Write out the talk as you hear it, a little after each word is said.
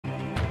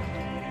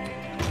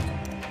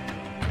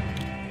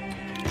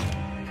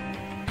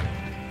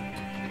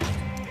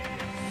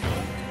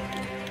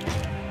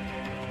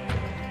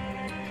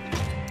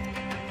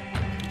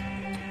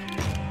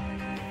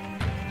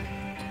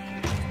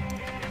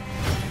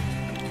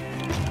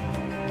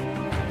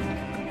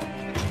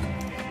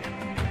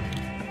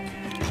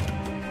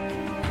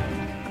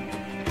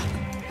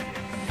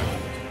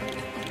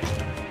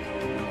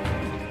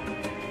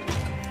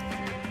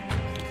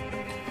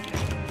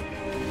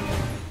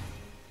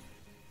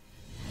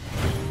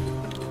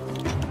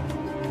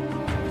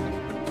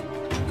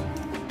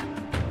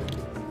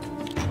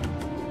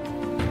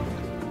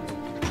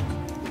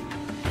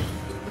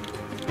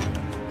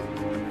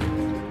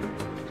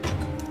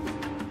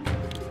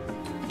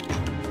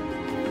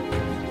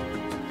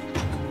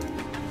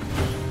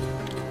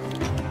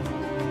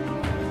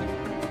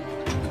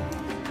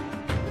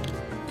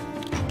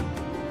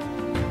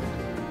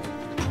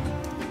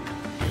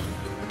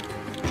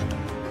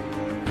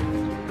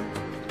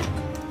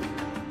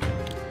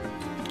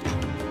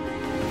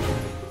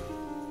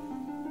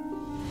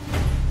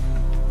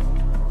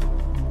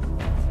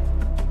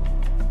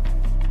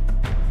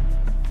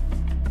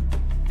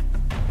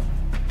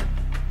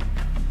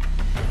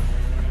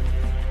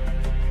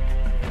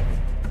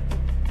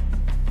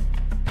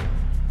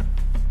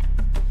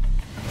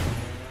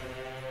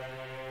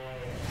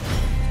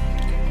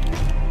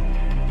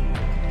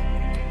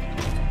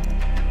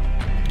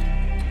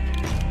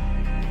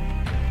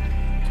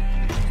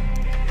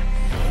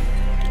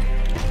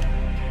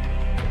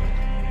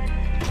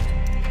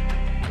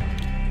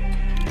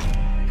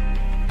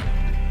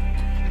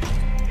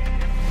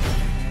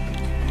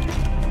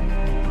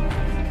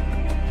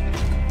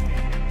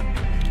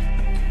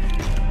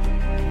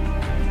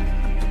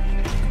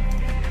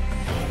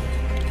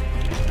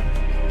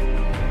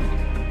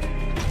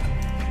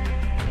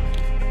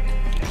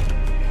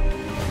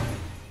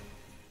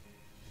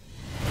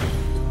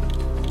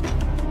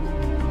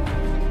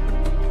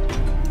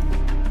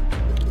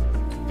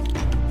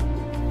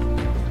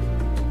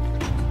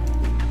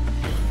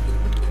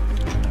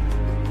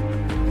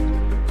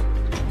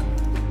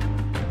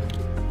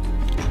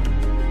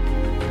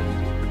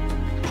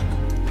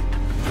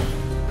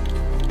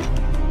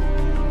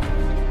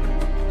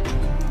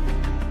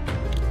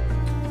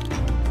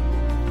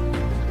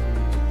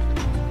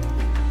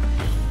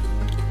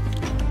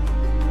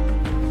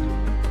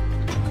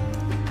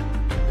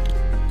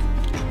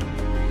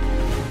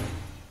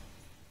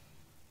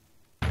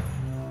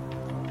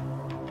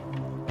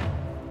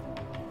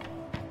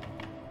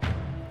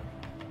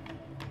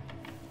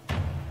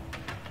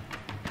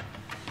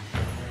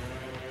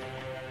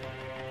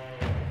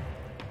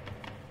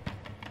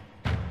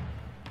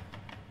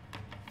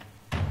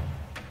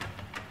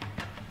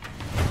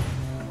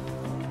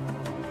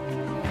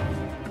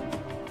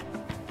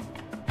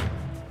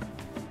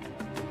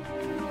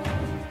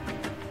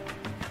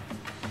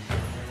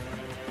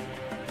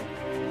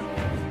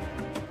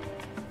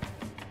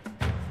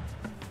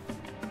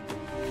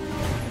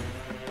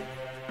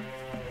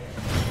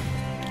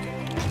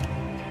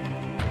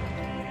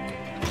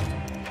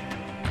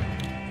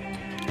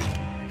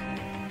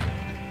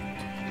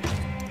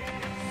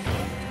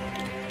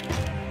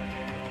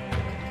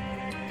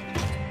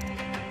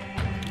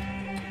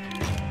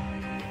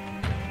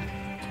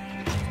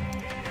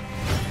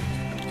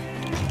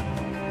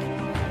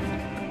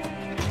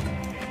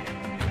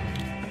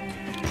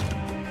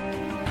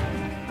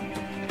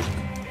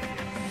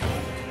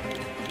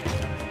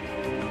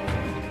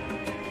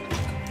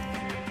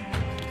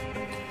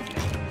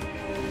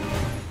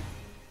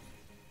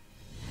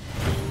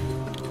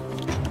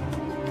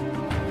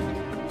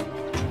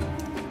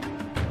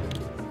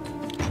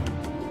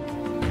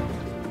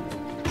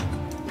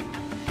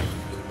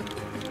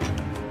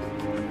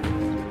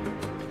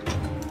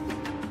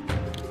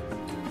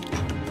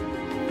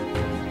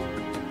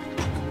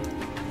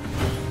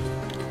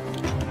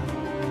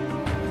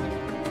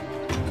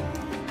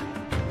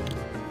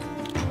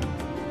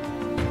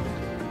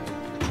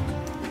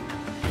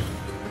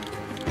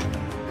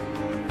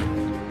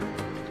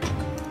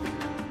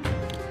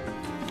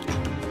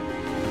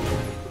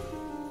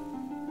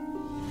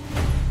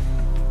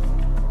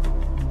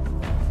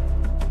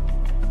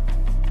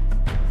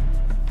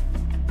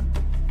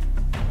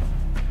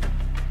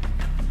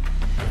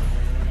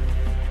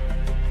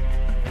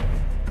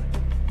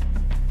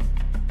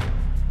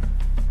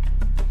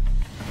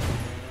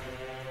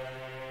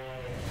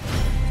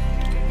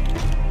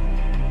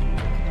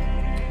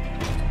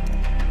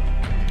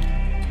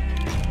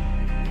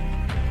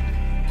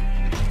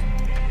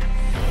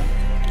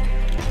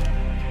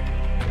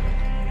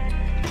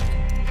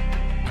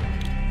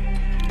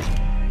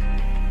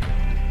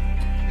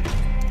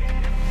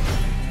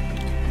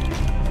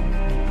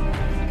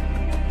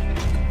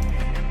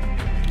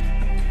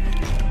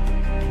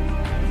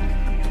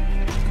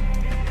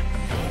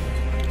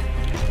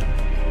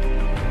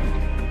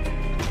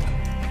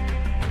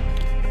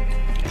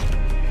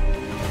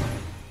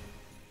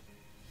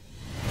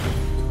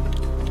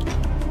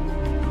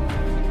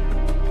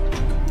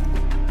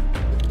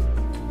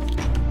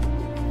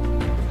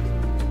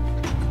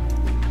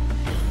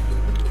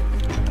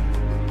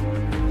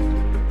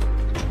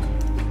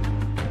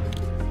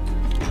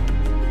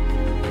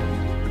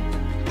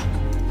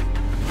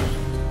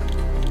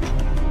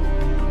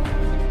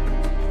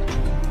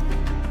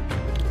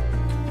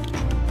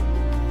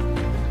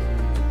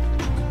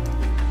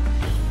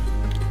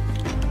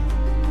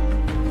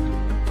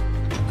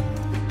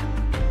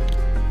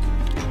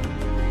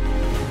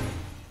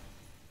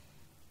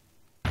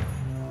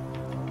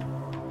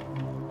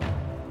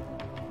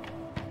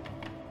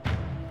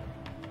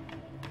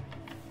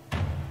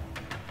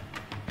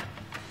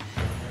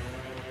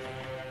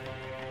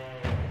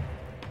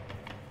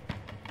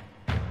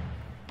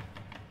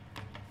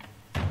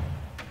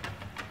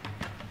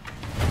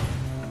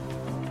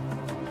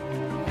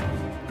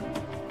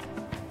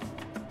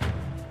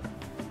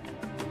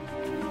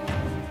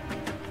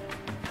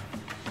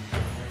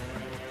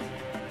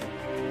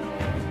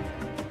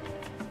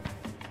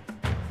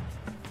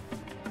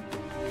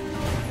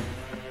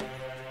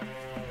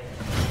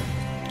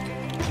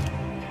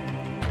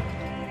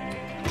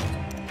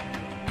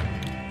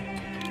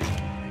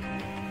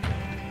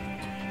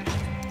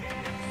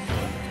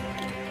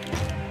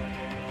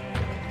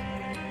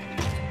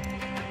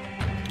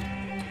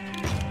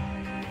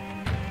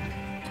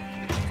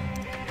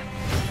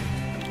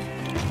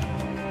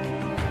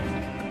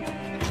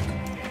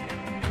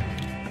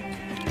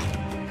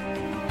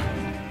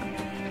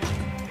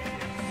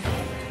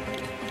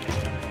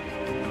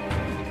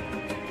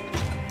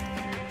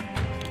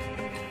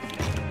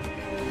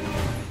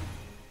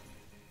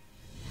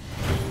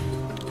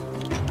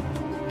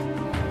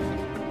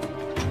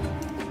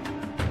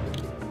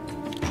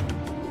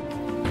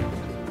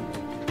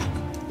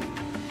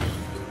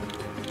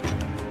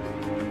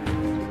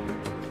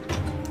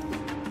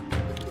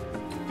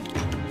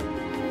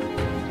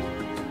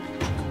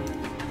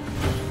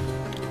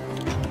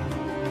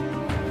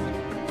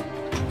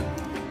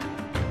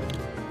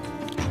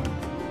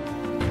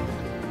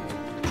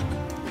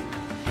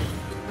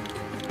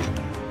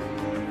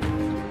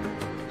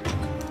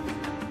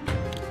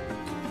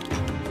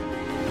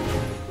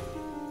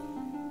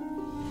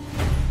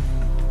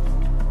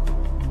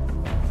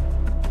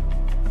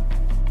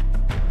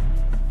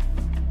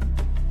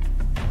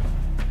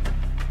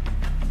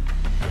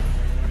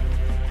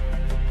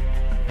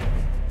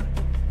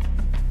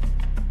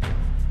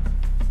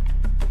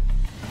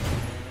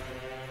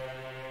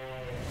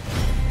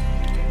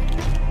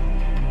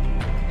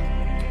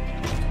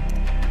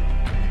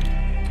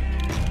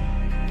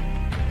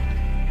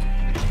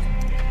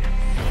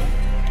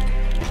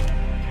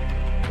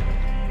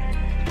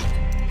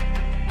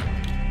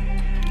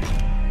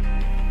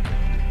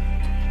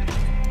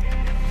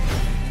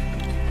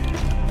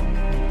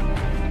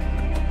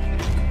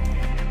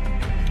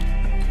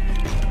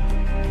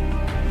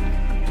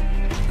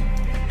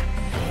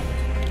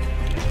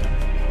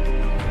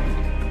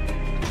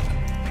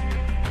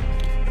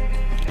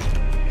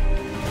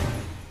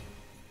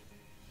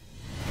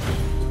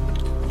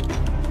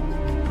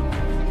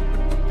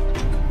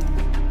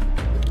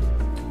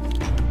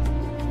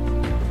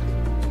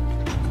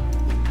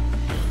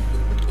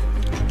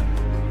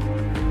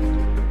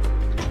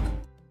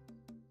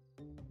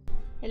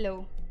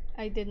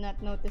I did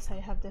not notice I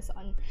have this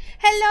on.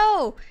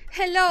 Hello!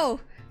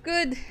 Hello!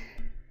 Good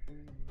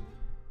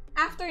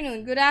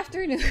afternoon. Good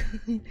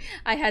afternoon.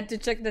 I had to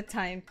check the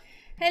time.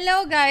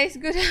 Hello guys,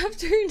 good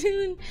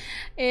afternoon.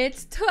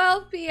 It's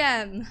 12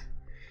 p.m.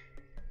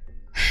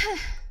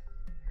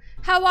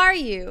 How are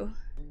you?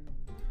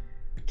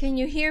 Can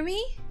you hear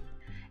me?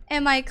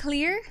 Am I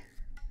clear?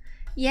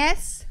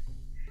 Yes?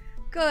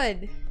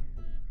 Good.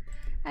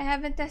 I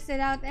haven't tested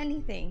out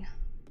anything.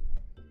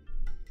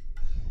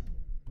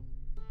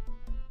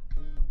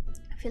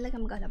 I feel like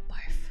I'm gonna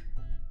barf.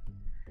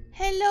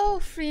 Hello,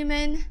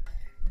 Freeman,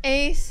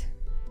 Ace,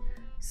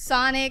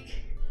 Sonic.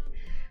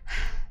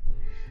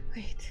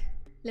 Wait,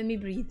 let me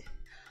breathe.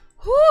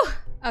 Whew!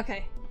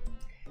 Okay.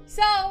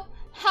 So,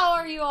 how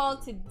are you all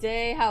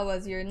today? How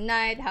was your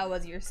night? How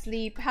was your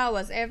sleep? How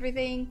was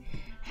everything?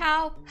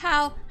 How?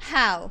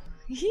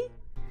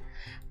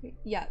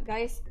 Yeah,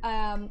 guys,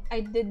 I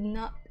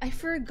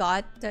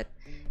forgot that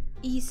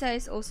Isa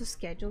is also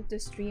scheduled to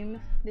stream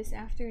this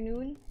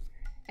afternoon.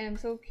 And I'm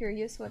so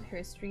curious what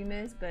her stream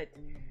is, but,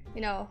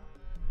 you know,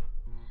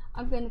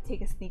 I'm gonna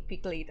take a sneak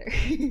peek later.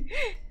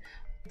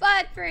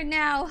 But for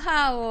now,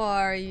 how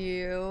are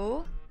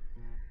you?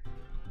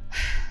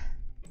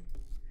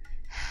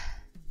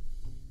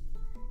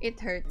 It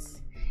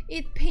hurts.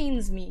 It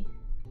pains me.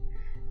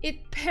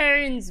 It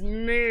pains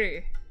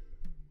me.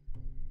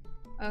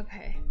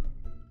 Okay.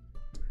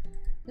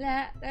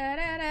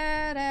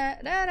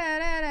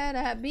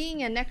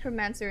 Being a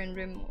necromancer in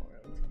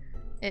RimWorld.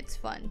 It's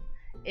fun.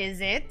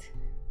 Is it?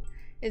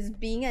 Is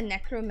being a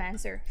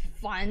necromancer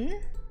fun?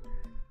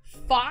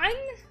 Fun?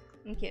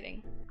 I'm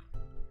kidding.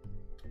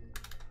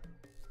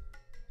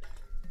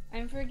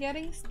 I'm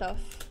forgetting stuff.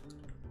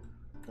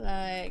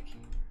 Like,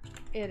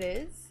 it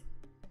is.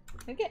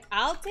 Okay,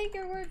 I'll take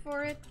your word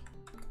for it.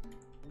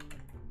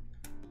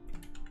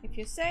 If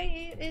you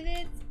say it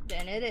is,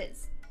 then it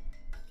is.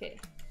 Okay.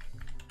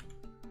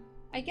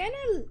 I'm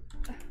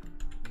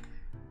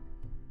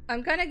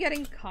kinda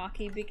getting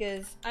cocky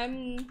because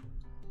I'm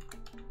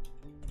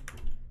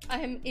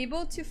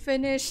able to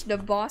finish the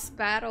boss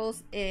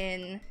battles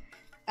in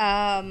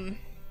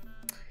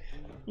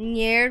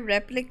Nier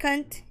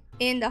Replicant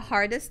in the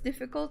hardest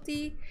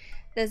difficulty.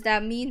 Does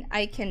that mean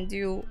I can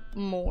do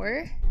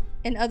more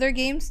in other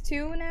games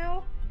too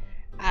now?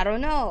 I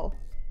don't know,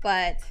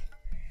 but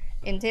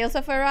in Tales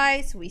of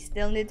Arise we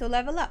still need to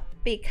level up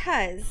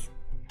because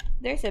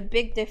there's a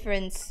big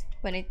difference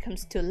when it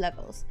comes to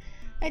levels.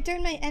 I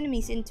turn my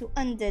enemies into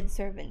undead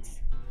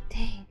servants.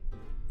 Dang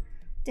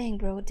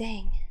bro,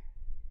 dang.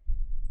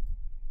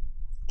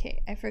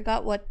 Okay, I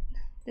forgot what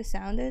the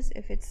sound is,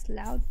 if it's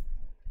loud.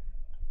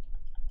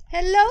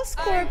 Hello,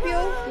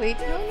 Scorpio! Wait,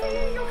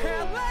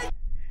 no.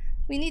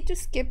 We need to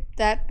skip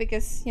that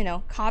because, you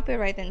know,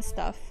 copyright and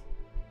stuff.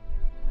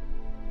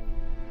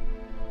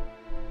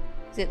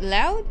 Is it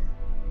loud?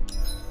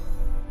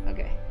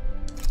 Okay.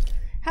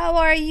 How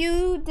are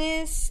you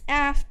this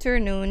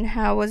afternoon?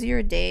 How was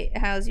your day?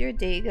 How's your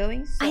day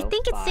going so far? I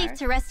think it's safe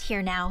to rest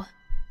here now.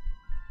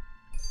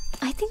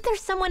 I think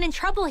there's someone in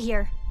trouble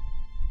here.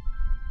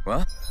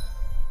 Well,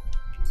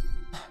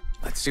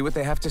 let's see what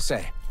they have to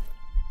say.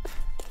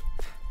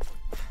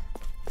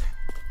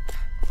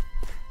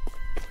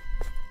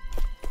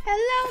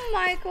 Hello,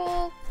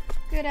 Michael.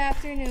 Good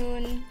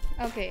afternoon.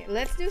 Okay,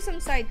 let's do some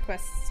side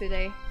quests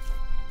today.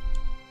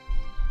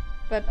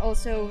 But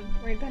also,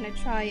 we're gonna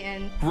try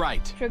and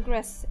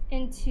progress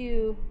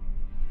into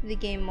the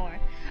game more.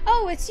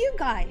 Oh, it's you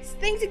guys.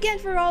 Thanks again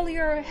for all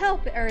your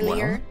help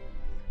earlier. Well?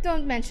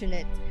 Don't mention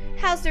it.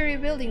 How's the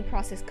rebuilding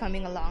process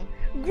coming along?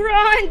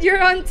 Grind,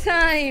 you're on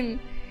time!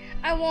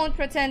 I won't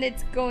pretend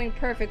it's going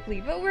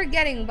perfectly, but we're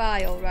getting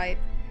by alright.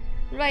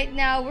 Right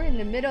now, we're in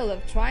the middle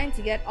of trying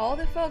to get all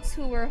the folks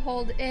who were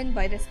hauled in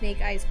by the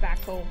Snake Eyes back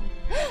home.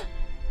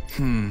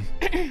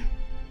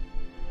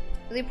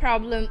 The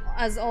problem,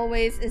 as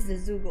always, is the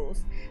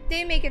Zoogles.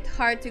 They make it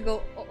hard to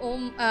go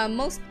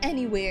most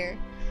anywhere.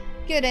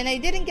 Good, and I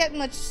didn't get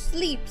much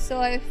sleep, so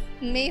I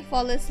may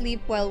fall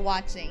asleep while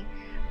watching.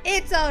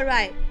 It's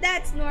alright,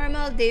 that's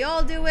normal, they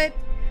all do it.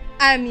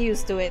 I'm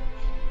used to it.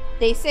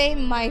 They say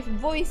my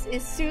voice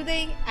is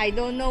soothing, I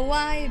don't know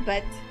why,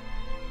 but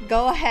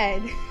go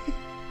ahead.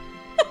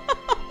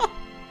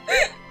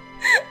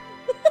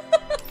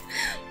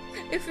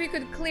 If we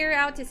could clear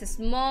out just a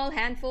small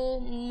handful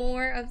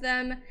more of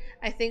them,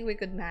 I think we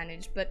could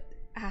manage, but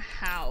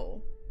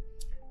how?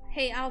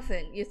 Hey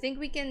Alphin, you think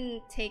we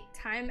can take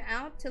time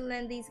out to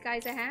lend these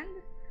guys a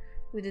hand?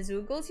 With the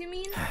Zoogles, you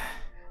mean?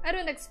 I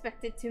don't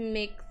expect it to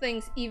make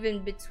things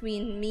even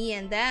between me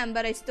and them,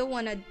 but I still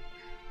want to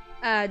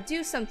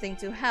do something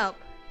to help.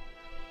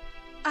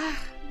 Ah,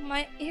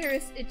 my ear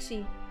is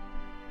itchy.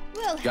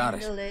 We'll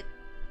handle it.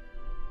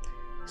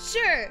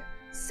 Sure,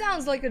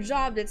 sounds like a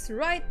job that's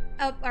right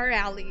up our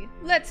alley.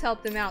 Let's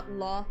help them out,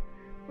 Law.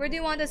 Where do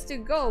you want us to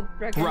go,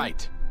 Brecken?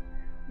 Right.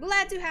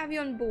 Glad to have you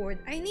on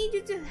board. I need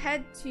you to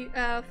head to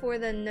for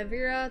the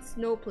Navira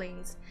snow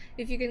plains.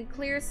 If you can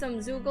clear some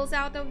Zoogles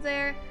out of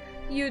there,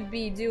 you'd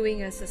be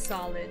doing us a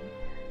solid.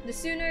 The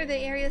sooner the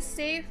area is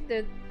safe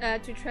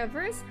to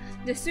traverse,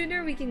 the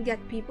sooner we can get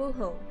people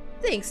home.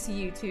 Thanks,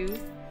 you two.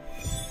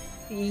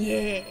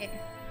 Yeah.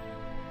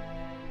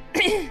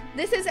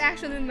 This is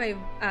actually my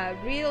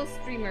real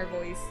streamer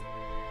voice.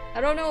 I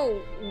don't know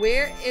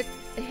where it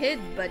hid,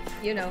 but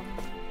you know,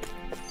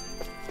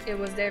 it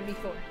was there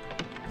before.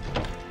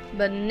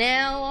 But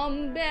now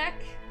I'm back.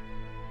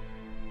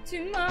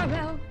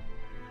 Tomorrow.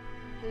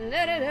 Wait,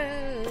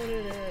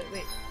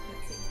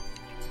 let's see.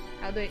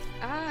 How do I?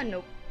 Ah,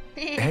 nope.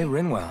 Hey,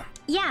 Rinwell.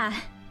 Yeah,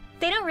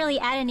 they don't really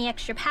add any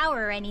extra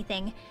power or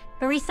anything,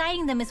 but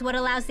reciting them is what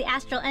allows the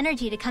astral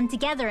energy to come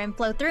together and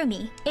flow through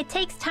me. It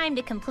takes time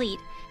to complete.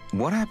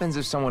 What happens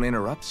if someone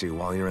interrupts you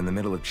while you're in the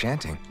middle of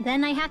chanting?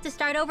 Then I have to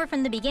start over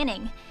from the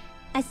beginning.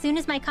 As soon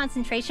as my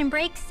concentration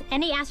breaks,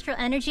 any astral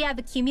energy I've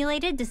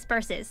accumulated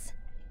disperses.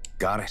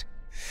 Got it.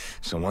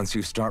 So once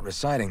you start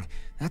reciting,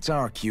 that's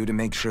our cue to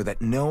make sure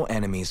that no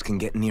enemies can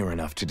get near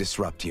enough to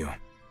disrupt you.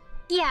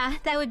 Yeah,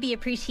 that would be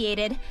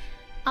appreciated.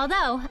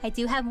 Although, I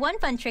do have one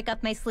fun trick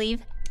up my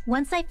sleeve.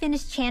 Once I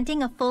finish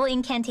chanting a full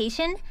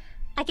incantation,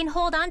 I can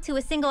hold on to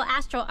a single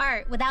astral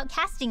art without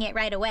casting it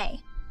right away.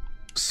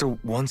 So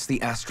once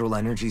the astral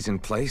energy's in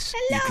place,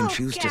 Hello, you can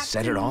choose to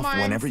set it off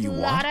whenever you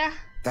want?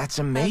 That's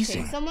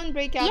amazing. Okay, someone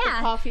break out the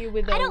coffee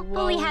with a I don't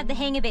fully have the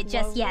hang of it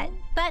just yet,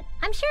 but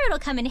I'm sure it'll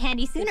come in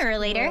handy sooner or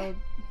later.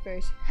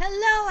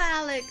 Hello,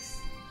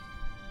 Alex!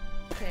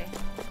 Okay,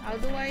 how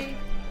do I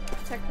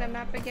check the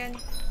map again?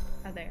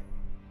 Oh, there.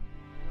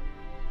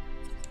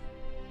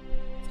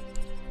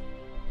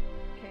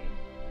 Okay.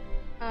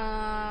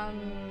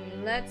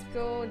 Let's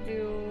go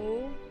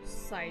do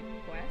side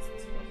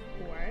quests,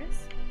 of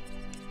course.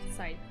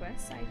 Side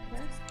quest.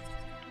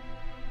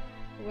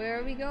 Where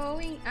are we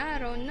going? I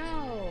don't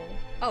know.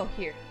 Oh,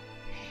 here.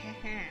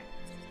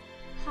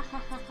 Ha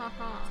ha ha ha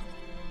ha.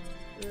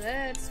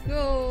 Let's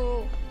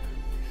go.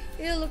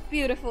 You look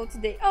beautiful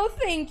today. Oh,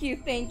 thank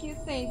you.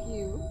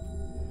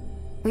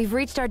 We've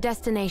reached our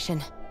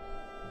destination.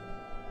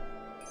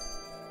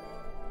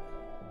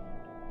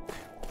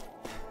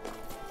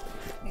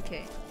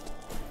 Okay.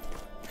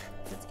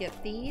 Let's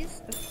get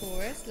these, of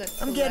course.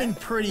 I'm getting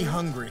pretty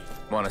hungry.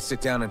 Want to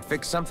sit down and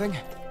fix something?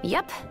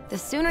 Yep, the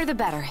sooner the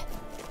better.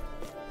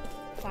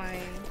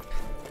 Fine.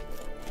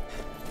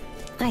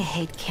 I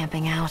hate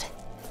camping out.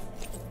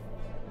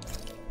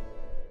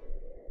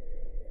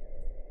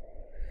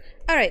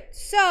 Alright,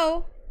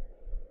 so...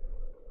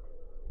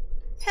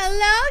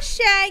 Hello,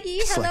 Shaggy!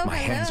 It's hello, like my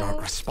hands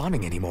aren't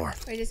responding anymore.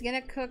 We're just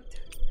gonna cook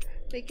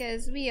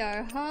because we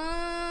are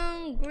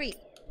hungry.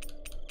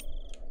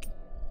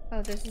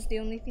 Oh, this is the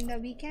only thing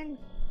that we can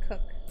cook.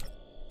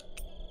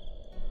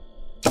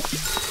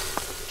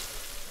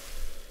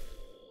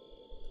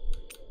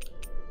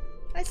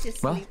 Let's just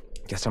sleep. Well,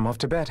 guess I'm off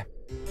to bed.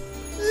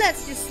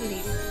 Let's just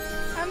sleep.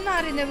 I'm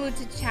not in the mood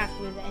to chat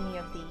with any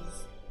of these.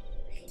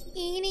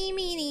 Eenie,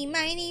 meenie,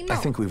 miny, mo. I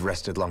think we've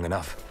rested long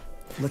enough.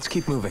 Let's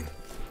keep moving.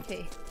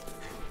 Okay.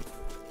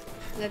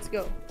 Let's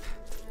go.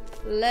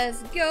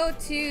 Let's go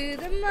to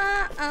the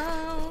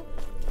mall.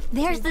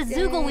 There's the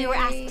Zoogle we were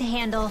asked to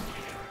handle.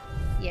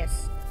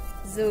 Yes.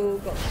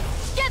 Zoogle.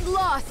 Get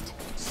lost!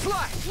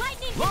 Slash!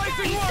 Lightning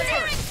Rising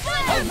water!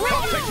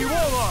 I'll take you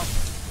all off!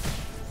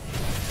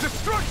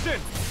 Destruction!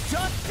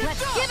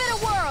 Let's give it a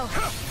whirl!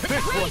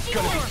 This one's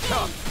gonna be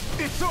tough!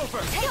 It's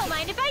over! Don't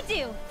mind if I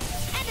do.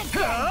 And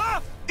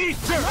again. Eat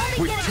dirt!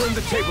 We've turned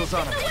the tables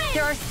on him.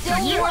 There are still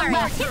You more are in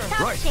monsters! tip-top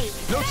Right. shape.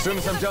 As soon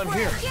as I'm done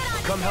here,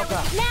 I'll come help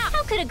out. Now,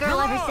 how could a girl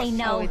ever say Oh,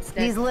 no? it's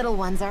dead. These little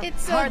ones are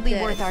It's so hardly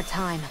dead. worth our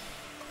time.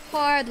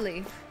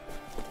 Hardly.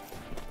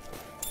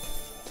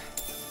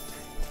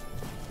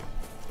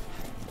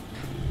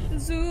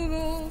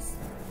 Zoogles.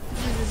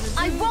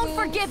 I won't Zoogles.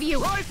 forgive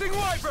you! Rising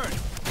wyvern!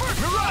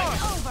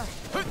 Mirage!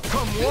 Over!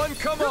 Come one,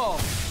 come all!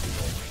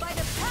 By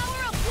the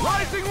power of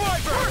Rising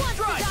wyvern!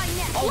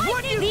 Strike! I'll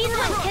run you These through!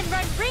 ones can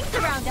run rings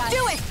around us.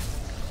 Do it!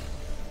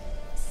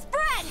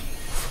 Spread!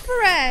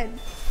 Spread.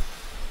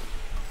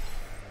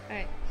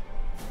 Alright.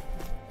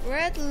 We're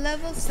at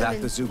level Is that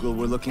 7. the Zoogle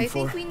we're looking I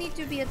for? think we need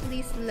to be at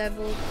least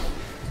level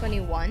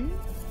 21.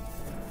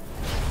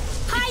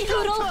 Hi,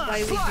 Hoodle! Why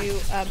we do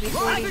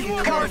before we do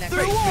the Cover next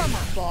through armor.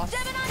 boss.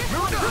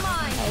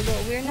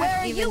 Although we're Where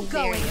not are even you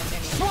there going? yet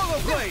anyway. Swallow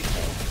blade!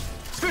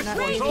 This Not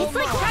one's really. all It's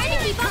like mine. trying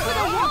to keep up with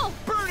a wolf!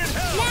 Burn in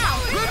hell! Now,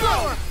 Good go!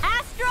 lord!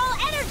 Astral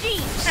energy!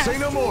 Say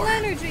no more.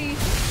 Energy.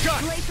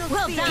 Got it!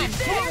 Well done!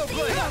 Swallow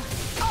blade!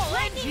 I'll end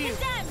Lightning you!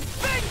 descends!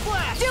 Big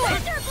blast! Do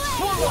it! Thunder blade!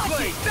 Swallow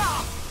blade!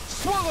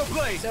 Swallow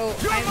blade! So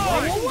You're I'm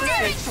mine! going to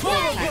switch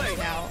Swallow times blade!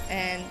 now,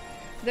 and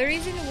the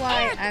reason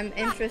why I'm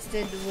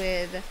interested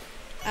with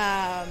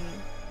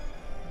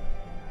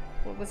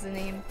what was the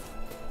name?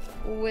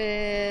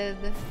 With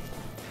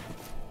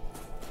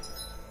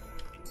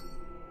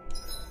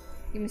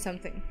give me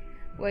something.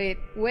 Wait.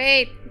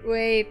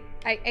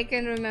 I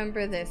can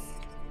remember this.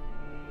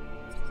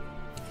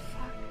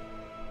 Fuck.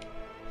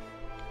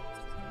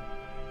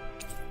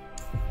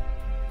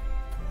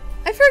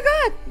 I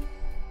forgot.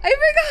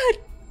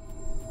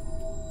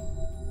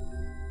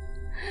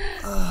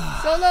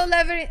 So Solo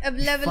leveling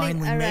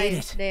Finally made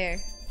Arise. it.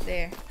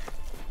 There.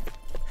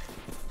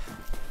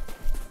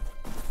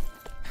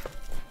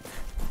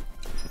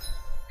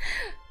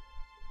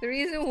 The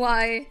reason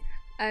why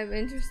I'm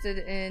interested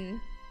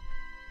in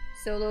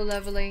solo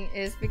leveling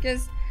is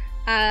because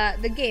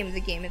the game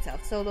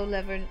itself, solo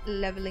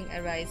leveling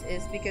Arise,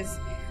 is because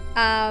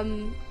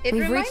it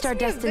We've reminds reached our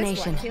me of this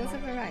destination. one, Tales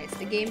of Arise,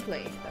 the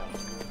gameplay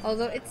though.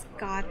 Although it's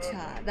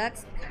gacha,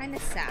 that's kind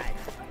of sad.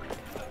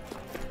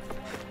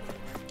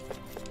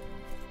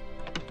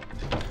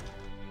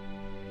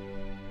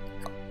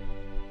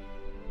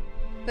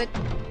 But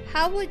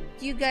how would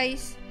you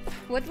guys,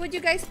 what would you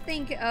guys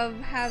think of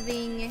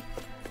having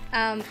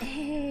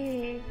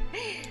a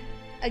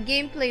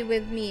gameplay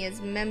with me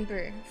as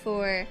member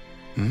for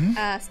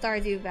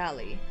Stardew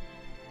Valley?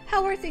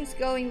 How are things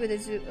going with the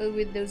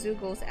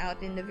Zugos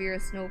out in the Vera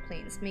Snow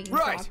Plains, making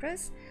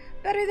progress?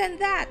 Better than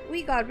that,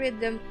 we got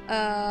rid of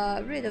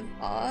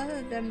all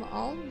of them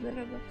all.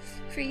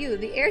 For you,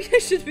 the area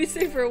should be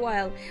safe for a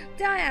while.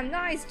 Damn,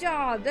 nice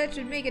job! That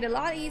should make it a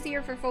lot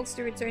easier for folks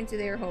to return to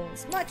their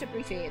homes. Much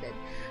appreciated.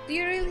 Do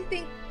you really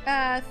think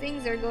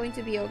things are going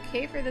to be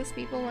okay for those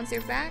people once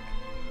they're back?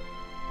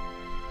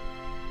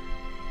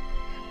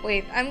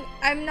 Wait, I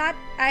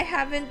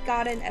haven't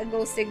gotten a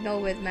go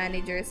signal with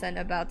Manager Sun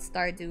about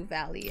Stardew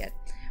Valley yet.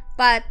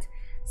 But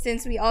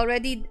since we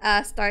already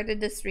started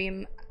the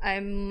stream, I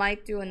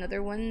might do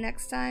another one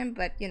next time,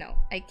 but you know,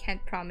 I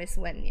can't promise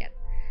when yet.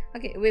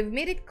 Okay, we've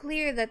made it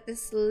clear that the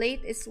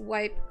slate is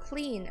wiped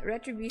clean.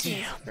 Retribution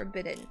is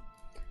forbidden.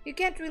 You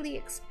can't really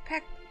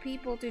expect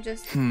people to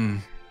just...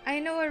 I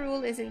know a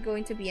rule isn't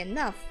going to be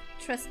enough.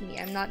 Trust me,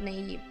 I'm not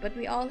naive, but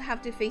we all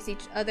have to face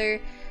each other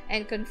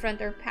and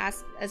confront our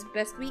past as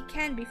best we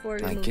can before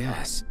we move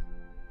on.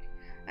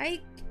 I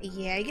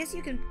guess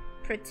you can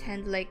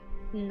pretend like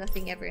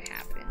nothing ever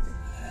happened.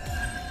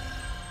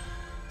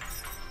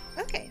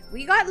 Okay,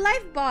 we got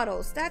life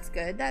bottles. That's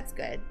good. That's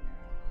good.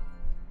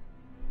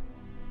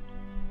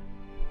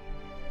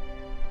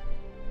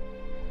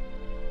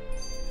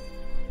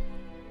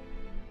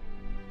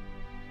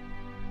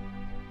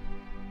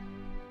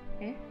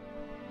 Eh?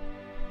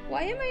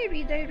 Why am I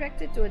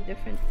redirected to a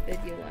different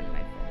video on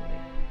my phone?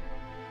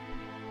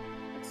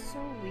 That's so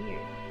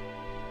weird.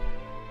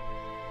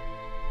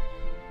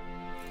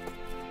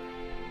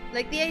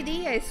 Like, the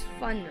idea is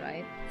fun,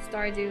 right?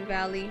 Stardew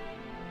Valley.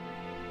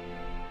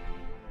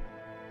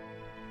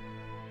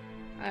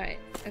 Alright,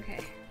 okay.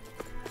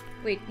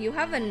 Wait, you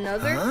have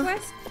another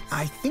quest?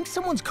 I think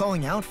someone's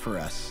calling out for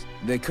us.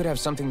 They could have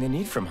something they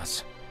need from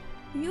us.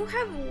 You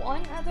have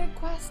one other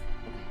quest?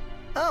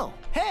 Oh,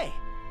 hey!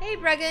 Hey,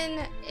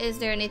 Bregan, is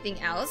there anything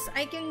else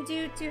I can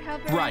do to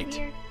help around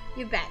here?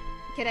 You bet.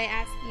 Could I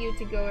ask you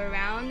to go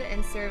around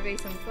and survey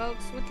some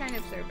folks? What kind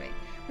of survey?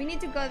 We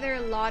need to gather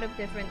a lot of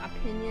different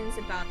opinions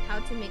about how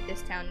to make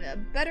this town a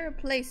better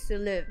place to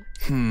live.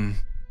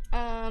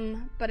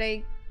 But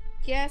I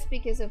guess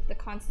because of the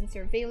constant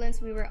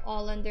surveillance we were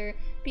all under,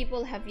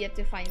 people have yet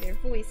to find their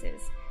voices.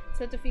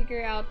 So to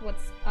figure out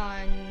what's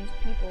on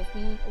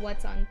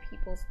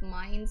people's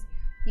minds,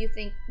 you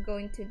think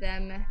going to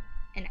them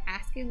and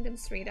asking them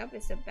straight up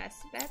is the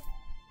best bet?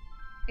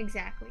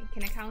 Exactly.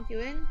 Can I count you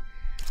in?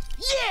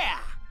 Yeah!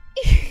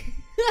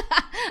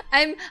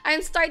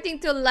 I'm starting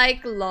to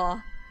like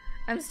Law.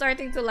 I'm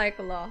starting to like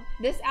Law.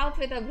 This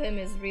outfit of him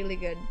is really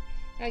good.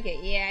 Okay,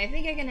 yeah, I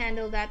think I can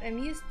handle that. I'm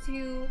used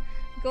to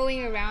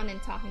going around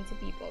and talking to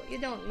people. You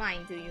don't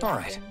mind, do you?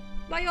 Alright.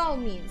 By all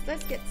means,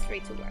 let's get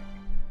straight to work.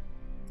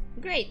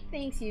 Great,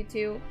 thanks you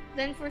two.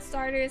 Then for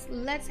starters,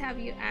 let's have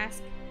you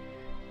ask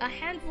a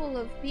handful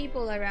of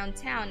people around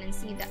town and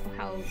see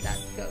how that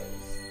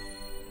goes.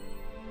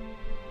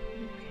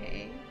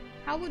 Okay.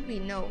 How would we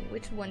know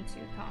which one to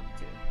talk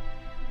to?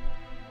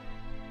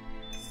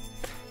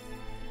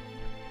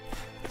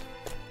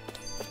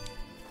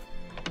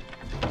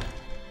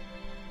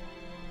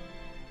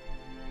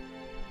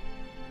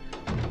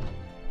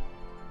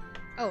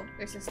 Oh,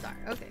 there's a star.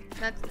 Okay,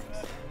 that's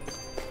nice.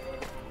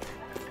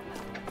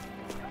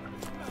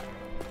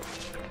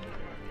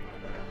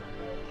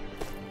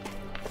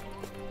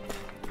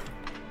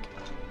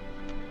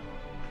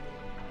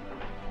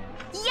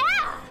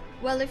 Yeah!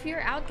 Well, if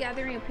you're out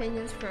gathering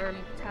opinions from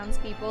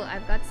townspeople,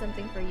 I've got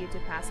something for you to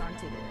pass on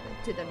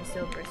to them,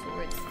 Silver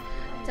Swords.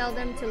 Tell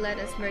them to let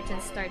us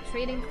merchants start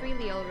trading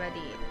freely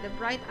already. The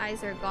bright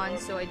eyes are gone,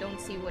 so I don't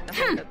see what the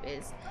holdup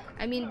is.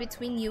 I mean,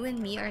 between you and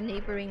me, our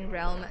neighboring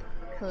realm,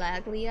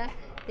 Calaglia,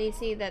 they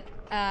say that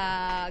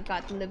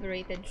got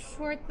liberated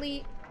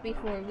shortly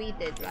before we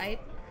did, right?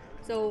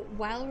 So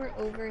while we're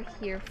over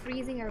here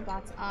freezing our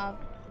butts off,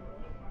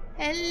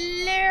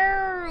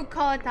 hello,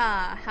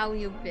 Kota, how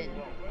you been?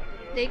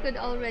 They could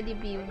already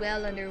be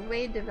well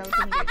underway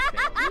developing their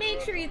strength. Make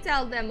sure you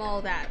tell them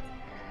all that.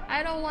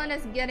 I don't want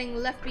us getting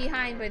left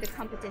behind by the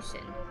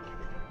competition.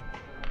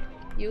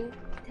 You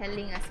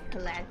telling us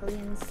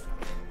Calaglians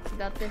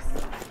about this?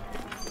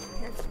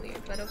 That's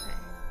weird, but okay.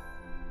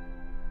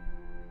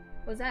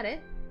 Was that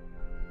it?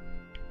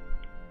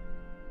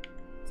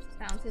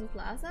 Fountain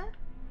Plaza?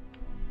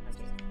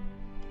 Okay.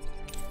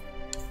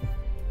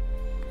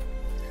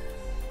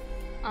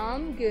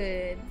 I'm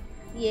good.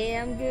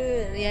 Yeah, I'm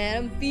good. Yeah,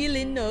 I'm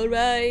feeling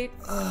alright.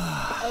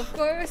 Of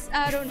course,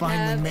 I don't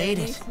have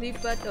any sleep,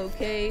 but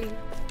okay.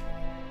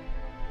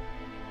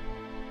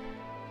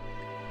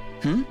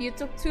 You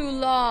took too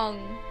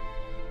long.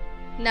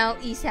 Now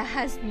Isa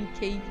has me,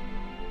 Kate.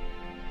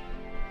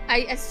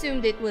 I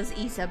assumed it was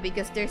Isa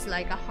because there's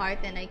like a heart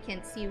and I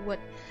can't see what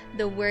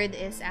the word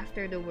is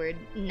after the word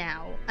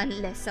now,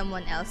 unless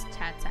someone else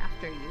chats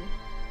after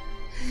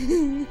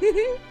you.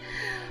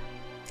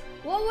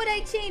 What would I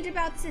change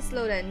about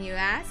Sisloden, you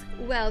ask?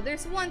 Well,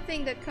 there's one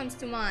thing that comes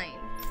to mind.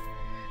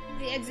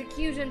 The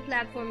execution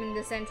platform in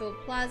the central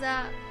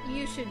plaza,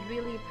 you should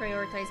really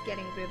prioritize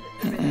getting rid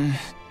of that.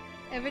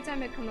 Every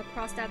time I come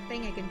across that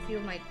thing, I can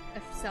feel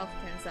myself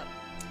tense up.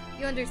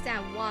 You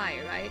understand why,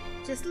 right?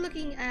 Just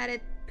looking at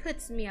it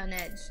puts me on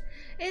edge.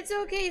 It's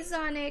okay,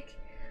 Sonic.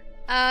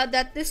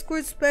 That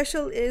Discord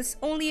special is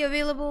only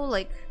available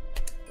like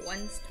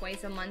once,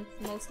 twice a month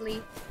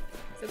mostly.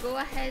 So go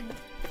ahead,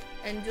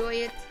 enjoy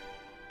it.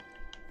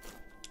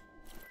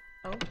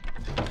 Oh,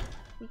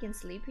 we can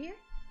sleep here?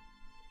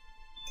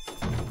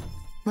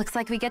 Looks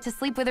like we get to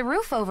sleep with a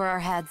roof over our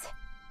heads.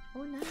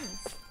 Oh,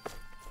 nice.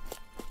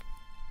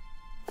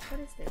 What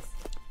is this?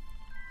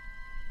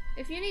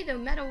 If you need a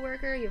metal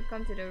worker, you've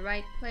come to the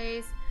right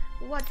place.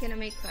 What can I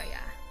make for ya?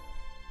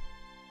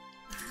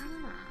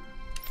 Ah.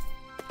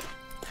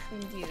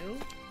 And you?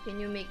 Can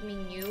you make me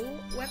new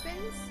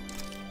weapons?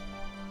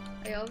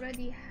 I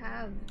already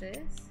have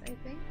this, I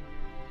think.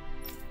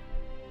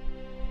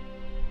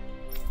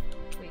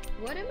 Wait,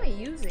 what am I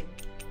using?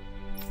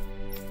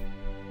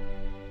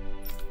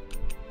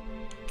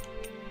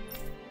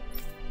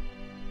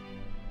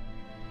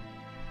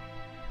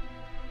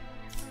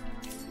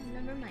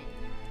 Never mind.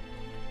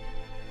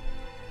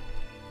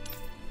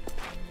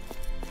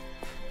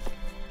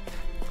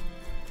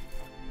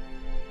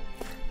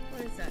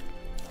 What is that?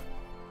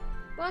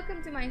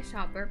 Welcome to my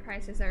shop where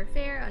prices are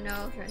fair and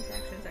all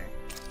transactions are...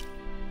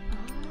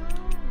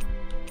 Oh,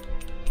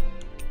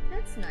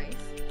 that's nice.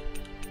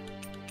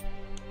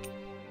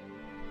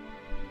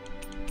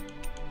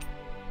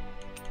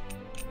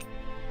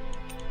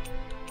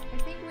 I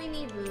think we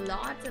need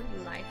lots of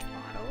life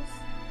bottles.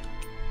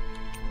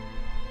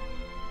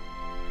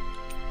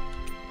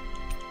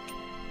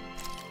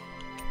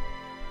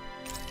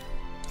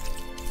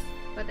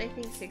 But I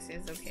think 6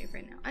 is okay for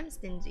now. I'm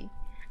stingy.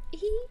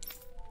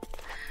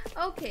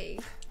 Okay.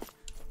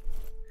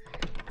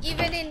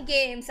 Even in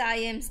games, I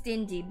am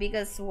stingy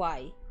because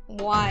why?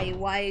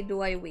 Why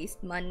do I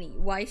waste money?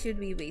 Why should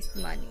we waste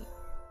money?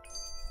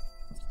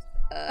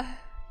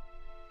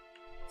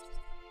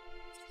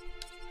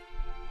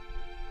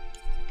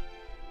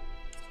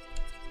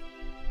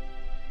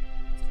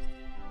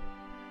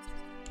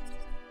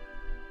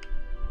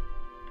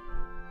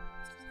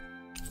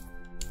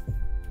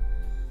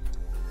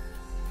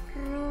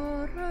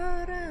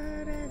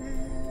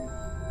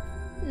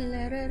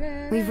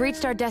 We've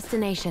reached our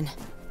destination.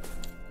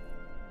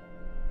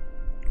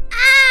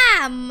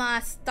 Ah, my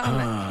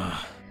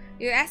stomach.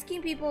 You're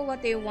asking people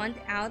what they want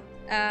out,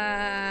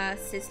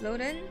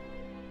 Sisloden?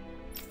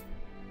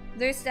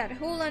 There's that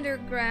whole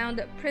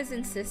underground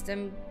prison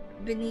system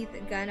beneath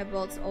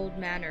Ganabolt's old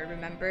manor,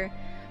 remember?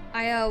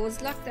 I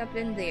was locked up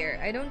in there.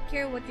 I don't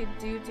care what you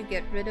do to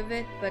get rid of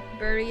it, but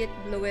bury it,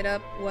 blow it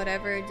up,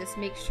 whatever. Just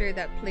make sure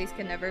that place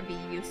can never be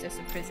used as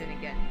a prison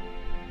again.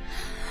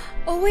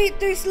 Oh wait,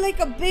 there's like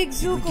a big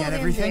Zuko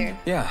in there.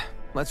 Yeah,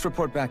 let's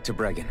report back to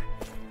Bregan.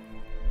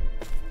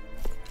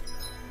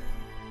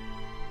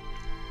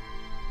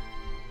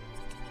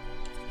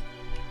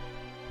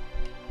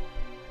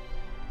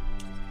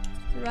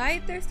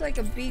 Right? There's like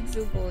a big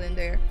Zuko in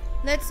there.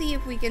 Let's see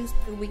if we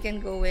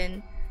can go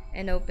in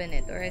and open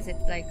it, or is it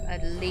like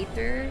a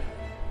later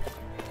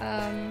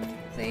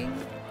thing?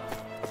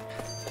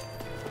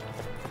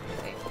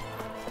 Wait.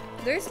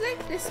 There's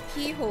like this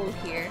keyhole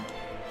here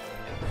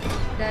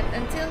that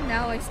until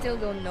now I still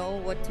don't know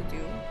what to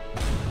do.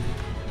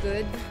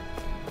 Good.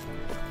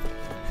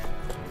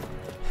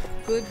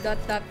 Good ...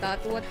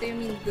 What do you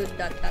mean good ...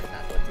 What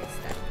is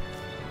that?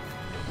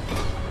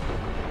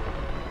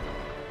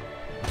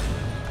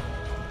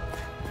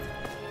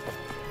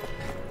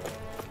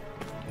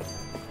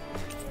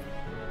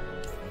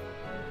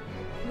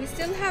 We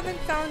still haven't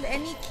found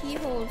any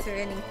keyholes or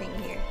anything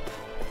here.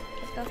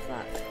 What the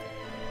fuck?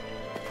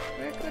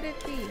 Where could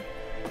it be?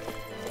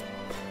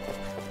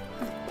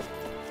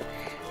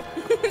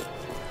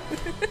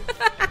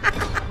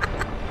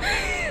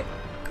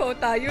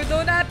 Kota, you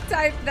do not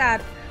type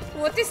that.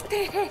 What is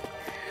that?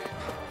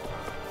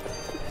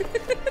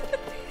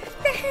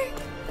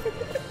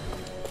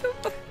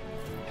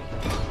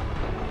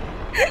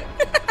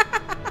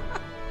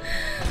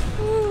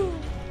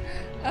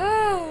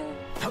 Oh.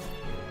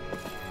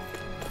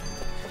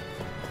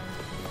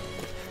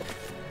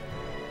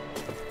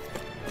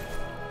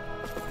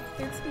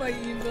 It's my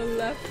evil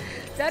laugh.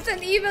 That's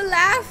an evil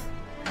laugh?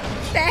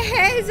 The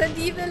hell is an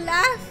evil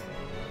laugh?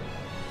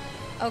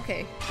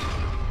 Okay.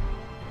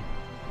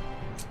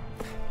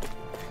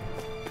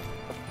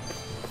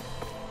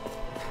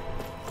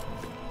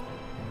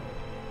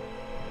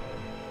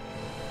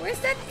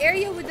 Where's that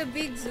area with the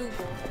big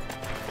Zubo?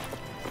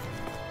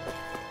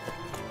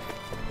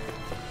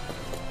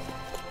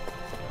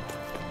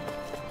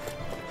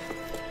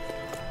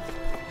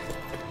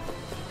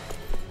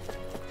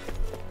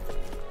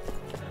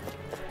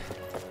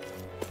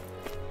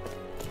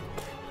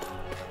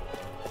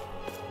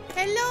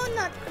 Hello,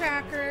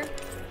 Nutcracker.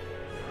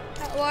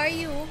 How are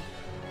you?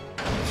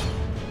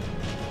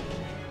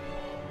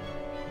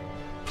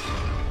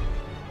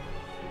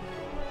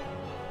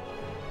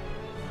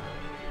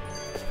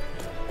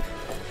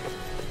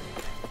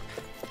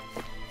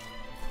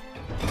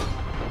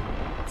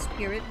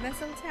 Spirit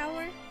Vessel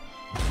Tower?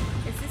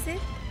 Is this it?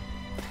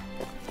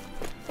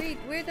 Wait,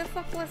 where the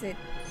fuck was it?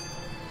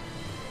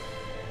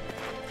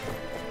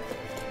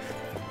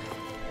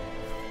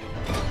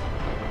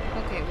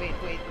 Okay, wait.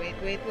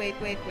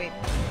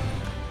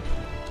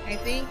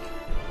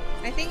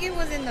 I think it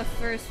was in the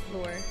first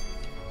floor.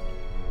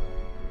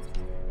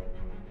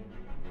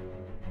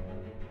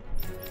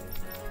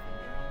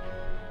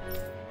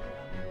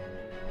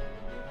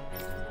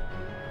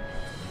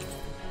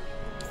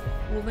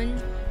 Woman,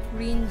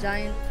 green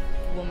giant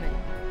woman.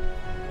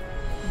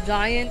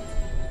 Giant,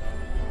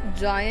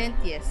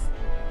 yes.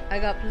 I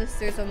got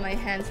blisters on my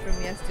hands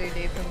from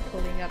yesterday from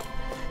pulling up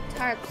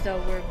tarps that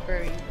were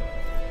buried.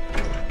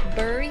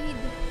 Buried?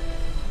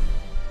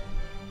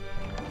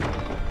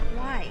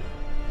 Why?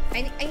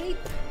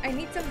 I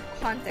need some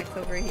context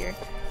over here.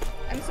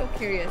 I'm so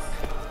curious.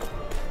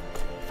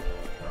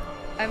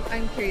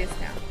 I'm curious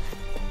now.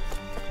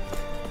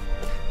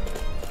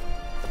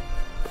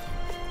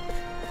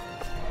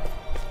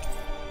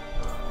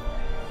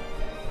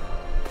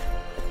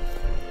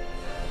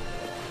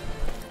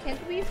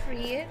 Can't we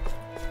free it?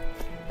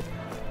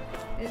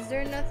 Is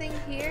there nothing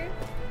here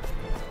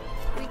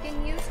we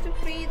can use to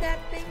free that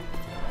thing?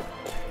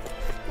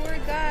 Poor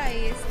guy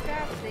is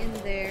trapped in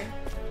there.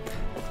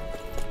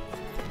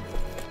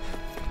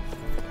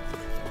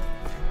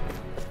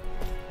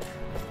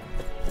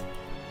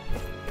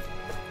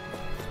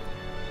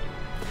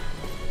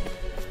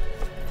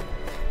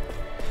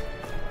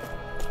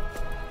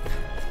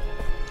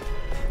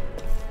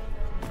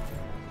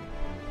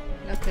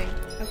 Nothing.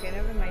 Okay,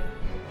 never mind.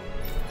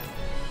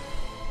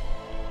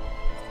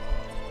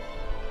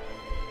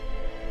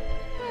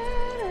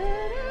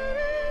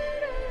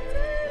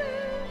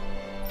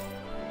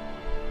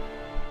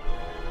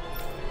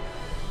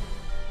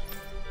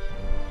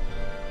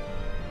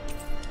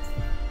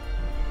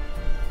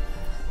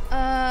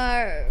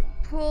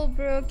 Pool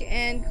broke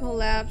and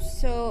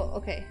collapsed, so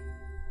okay.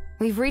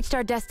 We've reached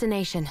our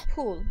destination.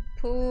 Pool.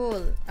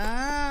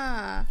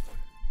 Ah,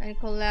 and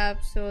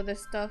collapsed, so the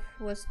stuff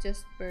was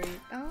just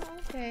buried. Oh,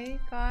 okay,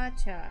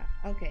 gotcha.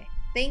 Okay,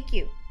 thank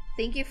you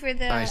for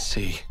the I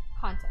see.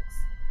 context.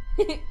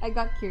 I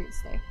got curious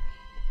there.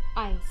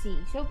 I see.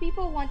 So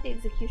people want the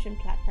execution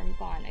platform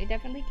gone. I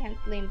definitely can't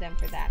blame them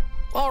for that.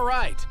 All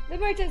right. The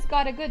merchant's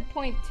got a good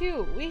point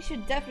too. We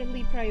should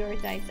definitely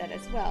prioritize that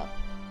as well.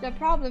 The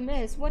problem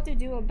is what to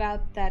do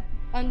about that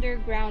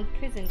underground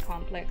prison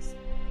complex.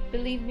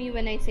 Believe me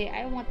when I say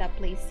I want that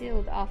place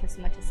sealed off as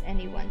much as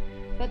anyone.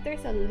 But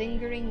there's a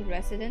lingering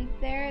resident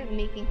there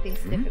making things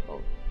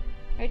difficult.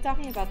 Are you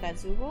talking about that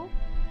Zubo?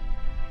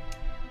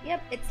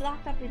 Yep, it's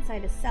locked up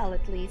inside a cell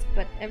at least,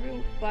 but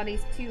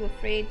everybody's too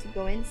afraid to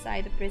go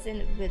inside the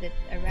prison with it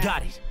around.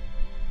 Got it.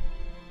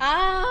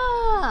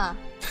 Ah!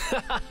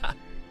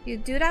 You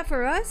do that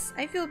for us?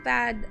 I feel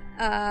bad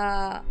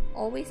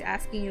always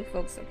asking you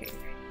folks. Okay.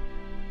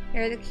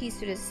 Here are the keys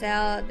to the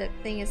cell. That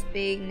thing is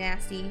big,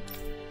 nasty.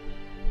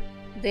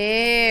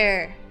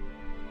 There!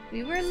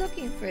 We were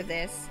looking for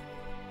this.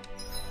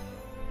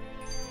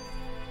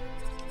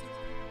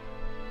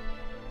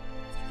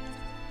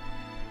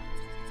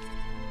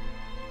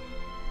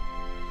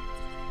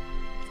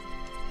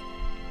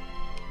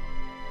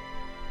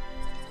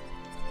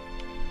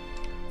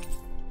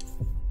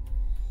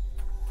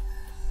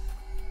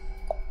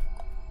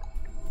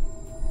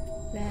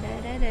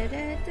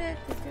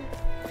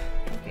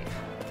 Okay.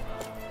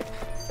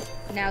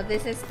 Now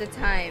this is the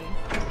time.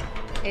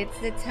 It's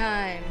the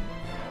time.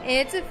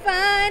 It's a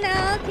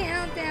final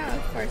countdown.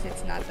 Of course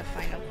it's not the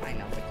final,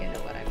 but you know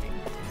what I mean.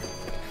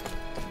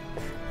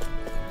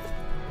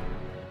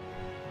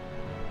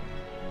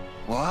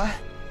 What?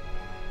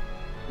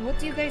 What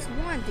do you guys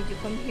want? Did you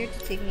come here to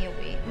take me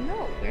away?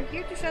 No, we're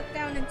here to shut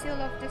down and seal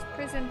off this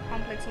prison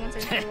complex once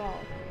and for all.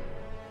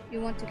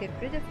 You want to get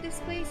rid of this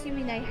place? You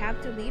mean I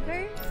have to leave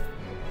her?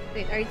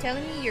 Wait, are you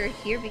telling me you're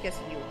here because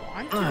you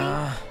want to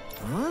leave?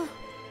 Huh?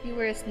 You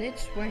were a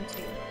snitch, weren't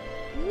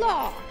you?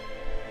 Law!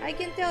 I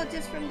can tell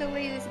just from the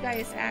way this guy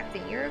is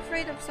acting. You're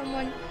afraid of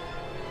someone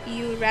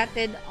you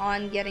ratted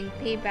on getting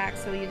payback,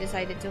 so you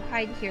decided to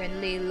hide here and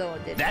lay low,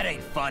 didn't you? That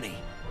ain't funny.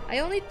 I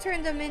only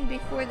turned them in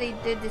before they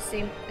did the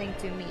same thing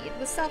to me. It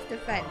was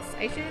self-defense.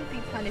 I shouldn't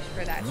be punished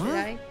for that, should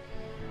I?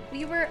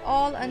 We were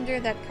all under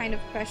that kind of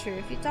pressure.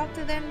 If you talk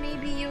to them,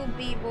 maybe you'll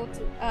be able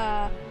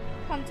to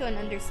come to an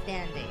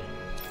understanding.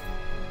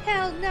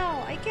 Hell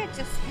no! I can't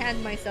just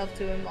hand myself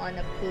to him on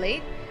a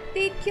plate.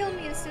 They'd kill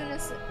me as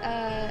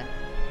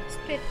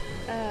Spit,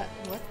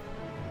 what?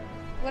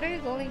 What are you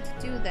going to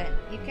do then?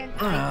 You can't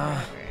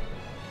hide forever.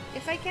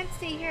 If I can't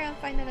stay here, I'll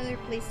find another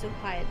place to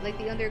hide, like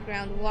the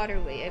underground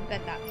waterway. I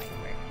bet that might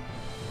work.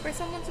 For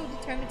someone so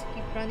determined to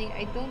keep running,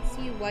 I don't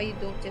see why you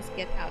don't just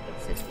get out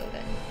of Cisco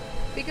then.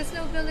 Because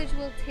no village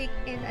will take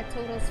in a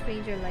total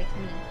stranger like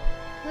me.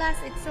 Plus,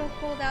 it's so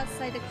cold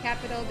outside the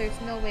capital, there's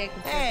no way I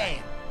can survive.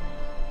 Hey!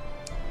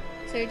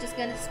 So you're just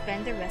gonna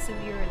spend the rest of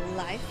your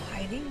life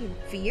hiding in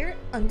fear?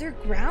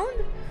 Underground?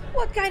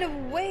 What kind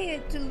of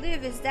way to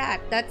live is that?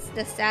 That's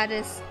the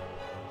saddest,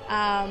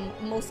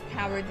 most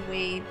coward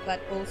way, but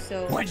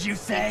also... What'd you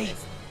say?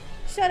 safest.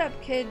 Shut up,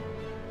 kid.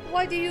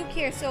 Why do you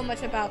care so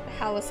much about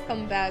how a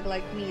scumbag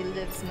like me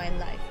lives my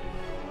life?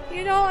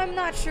 You know, I'm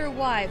not sure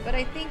why, but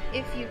I think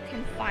if you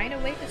can find a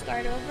way to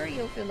start over,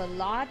 you'll feel a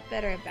lot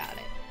better about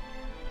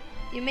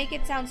it. You make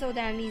it sound so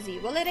damn easy.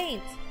 Well, it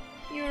ain't.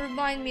 You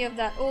remind me of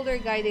that older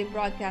guy they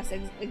broadcast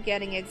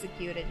getting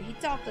executed. He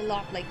talked a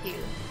lot like you.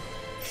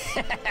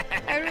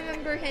 I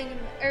remember him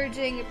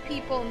urging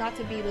people not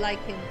to be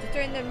like him, to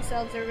turn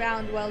themselves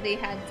around while they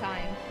had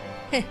time.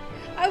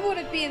 I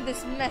wouldn't be in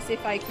this mess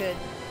if I could.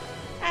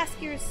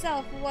 Ask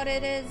yourself what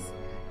it is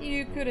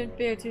you couldn't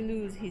bear to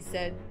lose, he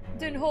said.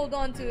 Then hold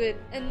on to it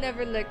and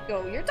never let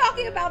go. You're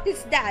talking about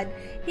his dad.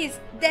 His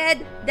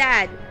dead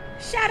dad.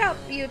 Shut up,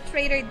 you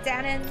traitor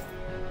Danon.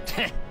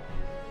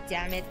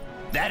 Damn it.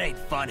 That ain't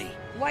funny.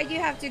 Why'd you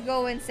have to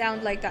go and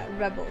sound like that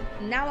rebel?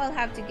 Now I'll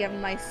have to get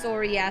my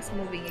sorry ass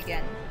moving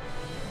again.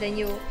 Then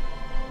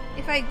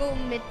if I go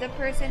meet the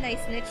person I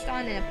snitched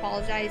on and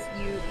apologize,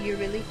 you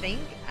really think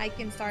I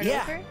can start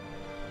over?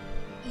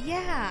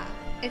 Yeah,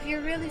 if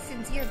you're really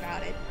sincere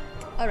about it.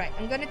 Alright,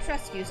 I'm gonna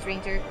trust you,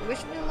 stranger.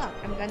 Wish me luck,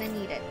 I'm gonna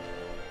need it.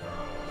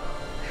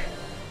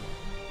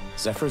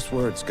 Zephyr's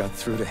words got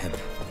through to him.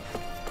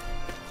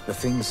 The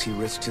things he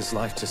risked his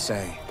life to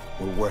say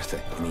were worth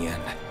it in the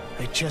end.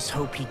 I just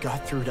hope he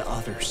got through to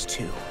others,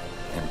 too.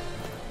 And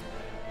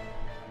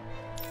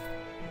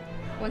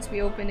once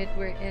we open it,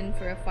 we're in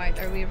for a fight.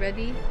 Are we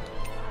ready?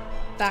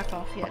 Back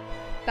off yet.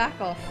 Back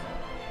off.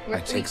 We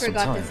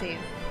forgot to save.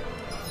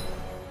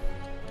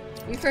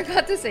 We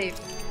forgot to save.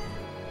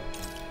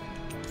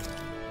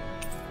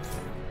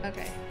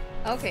 Okay.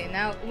 Okay,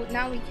 now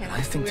we can.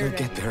 I think you'll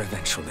get there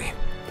eventually.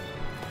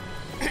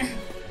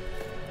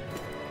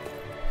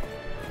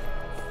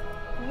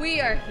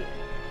 We are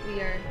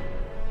here.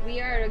 We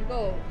are a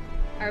go.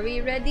 Are we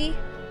ready?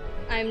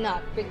 I'm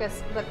not, but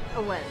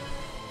well.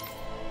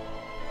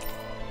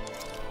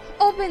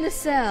 Open the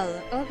cell.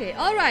 Okay,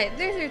 alright,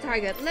 there's your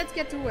target. Let's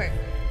get to work.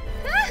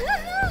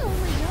 Oh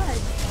my god.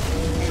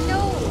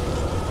 No.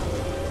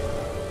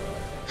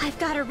 I've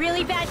got a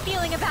really bad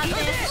feeling about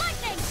this.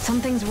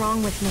 Something's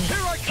wrong with me.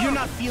 You're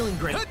not feeling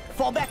great.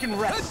 Fall back and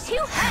rest. 2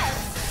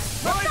 heads?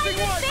 What's not even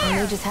I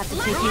fair? may just have to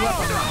take you up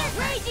on that.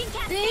 Raging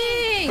cascade!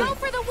 Dang! Go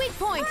for the weak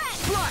point!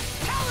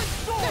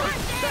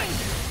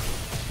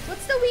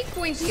 What's the weak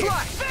point here?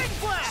 Big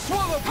blast!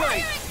 Swallow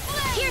blade!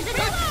 Here's a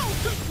blow!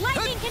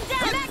 Lightning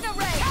condemned! Magna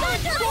ray!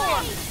 Thunder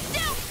ray!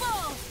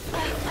 Downfall!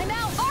 I'm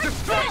out!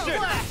 Destruction!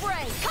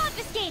 Ray!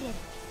 Confiscated!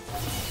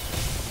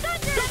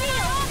 Thunder steel!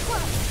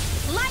 Aqua!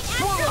 Light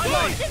astral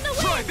force in the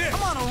wind! Try this!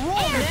 I'm on a roll!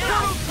 Air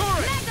Infernal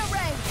turret! Magna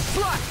ray!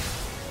 Slash!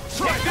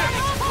 Try this!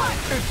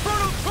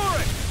 Infernal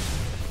turret!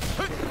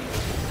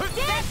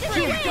 Dance in the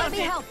Here, wind! let me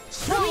help!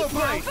 Swallow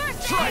blade!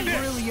 First Try aid! this!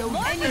 Anything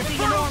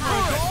in armor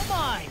turret! is all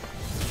mine!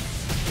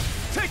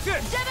 Take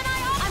this! Gemini,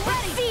 I'm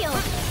ready! Seal!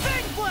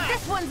 Big blast!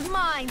 This one's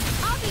mine!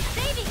 I'll be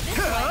saving this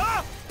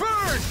one!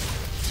 Burn!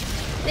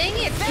 Dang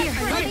it! Here,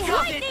 let me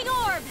help. lightning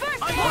orb!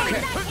 First I'm aid! on Where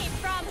it. that came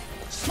from!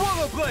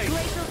 Swallow blade!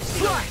 Glacial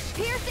Slash!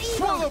 Pierce the evil!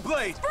 Swallow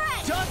blade!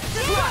 Spread! Just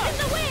Dance slash! in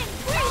the wind!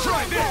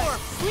 Try this!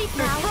 Sleep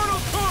now!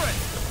 Infernal turret!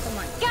 Come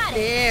on. Got it!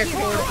 There, Here,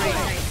 forward try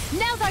blade. it.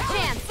 Now's our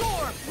chance!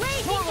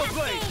 Raging Swallow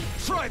blade!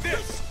 cascade! Try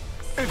this!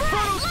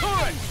 Infernal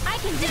turret! I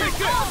can do Take it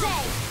this. all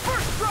day!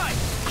 First strike!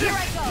 Here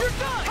I go! You're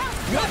done!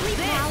 Sleep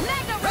now!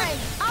 Magna ray!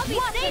 I'll be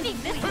saving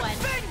this one!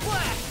 Big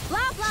blast!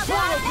 Blah blah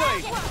Swallow blah!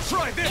 blade! Magic!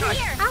 Try this! In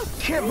here!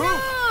 Can't move!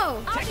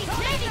 No! I'll be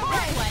saving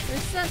this one!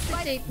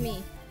 Resuscitate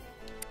me.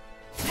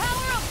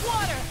 Power of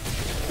water!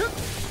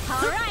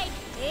 Alright,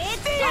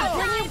 it's showtime!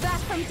 Bring you back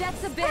from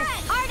death's abyss!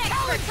 Art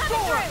expert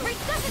coming through!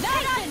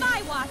 Resuscitation! Not on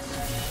my watch!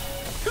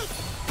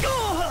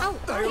 Oh,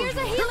 Here's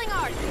a healing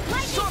art!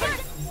 Lightning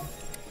burst!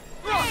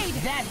 Blade!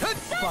 That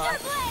Thunder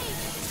blade!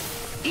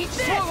 Eat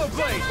this! Swallow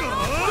blade!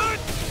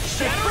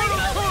 Shattering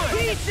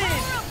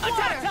pieces!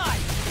 Attack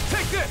time!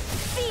 Take this!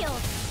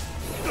 Field!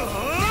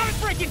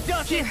 Freaking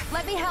dusty! Here,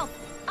 let me help!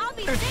 I'll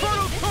be saving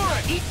Infernal this turret!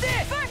 one! Eat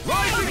this! First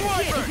Rising aid!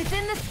 wyvern! If it's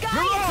in the sky,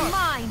 You're it's on.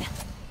 mine!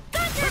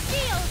 Thunder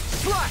field!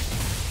 Slash!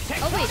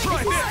 Take Oh wait,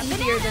 try this this! is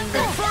easier than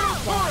this. Infernal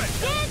turret!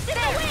 Dance in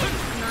the wind!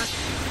 Not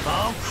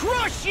I'll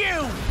crush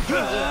you!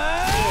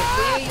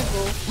 there you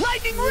go.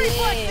 Lightning Yeah.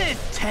 reflexes!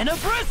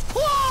 Tenebrous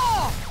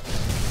claw!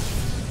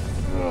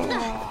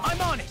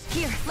 I'm on it!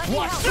 Here, let me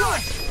Watch help!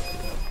 this!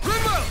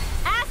 Remote!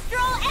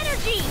 Astral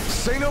energy!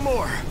 Say no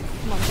more.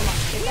 Come on, come on.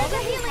 Here's a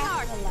healing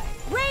art!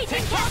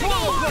 Raging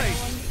Swallow cascade!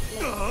 blade!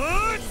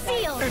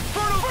 Seal!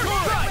 Infernal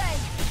Torrent!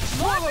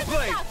 Swallow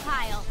Blade!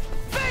 Stockpile!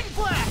 Fang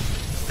Blast!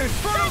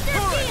 Infernal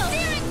Torrent!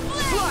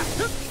 Slash!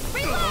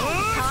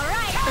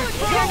 Alright!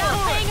 Infernal You're not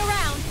Torrent! playing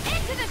around!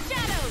 Into the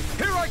shadows!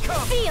 Here I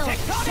come! Seal!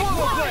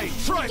 Swallow Blade!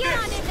 Try Get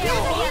on this! in there!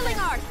 The healing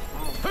art!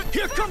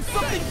 Here comes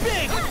something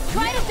big!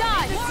 Try to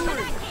dodge!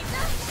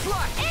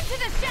 Slash! Into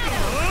the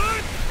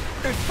shadows!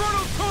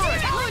 Infernal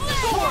Torrent!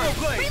 Swallow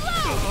Blade!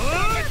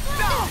 Reload!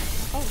 Stop!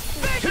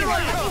 Here I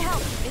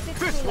come! Is it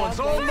This too one's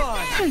loud? all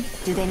mine!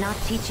 Do they not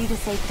teach you to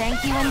say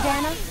thank you,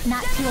 Andana?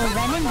 Not to a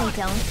Renin, they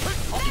don't.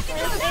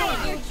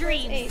 Save your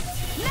dreams!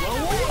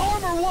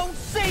 Armor won't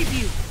save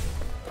you!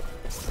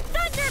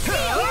 Thunder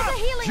Field! Here's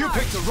a healing You art!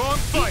 picked the wrong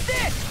fight!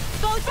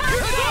 Go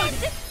down!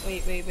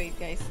 Wait,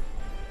 guys.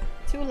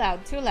 Too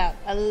loud, too loud.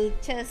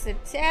 Just a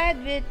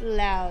tad bit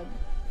loud.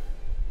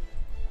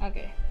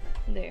 Okay,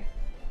 there.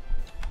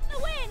 The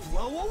wind!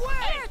 Blow away!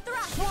 Air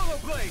thrust! Swallow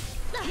Blade!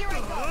 Here I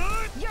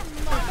go! Your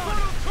Infernal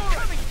Torrent!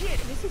 Come and get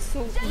it! This is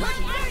so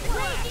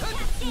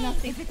easy.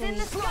 Nothing If it's for in me.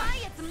 the sky,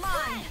 it's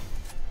mine!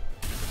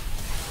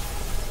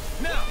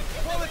 Now,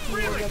 while it's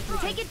reeling!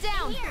 Take it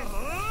down!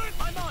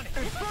 I'm on it!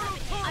 Infernal I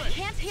Torrent!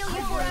 can't heal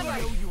you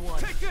forever!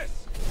 Take this!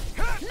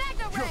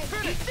 Magna You're Ray!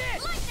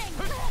 finished! Lightning!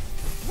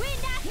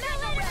 Wind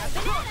Accelerator!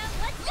 Banana,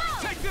 let's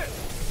go! Take this!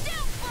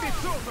 Downfall!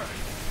 It's over!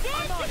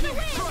 Dance in the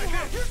Try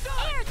wind! this!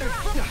 Air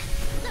thrust!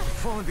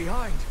 Falling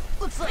behind!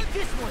 Looks like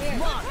this one's Where?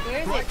 mine!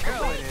 Where is Like it?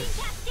 hell it Lightning is!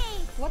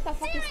 cascade! What the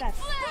fuck is that?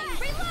 Flame!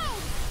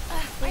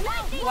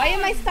 Reload! Why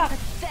am I stuck?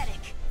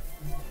 Pathetic!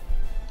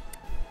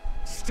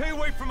 Stay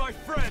away from my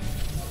friend!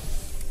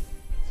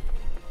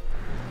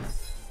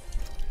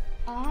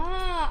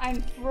 Ah,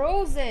 I'm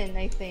frozen,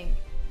 I think.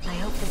 I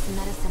hope this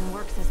medicine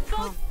works as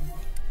promised.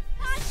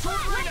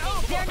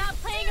 They're not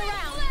playing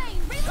around!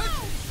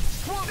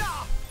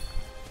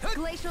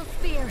 Glacial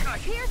Spear!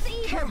 Pierce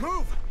Can't Eater!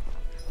 move!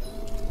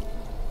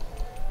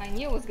 I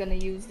knew I was gonna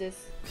use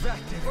this. Back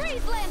to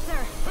Freeze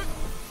Lancer!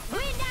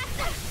 Wind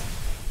Axis!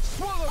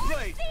 Swallow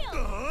Blade!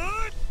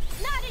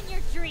 Not in your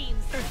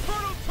dreams!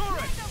 Infernal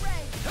Torrent!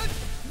 Ray!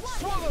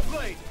 Swallow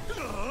Blade!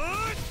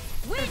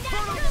 Wind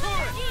Infernal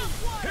Torrent!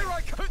 Here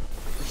I come!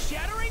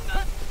 Shattering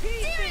the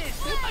pieces!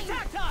 Flame!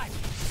 Attack time!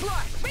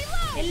 Slash!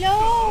 Reload!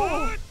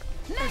 Hello!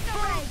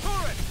 Infernal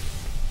Torrent!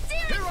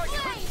 Here I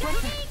come!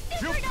 Searing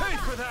You'll pay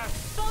for that!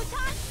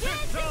 Photon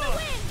dance in the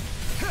wind!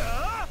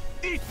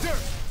 Eat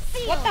dirt!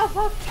 Seal! What the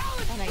fuck?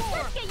 Talon Let's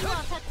Sword! get you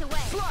all tucked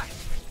away! Slash!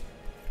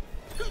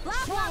 Blah blah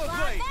Swallow blah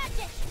Blade!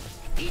 magic!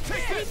 Eat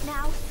this!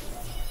 Now!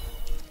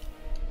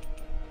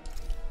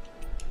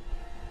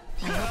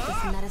 I hope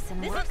this medicine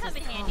This'll works come as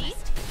in handy!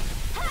 promised.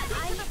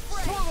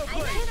 Swallow I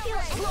Blade! can feel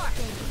Slash!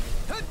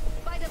 everything!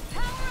 By the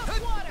power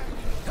of water!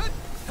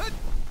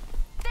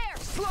 There!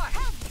 Slash!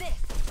 Have this!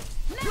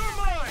 You're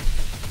mine!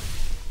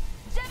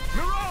 Gemini!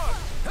 Mirage!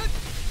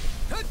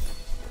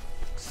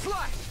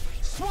 Slash!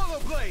 Swallow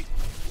Blade!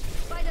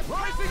 By the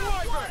Rising power of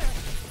Wyvern! water!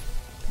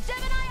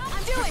 Gemini,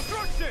 I'll do it!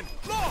 Destruction!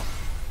 Law!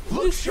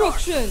 Look sharp!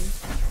 Destruction!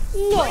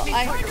 Look, Lightning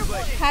I Tiger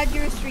Blade! had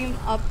your stream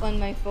up on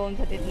my phone,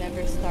 but it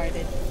never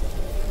started.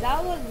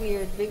 That was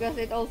weird because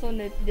it also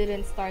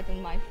didn't start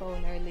on my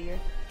phone earlier.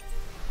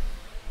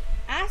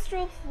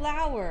 Astral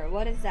Flower,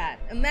 what is that?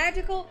 A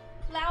magical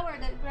flower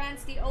that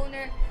grants the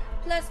owner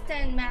plus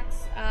 10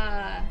 max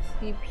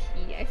CP.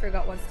 I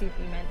forgot what CP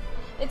meant.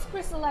 It's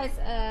crystallized.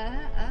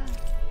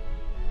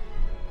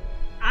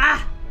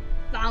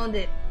 Found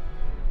it.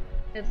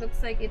 It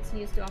looks like it's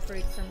used to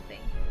operate something.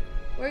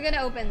 We're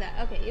gonna open that.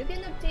 Okay, you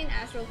can obtain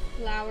astral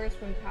flowers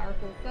from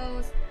powerful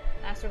foes.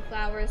 Astral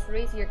flowers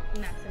raise your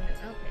maximum.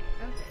 Okay.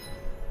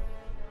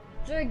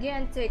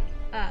 Gigantic.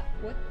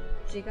 What?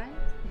 Gigant?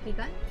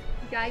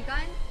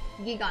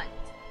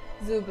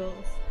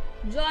 Zoogles.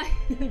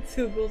 Giant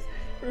zoogles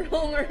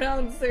roam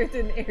around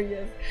certain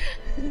areas.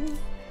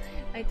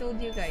 I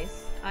told you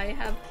guys, I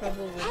have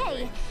trouble with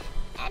Hey!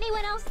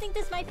 Anyone else think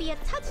this might be a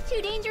touch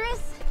too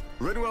dangerous?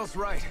 Ridwell's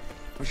right.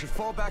 We should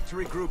fall back to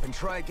regroup and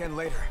try again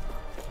later.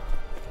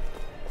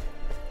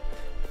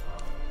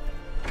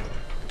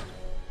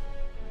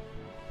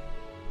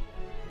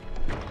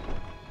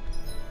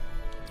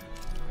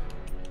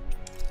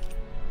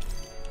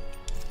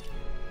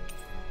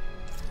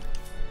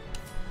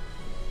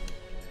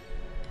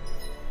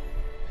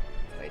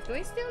 Wait, do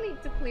I still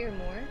need to clear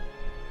more?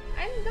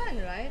 I'm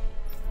done, right?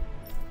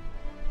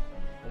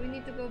 We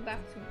need to go back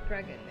to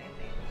Dragon, I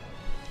think.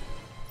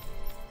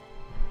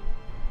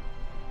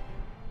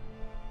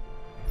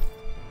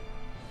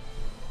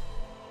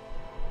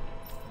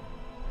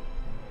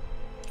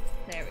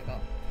 There we go.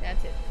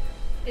 That's it.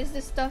 Is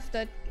the stuff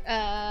that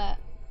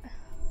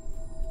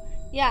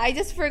yeah, I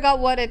just forgot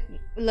what it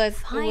was.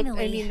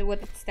 Finally.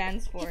 What it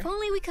stands for. If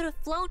only we could have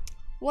flown.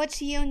 What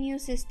Xion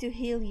uses to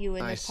heal you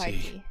in I a party.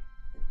 see.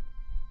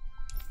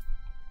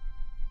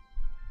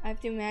 I have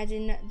to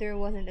imagine there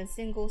wasn't a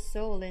single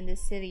soul in the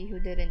city who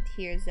didn't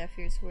hear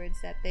Zephyr's words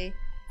that day.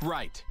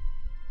 Right.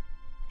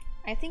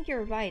 I think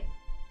you're right,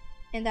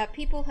 and that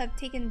people have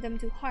taken them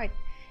to heart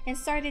and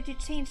started to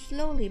change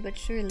slowly but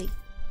surely.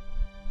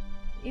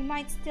 You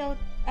might still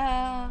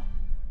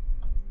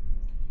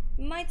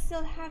Might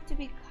still have to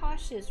be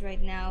cautious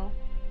right now.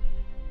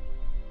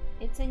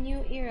 It's a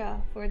new era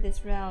for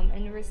this realm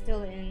and we're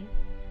still in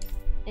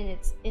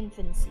its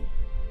infancy.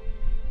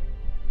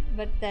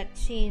 But that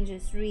change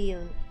is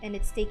real and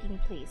it's taking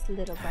place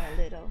little by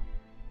little.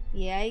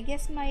 Yeah, I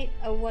guess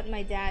what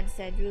my dad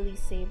said really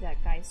saved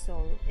that guy's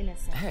soul in a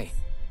sense. Hey.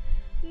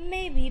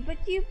 Maybe, but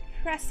you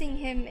pressing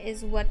him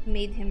is what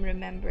made him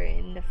remember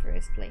in the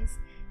first place.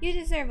 You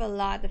deserve a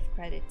lot of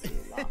credit too,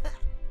 Law.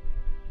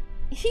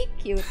 He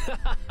cute.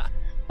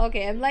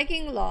 Okay, I'm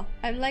liking Law.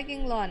 I'm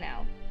liking Law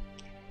now.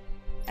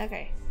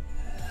 Okay.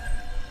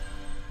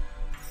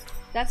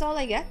 That's all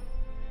I get?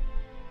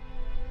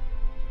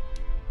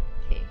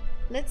 Okay.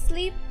 Let's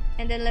sleep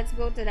and then let's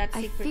go to that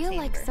secret chamber. I feel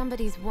like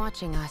somebody's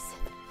watching us.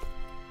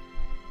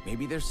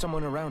 Maybe there's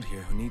someone around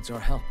here who needs our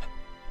help.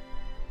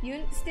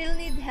 You still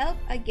need help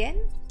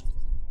again?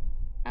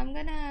 I'm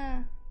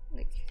gonna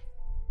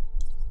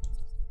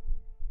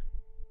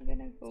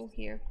go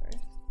here first.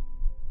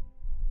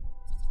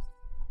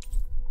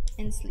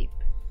 And sleep.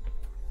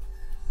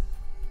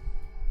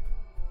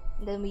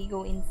 Then we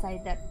go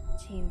inside that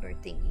chamber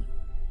thingy.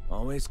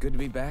 Always good to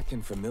be back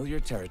in familiar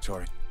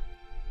territory.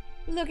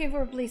 Looking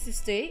for a place to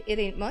stay? It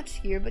ain't much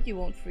here, but you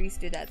won't freeze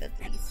to that at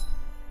least.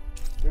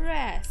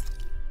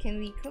 Rest. Can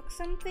we cook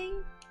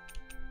something?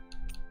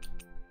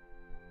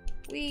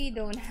 We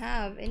don't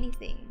have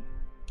anything.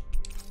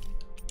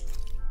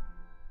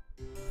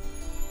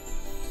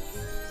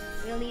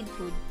 We'll need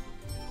food.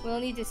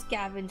 We'll need to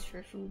scavenge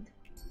for food.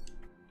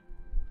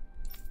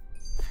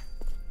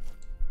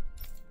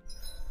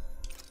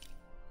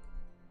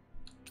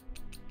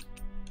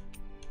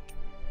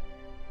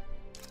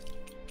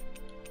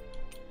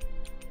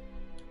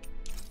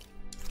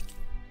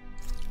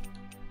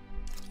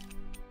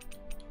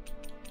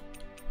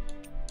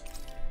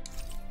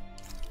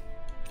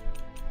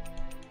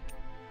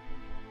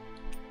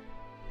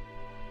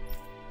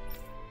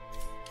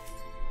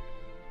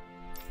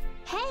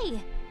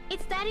 Hey!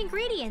 It's that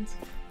ingredient!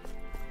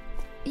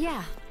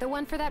 Yeah, the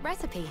one for that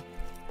recipe.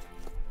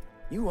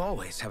 You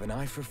always have an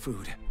eye for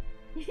food.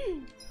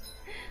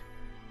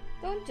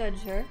 Don't judge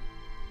her.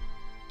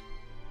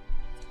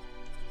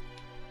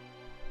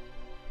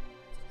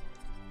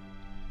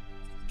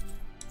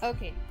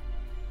 Okay.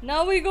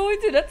 Now we go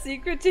into that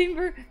secret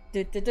chamber.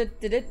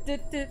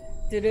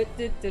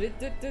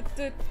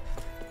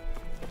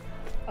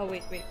 Oh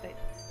wait.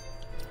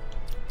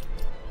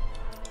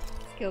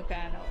 Skill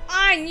panel.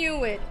 I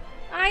knew it!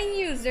 I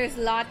knew there's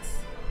lots.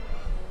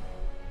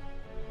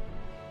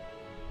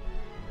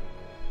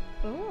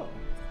 Oh.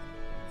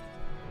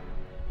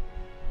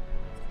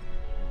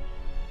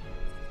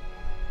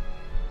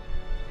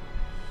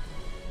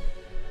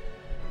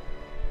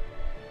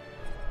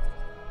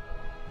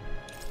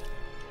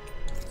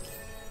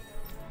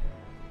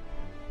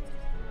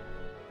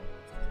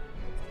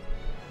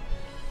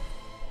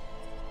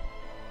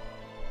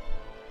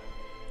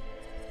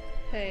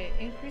 Okay,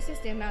 increases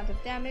the amount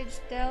of damage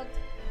dealt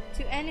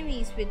to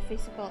enemies with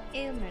physical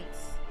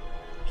ailments.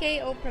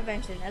 KO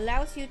prevention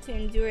allows you to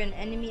endure an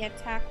enemy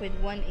attack with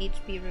 1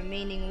 HP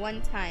remaining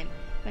 1 time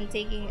when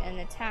taking an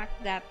attack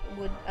that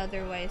would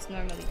otherwise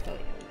normally kill you.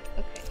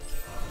 Okay.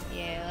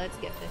 Yeah, let's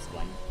get this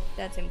one.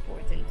 That's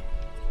important.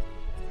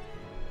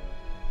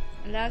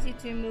 Allows you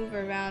to move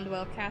around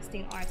while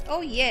casting arts. Oh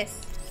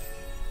yes!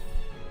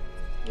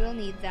 We'll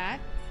need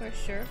that. For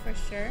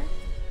sure.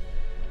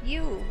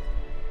 You!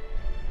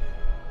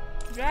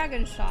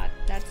 Dragon shot.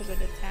 That's a good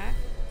attack.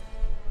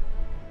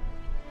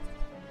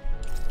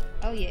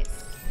 Oh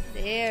yes.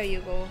 There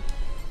you go.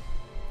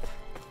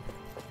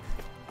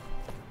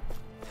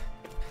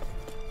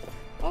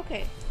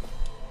 Okay.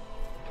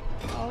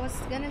 I was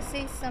gonna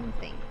say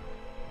something.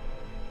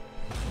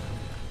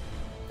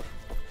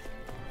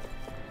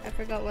 I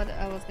forgot what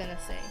I was gonna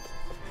say.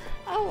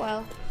 Oh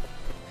well.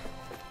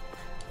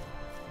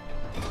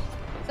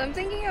 So I'm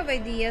thinking of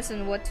ideas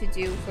on what to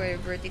do for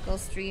vertical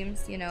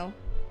streams, you know.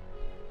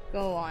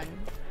 Go on.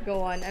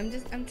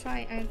 I'm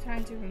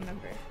trying to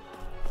remember.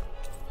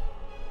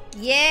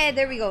 Yeah,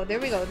 there we go.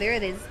 There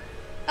it is.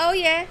 Oh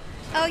yeah,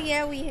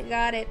 we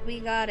got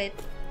it.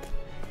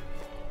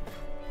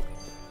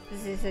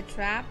 Is this a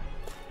trap?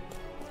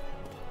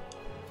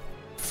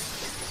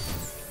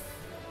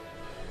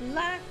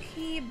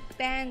 Lucky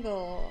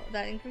bangle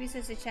that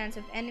increases the chance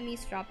of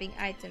enemies dropping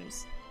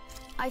items.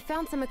 I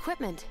found some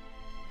equipment.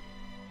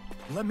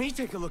 Let me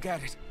take a look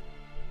at it.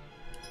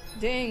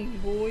 Dang,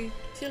 boy.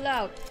 Chill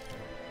out.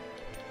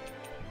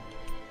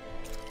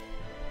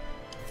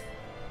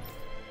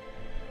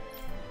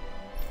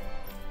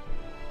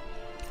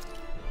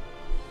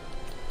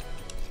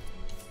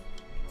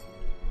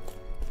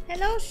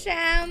 Hello,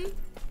 Sham.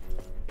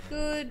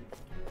 Good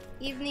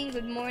evening,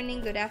 good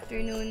morning, good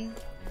afternoon.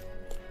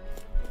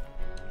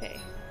 Okay,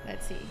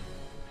 let's see.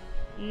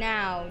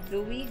 Now,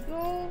 do we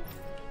go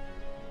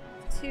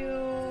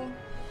to...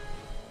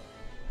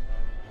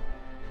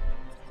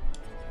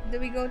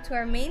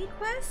 our main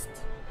quest?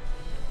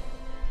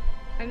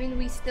 I mean,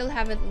 we still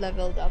haven't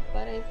leveled up,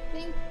 but I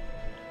think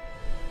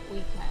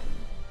we can.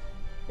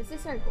 Is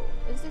this our goal?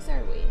 Is this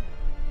our way?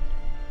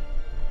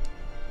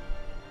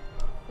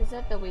 Is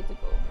that the way to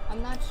go?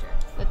 I'm not sure.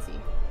 Let's see.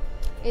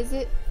 Is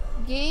it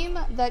game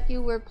that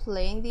you were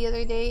playing the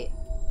other day?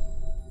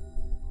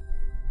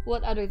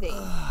 What other day?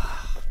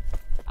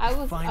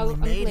 I'm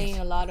playing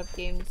a lot of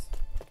games.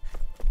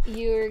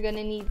 You're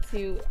gonna need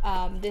to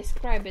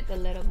describe it a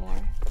little more.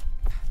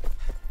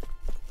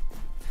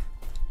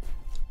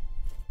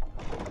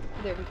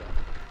 There we go.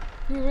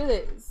 Here it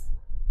is.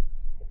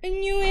 A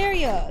new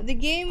area. The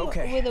game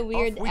with a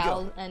weird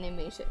owl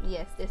animation.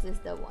 Yes, this is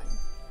the one.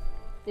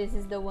 This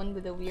is the one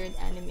with the weird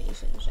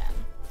animation, Sham.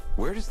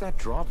 Where does that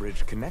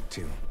drawbridge connect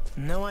to?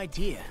 No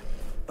idea,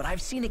 but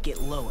I've seen it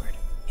get lowered.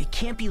 It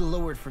can't be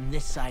lowered from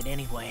this side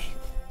anyway,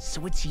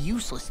 so it's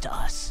useless to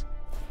us.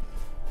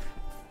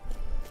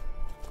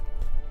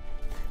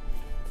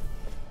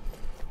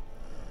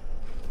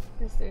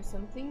 Is there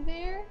something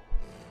there?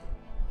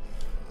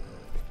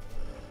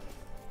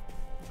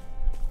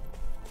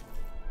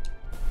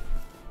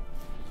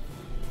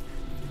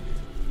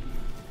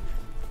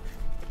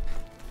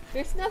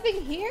 There's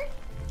nothing here?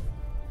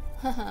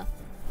 Haha.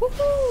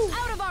 Woohoo!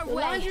 Out of our The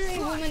way! lingerie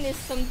woman is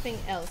something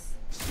else.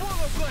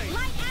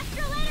 Light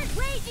astral energy!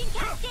 Raging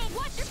cascade!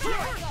 Watch your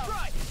power!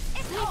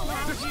 It's all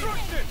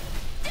Destruction!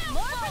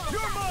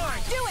 You're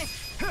mine! Do it!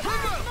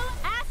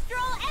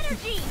 Astral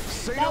energy!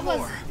 That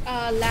was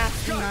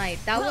last night.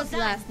 That was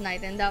last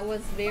night, and that was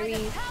very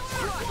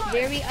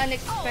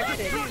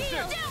unexpected.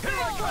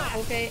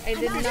 Okay, I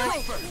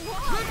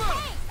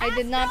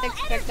did not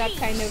expect that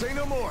kind of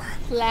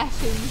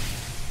flashing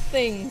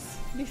things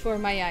before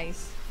my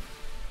eyes.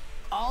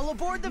 All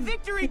aboard the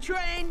victory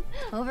train!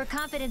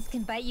 Overconfidence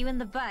can bite you in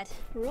the butt.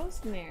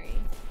 Rosemary.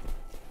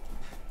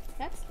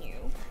 That's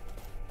new.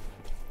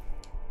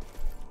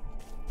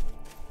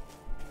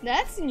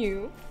 That's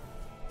new.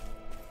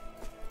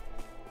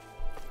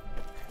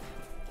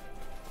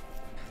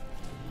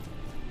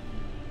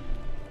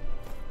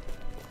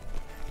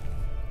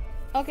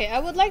 Okay, I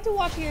would like to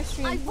watch your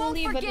stream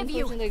fully, but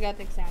unfortunately I got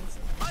exams.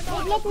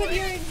 Good luck with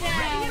your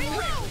exam!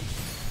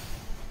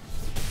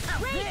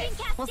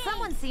 Well,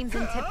 someone seems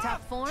in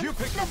tip-top form.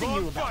 Nothing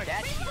new about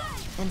that.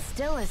 And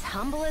still as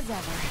humble as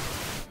ever.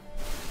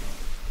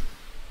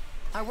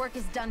 Our work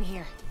is done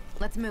here.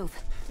 Let's move.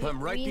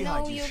 I'm right We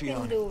behind know you, you can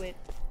Shion. do it.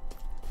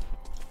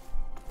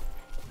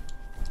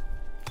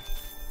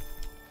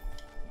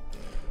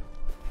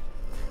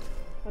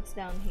 What's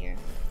down here?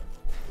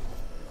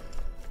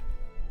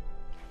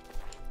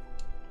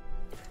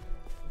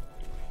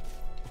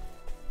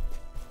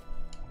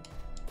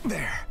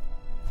 There.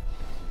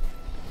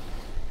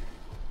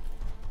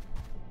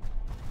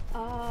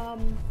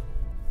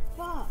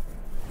 Fuck.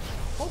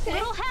 Okay.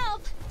 It'll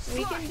help.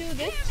 We can do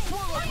this.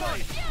 Burning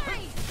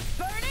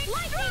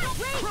lightning!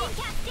 Raging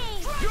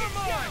cascade! You're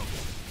mine!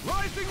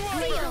 Rising Seal,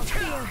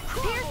 water!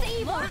 pierce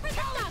evil!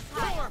 Protect us!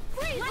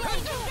 Freeze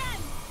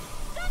lightning!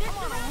 They're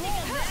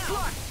surrounding us!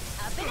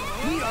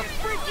 We are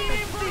freaking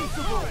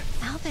invincible!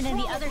 Alvin and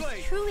the others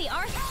truly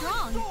are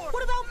strong.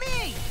 What about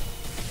me?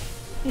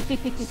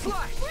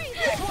 Slash! Do it!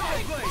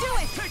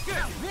 Take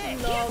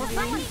this! Well,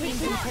 someone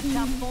seems in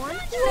tip-top form.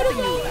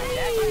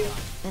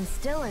 And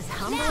still as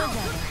humble as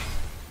ever.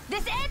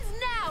 This ends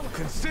now!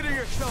 Consider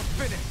yourself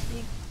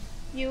finished!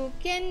 You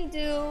can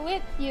do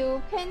it.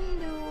 You can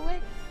do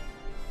it.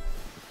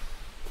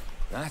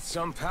 That's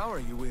some power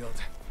you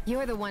wield.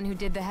 You're the one who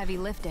did the heavy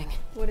lifting.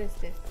 What is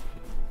this?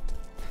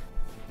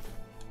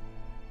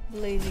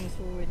 Blazing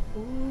sword.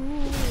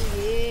 Ooh,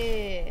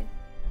 yeah.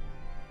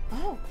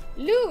 Oh,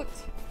 loot!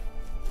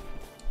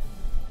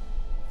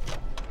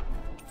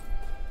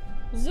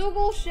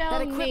 Zoogle shell.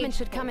 That equipment mage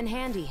should come in bow.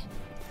 handy.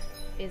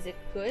 Is it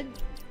good?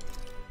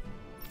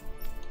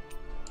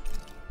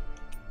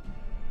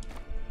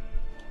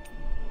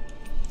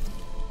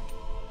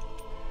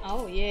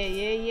 Oh yeah,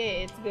 yeah,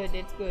 yeah. It's good.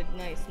 It's good.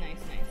 Nice, nice,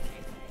 nice, nice,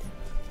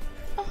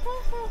 nice.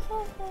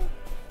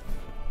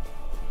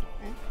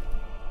 Huh?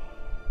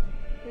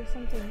 There's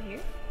something here.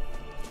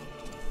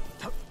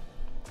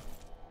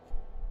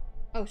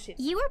 Oh shit.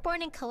 You were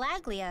born in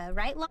Calaglia,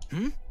 right?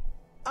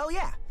 Oh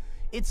yeah.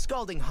 It's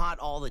scalding hot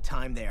all the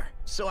time there,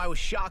 so I was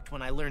shocked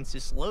when I learned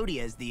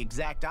Cislodia is the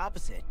exact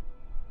opposite.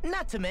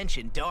 Not to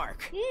mention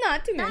dark.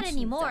 Not to Not mention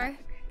anymore,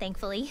 that.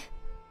 thankfully.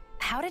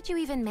 How did you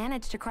even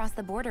manage to cross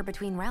the border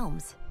between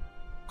realms?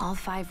 All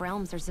 5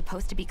 realms are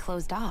supposed to be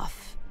closed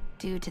off,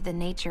 due to the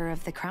nature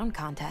of the crown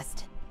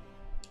contest.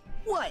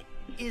 What?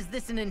 Is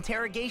this an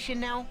interrogation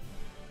now?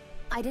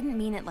 I didn't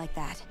mean it like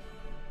that.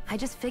 I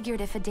just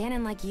figured if a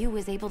Danon like you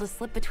was able to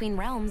slip between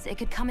realms, it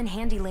could come in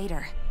handy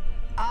later.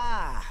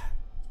 Ah,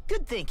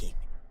 good thinking.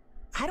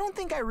 I don't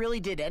think I really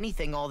did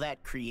anything all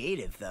that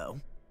creative, though.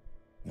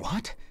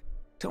 What?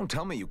 Don't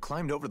tell me you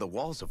climbed over the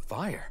walls of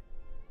fire.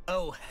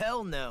 Oh,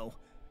 hell no.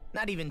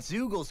 Not even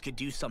Zoogles could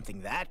do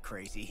something that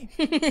crazy.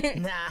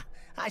 Nah,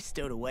 I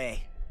stowed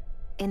away.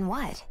 In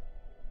what?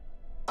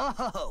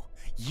 Oh,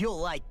 you'll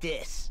like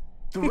this.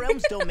 The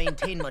realms don't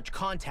maintain much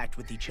contact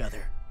with each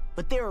other,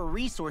 but there are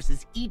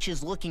resources each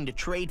is looking to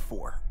trade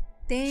for.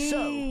 Dang.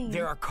 So,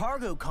 there are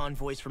cargo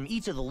convoys from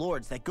each of the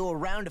lords that go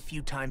around a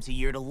few times a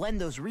year to lend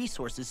those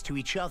resources to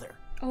each other.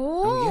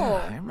 Oh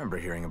yeah, I Oh. remember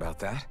hearing about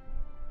that.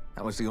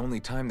 That was the only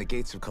time the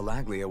gates of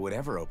Calaglia would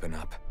ever open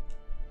up.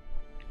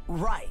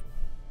 Right.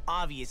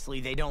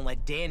 Obviously, they don't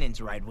let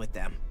Danins ride with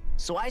them.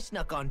 So I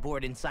snuck on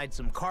board inside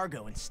some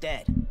cargo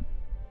instead.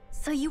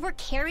 So you were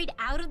carried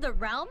out of the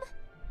realm?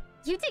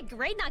 You did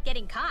great not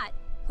getting caught.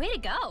 Way to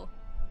go.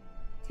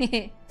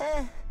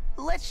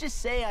 Let's just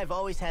say I've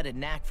always had a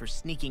knack for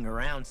sneaking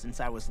around since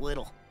I was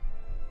little.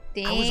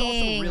 Dang, I was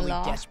also really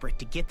Law. desperate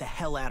to get the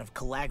hell out of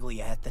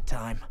Calaglia at the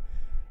time.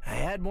 I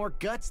had more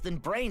guts than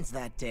brains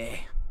that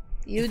day.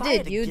 You If I had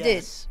did, to you did.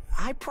 guess,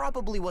 I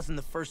probably wasn't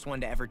the first one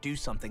to ever do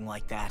something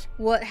like that.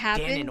 What Danin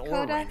happened, or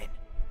Coda? Renin.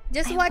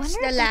 Just I watch wonder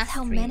the if that's last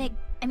how stream.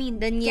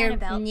 the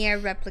near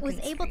replicant was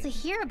able to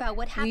stream. hear about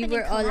what happened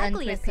were in all Calaglia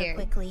so unprepared.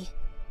 quickly.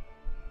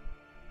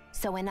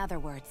 So in other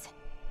words,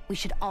 we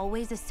should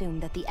always assume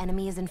that the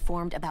enemy is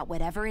informed about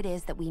whatever it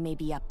is that we may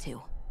be up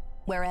to,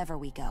 wherever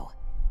we go.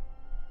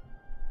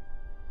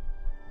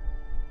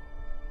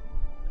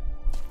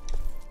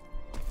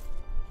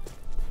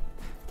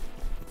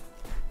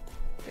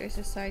 There's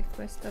a side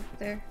quest up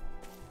there.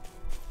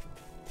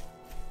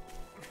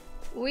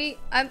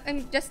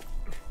 I'm just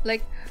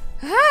like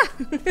ah!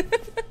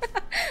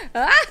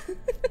 Ah!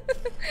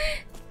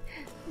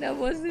 That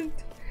was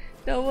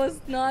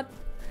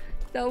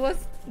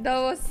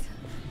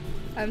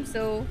I'm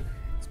so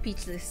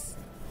speechless.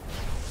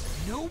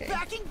 No Okay.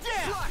 backing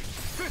down!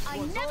 This I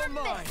one's never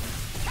all mine!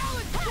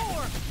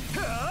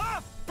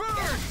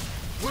 Burn!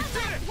 We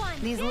did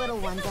it! These little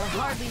ones are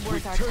hardly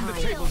worth our Turn the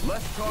time. tables,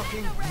 less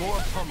talking, more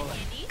pummeling.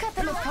 Cut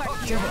them apart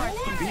to your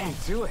heart's content.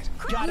 Beat to it.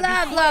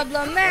 Blah blah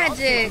blah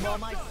magic!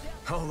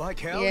 Oh, like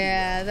hell?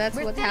 Yeah, that's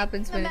We're what thinning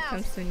happens when them it out.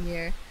 comes to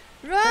Nier.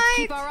 Let's Right!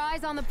 keep our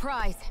eyes on the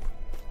prize.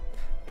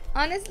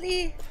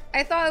 Honestly,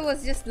 I thought it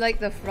was just like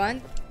the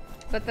front,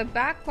 but the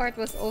back part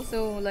was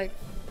also like,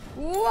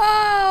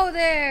 whoa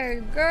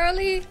there,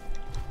 girly,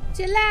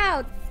 chill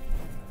out.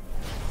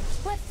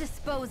 Let's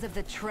dispose of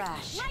the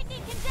trash.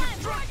 Lightning condemned!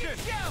 Destruction!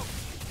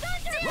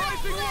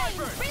 Rising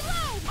Wyvern!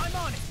 Reload! I'm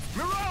on it!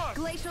 Mirage!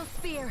 Glacial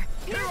spear.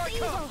 Here I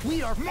come!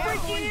 We are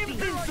Freaking freaking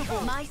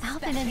invincible! My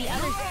Alvin and the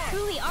others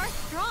truly are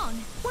strong.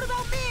 What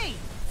about me?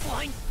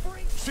 Flying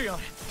free. Sion,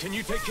 can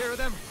you take care of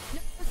them?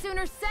 No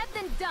sooner said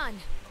than done.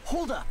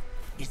 Hold up.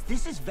 Is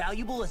this as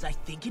valuable as I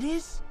think it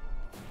is?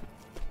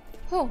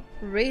 Oh,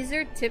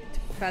 razor-tipped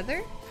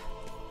feather?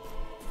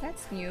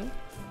 That's new.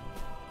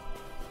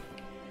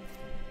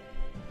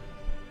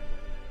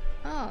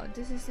 Oh,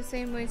 this is the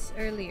same way as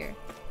earlier.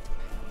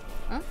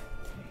 Huh?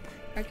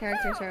 Our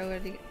characters are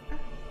already... Ah,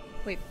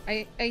 wait,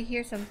 I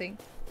hear something.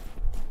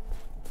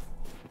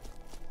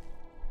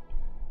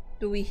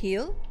 Do we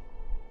heal?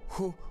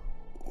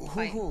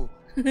 Fine.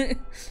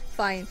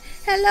 Fine.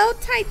 Hello,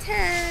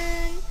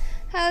 Titan!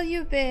 How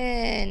you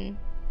been?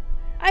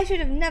 I should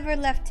have never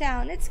left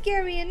town. It's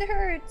scary and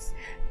hurts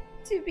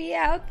to be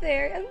out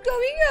there. I'm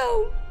going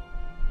home.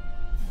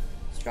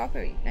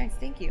 Strawberry. Nice,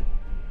 thank you.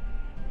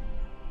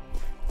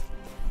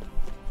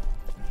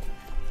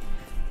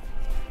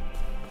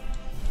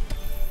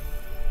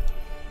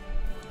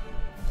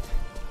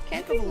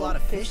 Can't Heck of we a lot go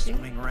of fish fishing?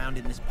 swimming around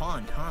in this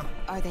pond, huh?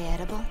 Are they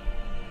edible?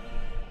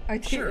 Are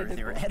they Sure, edible?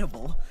 they're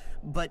edible,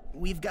 but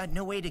we've got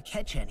no way to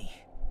catch any.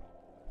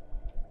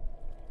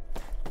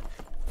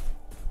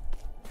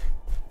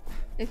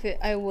 If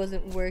I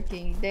wasn't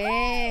working.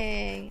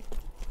 Dang.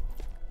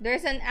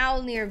 There's an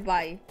owl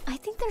nearby. I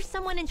think there's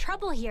someone in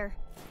trouble here.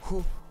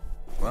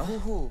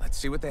 Well, let's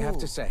see what they have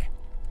to say.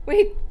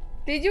 Wait,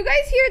 did you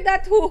guys hear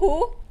that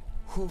hoo-hoo?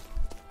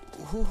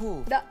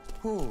 The...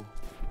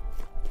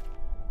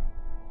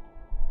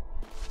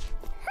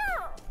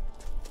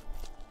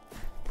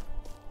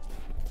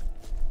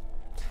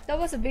 That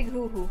was a big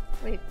hoo-hoo.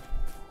 Wait,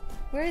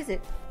 where is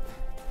it?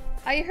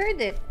 I heard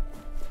it.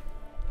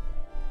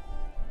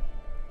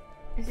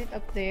 Is it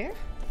up there?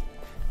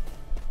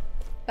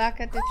 Back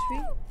at the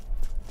tree?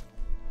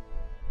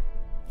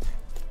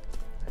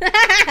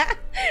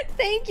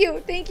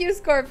 Thank you,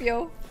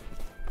 Scorpio.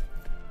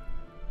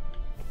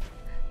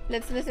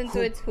 Let's listen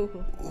to its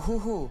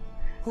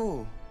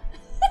hoo-hoo.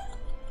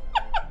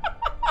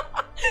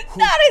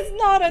 That is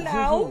not an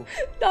owl.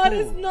 That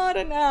is not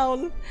an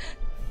owl.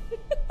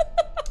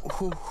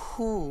 What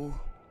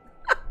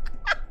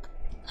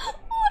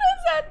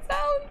does that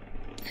sound?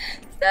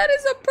 That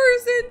is a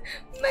person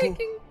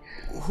making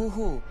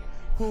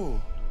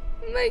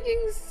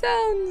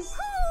sounds.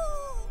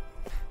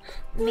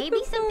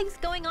 Maybe something's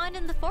going on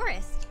in the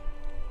forest.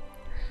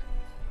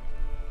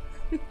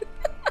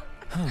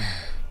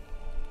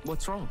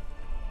 What's wrong?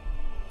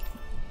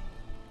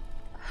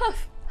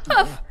 Huff,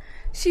 huff.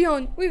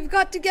 Shion, we've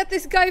got to get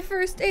this guy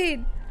first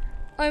aid.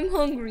 I'm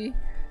hungry.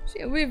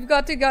 We've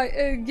got to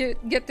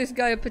get this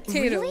guy a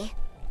potato. Really?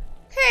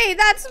 Hey,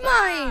 that's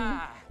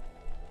mine!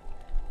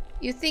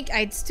 You think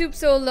I'd stoop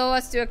so low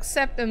as to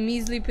accept a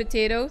measly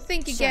potato?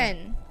 Think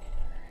again.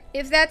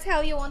 If that's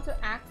how you want to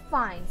act,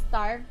 fine.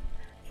 Starve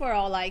for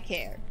all I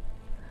care.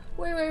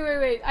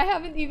 Wait. I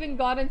haven't even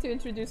gotten to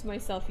introduce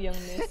myself, young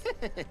miss.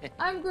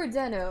 I'm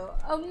Gordeno,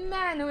 a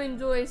man who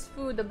enjoys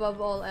food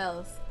above all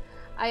else.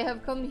 I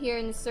have come here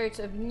in search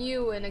of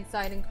new and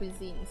exciting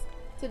cuisines.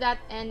 To that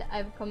end,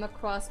 I've come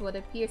across what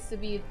appears to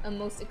be a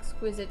most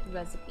exquisite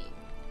recipe.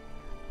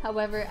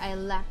 However, I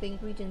lack the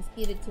ingredients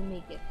needed to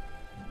make it.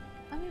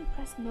 I'm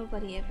impressed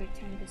nobody ever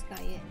turned this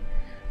guy in.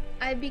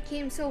 I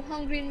became so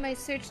hungry in my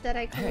search that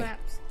I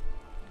collapsed.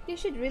 You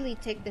should really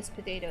take this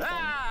potato then.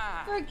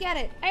 Forget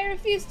it. I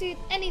refuse to eat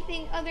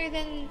anything other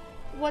than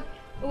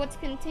what's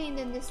contained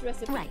in this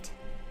recipe. Right.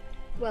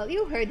 Well,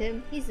 you heard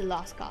him. He's a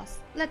lost cause.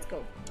 Let's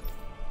go.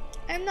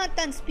 I'm not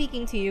done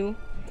speaking to you.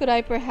 Could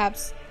I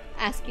perhaps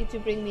ask you to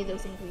bring me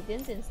those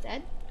ingredients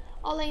instead?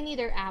 All I need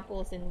are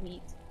apples and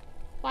wheat.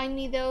 Find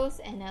me those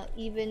and I'll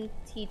even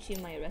teach you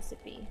my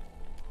recipe.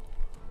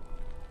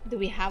 Do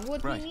we have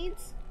what we need?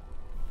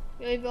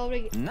 We've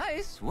already...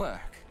 Nice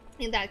work.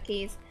 In that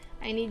case,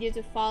 I need you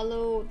to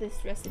follow this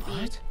recipe.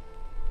 What?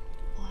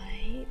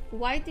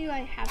 Why do I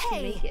have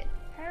to make it?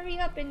 Hurry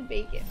up and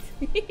bake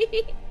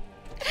it.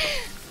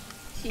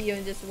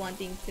 Shion just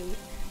wanting to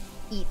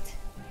eat.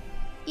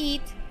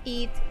 Eat,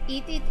 eat,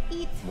 eat, eat,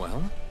 eat.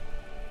 Well?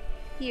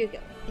 Here you go.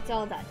 It's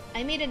all done.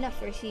 I made enough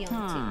for Shion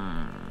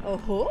too. Oh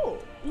ho!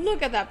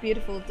 Look at that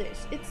beautiful dish.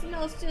 It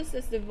smells just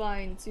as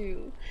divine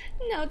too.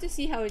 Now to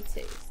see how it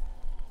tastes.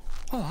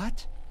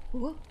 What?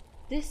 Whoa.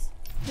 This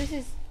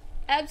is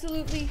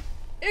absolutely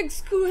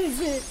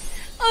exquisite.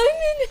 I'm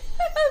in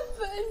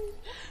heaven.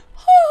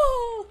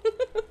 Oh.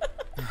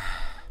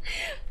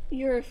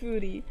 You're a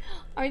foodie.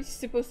 Aren't you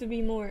supposed to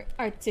be more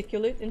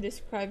articulate in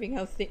describing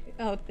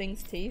how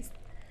things taste?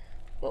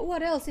 But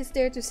what else is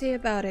there to say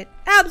about it?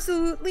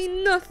 Absolutely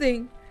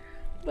nothing.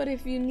 But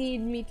if you need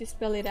me to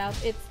spell it out,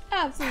 it's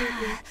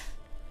absolutely...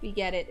 We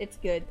get it. It's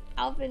good.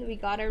 Alvin, we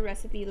got our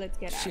recipe. Let's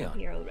get out of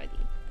here already.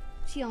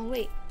 Shion,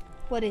 wait.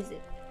 What is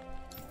it?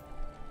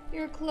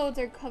 Your clothes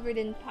are covered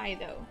in pie,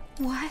 though.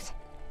 What?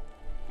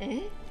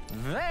 Eh?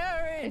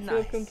 Very I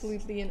feel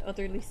completely and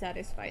utterly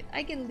satisfied.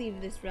 I can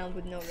leave this realm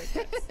with no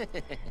regrets.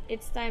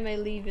 It's time I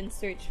leave in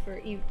search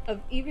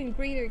of even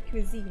greater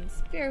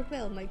cuisines.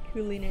 Farewell, my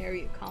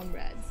culinary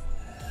comrades.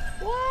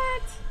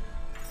 What?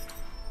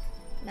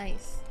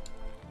 Nice.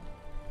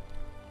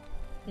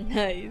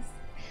 Nice.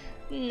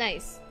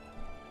 Nice.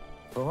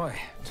 Boy,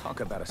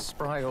 talk about a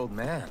spry old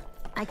man.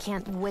 I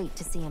can't wait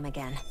to see him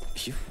again.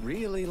 You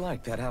really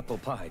liked that apple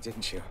pie,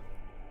 didn't you?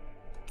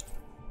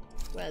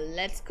 Well,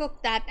 let's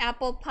cook that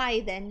apple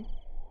pie then.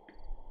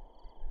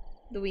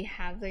 Do we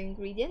have the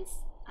ingredients?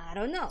 I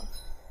don't know.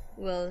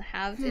 We'll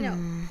have to know.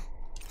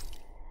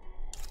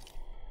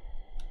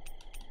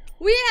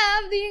 We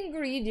have the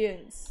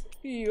ingredients.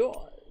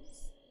 Yours.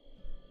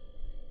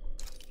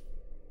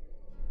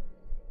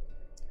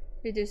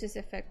 Reduces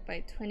effect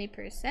by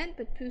 20%,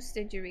 but boosts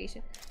the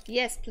duration.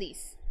 Yes,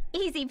 please.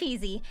 Easy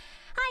peasy.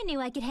 I knew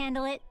I could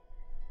handle it.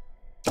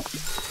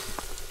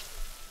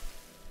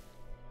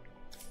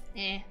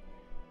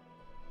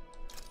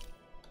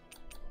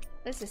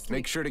 Let's just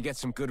make sure to get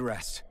some good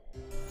rest.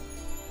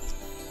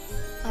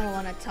 I don't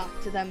want to talk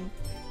to them.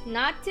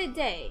 Not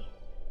today.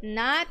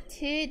 Not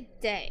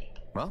today.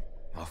 Well,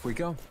 off we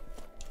go.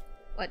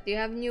 What, do you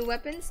have new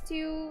weapons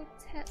to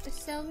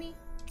sell me?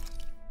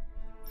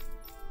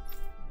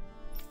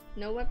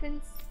 No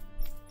weapons?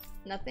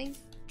 Nothing?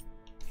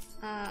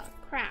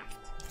 Craft.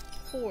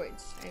 Forge,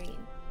 I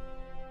mean.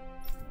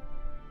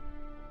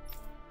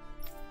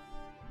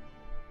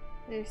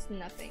 There's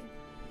nothing.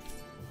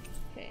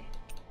 Okay.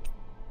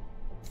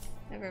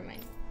 Never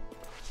mind.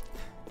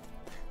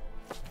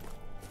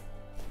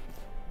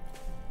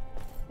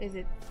 Is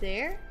it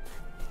there?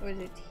 Or is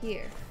it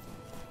here?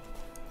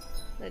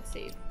 Let's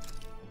save.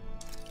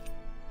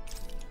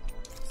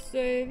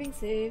 Saving,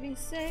 saving,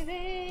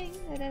 saving.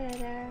 Da, da, da,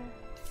 da.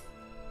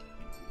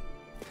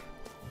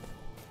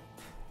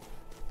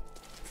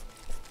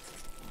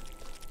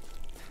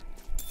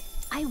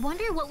 I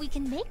wonder what we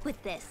can make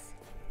with this.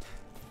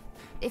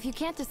 If you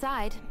can't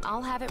decide,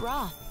 I'll have it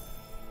raw.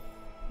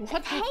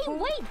 What? Hey,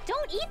 wait!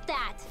 Don't eat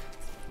that!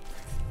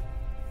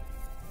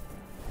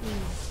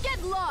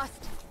 Get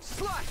lost!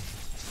 Slash!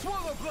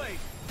 Swallow blade!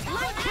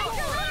 Light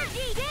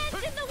energy!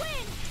 Dance in the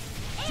wind!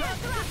 Air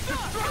thrust!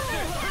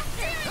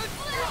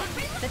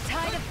 The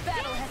tide of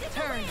battle has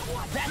turned.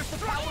 That's the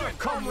power of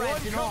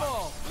comrades in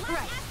arms.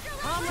 Right.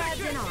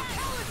 Comrades in arms.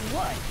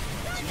 What?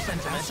 Too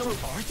sentimental?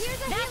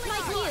 That's my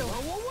cue!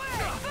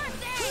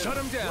 Shut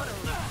him down!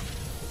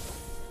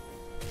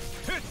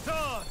 It's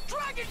on!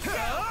 Dragon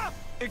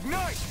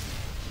Ignite!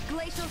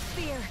 Glacial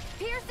spear!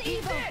 Pierce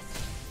evil!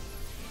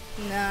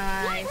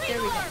 Nice.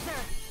 There we go.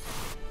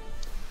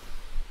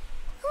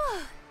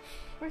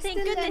 We're Thank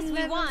still goodness at we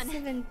level won.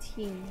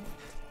 17.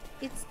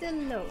 It's still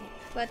low,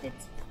 but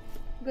it's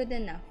good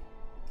enough.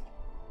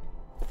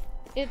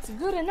 It's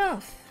good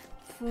enough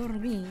for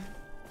me,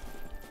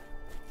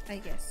 I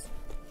guess.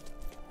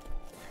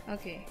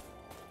 Okay,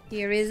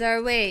 here is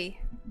our way.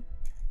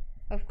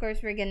 Of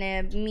course, we're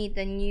gonna meet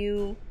a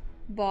new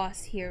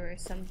boss here or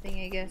something,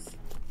 I guess.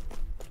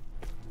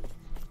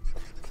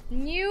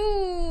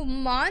 New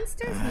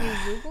monsters? New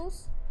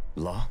Googles?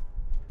 Law?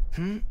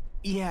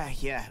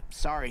 Yeah,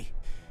 sorry.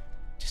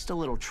 Just a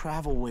little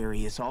travel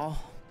weary is all.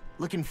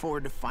 Looking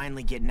forward to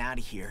finally getting out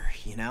of here,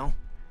 you know?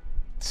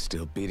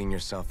 Still beating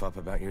yourself up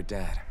about your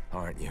dad,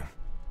 aren't you?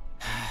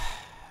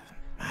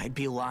 I'd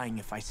be lying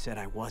if I said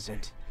I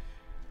wasn't.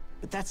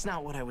 But that's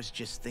not what I was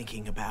just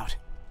thinking about.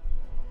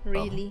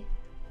 Really?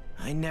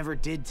 I never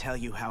did tell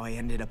you how I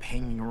ended up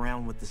hanging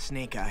around with the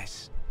Snake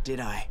Eyes, did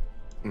I?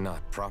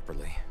 Not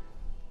properly.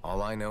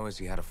 All I know is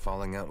you had a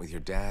falling out with your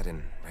dad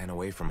and ran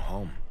away from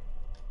home.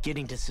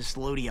 Getting to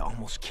Cislodia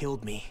almost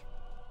killed me.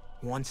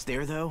 Once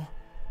there, though,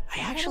 I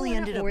actually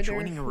wanna ended up order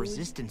joining a food.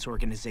 resistance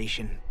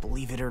organization,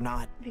 believe it or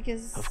not.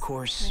 Because Of my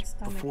course,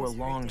 stomach before is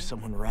long, hurting.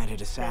 someone ratted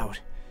us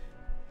out,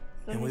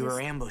 Let and me we were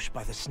just- ambushed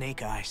by the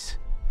Snake Eyes.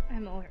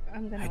 I'm gonna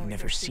I'd order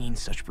never food. seen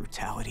such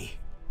brutality.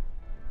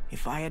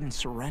 If I hadn't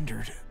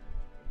surrendered,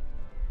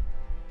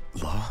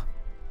 Law?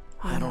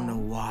 I don't know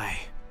why.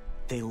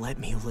 They let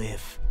me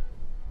live.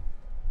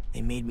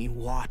 They made me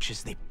watch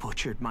as they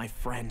butchered my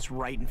friends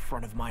right in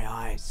front of my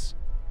eyes.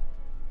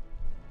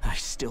 I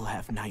still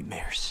have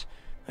nightmares.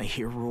 I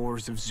hear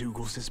roars of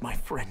Zeugles as my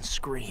friends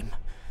scream.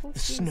 Oh, The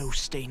jeez. snow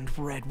stained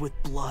red with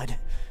blood.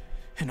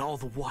 And all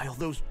the while,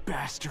 those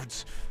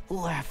bastards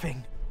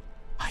laughing.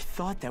 I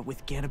thought that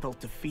with Ganabelt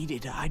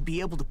defeated, I'd be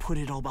able to put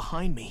it all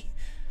behind me.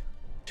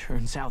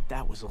 Turns out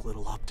that was a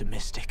little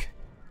optimistic.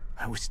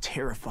 I was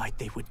terrified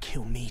they would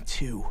kill me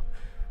too.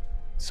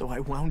 So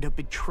I wound up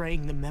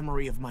betraying the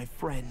memory of my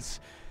friends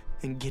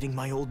and getting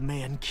my old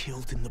man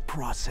killed in the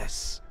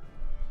process.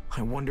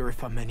 I wonder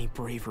if I'm any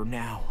braver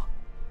now.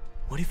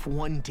 What if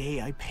one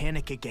day I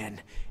panic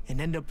again and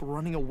end up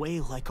running away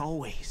like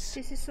always?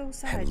 This is so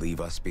sad. And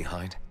leave us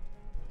behind?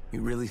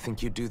 You really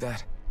think you'd do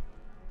that?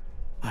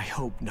 I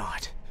hope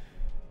not.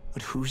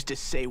 But who's to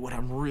say what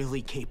I'm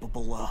really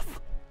capable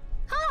of?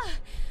 Ah!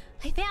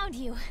 I found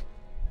you.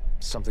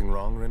 Something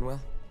wrong, Rinwell?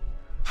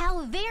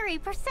 How very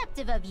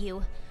perceptive of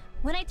you.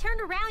 When I turned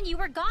around, you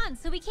were gone,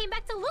 so we came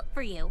back to look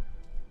for you.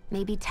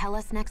 Maybe tell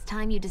us next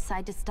time you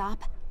decide to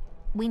stop?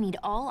 We need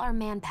all our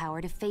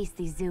manpower to face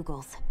these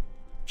Zeugles.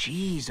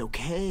 Jeez,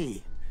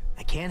 okay.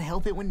 I can't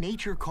help it when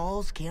nature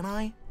calls, can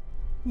I?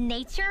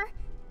 Nature?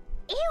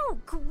 Ew,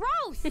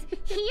 gross!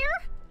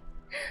 Here?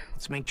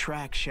 Let's make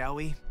tracks, shall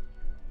we?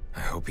 I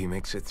hope he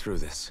makes it through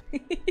this. You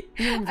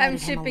I'm invited him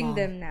shipping along.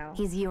 them now.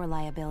 He's your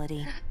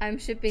liability. I'm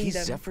shipping He's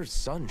them. Zephyr's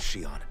son,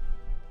 Shion.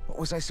 What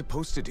was I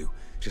supposed to do?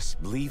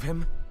 Just leave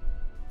him?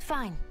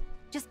 Fine.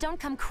 Just don't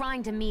come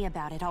crying to me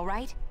about it, all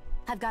right?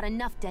 I've got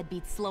enough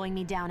deadbeats slowing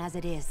me down as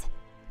it is.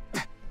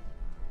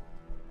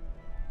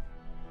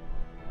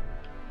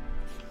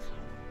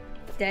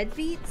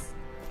 Deadbeats?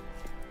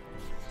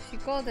 She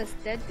called us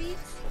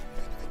deadbeats?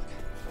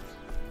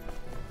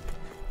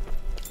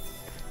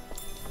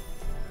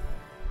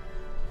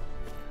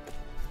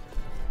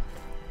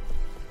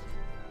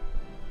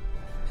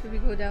 Should we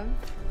go down?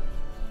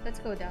 Let's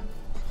go down.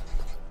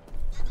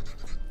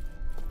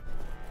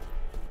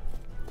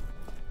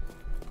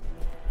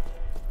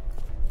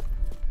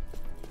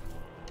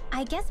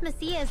 I guess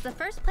Messia is the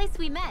first place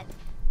we met.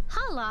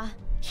 Hala.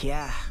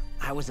 Yeah,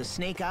 I was a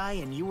Snake Eye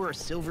and you were a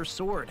Silver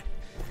Sword.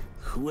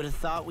 Who would have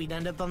thought we'd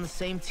end up on the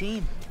same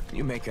team?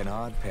 You make an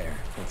odd pair,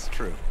 that's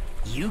true.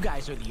 You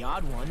guys are the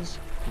odd ones,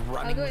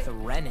 running do with I- a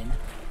Renin.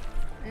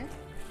 Eh?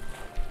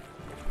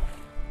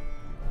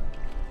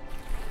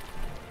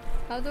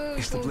 How do we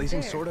Is the go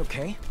blazing there? sword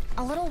okay?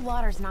 A little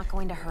water's not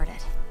going to hurt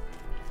it.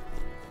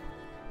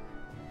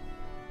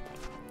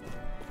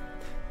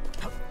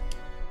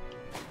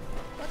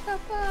 What the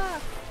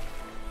fuck?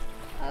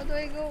 How do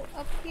I go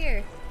up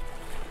here?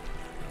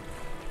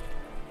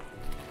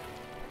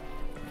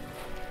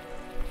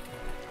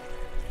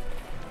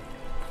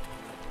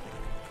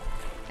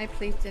 I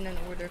placed in an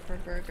order for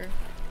burger.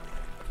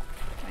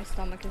 My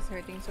stomach is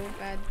hurting so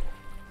bad.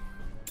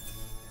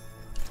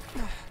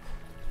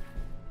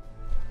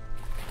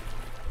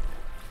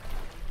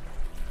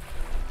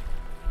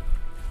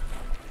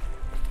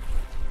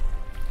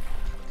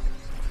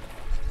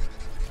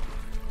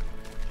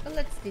 But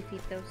let's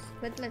defeat those.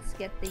 But let's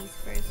get these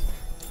first.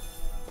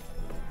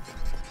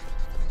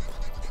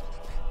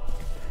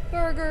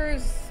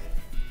 Burgers!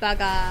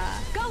 Baga!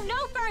 Go no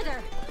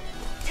further!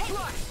 Take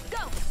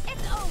go!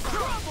 It's over!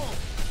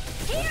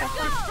 Here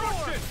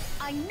goes!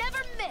 I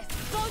never miss!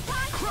 Bow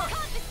tie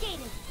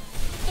confiscated!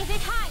 If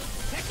it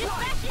hides, just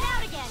bash it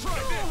out again!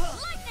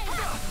 Lightning!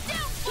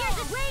 Here's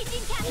a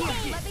raging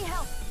cascade! Let me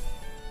help!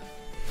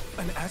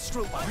 An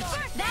astral arch?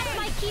 That's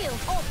my cue!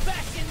 All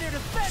back in their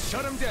defense!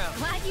 Shut him down!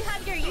 Glad you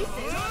have your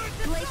uses!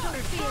 Glacial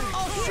fear!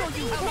 I'll show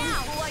you how now!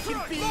 useful I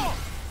can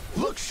be!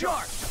 Look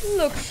sharp!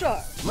 Look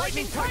sharp!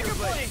 Lightning Tiger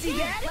Blade! See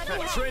that? Let me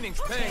That help! training's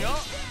paying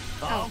off!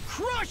 I'll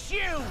crush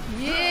you!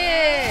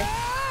 Yeah!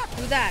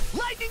 Do that!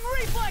 Lightning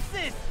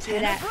reflexes! Do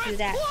that! Do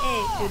that!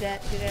 Hey! Do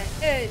that! Do that!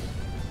 Hey!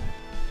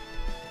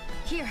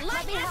 Here,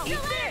 let me help!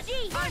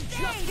 Energy! I'm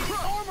just kidding!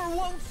 Armor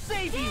won't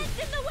save you!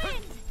 Dance in the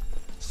wind!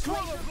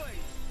 Swallow Blade!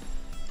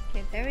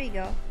 Okay, there we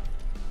go.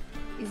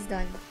 He's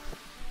done.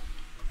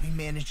 We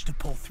managed to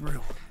pull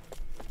through.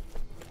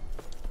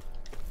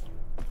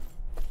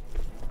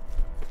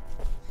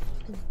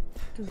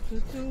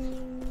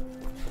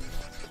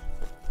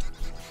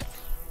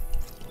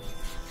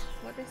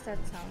 What is that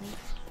sound?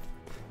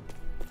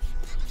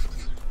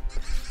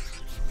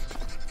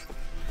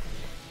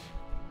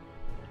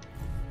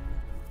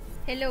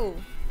 Hello.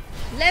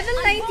 Level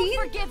 19? I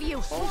won't forgive you.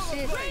 Oh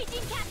shit.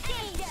 Raging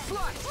cascade.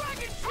 Slash.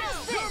 Dragon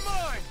You're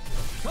mine.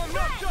 I'm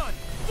not done.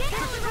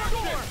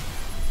 Destruction.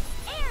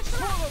 Air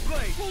Swallow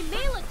blade. They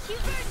may look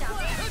cute and stuff,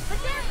 but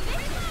they're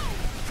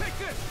vicious. Take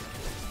this.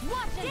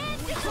 Watch them.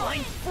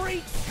 Flying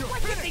freaks! Why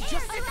can't they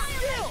just sit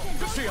still?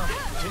 Lucia,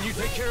 can you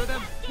take care of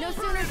them? No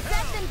sooner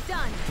said than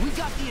done. We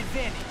got the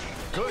advantage.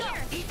 Good.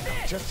 Eat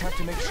this! Just have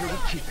to make sure we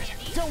keep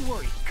it. Don't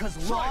worry, cause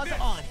Law's this.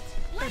 on it.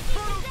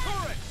 Infernal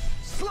turret.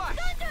 Slash.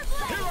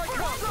 Thunderblade. Here I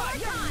come.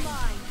 You're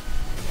mine.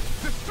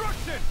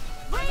 Destruction.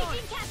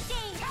 Raging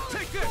cascade.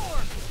 Take this.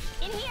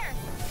 In here.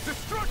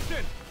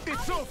 Destruction.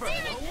 It's over.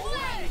 Searing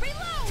flame.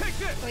 Reload. Take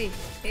this. Wait,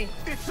 hey.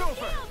 It's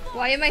over.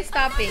 Why am I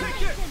stopping?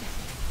 Take it.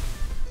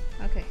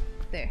 Okay,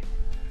 there.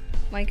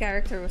 My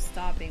character was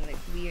stopping like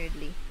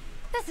weirdly.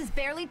 This is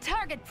barely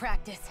target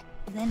practice.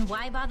 Then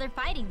why bother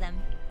fighting them?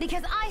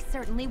 Because I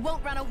certainly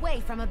won't run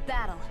away from a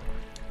battle.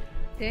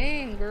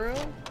 Dang, girl.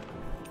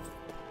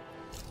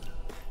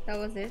 That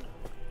was it.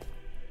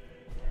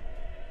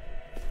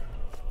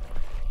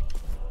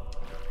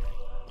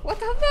 What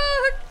the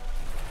fuck?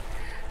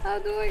 How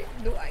do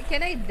I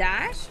can I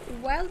dash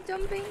while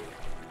jumping?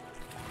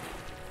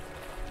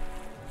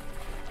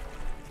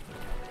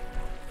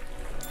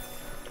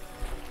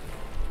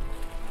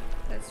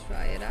 Let's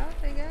try it out,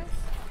 I guess.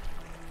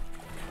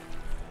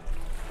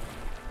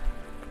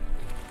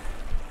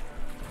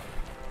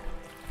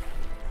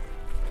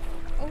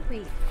 Oh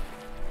wait.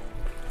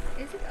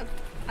 Is it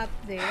up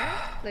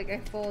there? Like I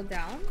fall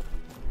down?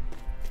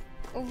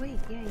 Oh wait,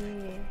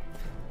 yeah.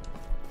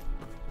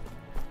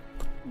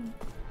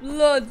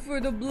 Blood for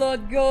the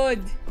blood god!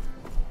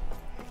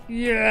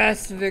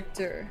 Yes,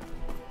 Victor!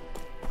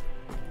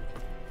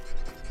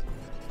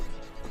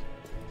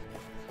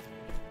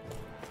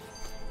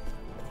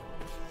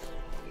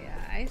 Yeah,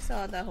 I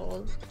saw the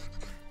hole.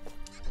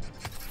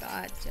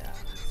 Gotcha.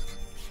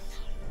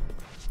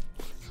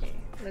 Okay,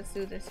 let's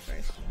do this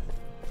first.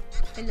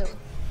 Hello.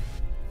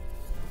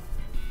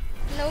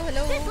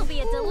 Hello. This will be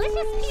a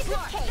delicious piece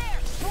of cake.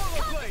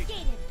 Swallow blade.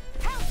 Confiscated.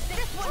 House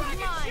this one's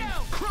mine.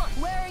 Crush.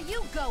 Where are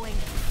you going?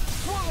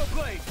 Swallow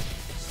blade.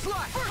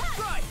 Slash.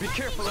 Strike. Be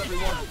careful,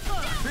 everyone.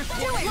 This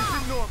one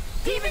isn't normal.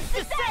 Demons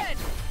descend!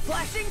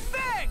 Flashing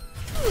fang!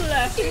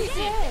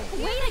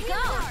 Way to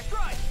go.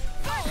 Strike.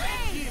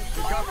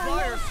 Got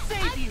fire.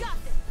 Save you!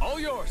 All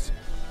yours.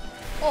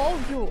 All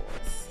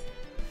yours.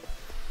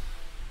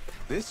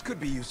 This could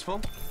be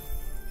useful.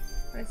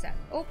 What is that?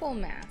 Opal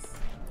mass.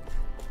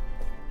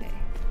 Okay.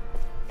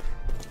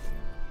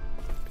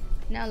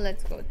 Now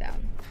let's go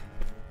down.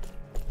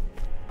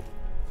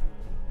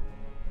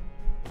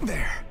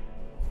 There.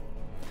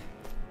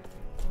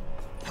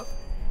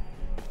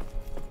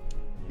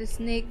 The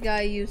snake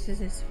guy uses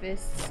his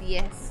fists.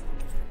 Yes,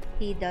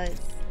 he does.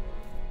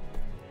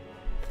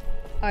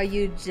 Are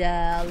you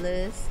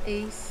jealous,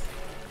 Ace?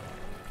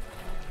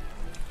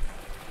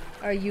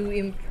 Are you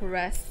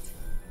impressed?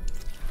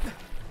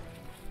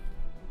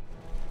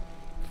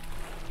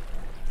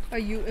 Are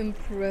you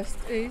impressed,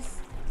 Ace?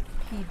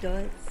 He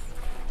does.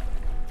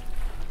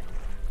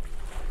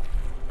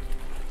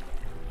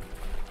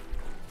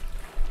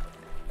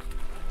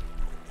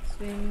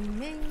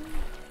 Swimming,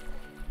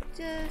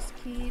 just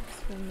keep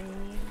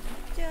swimming,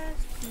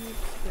 just keep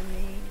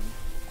swimming.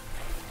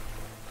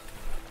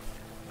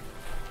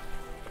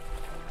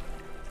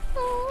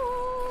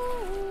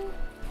 Oh,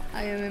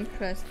 I am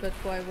impressed, but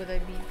why would I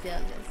be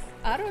jealous?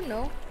 I don't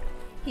know.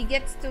 He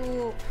gets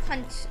to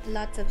punch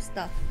lots of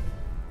stuff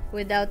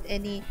without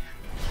any.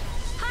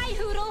 Hi,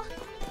 Hoodle.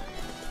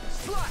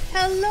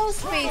 Hello,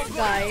 space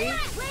guy.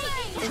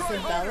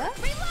 Isabella?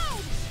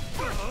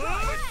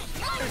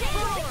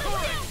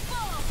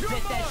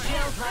 Bet that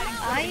shell's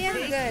hiding I am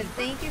good.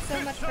 Thank you so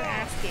much for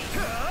asking.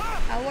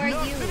 How are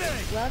you?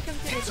 Welcome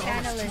to the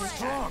channel and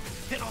chat.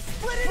 Then I'll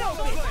split it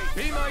open!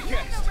 Be my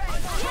guest.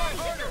 Try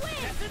harder.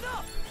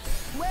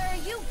 Where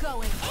are you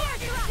going?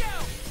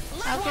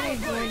 How can I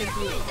join the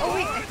group? Oh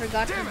wait, I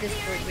forgot the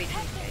Discord. Wait,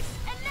 guys.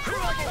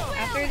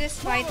 After this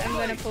fight, I'm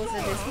gonna post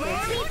a Discord.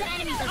 Leave the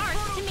enemy's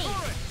arms to me.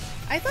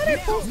 I thought I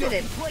posted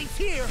it. Place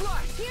here!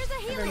 Here's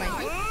a Never healing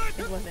mind. orb.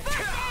 It wasn't.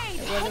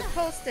 It wasn't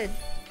posted.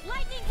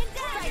 Lightning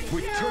condensed.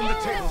 We turn the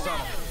tables on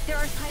him. There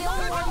are still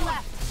more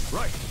left.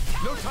 Right.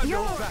 No time to You're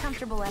hold more back.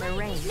 comfortable at a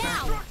range.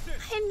 Now.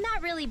 I'm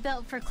not really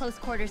built for close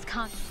quarters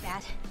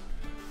combat.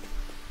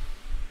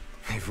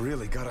 They've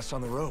really got us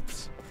on the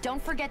ropes.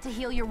 Don't forget to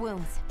heal your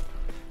wounds.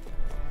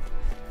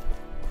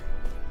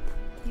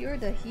 You're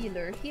the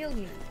healer. Heal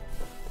me.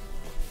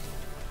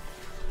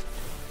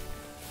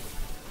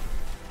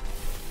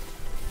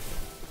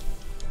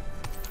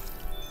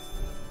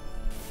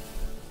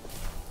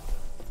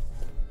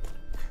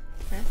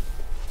 Huh?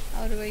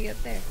 How do I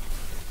get there?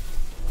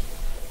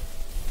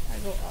 I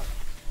go up.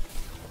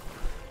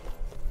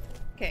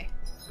 Okay.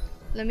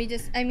 Let me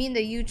just, I mean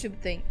the YouTube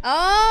thing.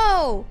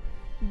 Oh!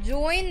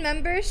 Join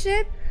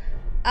membership?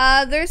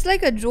 There's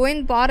like a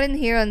join button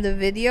here on the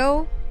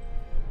video.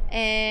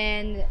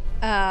 And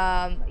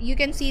you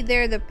can see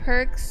there the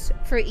perks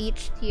for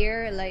each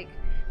tier. Like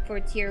for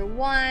tier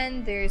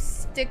 1, there's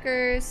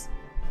stickers.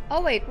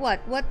 Oh wait, what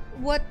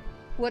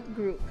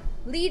group?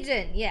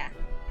 Legion, yeah.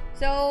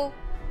 So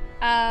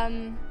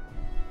I'm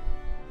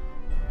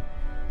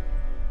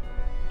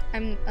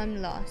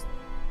lost.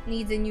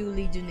 Needs a new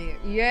legionnaire.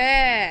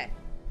 Yeah.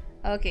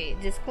 Okay,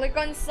 just click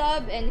on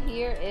sub and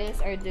here is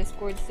our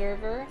Discord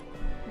server.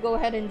 Go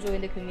ahead and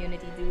join the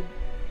community, dude.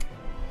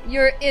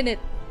 You're in it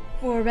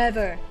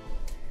forever.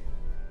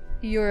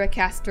 You're a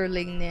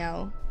casterling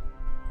now.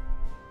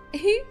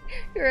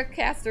 You're a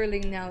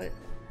casterling now.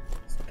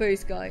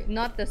 Space guy,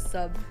 not the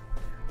sub.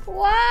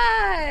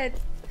 What?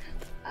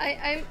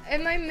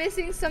 Am I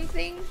missing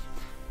something?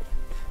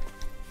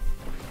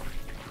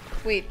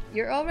 Wait,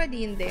 you're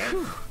already in there?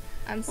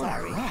 I'm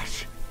sorry.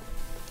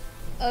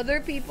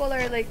 Other people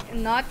are like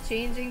not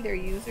changing their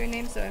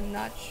username, so I'm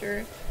not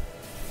sure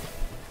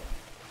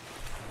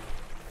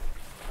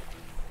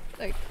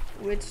like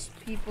which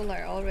people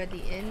are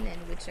already in and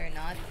which are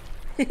not.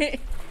 The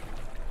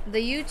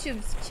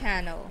YouTube's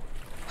channel.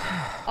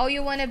 Oh,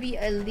 you wanna be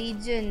a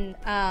Legion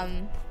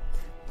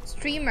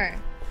streamer?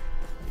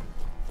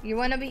 You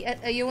wanna be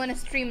you wanna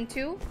stream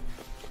too?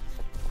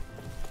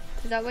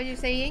 Is that what you're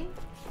saying?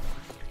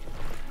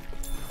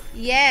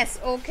 Yes,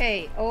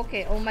 okay,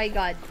 okay. Oh my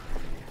god.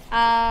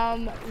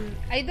 I'm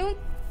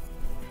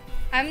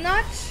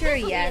not sure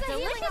yet.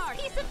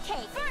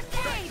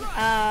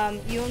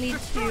 You'll need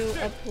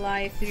to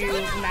apply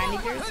through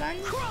Manager Son,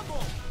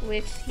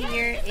 which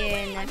here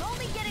in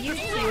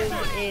YouTube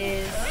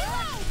is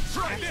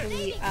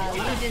actually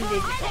Legion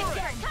Digital.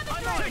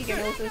 You can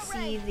also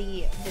see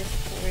the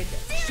Discord.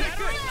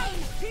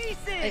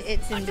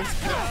 It's in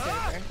Discord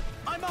server.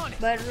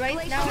 But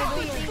right now, I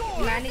don't think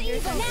Manager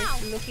Son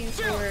is looking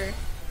for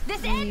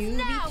new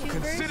VTubers.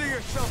 Consider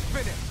yourself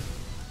finished.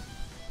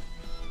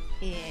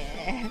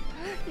 Yeah.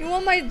 You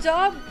want my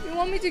job? You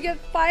want me to get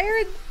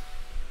fired?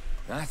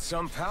 That's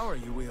some power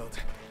you wield.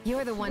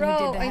 You're the one Bro,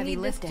 who did the I heavy need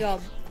lifting. this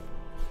job.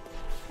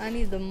 I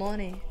need the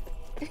money.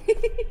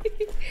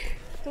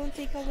 Don't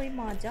take away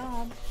my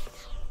job.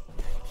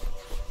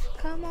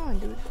 Come on,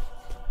 dude.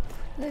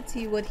 Let's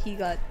see what he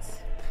got.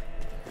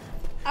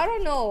 I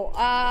don't know.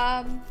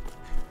 Are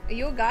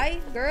you a guy?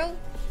 Girl?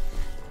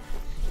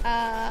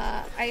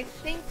 I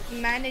think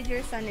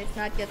Manager Son is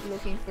not yet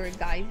looking for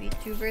guy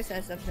VTubers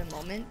as of the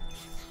moment.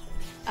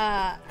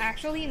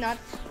 Actually not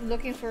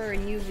looking for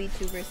new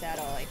VTubers at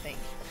all, I think.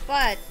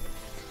 But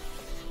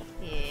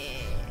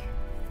yeah,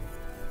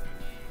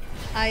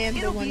 I am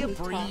the one who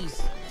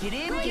talks. Get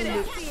in, Try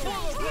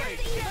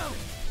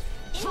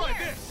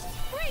this.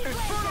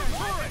 Inferno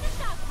turret.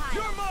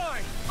 You're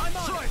mine. I'm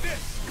on. Try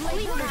this.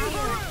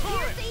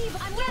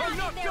 I'm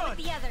not there with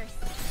the others.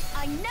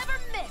 I never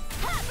miss.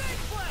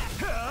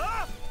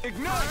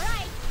 Ignite.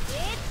 Alright,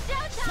 it's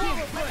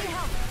showtime. Let me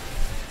help.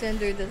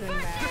 Gender doesn't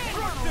matter.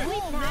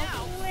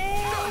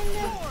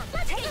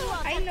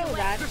 I know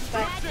that,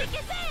 but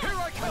Here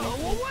I come.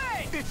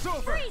 Away. It's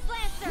over. Freeze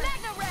Lancer.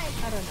 Magna Ray.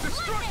 I don't know.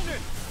 Destruction.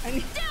 I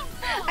mean,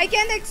 I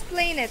can't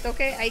explain it,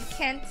 okay? I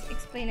can't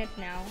explain it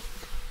now.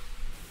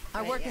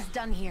 Our work is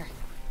done here.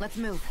 Let's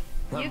move.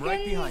 I'm You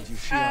right behind you,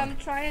 Shion. can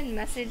try and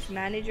message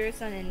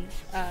managers on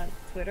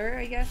Twitter,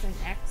 I guess, and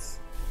X,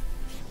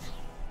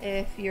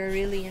 if you're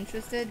really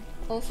interested.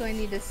 Also, I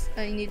need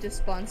to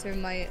sponsor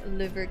my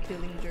liver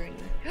killing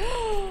journey.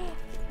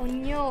 Oh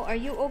no, are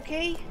you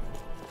okay?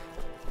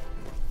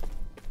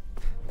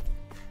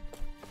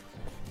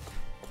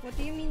 What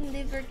do you mean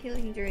liver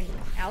killing journey?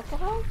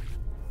 Alcohol?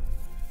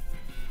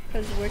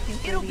 Because working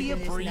for It'll be a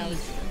Legion is now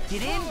breeze.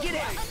 Get in, get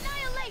out.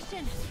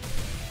 Annihilation.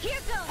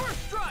 Here goes.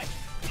 First strike.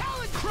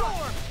 Talon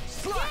storm.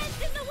 Slide.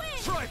 Dance in the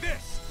wind. Try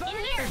this. In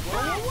here.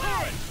 Blow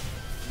away.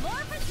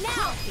 More for now.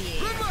 Yeah,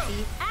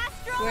 see?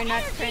 Astral We're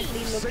not energy.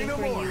 currently Say looking no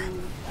for more.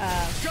 new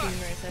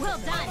streamers. as Well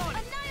of done. now.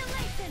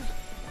 Annihilation.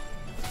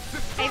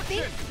 I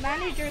think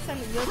Manager Son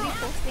will be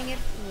posting it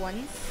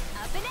once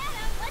Up and at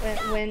 'em.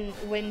 Let's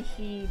go. when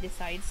he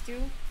decides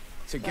to.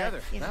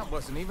 Together, But, you know, that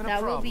wasn't even a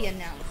that problem. will be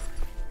announced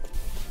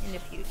in the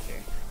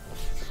future.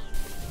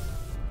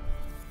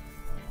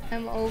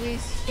 I'm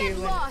always here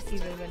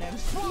even when I'm.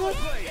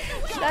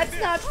 That's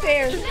not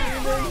fair. This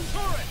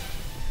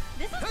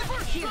is the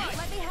first cue.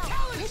 Let me help.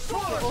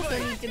 You also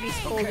need to be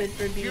scolded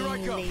for being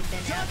late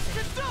and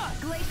absent.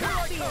 Right,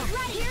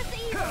 here's the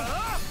evil.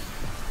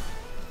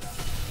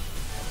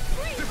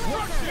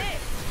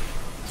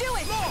 Do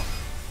it.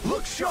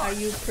 Look sharp. Are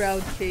you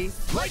proud, Kay?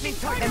 Lightning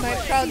tiger. Am I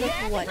proud of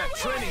what? That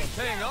training is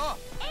paying off.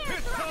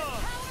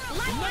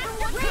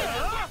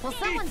 Well,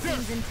 someone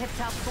seems in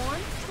tip-top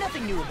form.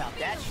 Nothing new about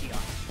that, Shion.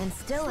 And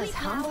still as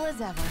humble as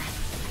ever.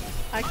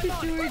 I could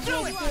do it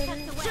just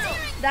better.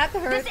 That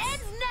hurts. This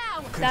ends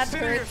now. That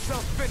Consider hurts.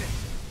 yourself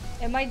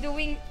finished. Am I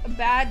doing a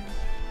bad?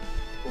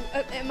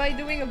 Am I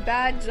doing a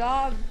bad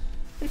job?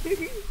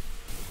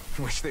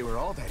 Wish they were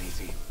all that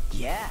easy.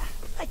 Yeah,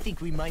 I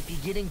think we might be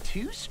getting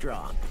too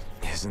strong.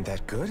 Isn't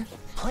that good?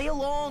 Play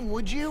along,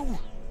 would you?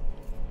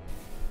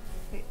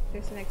 Wait,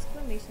 there's an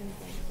exclamation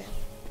point there.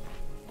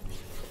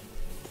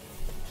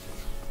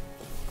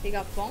 They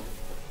got bonk.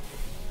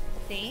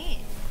 Damn.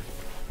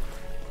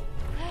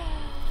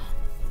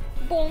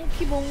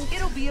 Bonky bonk.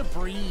 It'll be a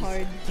breeze.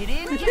 Hard. Get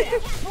in, get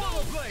out.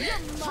 Swallow blade!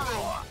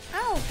 Ow.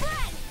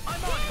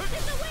 I'm on!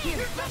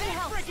 Here, let me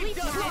help. Sleep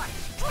now.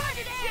 Drag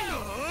it in.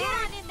 Get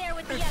on in there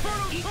with the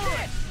others. Eat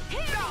this!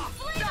 Here,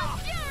 flame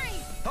of fury.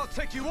 I'll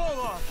take you all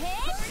on!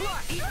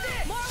 Slash! Eat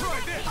this. Try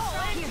this!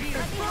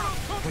 Here,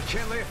 I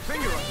can't lay a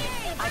finger on you!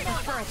 I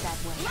prefer it that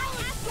way.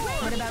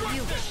 What about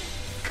you?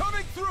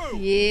 Coming through!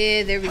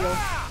 Yeah, there we go.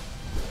 Ah!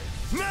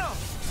 Now!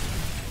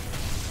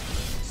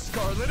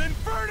 Scarlet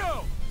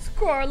Inferno!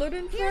 Scarlet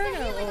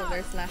Inferno. Oh,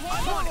 there's last.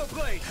 Swallow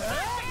blade!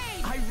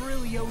 I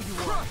really owe you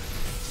one. Crush!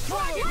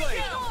 Swallow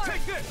blade!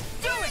 Take this!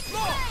 Do it.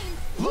 Flame.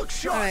 Look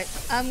sharp!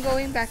 Alright, I'm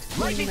going back to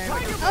cleaning my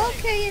room.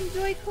 Okay,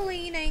 enjoy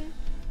cleaning.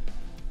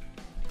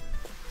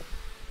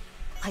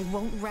 I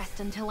won't rest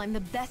until I'm the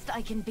best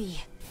I can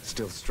be.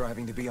 Still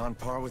striving to be on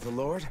par with the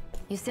Lord?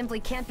 You simply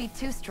can't be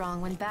too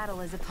strong when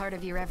battle is a part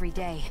of your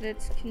everyday.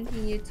 Let's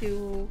continue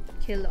to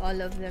kill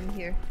all of them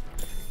here.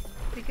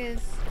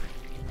 Because,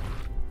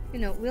 you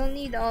know, we'll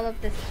need all of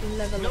this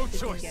level No up we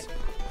can choice! get.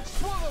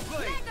 Swallow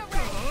blade!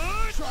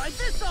 Try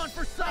this on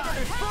for size.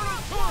 Inferno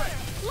turret!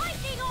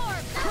 Lightning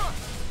orb. Crush!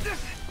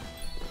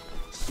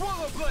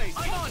 Swallow blade!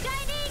 I'm on.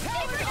 Chinese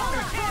saber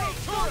Inferno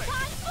turret!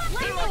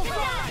 Lightning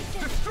Fly!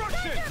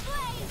 Destruction!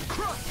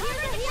 Crush!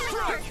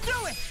 Strike!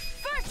 Do it.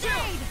 First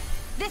aid.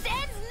 This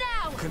ends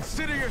now.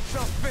 Consider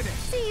yourself finished!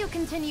 See you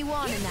continue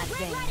on in that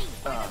vein.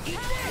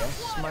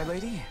 Yes, my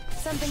lady?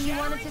 Something you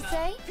wanted to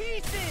say?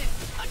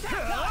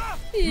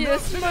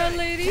 Yes, my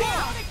lady.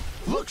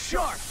 Look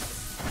sharp!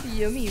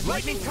 Yummy,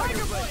 Lightning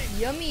tiger blade!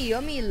 yummy,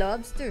 yummy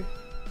lobster.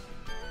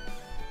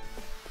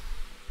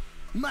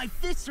 My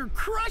fists are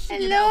crushing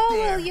it Hello, out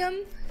there. William.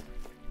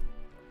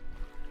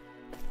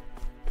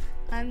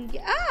 I'm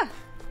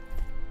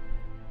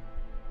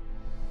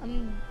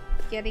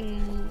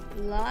getting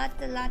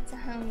lots of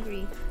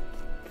hungry.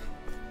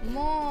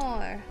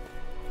 More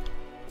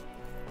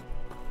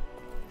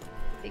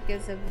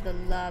because of the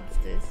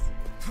lobsters.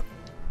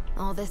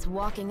 All this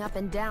walking up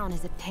and down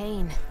is a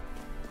pain.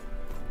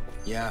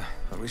 Yeah,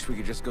 I wish we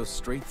could just go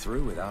straight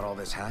through without all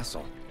this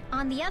hassle.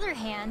 On the other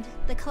hand,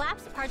 the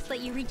collapsed parts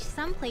let you reach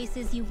some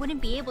places you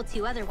wouldn't be able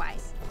to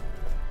otherwise.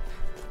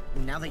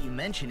 Now that you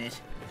mention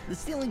it, the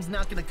ceiling's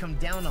not gonna come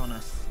down on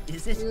us,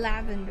 is it?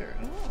 Lavender.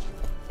 Oh.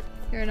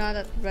 You're not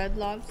at Red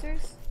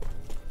Lobsters?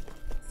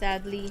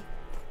 Sadly,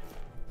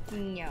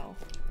 no.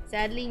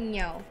 Sadly,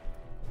 no.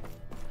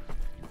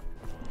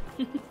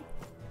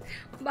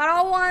 But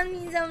I want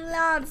me some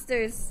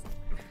lobsters.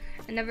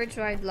 I never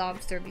tried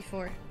lobster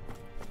before.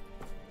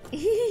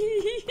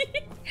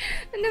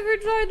 I never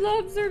tried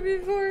lobster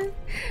before.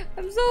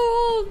 I'm so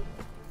old.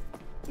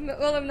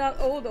 Well, I'm not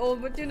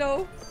old, but you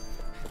know.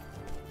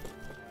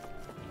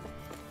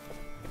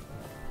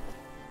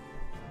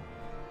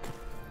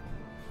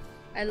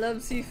 I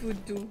love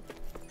seafood too,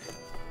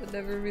 but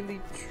never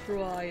really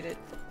tried it.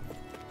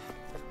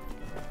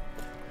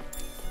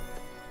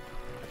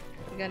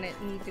 We're gonna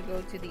need to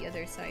go to the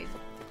other side.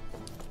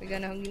 We're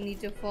gonna need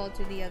to fall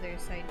to the other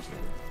side too.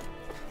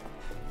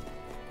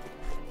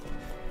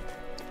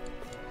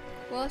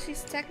 Well,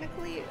 she's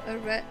technically a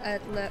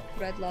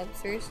Red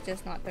Lobsters,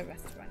 just not the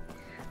restaurant.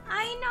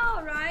 I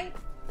know, right?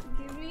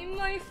 Give me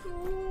my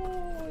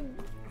food.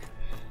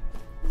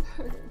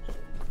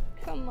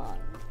 Come on.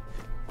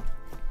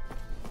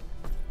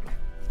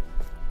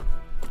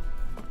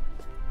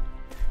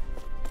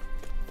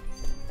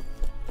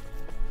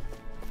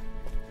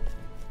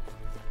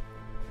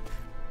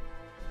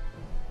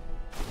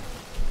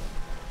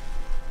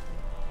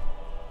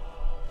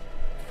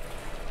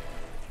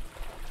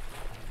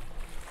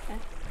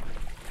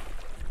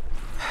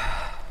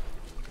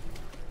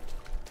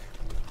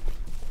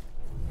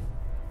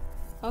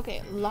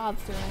 Okay,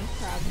 lobster and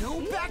crab. No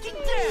backing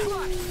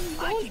down!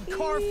 I can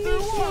carve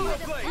through armor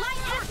blade!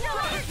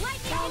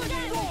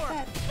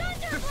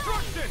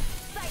 Destruction!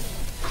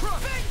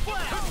 Crush!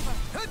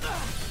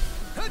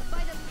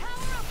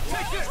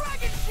 Take it!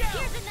 Dragon shell.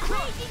 Here's an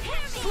amazing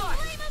heavy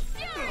flame of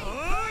fury.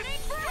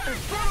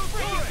 Inferno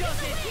turret!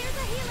 Here's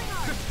a healing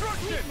arm.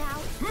 Destruction!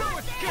 Now, No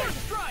escape!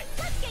 Strike!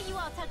 let's get you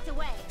all tucked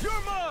away.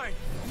 You're mine!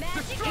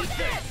 Magic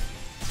Destruction!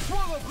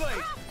 Swallow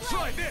blade!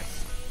 Try this!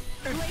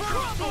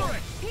 Inferno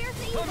turret! Here's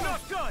the I'm evil.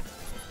 not done!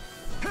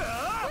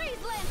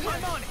 Freeze lantern.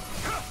 I'm on it!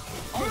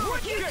 I'll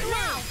work you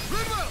now.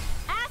 Remove!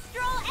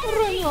 Astral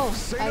energy.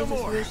 Say I no just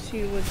more. wish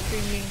she was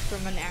streaming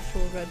from an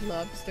actual Red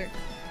Lobster.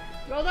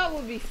 Well, that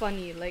would be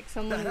funny. Like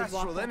someone That would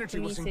walk astral up energy to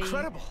me was saying,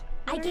 incredible.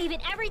 I gave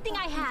it everything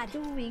I "What had. are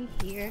you doing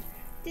here?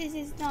 This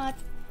is not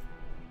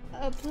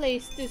a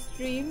place to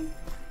stream,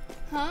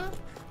 huh?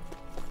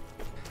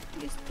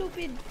 You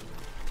stupid,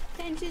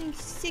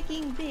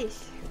 tension-seeking bitch."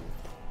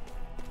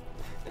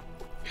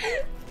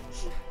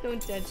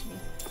 Don't judge me.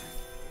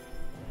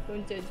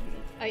 Don't judge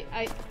me.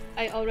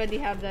 I already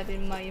have that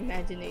in my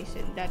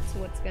imagination. That's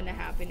what's gonna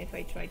happen if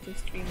I try to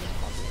stream in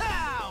public.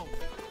 Pow!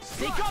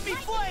 They got me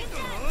flanked!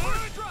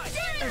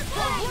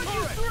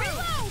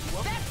 Reload.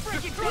 That's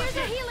freaking Here's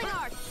a healing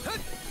art.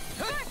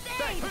 First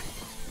aid.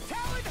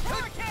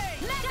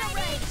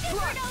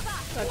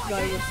 That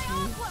guy was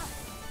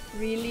me.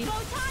 Really?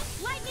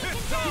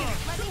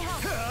 Let me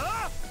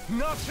help.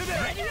 Not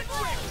today!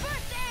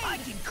 I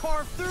can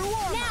carve through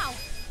armor! Now!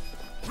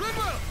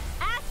 River!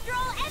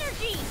 Astral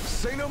energy!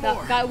 Say no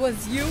more! That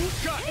was you,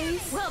 Got it.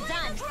 Ace? Well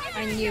done!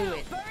 I knew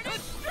it.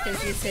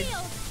 Because you said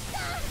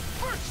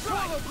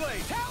Lava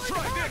blade!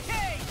 Try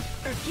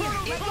this!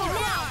 Now!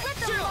 Let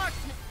the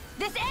marksman!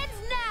 This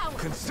ends now!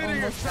 Consider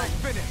yourself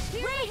finished!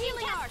 Raging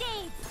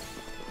cascades!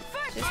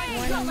 First Just I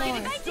one go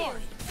more. like this.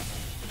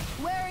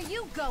 Where are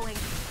you going?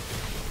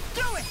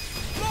 Do it!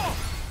 Oh!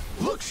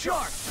 Look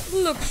sharp!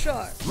 look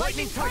sharp.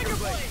 Lightning tiger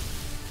blade!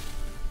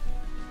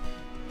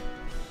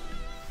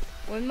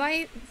 When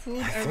my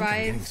food I think I'm getting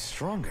arrives,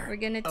 stronger. we're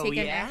gonna Oh, take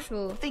an yeah?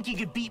 actual Think you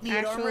could beat me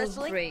at arm actual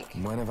wrestling? break.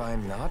 When have I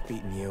not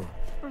beaten you?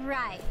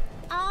 Right.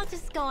 I'll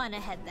just go on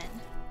ahead then.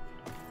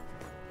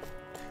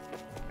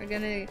 We're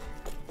gonna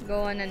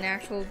go on an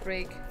actual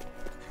break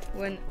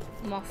when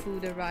my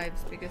food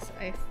arrives because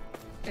I've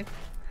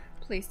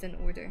placed an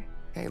order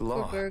Hey, for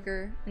Law.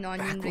 burger and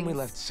onion Back rings, when we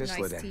left and iced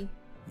Sisladen, tea.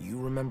 you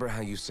remember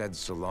how you said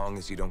so long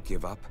as you don't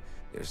give up,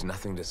 there's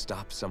nothing to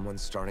stop someone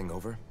starting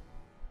over?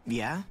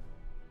 Yeah?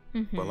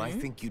 Well, I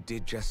think you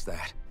did just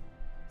that.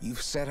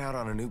 You've set out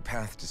on a new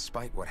path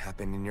despite what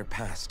happened in your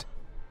past.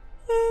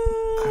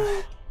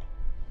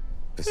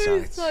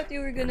 Besides, thought you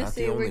were you're gonna not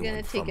say the we're only gonna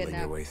one take a fumbling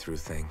your nap. way through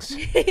things.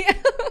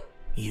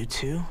 You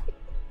too?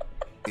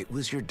 It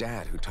was your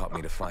dad who taught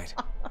me to fight.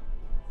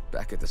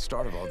 Back at the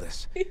start of all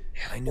this,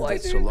 I knew Why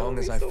that do so you know long me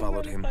as I so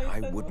followed well, him, I I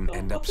don't wouldn't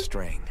end up know.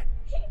 straying.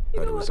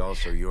 But it was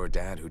also your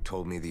dad who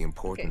told me the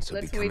importance of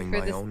Let's wait becoming for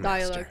my this own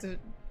dialogue master.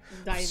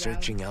 to die down.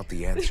 Searching out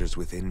the answers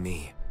within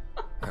me.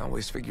 I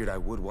always figured I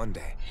would one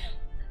day.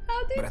 How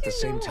did But at you the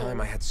same know?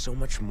 time, I had so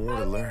much more How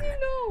to learn. did you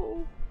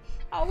know?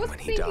 I was When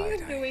he thinking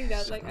died, of doing I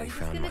that. Like, I'm suddenly just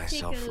found gonna take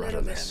myself a little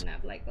rudderless. bit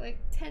of nap, like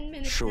 10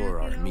 minutes. Sure,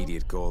 nap, our you know?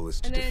 immediate goal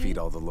is to And then defeat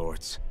all the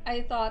lords.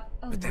 I thought,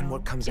 oh But then no,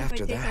 what comes if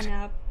after I take that? A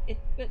nap, it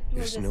will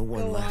There's just no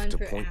one go left on to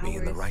for point me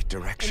in the hours, right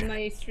direction. And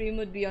my stream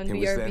would be on It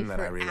was BRB then that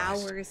I for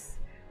realized, hours.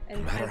 No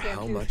And matter I can't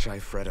how do- much I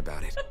fret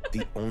about it,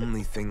 the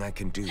only thing I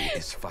can do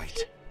is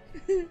fight.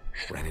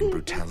 Renin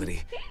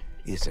brutality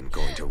isn't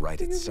going to right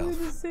Because we're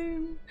itself. the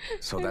same.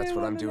 So And that's I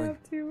what I'm wanna doing.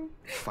 nap too.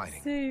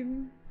 Fighting.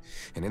 Same.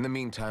 And in the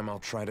meantime, I'll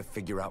try to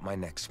figure out my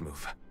next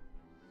move.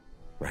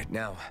 Right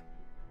now,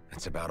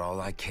 that's about all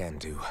I can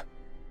do.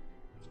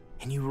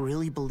 And you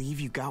really believe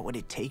you got what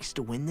it takes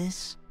to win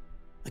this?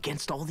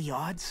 Against all the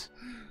odds?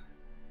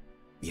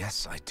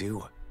 Yes, I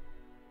do.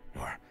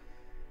 Or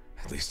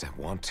at least I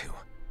want to.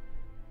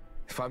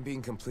 If I'm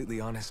being completely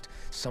honest,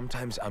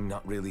 sometimes I'm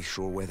not really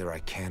sure whether I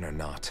can or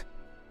not.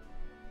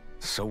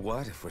 So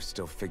what if we're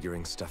still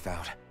figuring stuff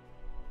out?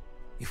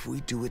 If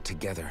we do it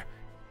together,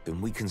 then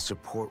we can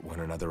support one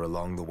another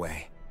along the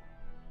way.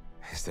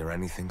 Is there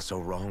anything so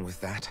wrong with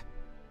that?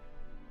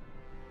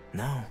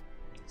 No,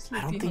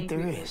 I don't Sleepy think there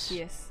hungry is.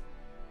 Yes.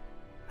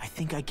 I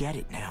think I get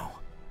it now.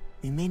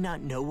 We may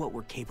not know what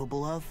we're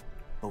capable of,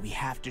 but we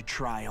have to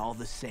try all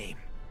the same.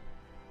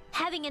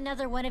 Having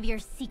another one of your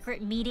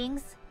secret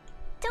meetings?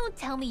 Don't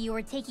tell me you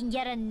were taking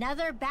yet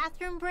another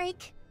bathroom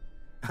break?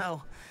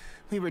 Oh,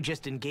 we were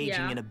just engaging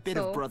Yeah, in a bit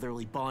so? of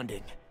brotherly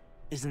bonding.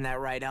 Isn't that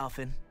right,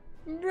 Alphen?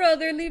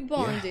 Brotherly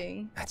bonding.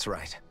 Yeah, that's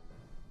right.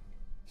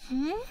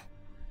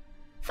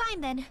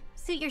 Fine then.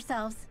 Suit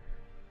yourselves.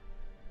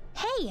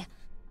 Hey!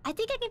 I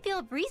think I can feel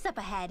a breeze up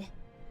ahead.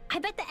 I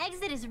bet the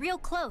exit is real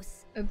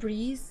close. A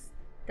breeze?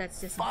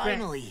 That's just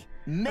Finally!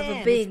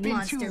 Man, big it's been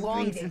monster too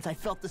long breathing. since I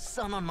felt the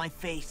sun on my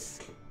face.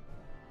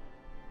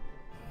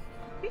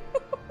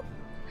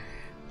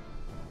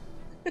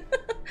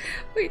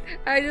 Wait,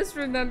 I just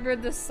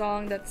remembered the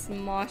song that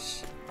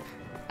Smosh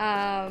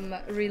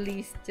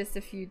released just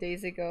a few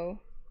days ago.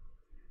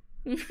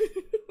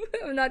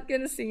 I'm not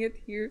gonna sing it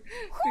here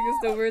because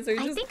the words are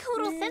just. I think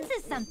Hoodle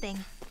senses something.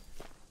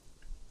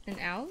 An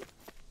owl?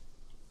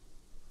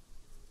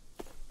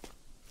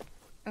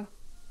 Oh.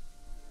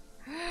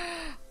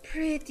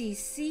 Pretty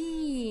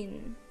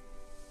scene.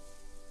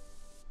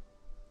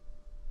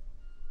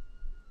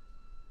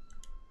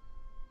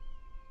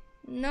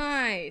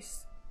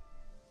 Nice.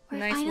 We're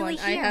Nice finally one.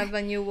 I here. have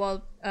a new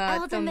wall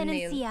thumbnail.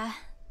 Eldermenencia,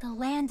 the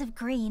land of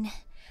green.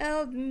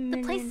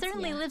 The place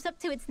certainly Eldermenencia. lives up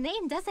to its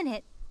name, doesn't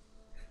it?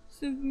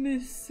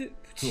 Submissive.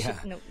 Yeah,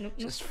 Shit, no.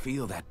 just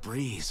feel that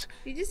breeze.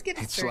 You just get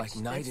to It's search like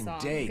night this and song,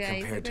 day okay,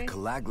 compared to okay?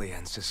 Calaglia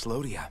and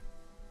Cyslodia.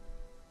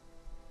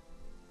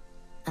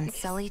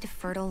 Unsullied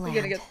fertile You're land,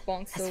 gonna get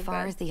bonked so as far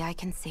bad. as the eye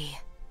can see.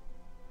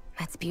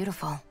 That's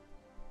beautiful.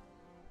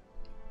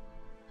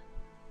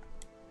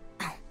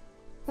 Oh,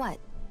 what?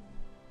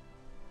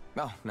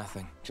 Oh,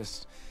 nothing.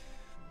 Just...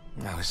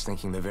 I was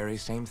thinking the very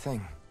same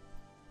thing.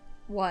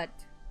 What?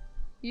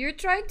 You're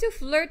trying to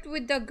flirt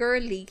with the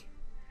girly.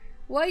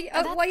 Why?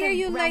 That's Why the are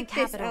you realm like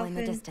this, capital in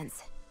the Alvin?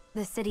 distance.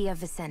 The city of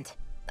Vicent.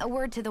 A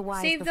word to the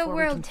wise Save the before we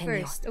world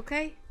continue. first,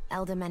 okay?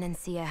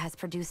 Eldermenencia has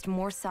produced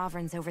more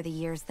sovereigns over the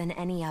years than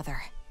any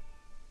other.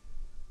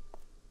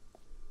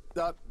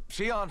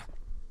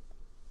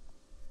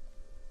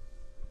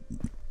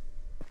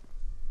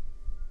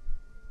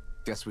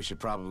 Guess we should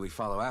probably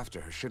follow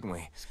after her, shouldn't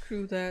we?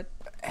 Screw that.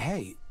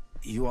 Hey,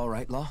 you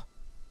alright, Law?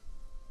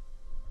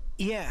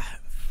 Yeah,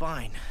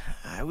 fine.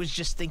 I was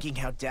just thinking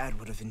how Dad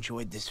would have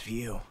enjoyed this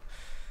view.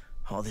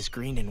 All this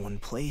green in one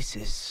place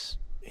is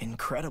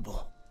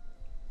incredible.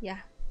 Yeah.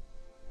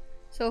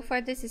 So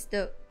far, this is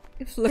the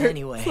flirt.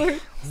 Anyway, flirt.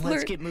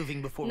 let's get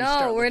moving before we No,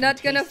 start we're looking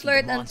not gonna tasty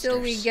flirt to until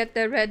we monsters. get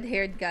the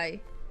red-haired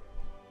guy.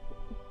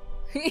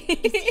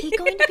 Is he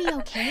going to be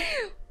okay?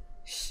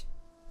 Shh.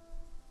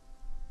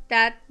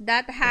 That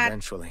hat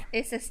Eventually.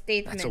 is a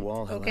statement. That's a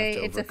wall he'll have okay,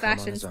 to it's a overcome on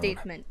fashion his own.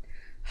 statement.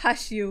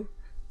 Hush you.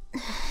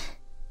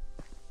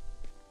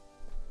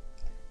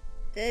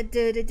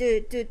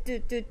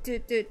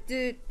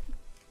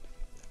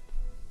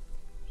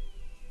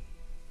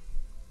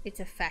 It's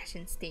a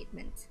fashion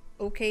statement.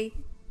 Okay,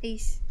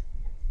 Ace.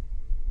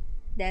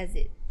 That's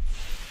it.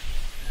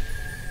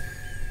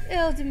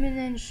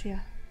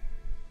 Eldementia.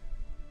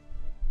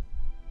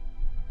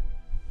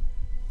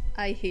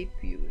 I hate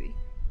beauty.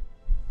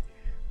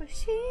 I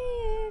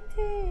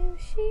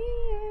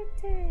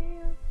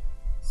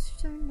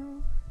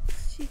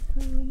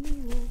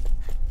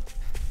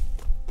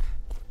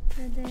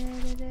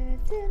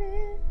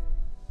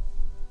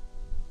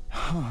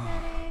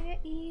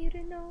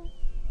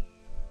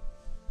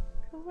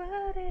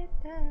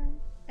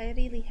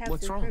really have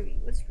What's to wrong? hurry.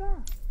 What's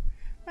wrong?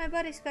 My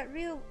buddies got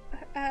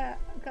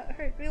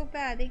hurt real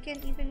bad. They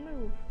can't even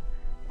move.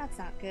 That's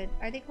not good.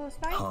 Are they close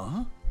by?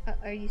 Huh?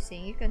 Are you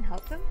saying you can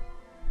help them?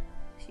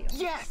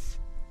 Yes!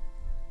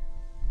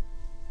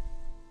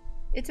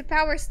 It's a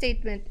power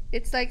statement.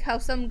 It's like how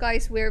some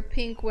guys wear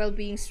pink while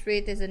being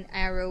straight as an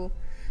arrow.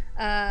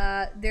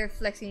 They're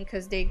flexing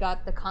because they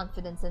got the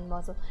confidence and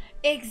muscle.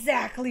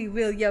 Exactly,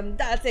 William.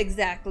 That's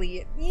exactly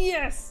it.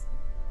 Yes!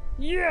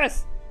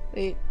 Yes!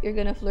 Wait, you're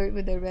gonna flirt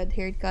with the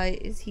red-haired guy.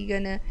 Is he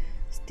gonna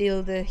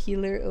steal the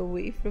healer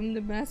away from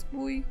the masked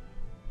boy?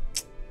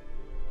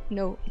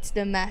 No, it's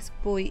the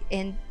masked boy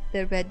and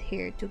the red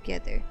hair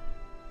together.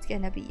 It's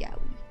gonna be yaoi.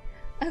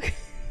 Okay.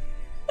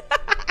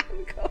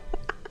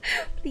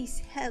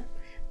 Please help.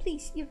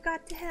 Please, you've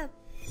got to help.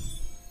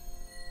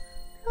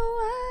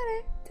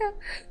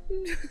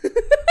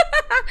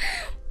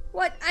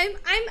 What? I'm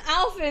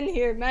Alphen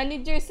here,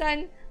 manager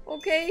son.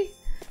 Okay?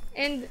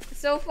 And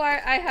so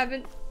far I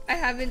haven't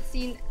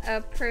seen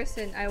a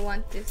person I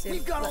want this in.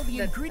 We've got all the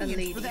a ingredients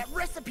lady. for that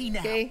recipe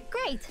now. Okay?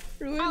 Great.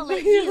 Ruined I'll by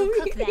let you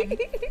cook then.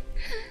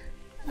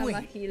 I'ma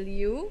Wait. heal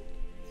you.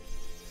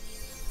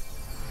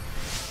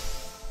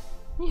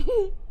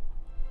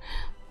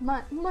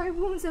 my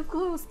wounds have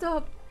closed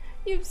up.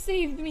 You've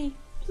saved me.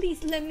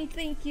 Please let me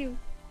thank you.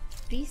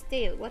 Beast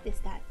tail, what is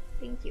that?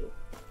 Thank you.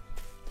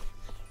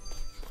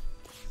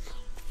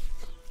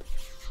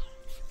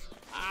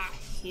 Ah,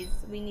 shiz,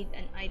 we need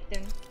an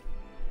item.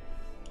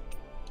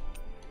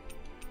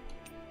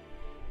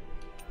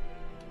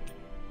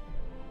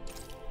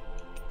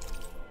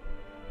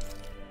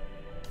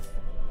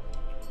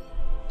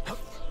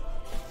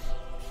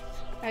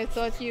 I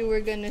thought you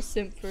were gonna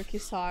simp for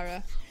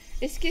Kisara.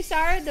 Is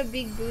Kisara the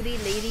big booty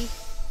lady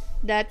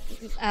that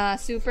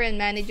Super and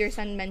Manager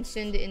San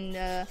mentioned in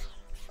the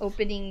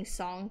opening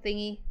song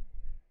thingy?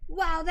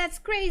 Wow, that's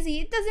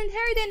crazy! It doesn't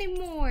hurt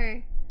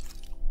anymore!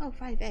 Oh,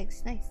 5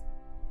 eggs. Nice.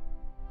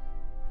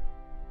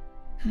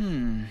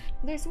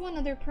 There's one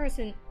other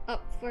person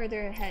up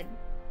further ahead.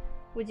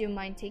 Would you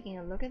mind taking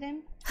a look at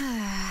him?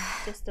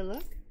 Just a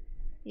look?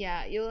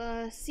 Yeah,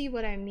 you'll see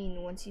what I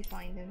mean once you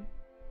find him.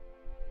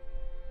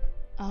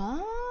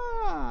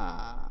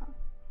 Ah.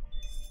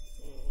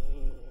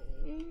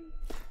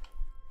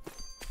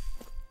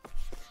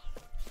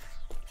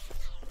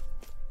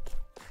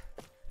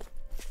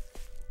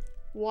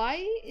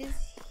 Why is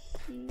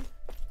he...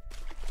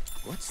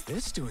 What's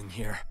this doing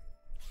here?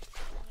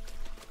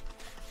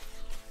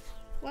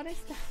 What is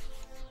that?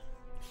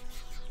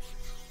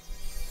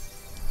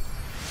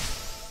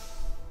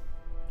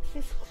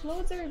 His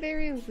clothes are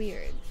very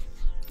weird.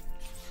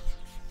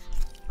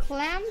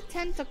 Clam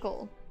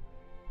tentacle.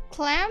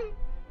 Clam?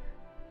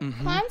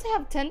 Clams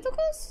have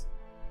tentacles?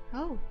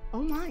 Oh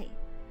my.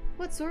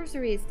 What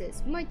sorcery is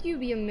this? Might you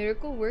be a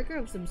miracle worker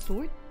of some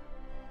sort?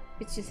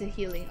 It's just a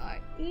healing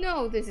art.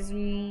 No, this is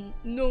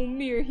no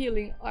mere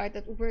healing art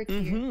at work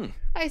here.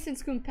 I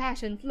sense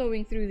compassion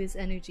flowing through this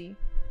energy.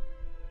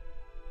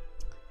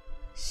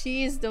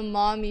 She is the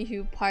mommy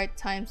who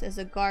part-times as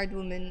a guard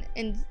woman,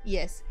 and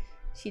yes,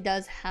 she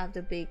does have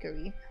the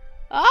bakery.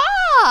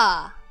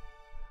 Ah!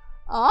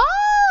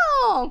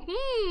 Oh!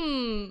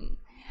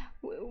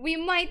 We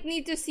might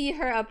need to see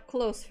her up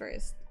close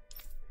first.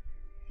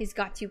 He's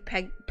got you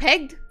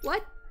pegged?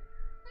 What?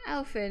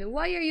 Alphen,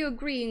 why are you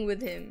agreeing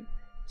with him?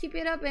 Keep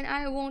it up and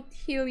I won't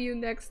heal you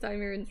next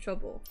time you're in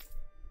trouble.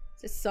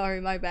 Sorry,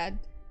 my bad.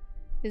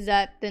 Is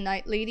that the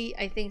night lady?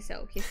 I think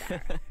so,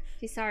 Kisara.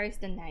 Kisara is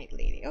the night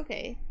lady.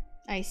 Okay,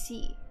 I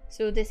see.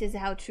 So this is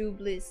how true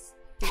bliss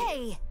is.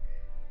 Hey!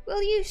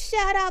 Will you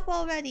shut up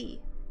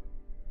already?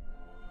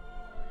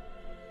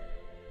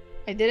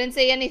 I didn't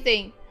say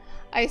anything.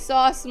 I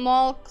saw a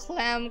small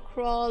clam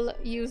crawl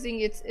using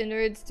its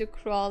innards to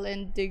crawl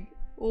and dig.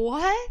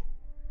 What?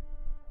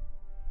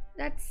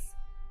 That's...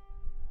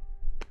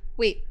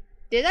 Wait,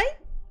 did I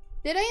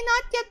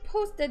not yet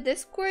post the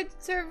Discord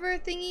server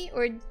thingy?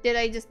 Or did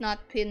I just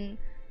not pin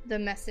the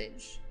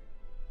message?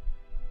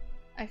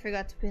 I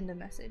forgot to pin the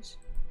message.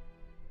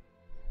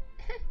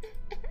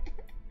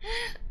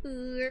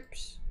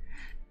 Oops.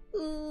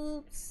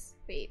 Oops.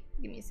 Wait,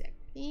 give me a sec.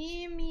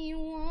 Give me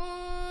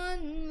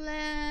one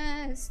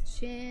last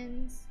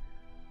chance.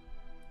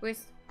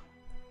 Where's...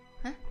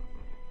 Huh?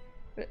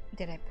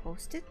 Did I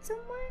post it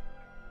somewhere?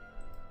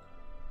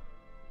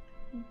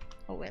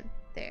 Oh well,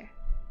 there.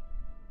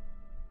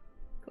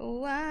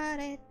 Go at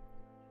it.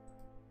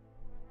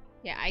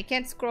 Yeah, I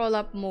can't scroll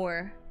up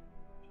more.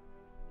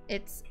 Yeah,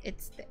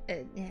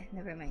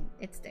 never mind.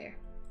 It's there.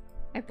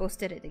 I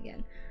posted it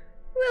again.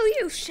 Will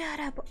you shut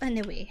up?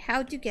 Anyway,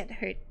 how'd you get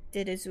hurt?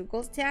 Did a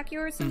Zoogle attack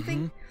you or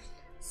something?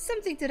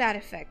 Something to that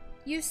effect.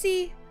 You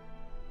see,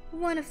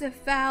 one of the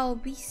foul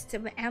beasts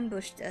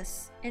ambushed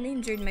us and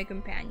injured my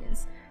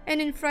companions.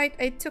 And in fright,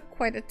 I took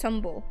quite a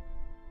tumble.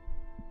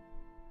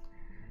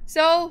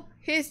 So,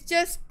 he's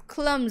just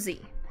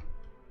clumsy.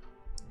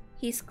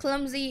 He's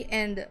clumsy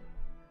and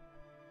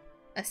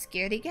a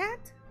scaredy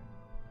cat?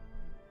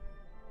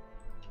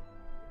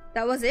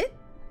 That was it?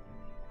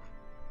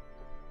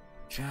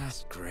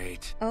 Just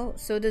great. Oh,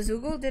 so the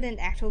Zoogle didn't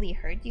actually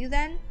hurt you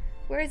then?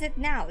 Where is it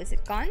now? Is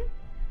it gone?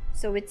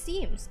 So it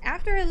seems.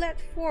 After I let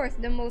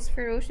forth the most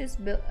ferocious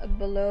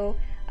bellow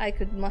I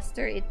could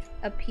muster, it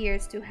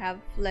appears to have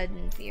fled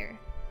in fear.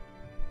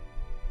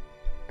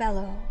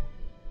 Bellow.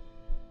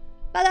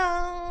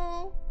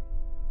 Bellow!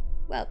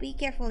 Well, be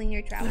careful in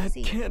your travels.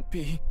 That can't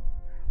be.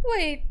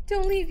 Wait,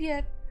 don't leave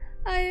yet.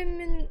 I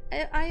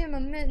am a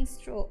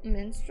minstrel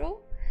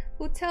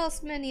who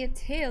tells many a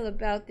tale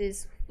about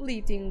this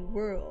fleeting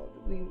world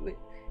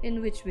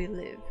in which we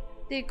live.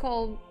 They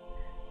call...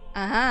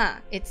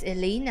 Aha, it's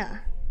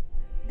Elena.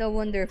 The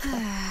wonderful.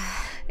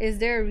 Is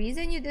there a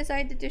reason you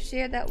decided to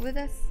share that with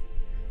us?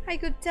 I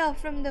could tell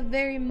from the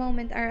very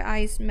moment our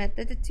eyes met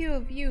that the two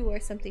of you are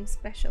something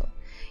special.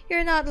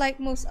 You're not like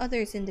most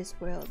others in this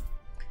world.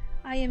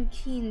 I am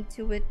keen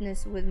to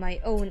witness with my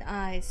own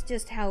eyes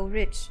just how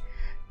rich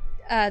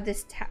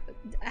this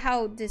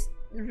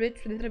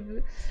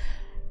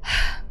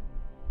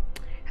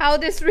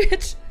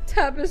rich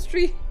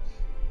tapestry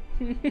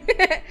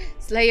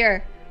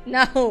Slayer.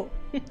 No.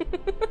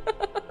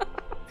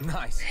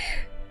 Nice.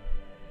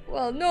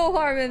 Well, no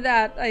harm in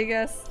that, I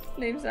guess.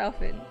 Name's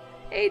Alvin.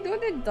 Hey,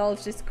 don't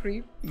indulge this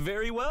creep.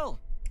 Very well.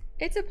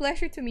 It's a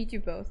pleasure to meet you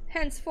both.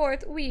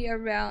 Henceforth, we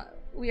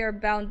are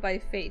bound by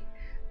fate,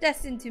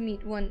 destined to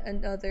meet one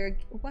another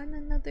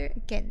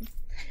again.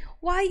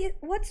 Why?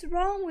 What's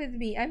wrong with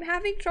me? I'm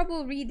having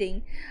trouble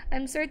reading.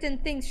 I'm certain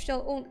things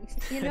shall only...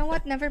 You know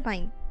what? Never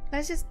mind.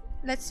 Let's just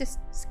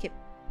skip.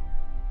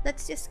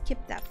 Let's just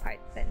skip that part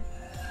then.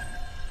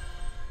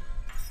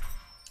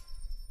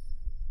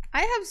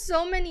 I have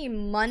so many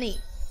money.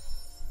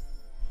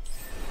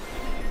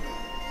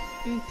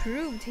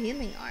 Improved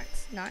healing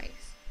arts.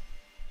 Nice.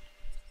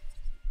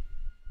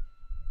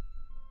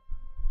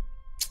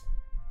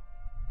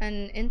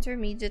 An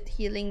intermediate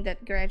healing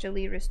that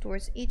gradually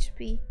restores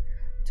HP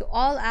to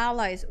all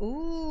allies.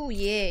 Ooh,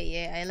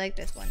 yeah, I like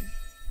this one.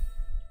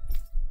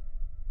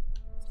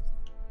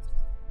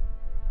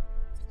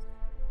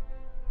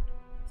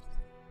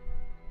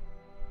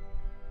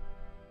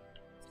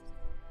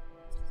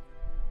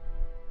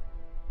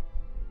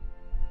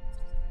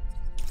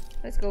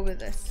 Let's go with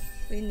this.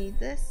 We need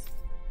this.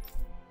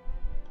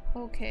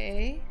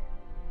 Okay.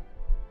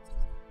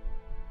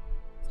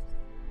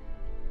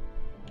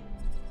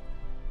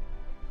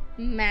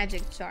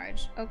 Magic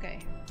charge. Okay.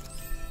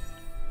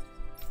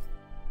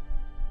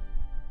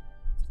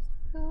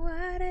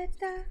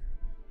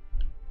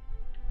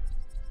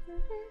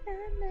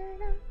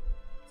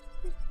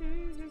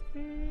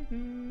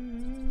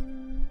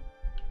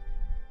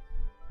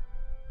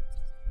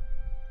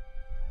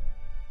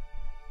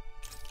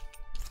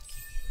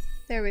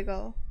 There we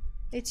go.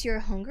 It's your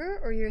hunger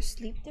or your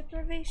sleep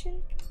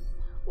deprivation?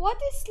 What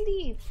is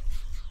sleep?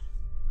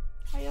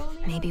 I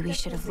only Maybe we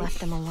should have left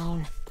them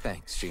alone.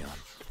 Thanks, Shion.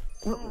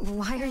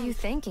 Why are you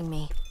thanking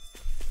me?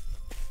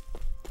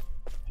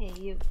 Hey,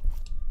 you.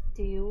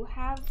 Do you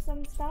have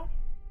some stuff?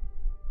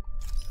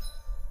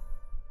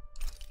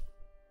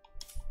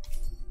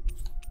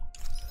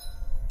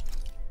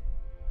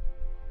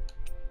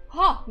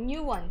 Huh,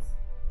 new ones.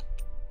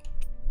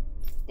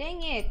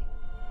 Dang it.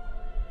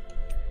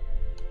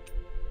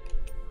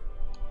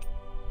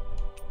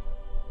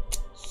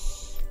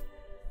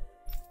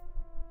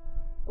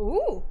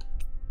 Ooh.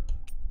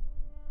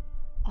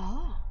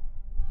 Ah.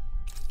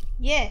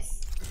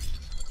 Yes.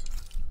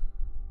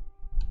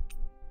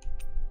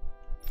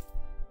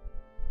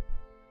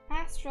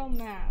 Astral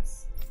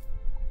mass.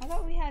 I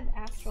thought we had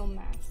astral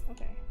mass.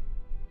 Okay.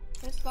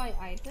 Just buy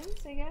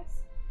items, I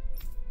guess.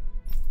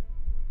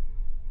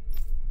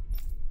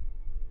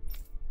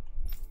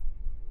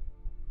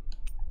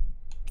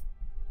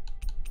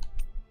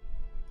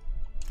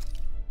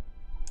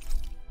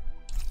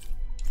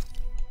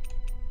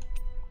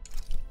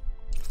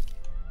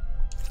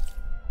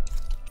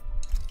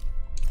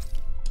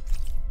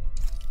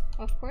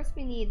 Of course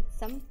we need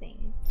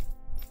something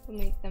to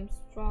make them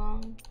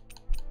strong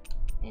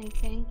and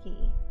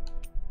tanky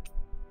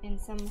and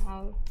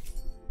somehow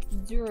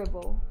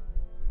durable.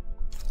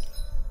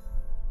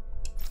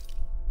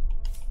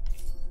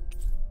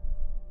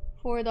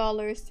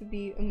 $4 to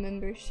be a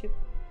membership.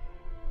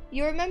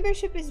 Your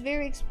membership is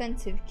very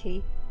expensive,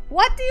 Kay.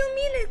 What do you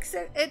mean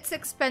it's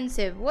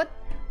expensive? What?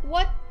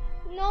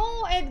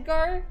 No,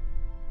 Edgar.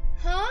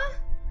 Huh?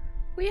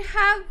 We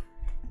have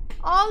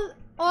all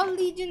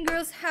Legion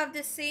girls have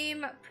the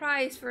same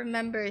price for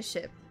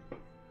membership.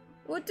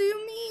 What do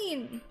you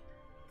mean?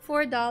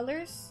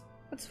 $4?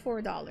 What's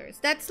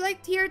 $4? That's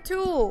like tier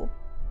 2.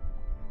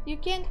 You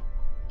can't.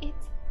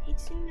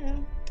 It's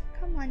no.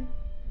 Come on.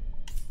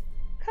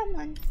 Come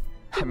on.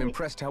 I'm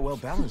impressed how well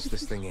balanced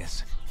this thing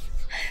is.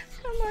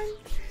 Come on.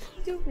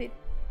 Do it.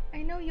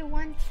 I know you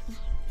want to.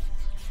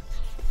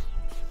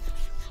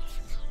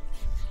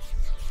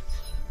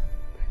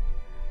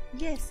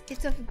 Yes,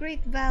 it's of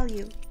great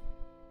value.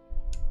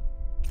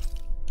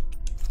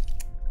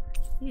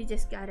 You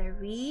just gotta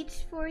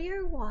reach for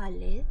your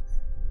wallet.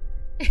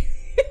 I'm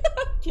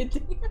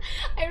kidding.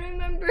 I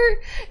remember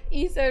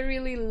Isa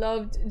really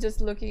loved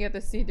just looking at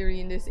the scenery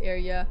in this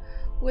area,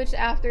 which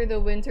after the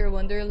Winter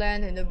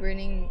Wonderland and the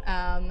burning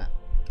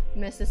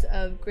messes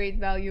of great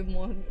value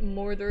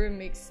mortar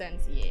makes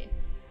sense. Yeah,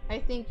 I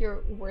think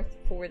you're worth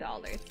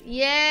 $4.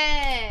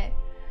 Yeah,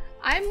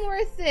 I'm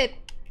worth it.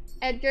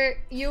 Edgar,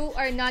 you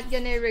are not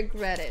gonna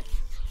regret it.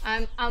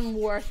 I'm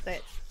worth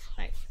it.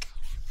 Like,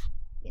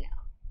 you know,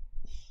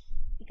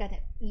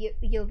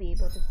 you'll be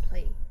able to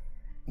play.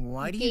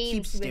 Why do you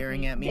keep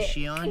staring at me,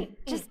 Shion?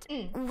 Just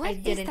what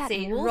is that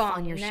wolf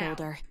on your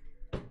shoulder?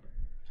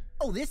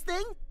 Oh, this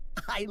thing?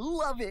 I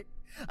love it.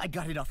 I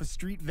got it off a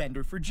street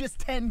vendor for just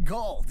 10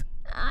 gold.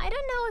 I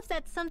don't know if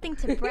that's something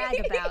to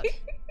brag about.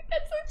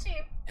 That's so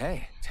cheap.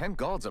 Hey, 10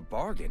 gold's a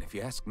bargain if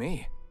you ask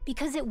me.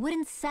 Because it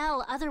wouldn't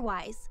sell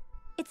otherwise.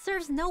 It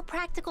serves no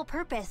practical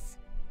purpose.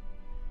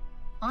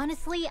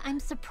 Honestly, I'm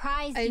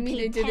surprised you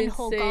paid 10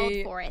 whole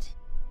gold for it.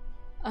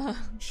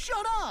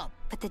 Shut up!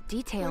 But the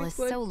detail is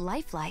so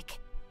lifelike.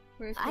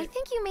 I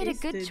think you made a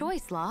good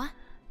choice, Law.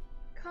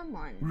 Come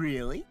on.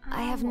 Really?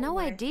 I have no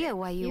idea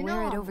why you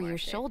wear it over your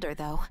shoulder,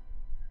 though.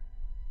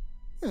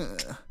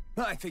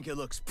 I think it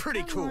looks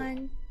pretty cool. Come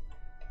on.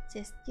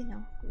 Just, you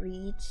know,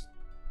 reach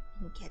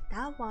and get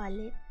that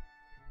wallet.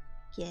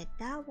 Get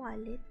that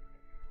wallet.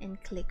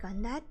 And click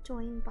on that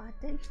join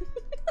button.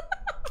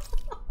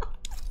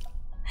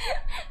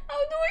 How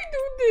do I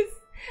do this?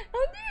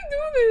 How do you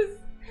do this?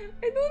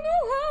 I don't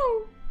know how.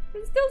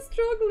 I'm still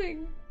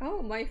struggling.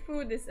 Oh, my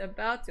food is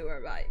about to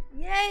arrive.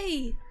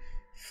 Yay!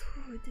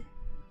 Food.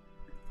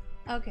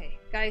 Okay,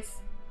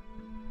 guys.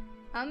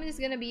 I'm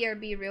just gonna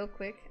BRB real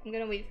quick. I'm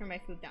gonna wait for my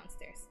food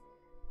downstairs.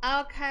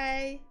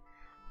 Okay.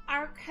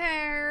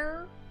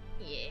 Okay.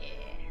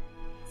 Yeah.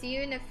 See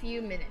you in a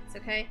few minutes,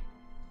 okay?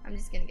 I'm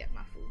just gonna get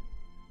my food.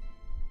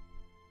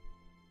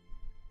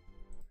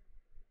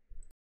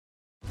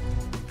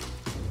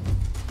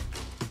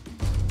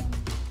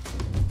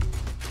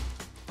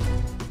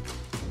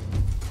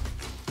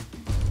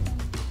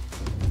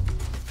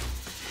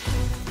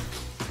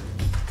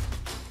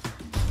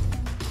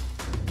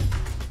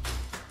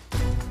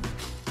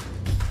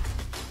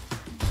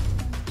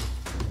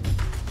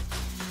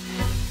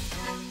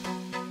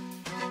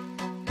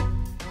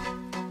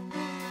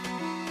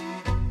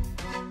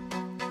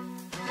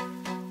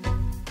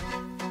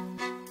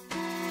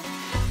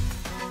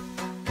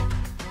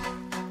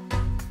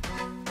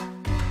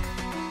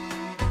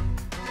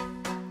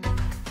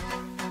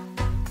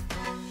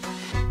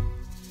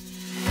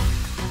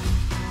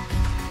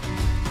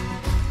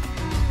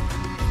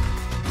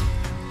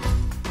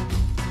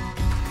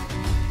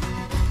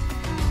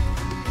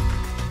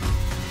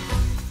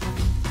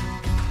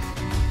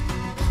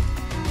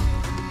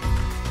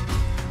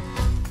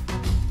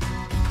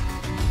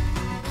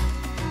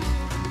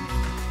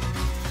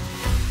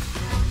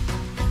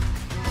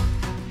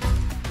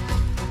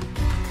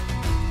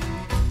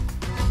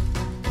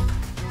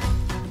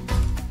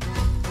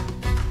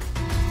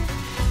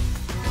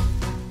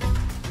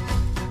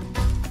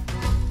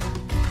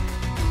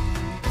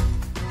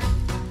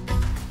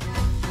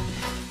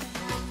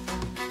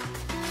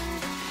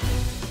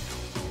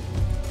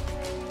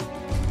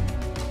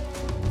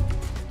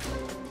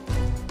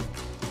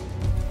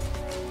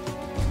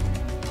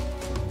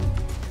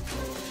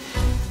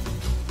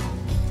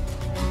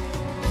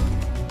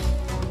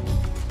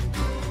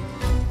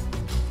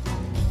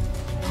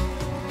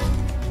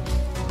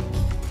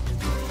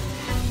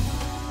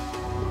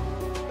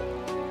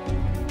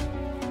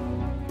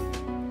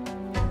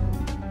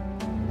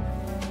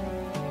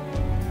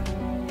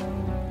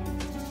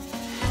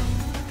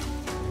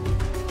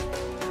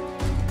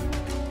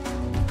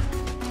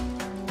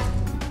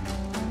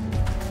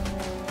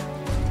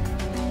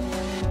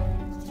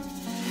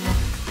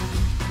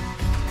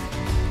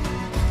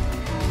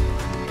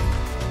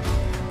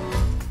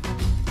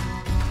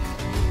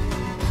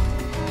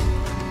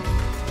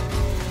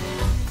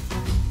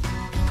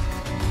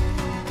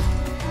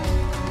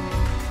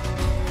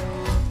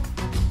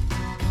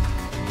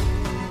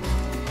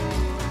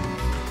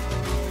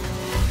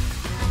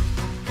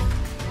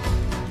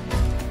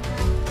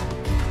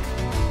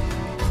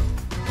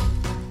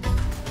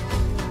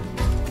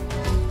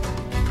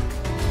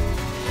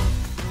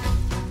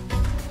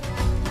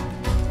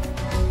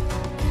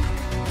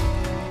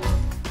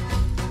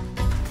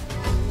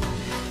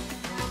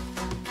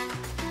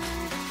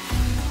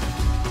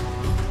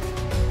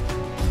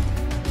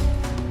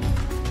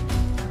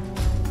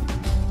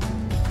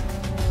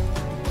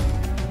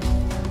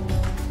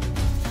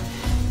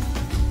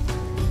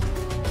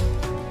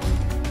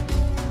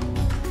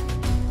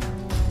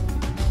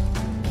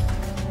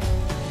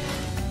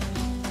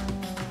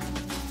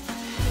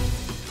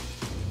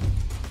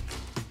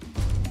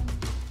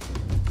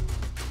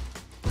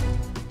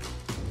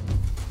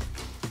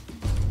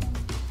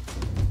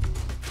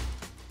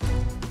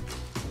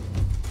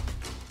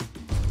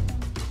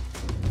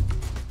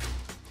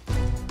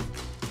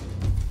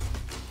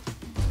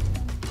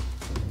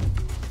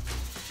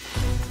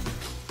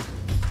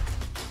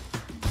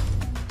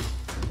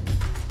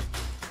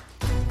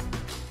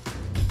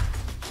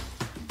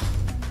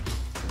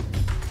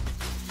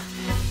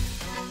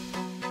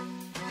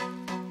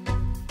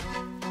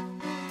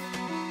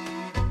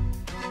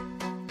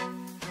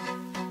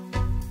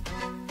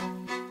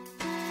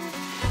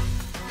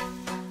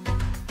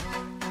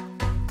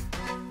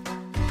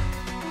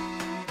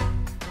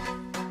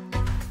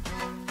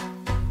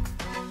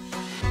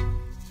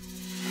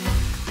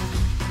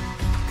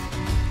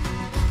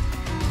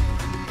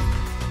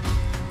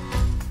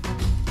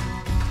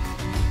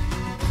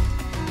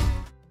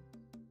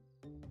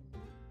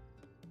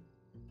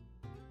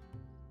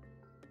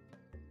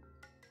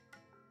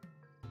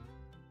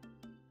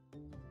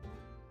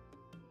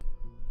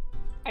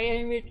 I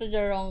animated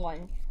the wrong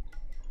one.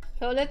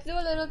 So let's do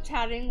a little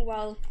chatting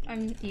while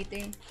I'm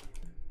eating.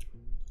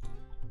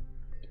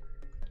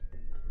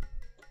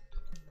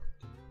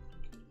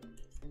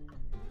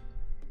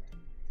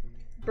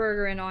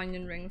 Burger and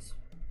onion rings.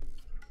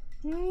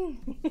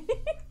 This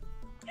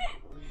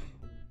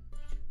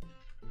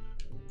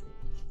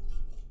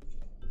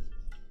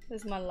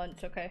is my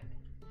lunch, okay.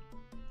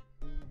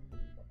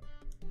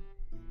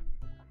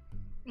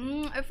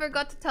 I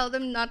forgot to tell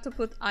them not to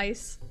put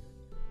ice.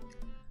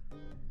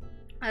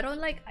 I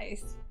don't like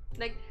ice.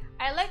 Like,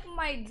 I like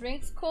my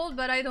drinks cold,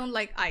 but I don't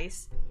like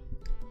ice.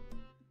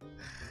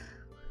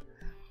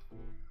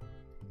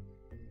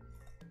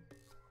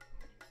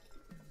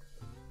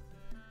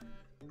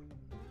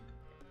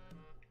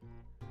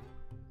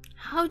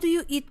 How do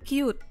you eat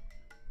cute?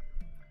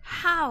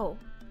 How?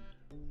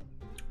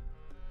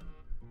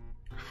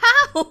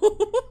 How?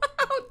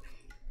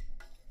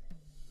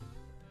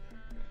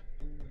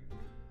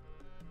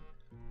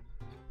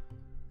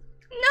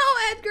 No,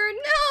 Edgar,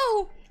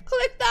 no!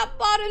 Click that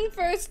button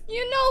first.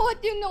 You know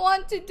what you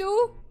want to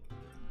do.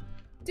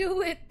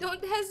 Do it.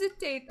 Don't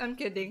hesitate. I'm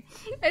kidding.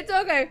 It's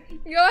okay.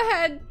 Go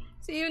ahead.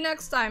 See you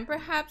next time.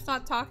 Perhaps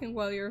not talking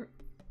while you're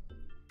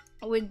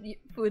with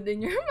food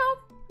in your mouth.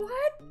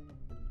 What?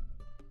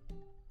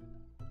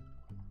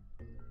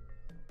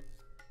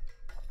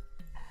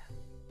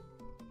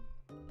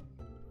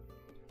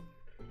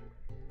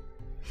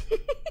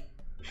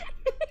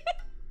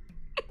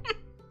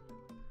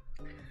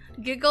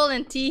 Giggle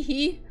and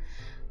tee-hee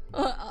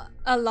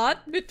a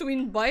lot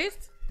between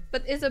bites,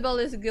 but Isabel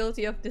is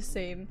guilty of the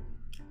same,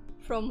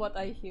 from what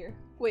I hear.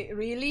 Wait,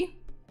 really?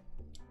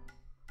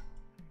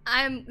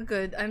 I'm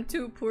good. I'm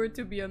too poor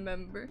to be a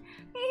member.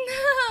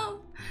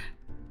 No!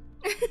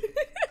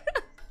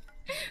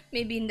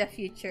 Maybe in the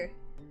future.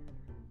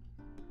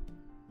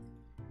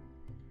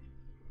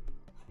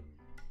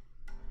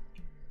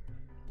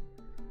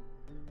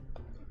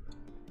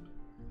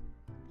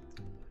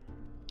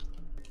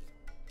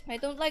 I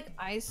don't like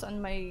ice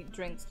on my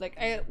drinks. Like,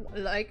 I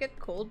like it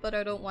cold, but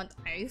I don't want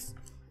ice.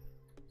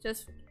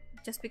 Just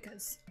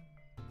because.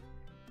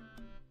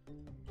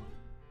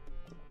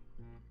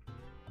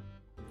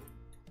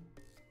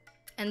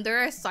 And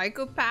there are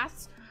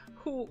psychopaths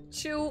who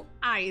chew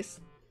ice.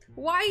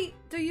 Why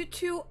do you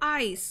chew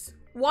ice?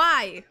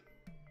 Why?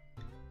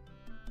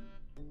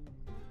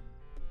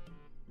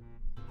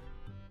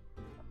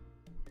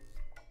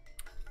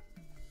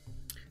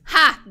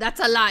 Ha! That's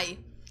a lie.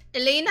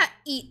 Elena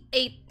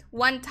ate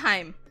one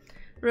time.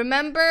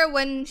 Remember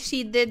when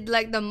she did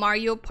like the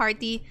Mario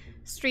Party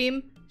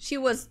stream? She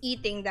was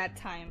eating that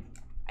time.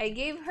 I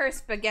gave her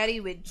spaghetti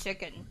with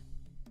chicken.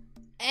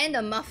 And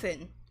a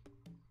muffin.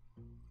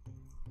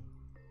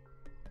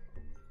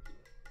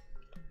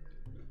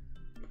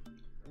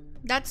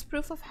 That's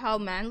proof of how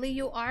manly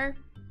you are?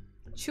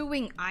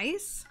 Chewing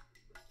ice?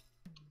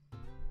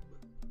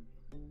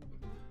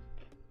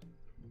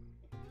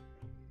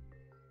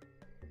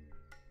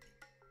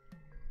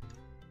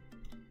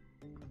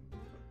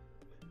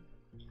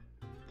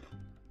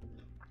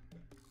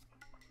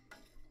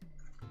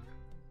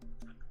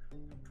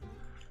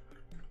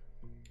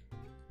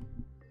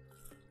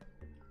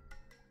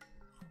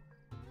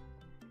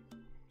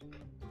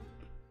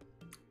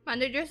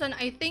 Manager-san,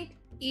 I think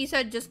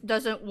Isa just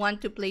doesn't want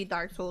to play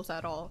Dark Souls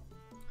at all.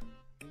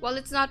 Well,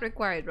 it's not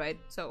required, right?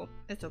 So,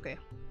 it's okay.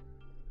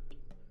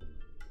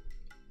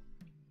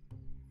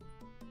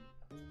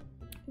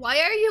 Why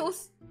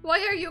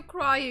are you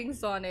crying,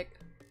 Sonic?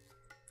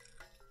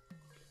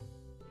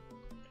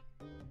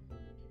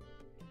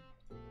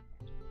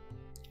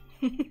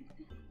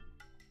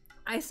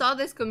 I saw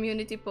this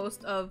community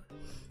post of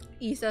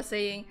Isa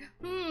saying,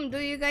 do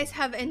you guys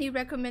have any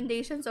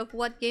recommendations of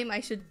what game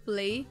I should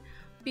play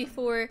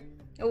before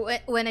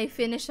when I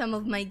finish some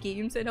of my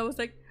games? And I was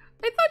like,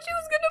 I thought she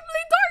was gonna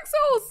play Dark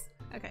Souls.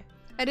 Okay,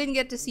 I didn't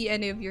get to see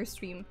any of your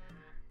stream.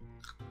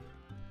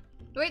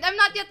 Wait, I'm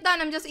not yet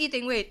done. I'm just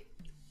eating. Wait.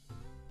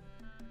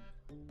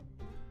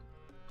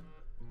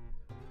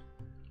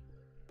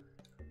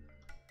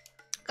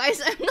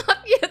 Guys, I'm not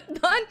yet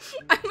done.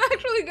 I'm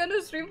actually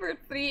gonna stream for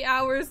 3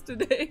 hours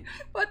today.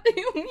 What do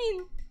you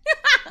mean?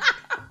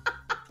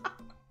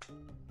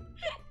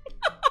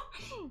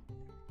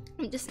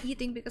 I'm just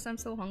eating because I'm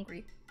so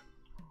hungry.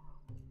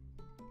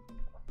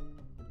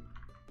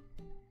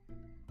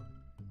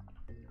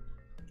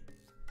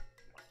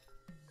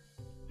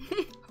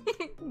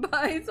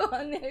 Bye,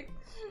 Sonic.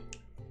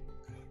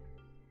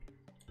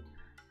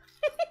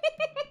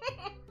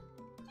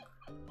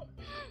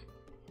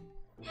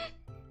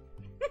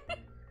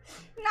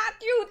 Not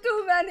you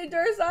too,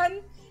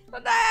 manager-san.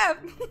 What the F?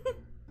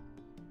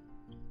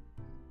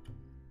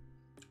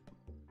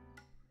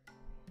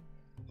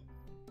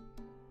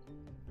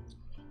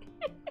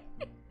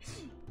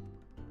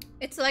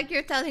 It's like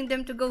you're telling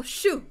them to go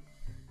shoo!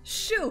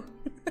 Shoo!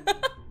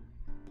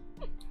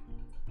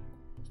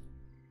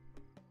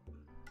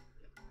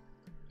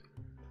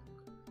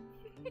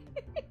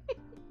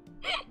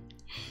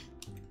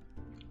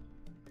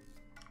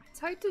 It's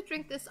hard to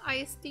drink this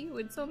iced tea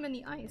with so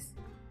many ice.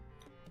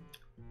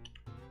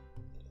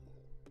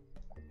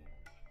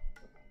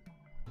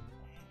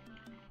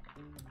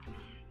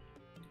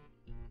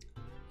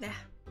 Yeah.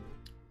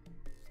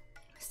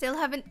 Still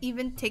haven't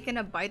even taken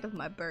a bite of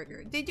my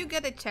burger. Did you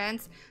get a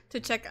chance to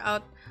check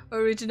out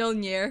Original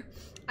Nier?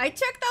 I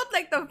checked out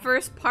like the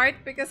first part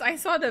because I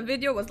saw the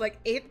video was like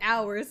 8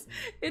 hours.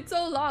 It's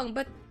so long,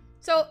 but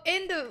so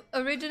in the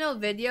original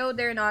video,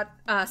 they're not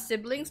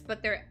siblings,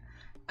 but they're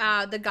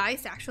the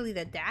guy's actually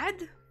the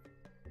dad,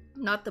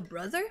 not the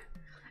brother.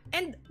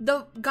 And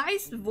the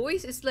guy's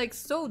voice is like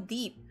so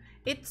deep.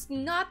 It's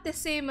not the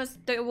same as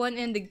the one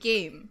in the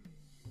game.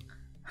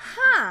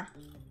 Huh.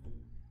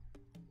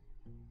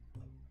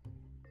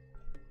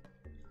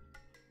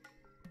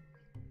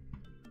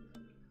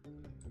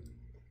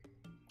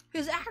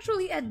 He's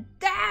actually a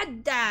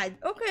dad.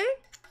 Okay.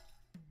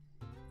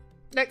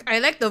 Like, I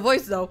like the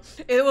voice though.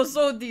 It was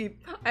so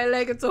deep. I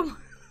like it so much.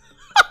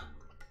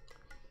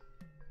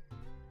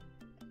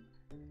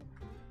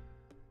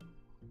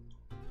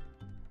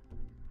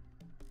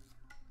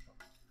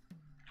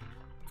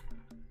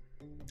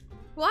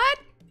 What?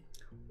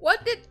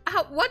 What did,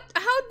 how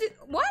did,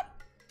 what?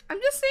 I'm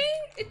just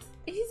saying,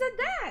 he's a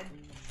dad.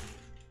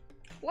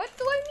 What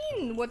do I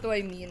mean? What do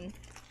I mean?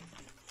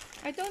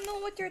 I don't know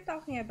what you're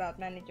talking about,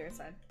 manager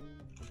said.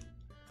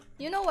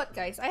 You know what,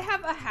 guys? I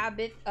have a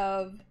habit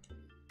of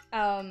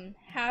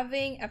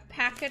having a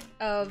packet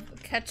of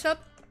ketchup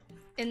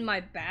in my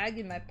bag,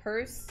 in my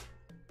purse,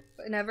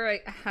 whenever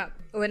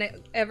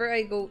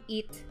I go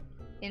eat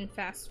in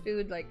fast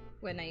food, like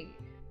when I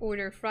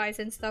order fries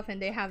and stuff, and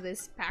they have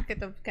this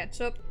packet of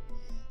ketchup,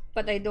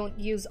 but I don't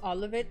use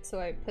all of it, so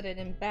I put it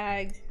in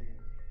bags.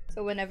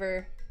 So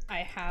whenever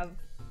I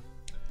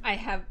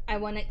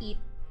want to eat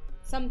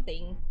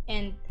something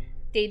and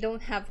they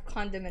don't have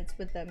condiments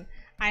with them,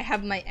 I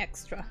have my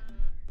extra.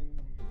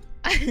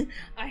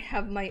 I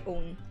have my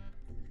own.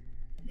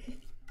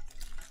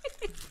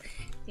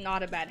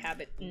 Not a bad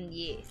habit.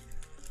 Yes.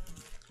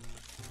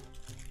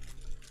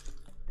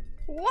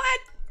 What?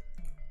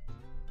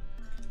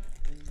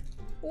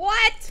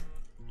 What?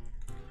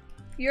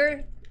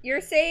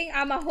 You're saying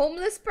I'm a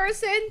homeless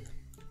person?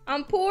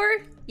 I'm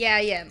poor? Yeah,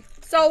 I am.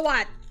 So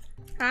what?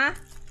 Huh?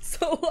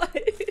 So what?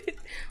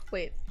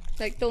 Wait.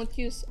 Like, don't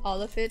use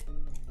all of it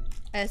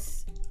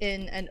as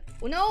in an...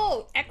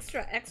 No!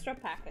 Extra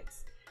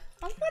packets.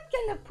 I'm not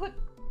gonna put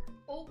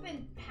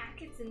open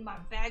packets in my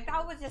bag.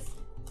 That would just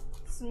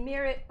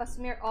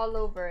smear all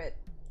over it.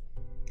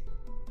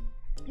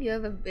 You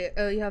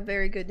have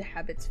very good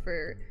habits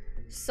for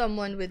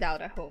someone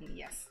without a home.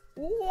 Yes.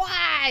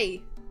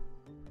 Why?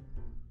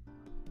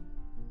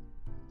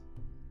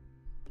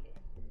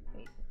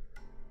 Wait.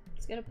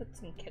 Just gonna put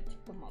some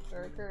ketchup on my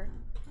burger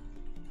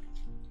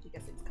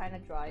because it's kind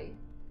of dry,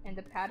 and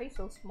the patty's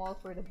so small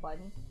for the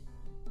bun.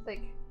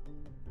 Like,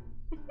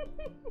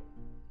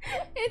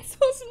 it's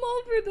so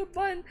small for the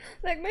bun.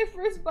 Like, my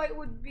first bite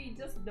would be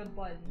just the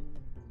bun,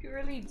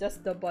 purely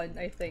just the bun.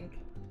 I think.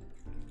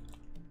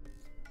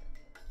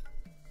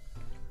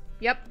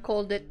 Yep,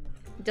 called it.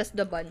 Just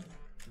the bun.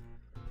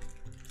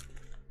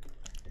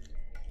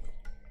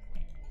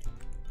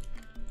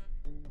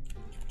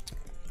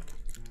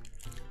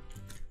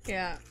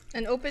 Yeah,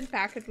 an open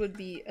packet would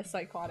be a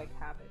psychotic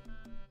habit.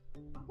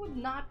 I would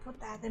not put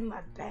that in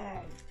my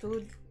bag,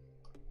 dude.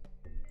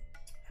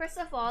 First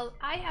of all,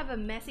 I have a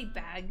messy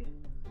bag.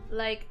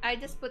 Like, I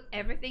just put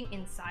everything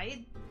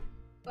inside,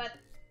 but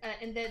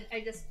and then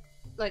I just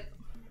like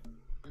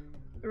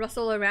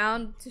rustle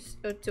around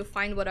to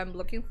find what I'm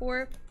looking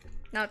for.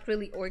 Not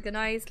really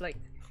organized. Like,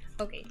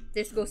 okay,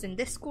 this goes in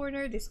this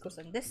corner, this goes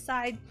on this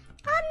side.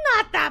 I'm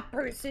not that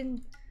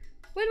person.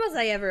 When was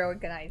I ever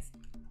organized?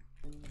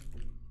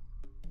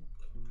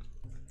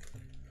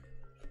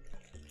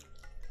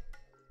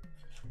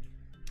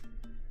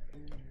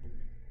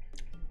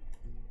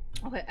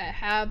 Okay, I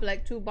have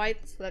like 2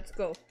 bites. Let's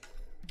go.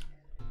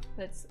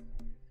 Let's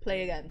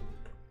play again.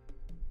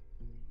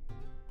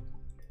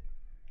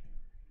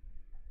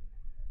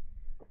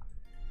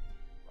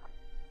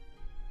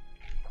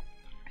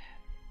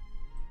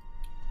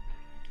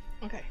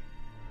 Okay.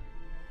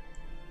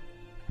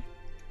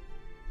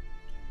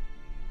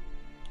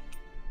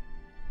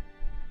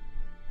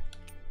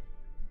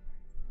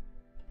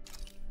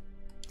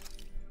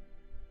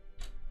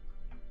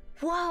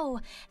 Whoa,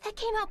 that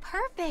came out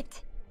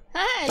perfect.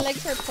 Ah, I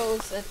liked her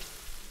pose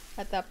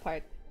at that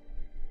part.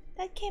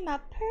 That came out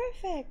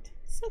perfect.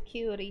 So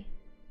cutie.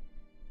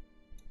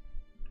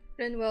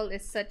 Rinwell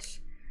is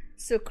such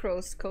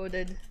sucrose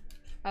coated.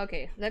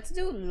 Okay, let's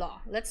do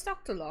Law. Let's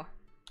talk to Law.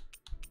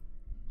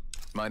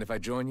 Mind if I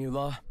join you,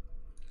 Law?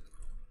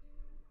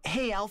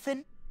 Hey,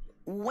 Alphen.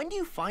 When do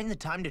you find the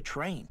time to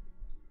train?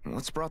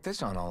 What's brought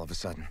this on all of a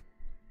sudden?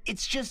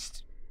 It's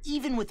just,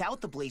 even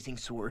without the blazing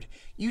sword,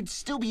 you'd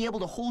still be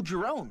able to hold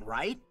your own,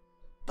 right?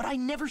 But I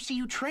never see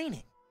you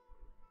training.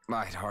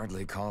 I'd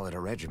hardly call it a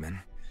regimen.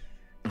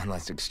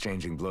 Unless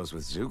exchanging blows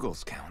with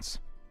Zeugles counts.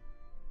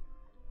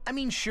 I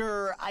mean,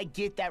 sure, I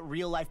get that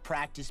real-life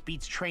practice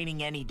beats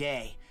training any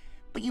day.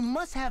 But you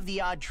must have the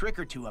odd trick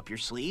or two up your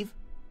sleeve.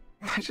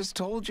 I just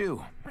told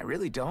you. I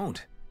really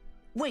don't.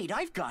 Wait,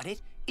 I've got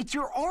it. It's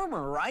your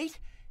armor, right?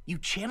 You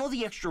channel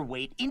the extra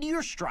weight into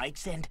your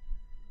strikes and...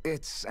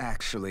 It's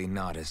actually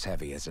not as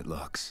heavy as it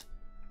looks.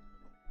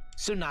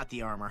 So not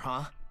the armor,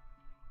 huh?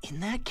 In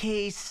that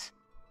case...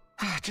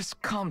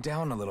 Just calm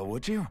down a little,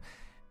 would you?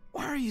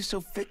 Why are you so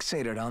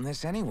fixated on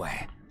this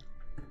anyway?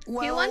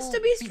 Well, He wants to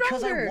be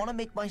because I stronger. want to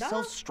make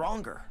myself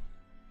stronger.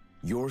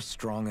 You're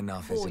strong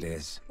enough as it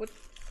is. What?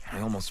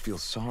 I almost feel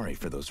sorry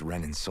for those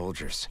Renan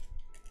soldiers.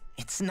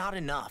 It's not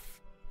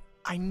enough.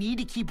 I need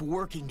to keep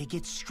working to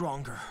get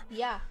stronger.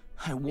 Yeah.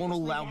 I won't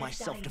allow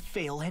myself to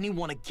fail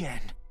anyone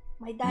again.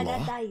 My dad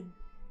Law? died.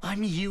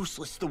 I'm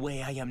useless the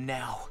way I am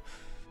now.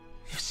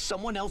 If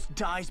someone else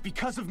dies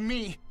because of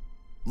me...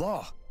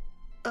 Law!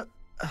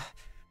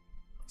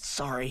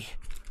 Sorry.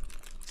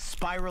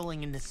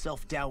 Spiraling into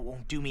self-doubt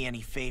won't do me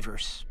any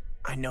favors.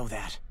 I know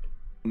that.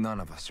 None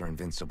of us are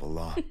invincible,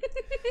 Law.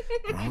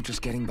 We're all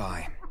just getting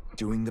by,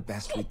 doing the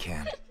best we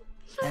can.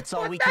 That's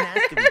all we can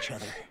ask of each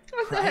other,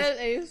 What the right? hell,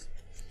 Ace?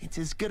 It's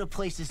as good a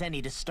place as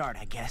any to start,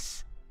 I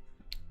guess.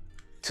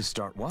 To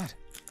start what?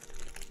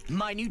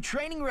 My new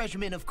training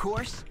regimen, of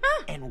course.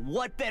 And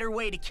what better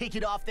way to kick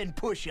it off than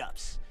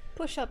push-ups?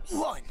 Push-ups.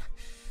 1,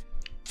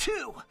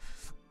 2,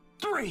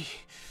 3,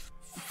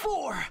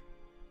 4.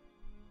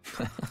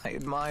 I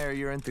admire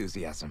your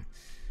enthusiasm.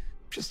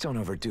 Just don't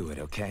overdo it,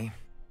 okay?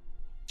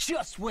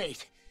 Just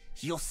wait.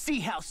 You'll see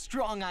how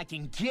strong I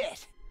can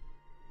get.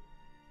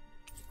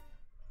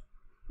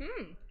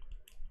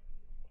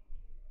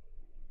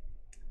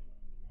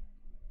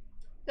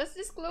 Does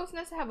this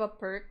closeness have a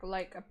perk,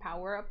 like a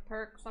power-up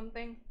perk,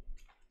 something?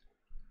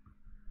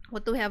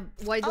 What do we have?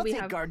 Why do I'll we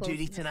take have guard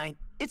duty closeness? tonight.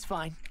 It's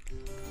fine.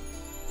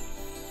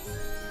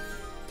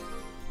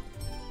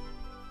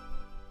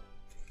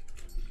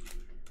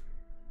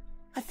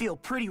 I feel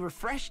pretty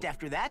refreshed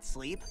after that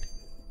sleep.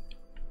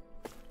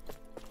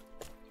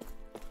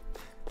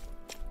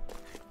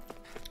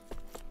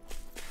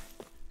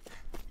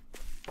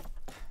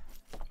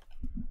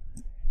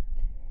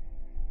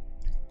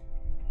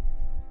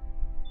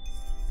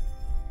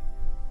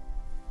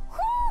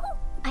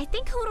 I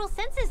think Hoodle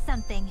senses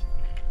something.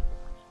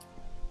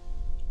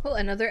 Oh,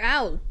 another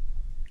owl.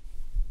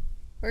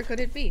 Where could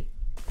it be?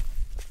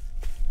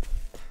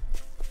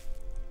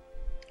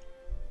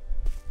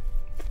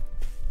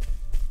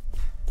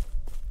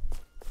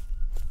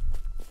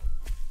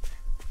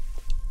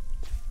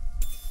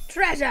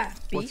 Treasure!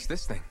 What's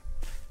this thing?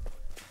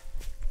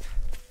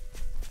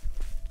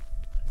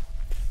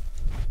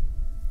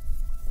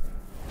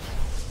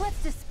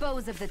 Let's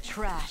dispose of the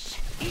trash.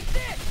 Eat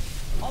this!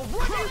 I'll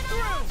run you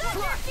through!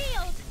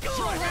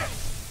 Try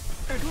this!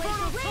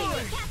 Infernal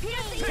Flame!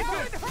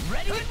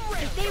 Ready and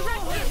ready! They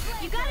run you.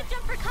 You gotta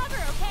jump for cover,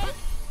 okay?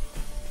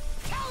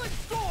 Talon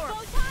Storm!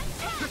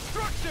 Photon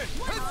Destruction!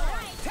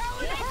 Alright.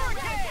 Talon Next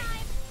Hurricane!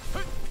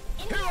 time.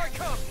 Here I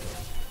come!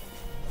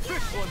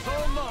 This one's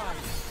all mine!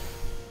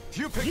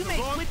 You picked You the make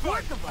wrong quick fight!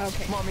 work of us.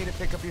 Okay. Want me to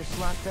pick up your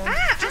slack then?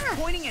 Just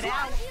pointing it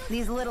out.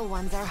 These little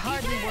ones are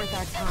hardly worth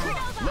our time.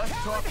 Less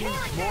talking,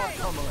 more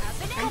pummeling.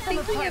 I'm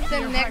thinking of the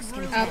next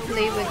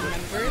play with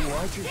members,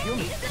 Why'd you heal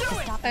me?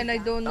 and I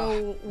don't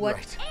know what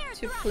right.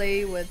 to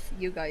play with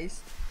you guys.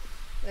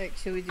 Like,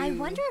 should we do? I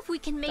wonder if we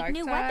can make Dark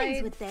new Side?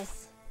 weapons with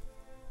this.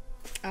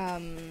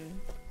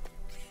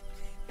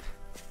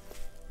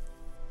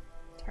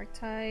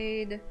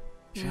 Darktide,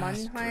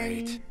 Just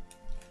Munhan,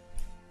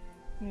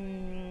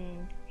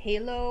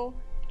 Halo.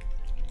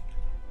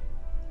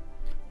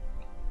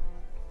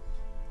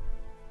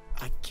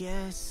 I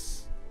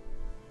guess...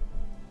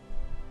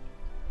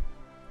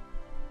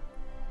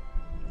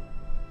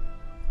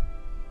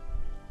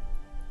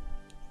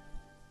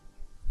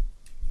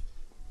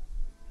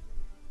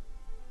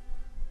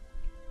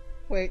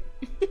 Wait,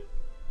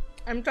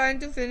 I'm trying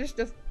to finish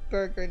the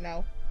burger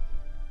now.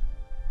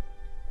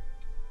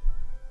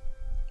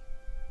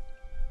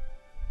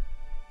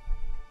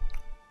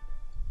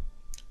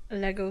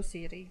 Lego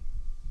City.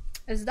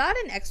 Is that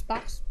an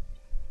Xbox?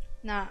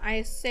 Nah,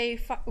 I say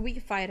we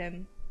fight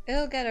him.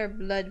 It'll get our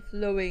blood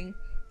flowing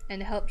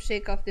and help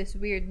shake off this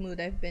weird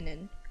mood I've been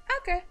in.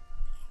 Okay.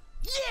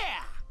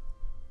 Yeah!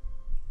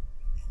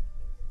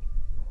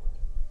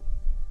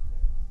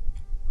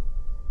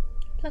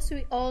 Plus,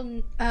 we all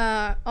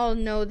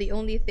know the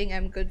only thing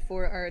I'm good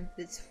for are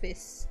these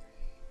fists.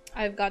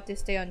 I've got to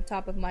stay on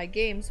top of my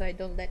game so I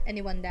don't let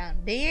anyone down.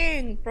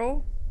 Dang,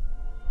 bro.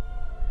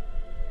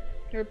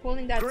 You're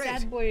pulling that Great.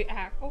 sad boy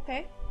act.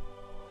 Okay.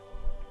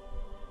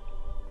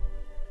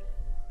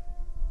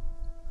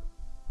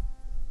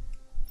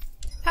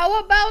 How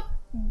about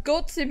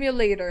Goat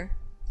Simulator?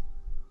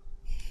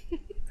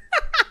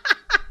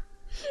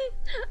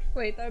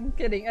 Wait, I'm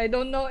kidding. I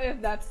don't know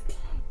if that's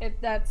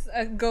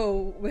a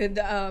go with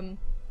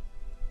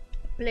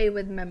play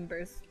with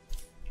members.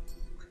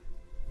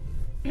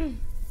 I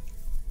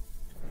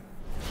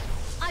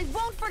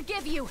won't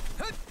forgive you.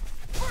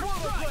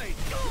 Swallow Blade!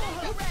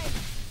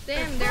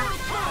 Damn, they're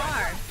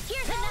far.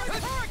 Here's another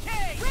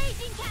Hurricane!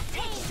 raging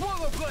cascade.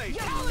 Swallow Blade!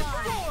 Talon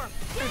Storm!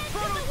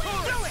 Infernal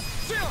Torrent!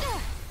 Chill!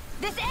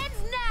 This ends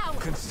now.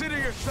 Consider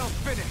yourself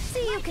finished!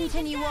 See you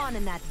continue on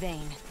in that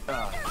vein.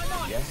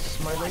 Yes,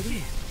 my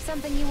lady?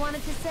 Something you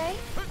wanted to say?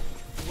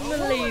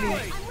 Milady. I'm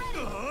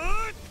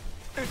ready.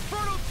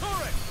 Infernal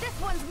turret!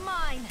 This one's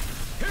mine.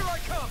 Here I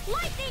come!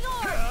 Lightning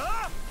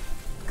orb.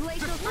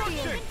 Glacial Destruction!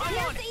 field. I'm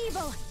on Here's it.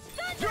 evil.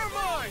 Thunder You're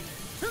mine!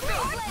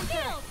 Freeze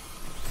killed.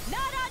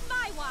 Not on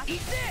my watch.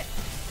 Eat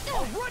this!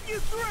 I'll run you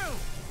through!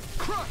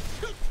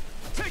 Crush!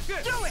 Take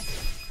this! Do it!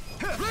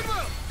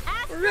 Rinwell!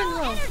 Astral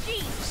Rinwell.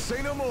 energy.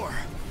 Say no more.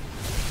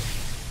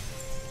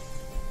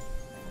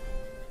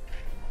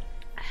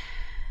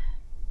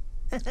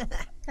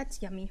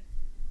 That's yummy.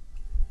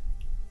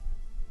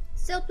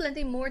 Still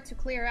plenty more to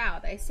clear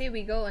out. I say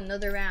we go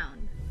another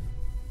round.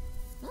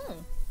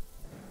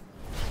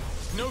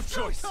 No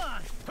choice!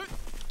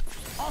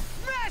 I'll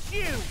smash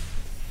you!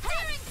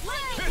 Tearing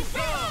flame. It's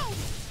on!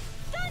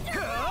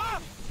 Thunder.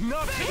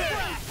 Not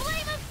today!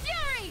 Flame of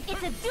fury.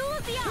 It's a duel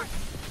of the arts.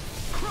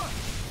 Crush!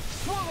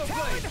 Swallow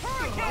blade!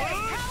 Power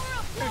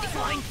of flight.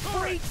 Flying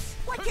freaks!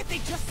 Why can't they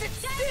just sit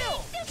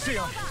still?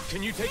 Sion,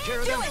 can you take care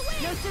of them?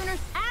 No sooner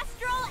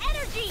astral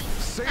energy.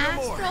 Say no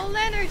more. Astral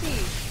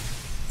energy!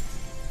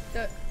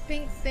 The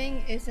pink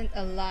thing isn't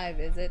alive,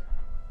 is it?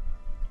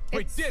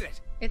 We did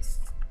it! It's...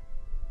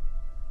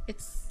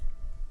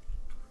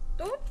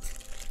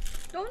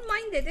 Don't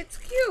mind it, it's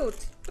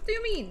cute! What do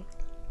you mean?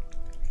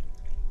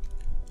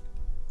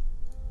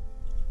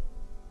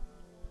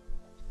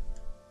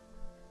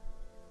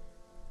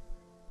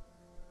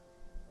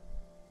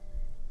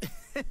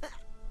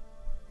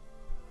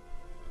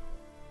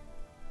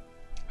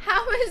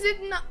 How is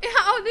it not?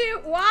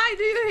 Why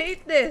do you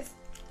hate this?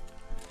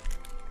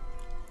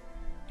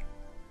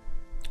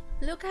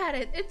 Look at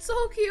it, it's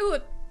so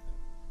cute.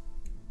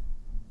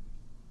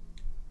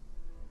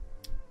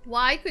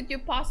 Why could you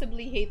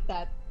possibly hate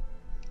that?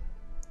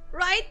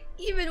 Right?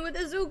 Even with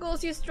the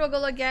Zoogles you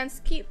struggle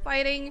against, keep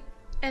fighting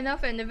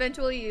enough and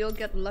eventually you'll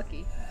get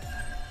lucky.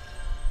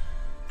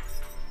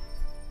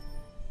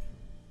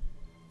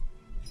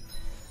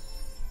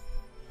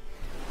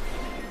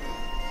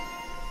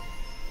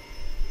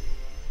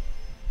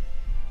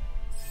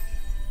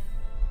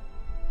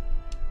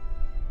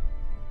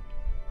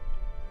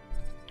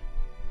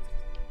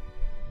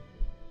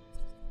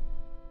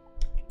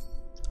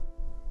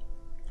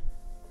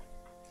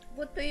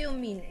 What do you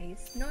mean,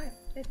 Ace? No,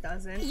 it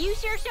doesn't. You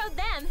sure showed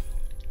them.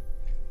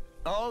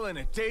 All in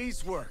a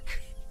day's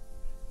work.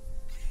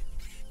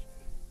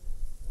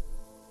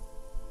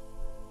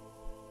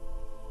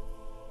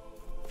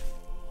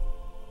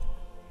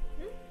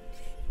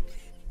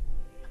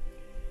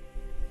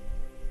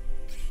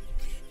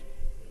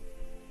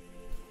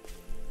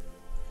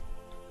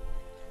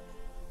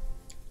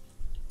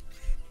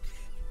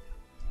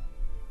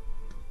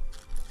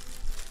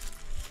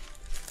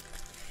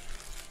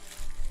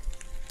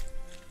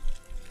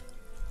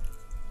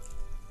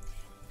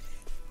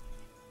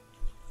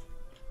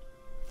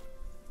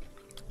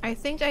 I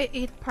think I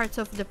ate parts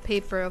of the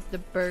paper of the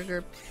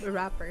burger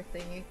wrapper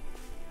thingy.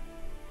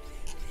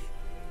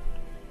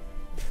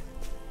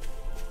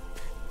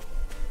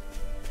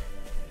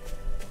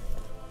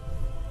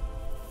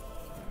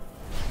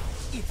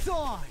 It's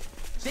on!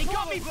 They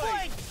got me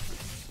flanked!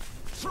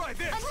 Try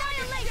this!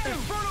 Annihilation.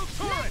 Infernal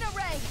turret! Magna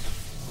ray.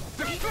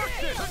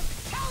 Destruction!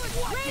 Talon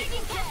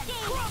raging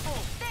cascade.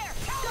 Crumble! There.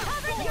 Talon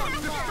Cover force!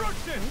 the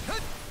Destruction!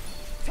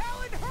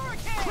 Talon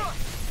hurricane! Crush!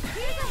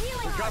 Here's a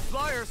healing Got heart.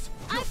 flyers!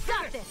 I've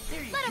got this.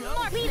 Let him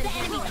mark leave the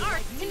enemy's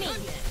art to me.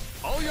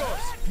 All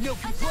yours! No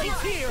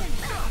complaints here!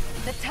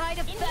 The tide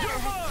of battle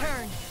has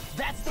turned.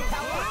 That's the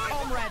power of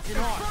comrades in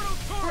arms! Infernal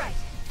turret! Right.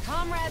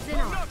 Comrades in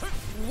arms.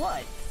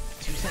 What?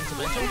 Too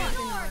sentimental?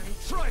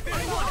 Try this!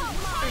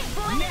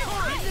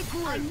 Never in the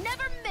group! I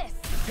never miss.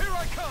 Here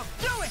I come!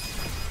 Do it!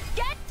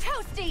 Get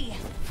toasty.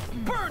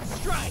 Burn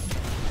strike!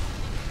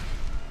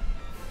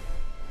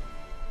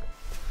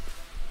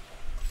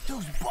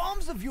 Those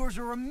bombs of yours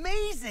are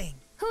amazing!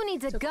 Who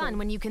needs a gun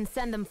when you can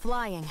send them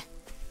flying?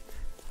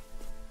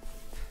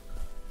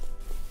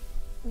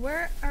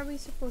 Where are we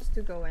supposed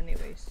to go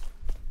anyways?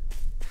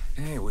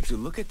 Hey, would you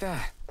look at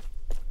that?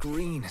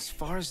 Green as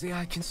far as the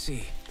eye can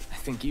see. I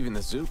think even the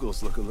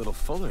Zoogles look a little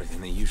fuller than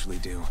they usually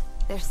do.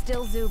 They're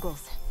still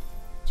Zoogles,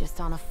 just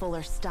on a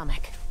fuller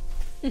stomach.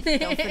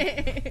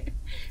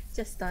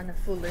 Just on a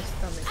fuller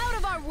stomach. Out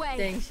of our way.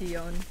 Thanks,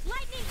 Xion.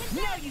 Lightning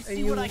Now condemned. you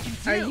see what I can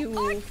do! Are you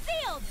Arc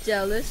sealed.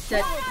 jealous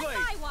that Not on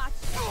my watch.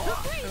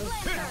 Freeze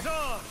It's laser.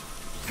 on!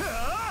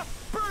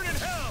 Burn in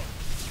hell!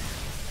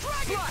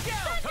 Dragon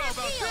Scale! How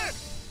about shield. this?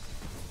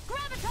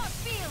 Gravitas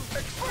field.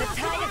 The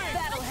tide of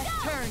battle has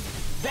turned!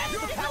 That's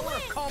the power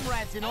of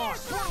comrades in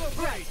arms!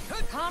 Right!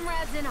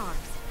 Comrades in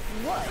arms.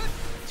 What?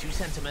 Too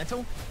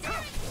sentimental?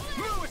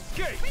 No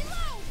escape!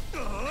 Reload.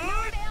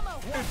 Nerd ammo.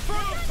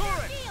 Infernal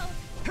turret! Field.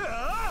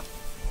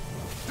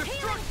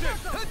 Destruction!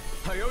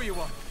 I owe you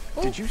one.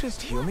 Did you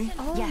just heal me?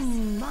 Oh Yes,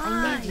 my.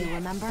 I made you,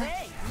 remember?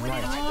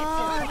 Right.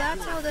 Oh,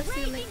 that's how the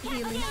healing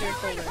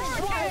circle works.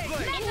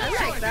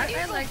 I like that.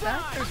 I like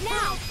that.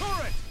 Now.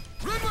 Turret!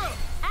 Rinwell!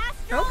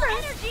 Astral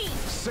Okay. energy.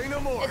 Say no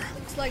more. It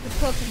looks like a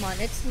Pokemon.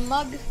 It's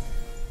Mug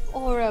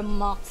or a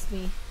Mocks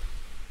me.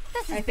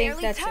 This is I think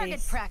barely that's target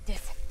Ace.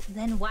 practice.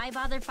 Then why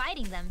bother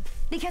fighting them?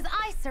 Because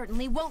I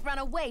certainly won't run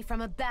away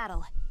from a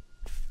battle.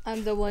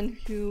 I'm the one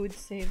who would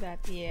say that.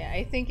 Yeah,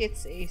 I think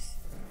it's Ace.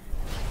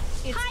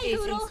 It's Hi, Ace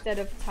Hoodle. instead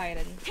of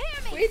Titan. Hear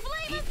me! Wait.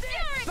 Flame of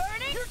fury!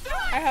 Burning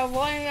I have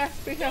one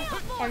extra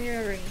on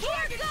your ring.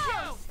 Here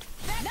goes!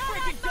 That's Not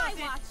freaking on my does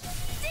it! watch.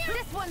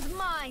 This one's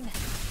mine.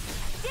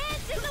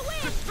 Dance in the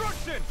wind!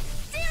 Destruction!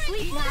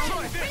 Steering now.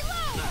 Try this.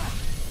 Reload!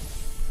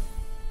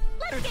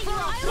 Let's get you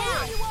Infernal all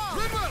Torrent! you all!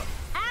 Limbo!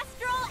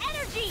 Astral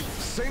energy!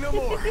 Say no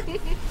more. Got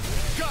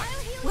I'll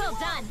it. heal Well you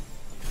all. done.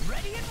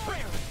 Ready and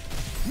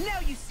raring. Now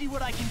you see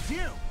what I can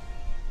do.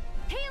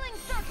 Healing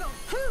circle!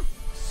 Whew.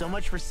 So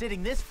much for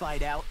sitting this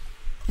fight out.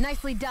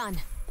 Nicely done.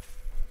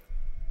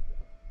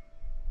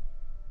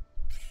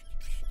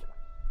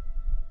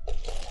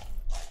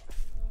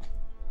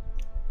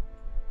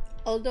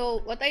 Although,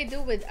 what I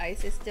do with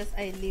ice is just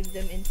I leave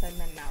them inside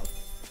my mouth.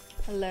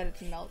 I let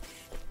it melt.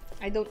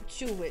 I don't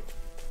chew it.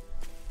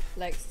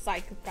 Like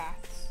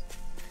psychopaths.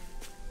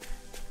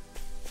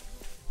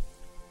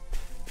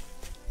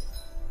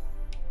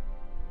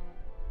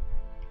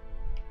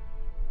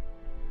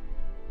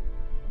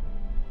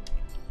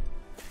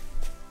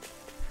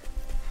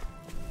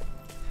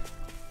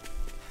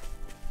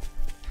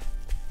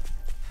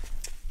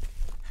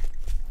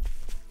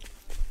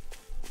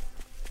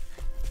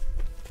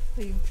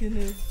 Are you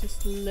gonna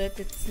just let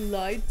it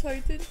slide,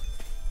 Titan?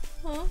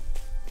 Huh?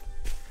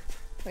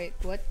 Wait,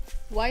 what?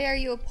 Why are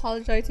you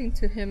apologizing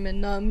to him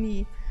and not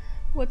me?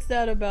 What's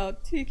that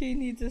about? TK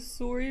needs a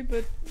sorry,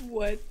 but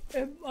what?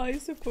 Am I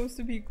supposed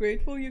to be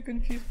grateful? You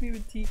confused me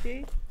with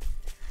TK?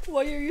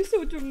 Why are you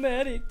so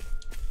dramatic?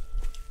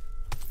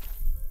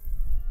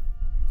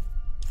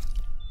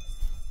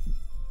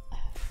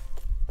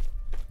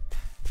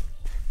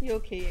 You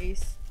okay,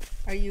 Ace?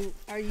 Are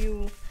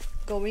you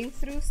going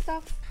through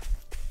stuff?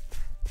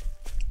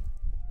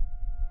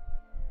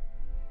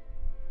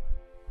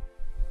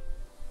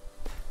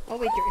 Oh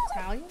wait, you're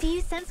Italian? Do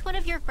you sense one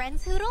of your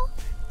friends, Hoodle?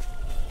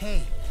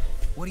 Hey,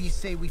 what do you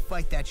say we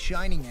fight that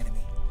shining enemy?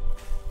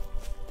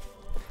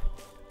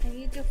 I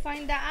need to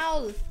find the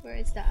owl. Where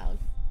is the owl?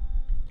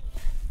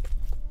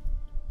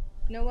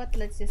 You know what?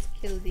 Let's just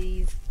kill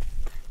these.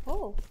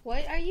 Oh,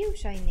 why are you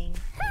shining?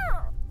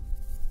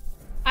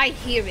 I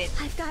hear it.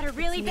 I've got a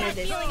really It's near bad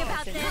this feeling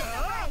about section.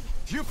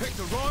 this. You picked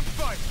the wrong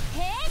fight.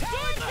 Head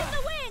dance in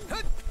the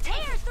wind!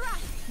 Tear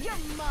thrust! Your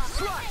mom!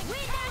 Slide.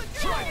 Wind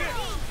Try this.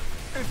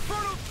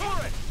 Infernal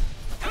Torrent.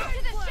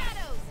 Into the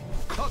shadows!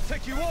 I'll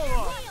take you all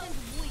on. Wild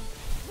weep!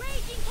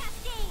 Raging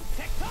cascade!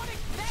 Tectonic.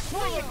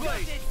 Swallow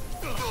blade.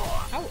 Ow,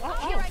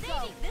 ow, Here ow. I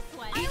go! This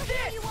one. I'll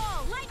heal you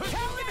all! Lightning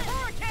Talon blast!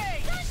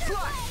 hurricane.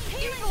 Thunderblade!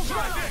 Healing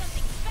Try blow! this.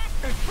 Something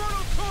special!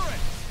 Infernal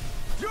Torrent.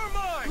 You're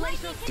mine.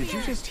 Lightning Did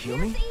you spear! just heal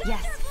me?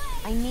 Yes,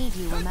 I need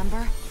you, remember?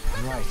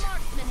 Let Right. the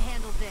marksman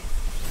handle this!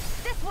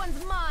 This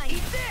one's mine.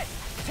 Eat this.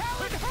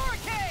 Talon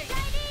hurricane.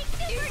 Shining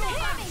super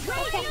damage!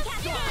 Raging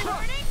cascade!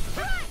 Burning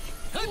strike!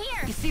 In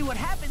here. You see what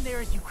happened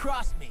there is you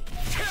crossed me.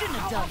 Shouldn't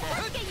have done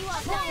that. Let's get you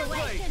all Swallow blade.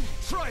 annihilation!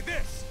 Try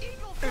this.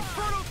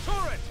 Infernal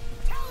Torrent.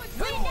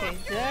 Okay,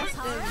 just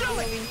the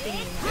glowing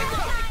thing.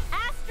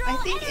 Astral I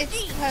think it's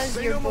energy. because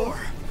Say you're no both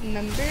more.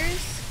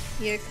 members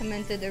here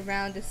commented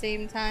around the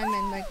same time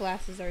and my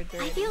glasses are I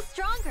dirty. feel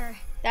stronger.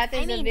 That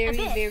is I mean, a very,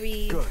 bit.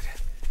 very Good.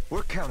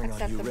 We're counting on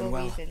you, acceptable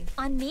Rinwell. reason.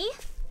 On me?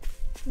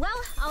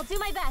 Well, I'll do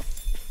my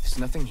best. There's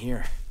nothing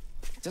here.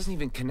 It doesn't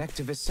even connect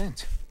to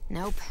Vicent.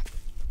 Nope.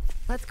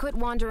 Let's quit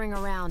wandering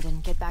around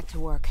and get back to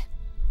work.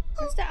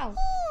 Where's the owl?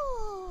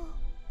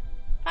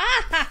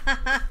 Ah ha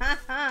ha ha ha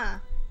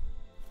ha!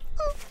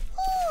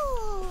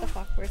 What the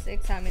fuck? Where's the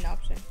examine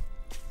option?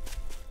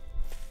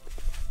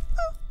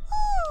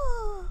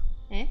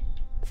 Eh?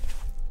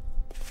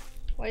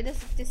 Why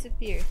does it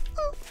disappear?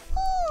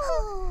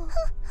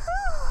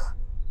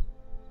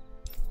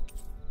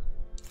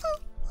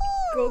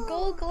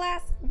 Goggle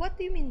glass? What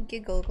do you mean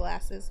giggle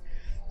glasses?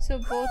 So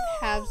both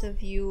halves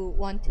of you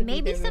want to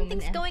Maybe be the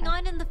something's Roman going Empire.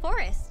 on in the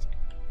forest.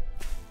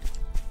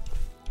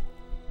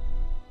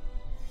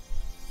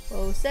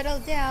 Oh, settle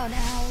down,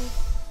 owl.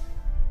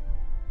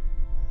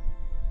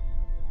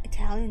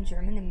 Italian,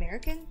 German,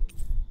 American?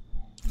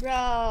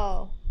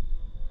 Bro,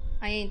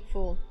 I ain't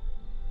fool.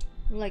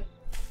 I'm like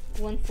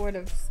 1/4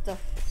 of stuff.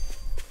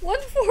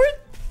 1/4?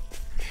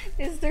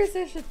 Is there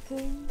such a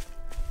thing?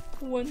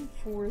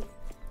 1/4.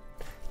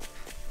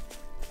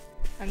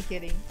 I'm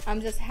kidding.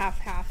 I'm just half.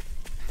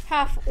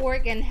 Half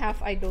orc and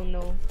half I don't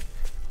know.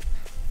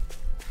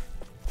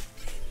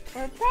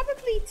 Or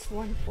probably it's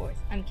 1/4.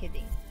 I'm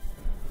kidding.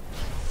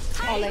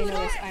 All I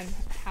know is I'm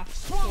half.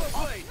 Swallow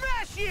blade.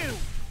 Smash you.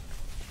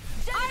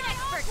 Giant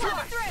expert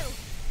coming through!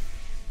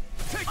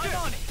 Take this.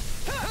 I'm on it.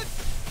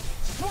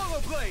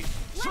 Swallow blade.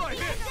 Try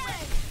Lightning this.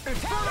 blade!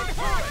 Infernal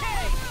Torrent.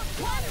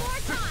 One more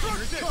time!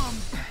 Destruction.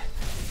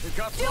 It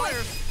got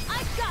fire.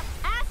 I've got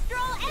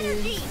astral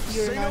energy!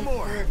 You're Say no not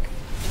more. orc.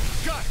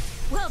 Got it.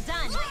 Well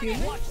done.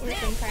 Human or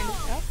some kind of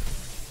stuff?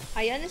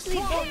 I honestly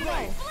don't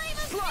know. Flame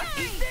of Slide.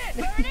 fury! Eat this.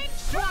 Burning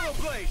Swallow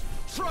blade.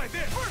 Try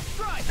this. First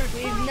strike.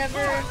 We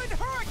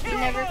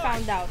never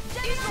found out.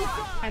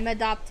 I'm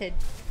adopted.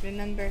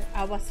 Remember,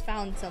 I was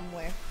found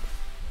somewhere.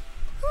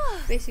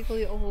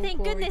 Basically, a whole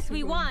Thank goodness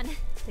we won.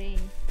 Thing.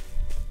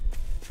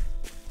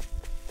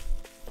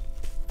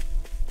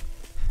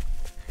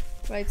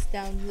 Writes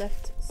down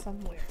left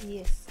somewhere.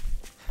 Yes.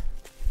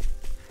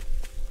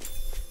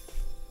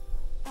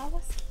 I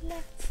was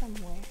left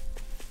somewhere.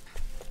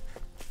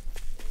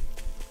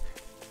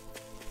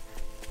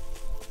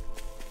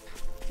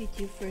 Did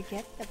you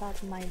forget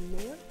about my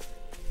lure?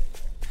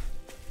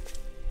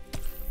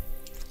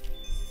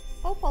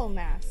 Opal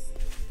mask.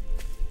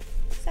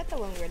 Is that the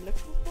one we're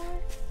looking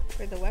for?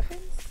 For the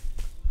weapons?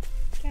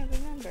 Can't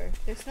remember.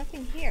 There's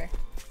nothing here.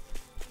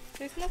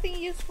 There's nothing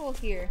useful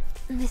here.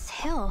 This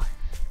hill.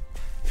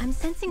 I'm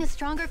sensing a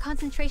stronger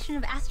concentration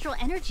of astral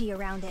energy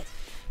around it.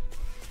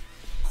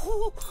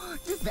 Oh,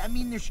 does that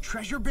mean there's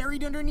treasure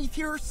buried underneath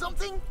here or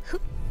something?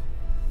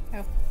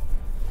 Oh.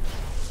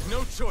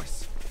 No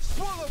choice.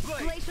 Swallow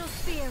blade. Glacial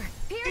spear.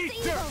 Pierce Eat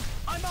evil. dirt.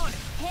 I'm on it.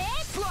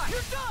 Hit. Slash.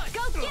 You're done.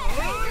 Go get it.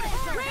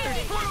 Raging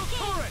Infernal cascade.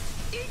 turret.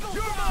 Eagle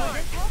You're fire.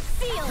 mine.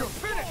 Sealed. You're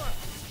finished.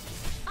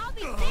 I'll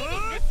be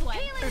saving this one.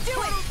 Kaylex, Do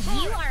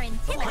it. You are in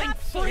tip-top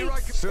shape. Here I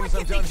come. As soon as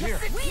I'm done here,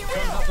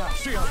 come help out.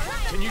 Shield.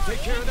 Can you take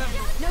care of them?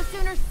 No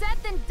sooner said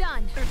than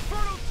done.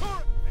 Infernal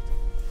turret.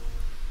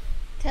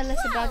 Tell us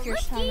about your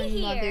looky shaman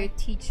here. mother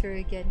teacher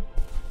again.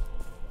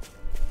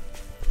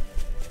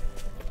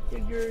 The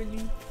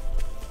girly.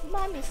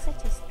 Mom is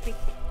such a strict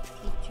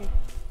teacher.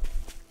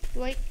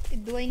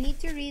 Do I need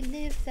to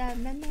relive that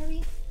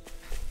memory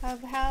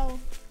of how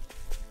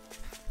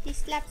he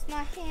slaps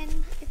my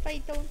hand if I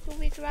don't do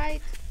it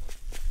right?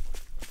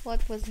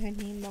 What was her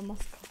name, Mama's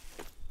call?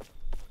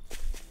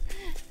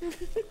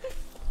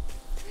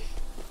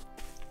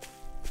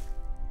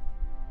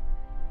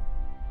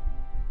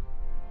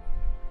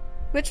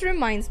 Which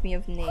reminds me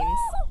of names.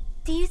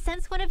 Do you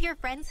sense one of your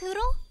friends,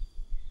 Hoodle?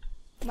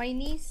 My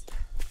niece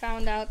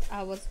found out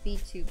I was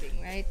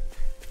VTubing, right?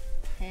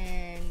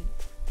 And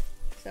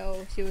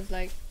so she was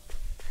like,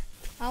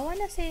 I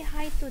wanna say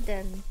hi to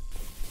them.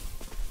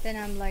 Then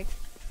I'm like,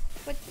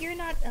 but you're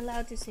not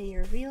allowed to say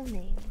your real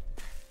name.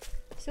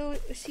 So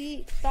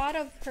she thought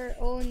of her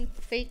own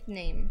fake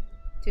name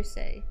to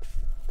say.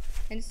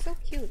 And it's so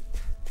cute.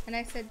 And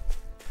I said,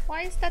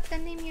 why is that the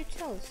name you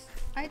chose?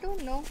 I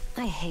don't know.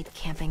 I hate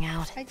camping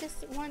out.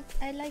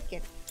 I like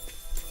it.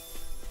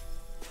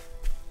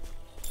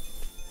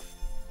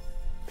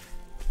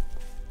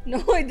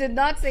 No, I did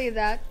not say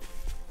that.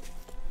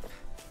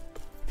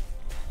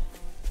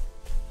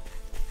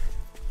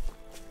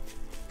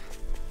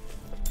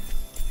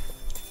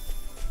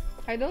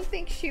 I don't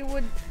think she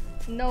would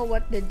know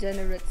what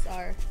degenerates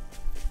are.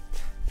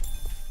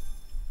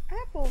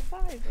 Apple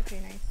 5. Okay,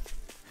 nice.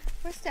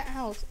 Where's the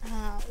house?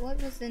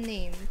 What was the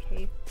name?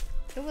 Okay.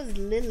 It was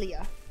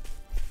Lilia.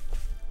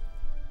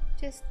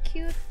 Just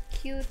cute,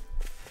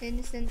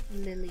 innocent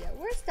Lilia.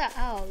 Where's the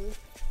owl?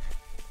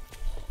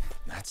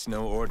 That's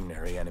no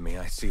ordinary enemy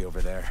I see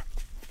over there.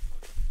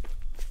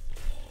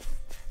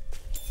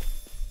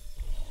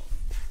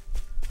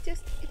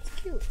 Just, it's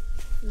cute.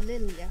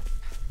 Lilia.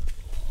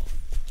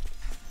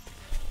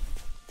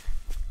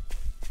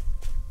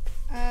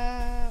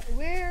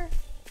 Where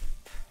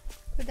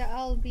could the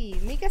owl be?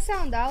 Make a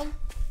sound, owl.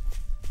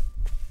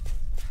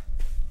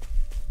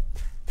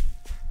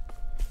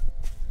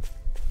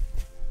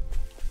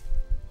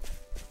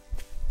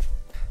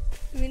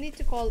 We need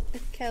to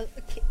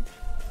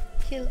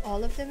kill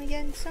all of them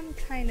again. Some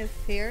kind of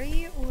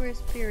fairy or a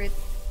spirit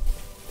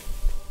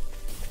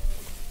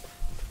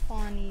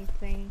fawny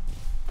thing.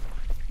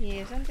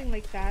 Yeah, something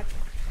like that.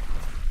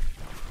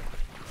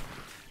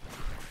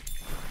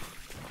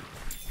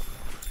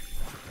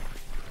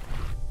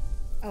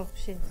 Oh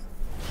shit.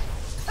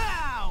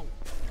 Ow!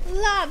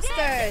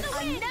 Lobsters!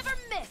 I never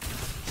miss.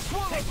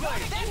 Swallow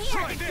blade. Then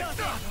Try here.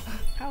 this.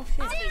 Oh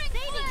shit.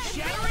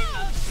 Shattering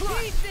of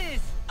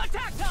pieces.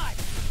 Attack time.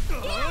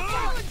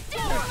 Infernal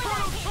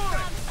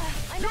turret.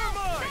 You're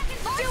mine.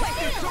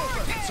 It's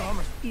over. It's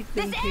armor.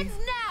 This ends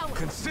now.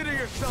 Consider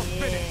yourself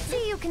finished.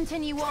 See you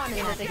continue on in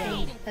that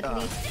game. At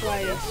least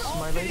try to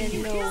My lady,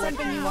 and know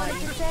Something you wanted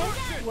to say?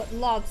 what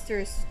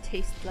lobsters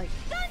taste like.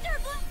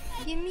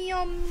 Thunderblast. Give me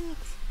your meat.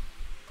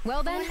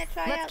 Well I then, wanna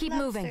try let's out keep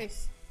moving.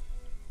 lobsters.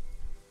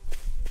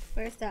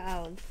 Where's the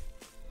owl?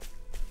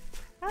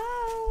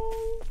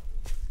 Owl!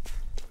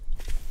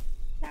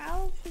 The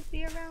owl should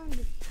be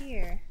around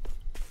here.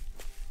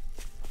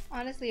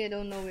 Honestly, I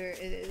don't know where it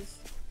is.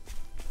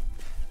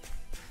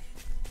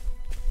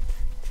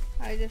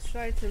 I just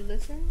try to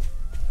listen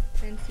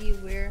and see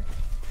where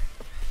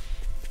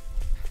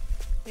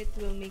it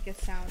will make a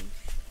sound.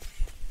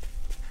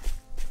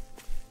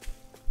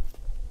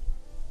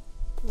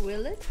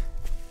 Will it?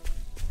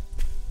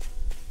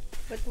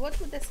 But what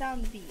would the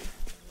sound be?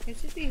 It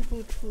should be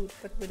hoot hoot,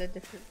 but with a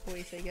different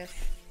voice, I guess.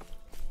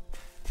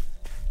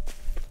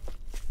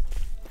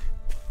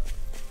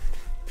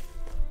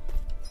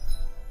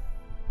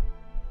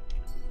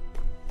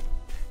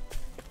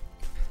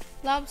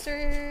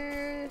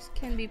 Lobsters Lobsters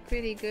can be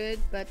pretty good,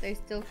 but I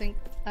still think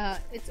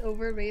it's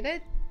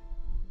overrated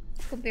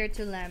compared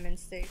to lamb and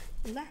steak.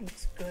 Lamb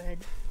is good.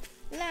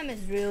 Lamb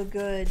is real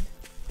good.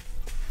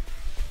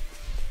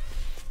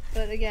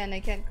 But again, I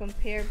can't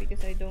compare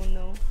because I don't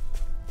know.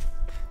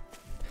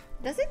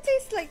 Does it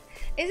taste like...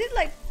 Is it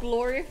like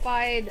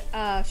glorified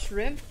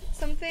shrimp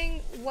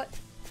something? What?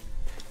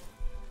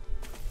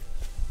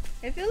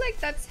 I feel like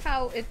that's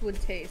how it would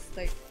taste.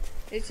 Like,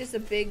 it's just a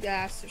big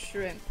ass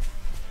shrimp.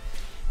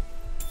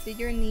 Did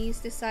your niece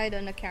decide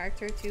on a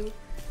character too?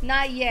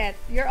 Not yet.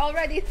 You're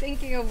already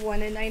thinking of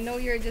one, and I know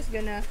you're just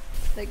gonna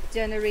like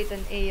generate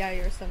an AI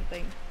or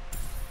something.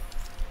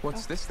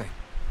 What's this thing?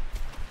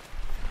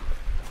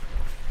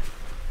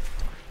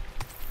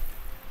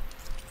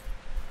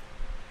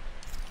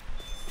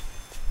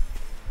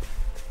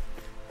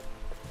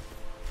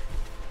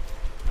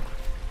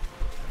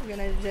 You're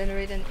gonna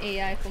generate an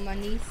AI for my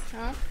niece,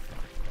 huh?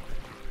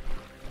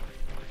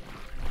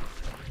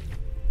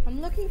 I'm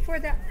looking for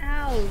the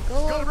owl.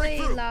 Go away,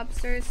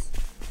 lobsters.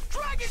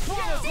 Dragon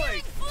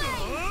Flame!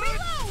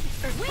 Reload!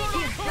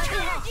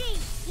 Energy!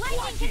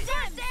 Lightning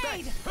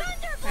Contested!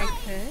 I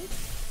could.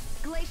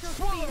 Glacial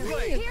Spear!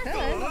 You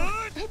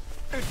could.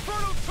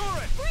 Infernal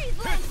Turret! Freeze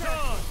Lancer!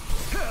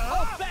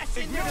 I'll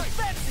fasten your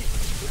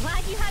defenses!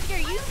 Glad you have your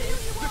uses.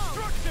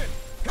 Destruction!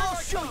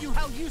 I'll show you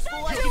how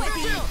useful I can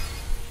be!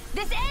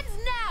 This ends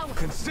now!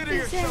 Consider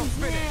yourself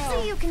finished.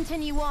 So you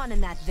continue on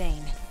in that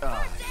vein.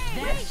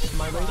 Yes,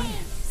 my lady.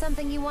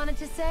 Something you wanted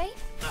to say?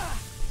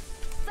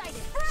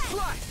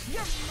 Slash!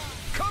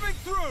 Coming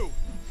through!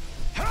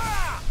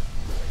 Ha!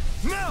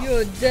 Now!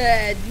 You're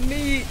dead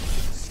meat.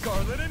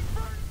 Scarlet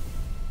Inferno!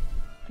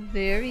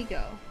 There we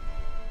go.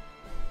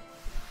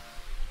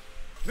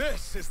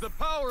 This is the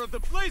power of the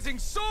blazing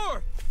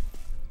sword!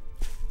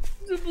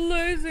 The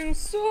blazing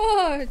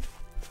sword.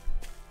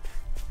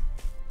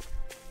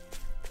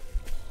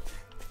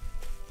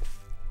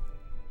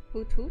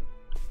 Hoot Hoot?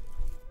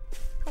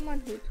 Come on,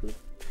 Hoot Hoot.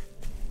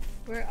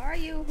 Where are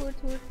you, Hoot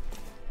Hoot?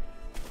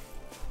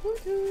 Hoot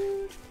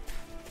Hoot.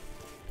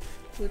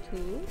 Hoot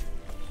Hoot.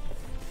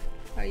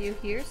 Are you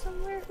here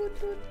somewhere, Hoot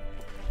Hoot?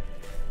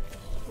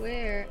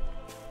 Where?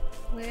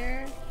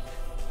 Where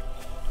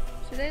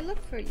should I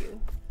look for you?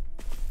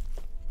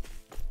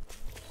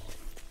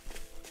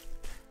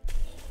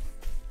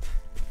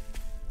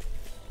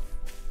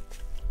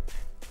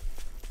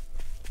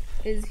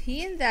 Is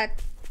he in that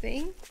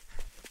thing?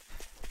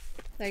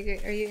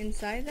 Like, are you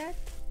inside that?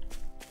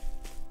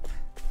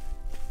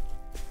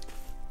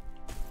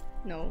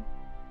 No.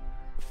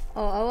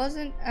 Oh, I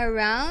wasn't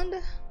around.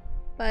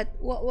 But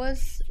what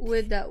was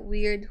with that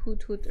weird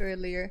hoot hoot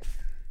earlier?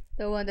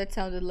 The one that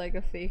sounded like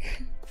a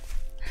fake.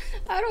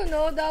 I don't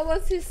know, that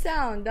was his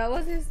sound. That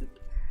was his...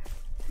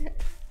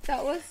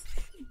 That was...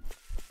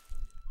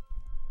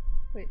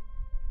 Wait,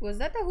 was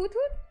that a hoot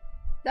hoot?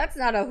 That's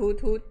not a hoot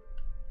hoot.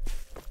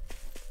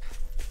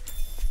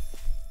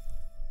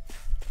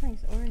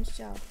 Nice orange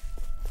gel.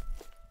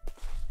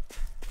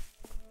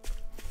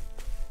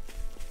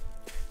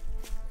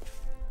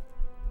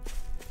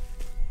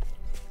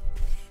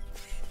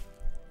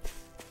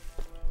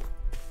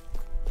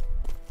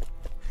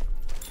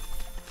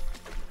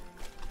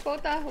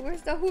 Kota,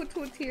 where's the hoot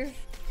hoot here?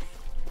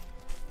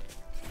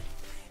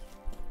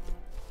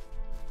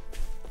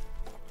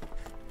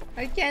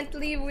 I can't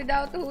leave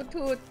without hoot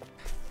hoot.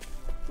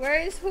 Where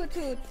is hoot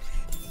hoot?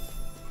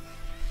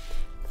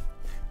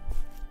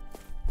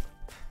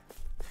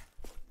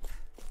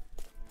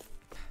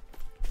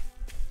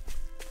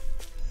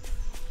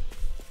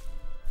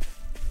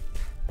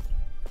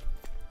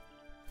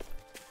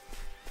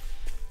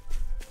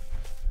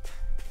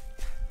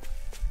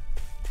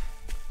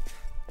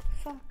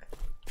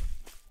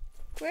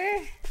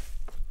 Where?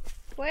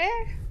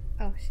 Where?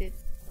 Oh shit.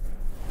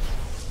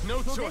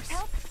 No choice.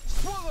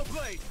 Swallow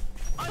blade.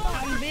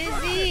 I'm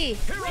busy.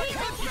 Here I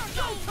come.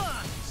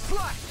 Showtime.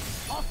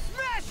 Slash. I'll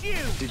smash you!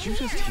 Did you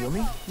just heal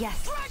me?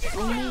 Yes,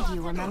 we need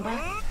you, remember?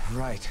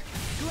 Right.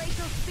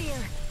 Glacial Spear!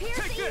 Pierce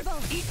Take this. evil!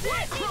 Eat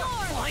this!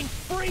 Flying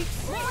freak!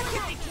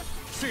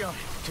 Sion,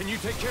 can you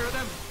take care of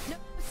them? No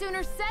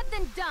sooner said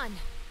than done.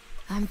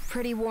 I'm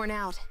pretty worn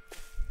out.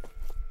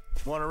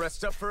 Want to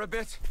rest up for a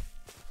bit?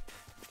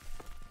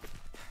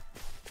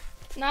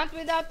 Not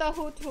without the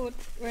hoot hoot.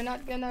 We're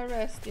not gonna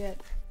rest yet.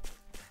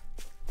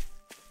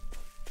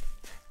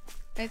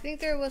 I think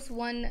there was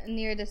one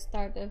near the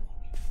start of...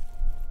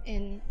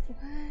 In...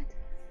 What?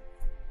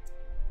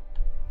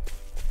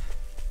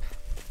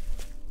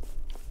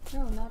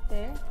 No, not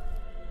there.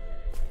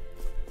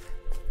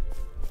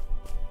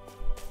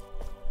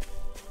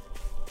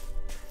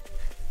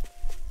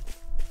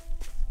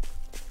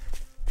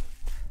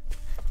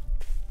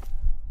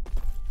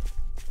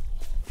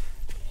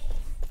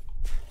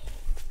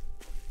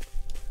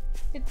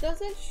 It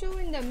doesn't show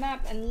in the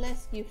map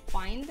unless you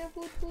find the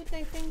hoot hoot,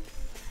 I think.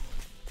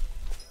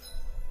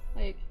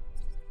 Like,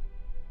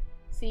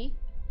 see?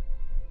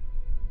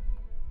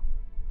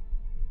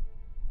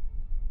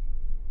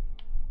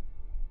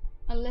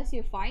 Unless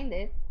you find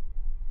it.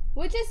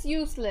 Which is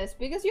useless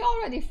because you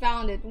already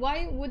found it.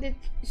 Why would it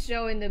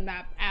show in the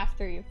map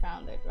after you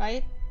found it,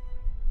 right?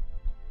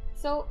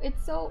 So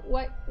it's so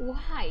what?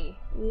 Why?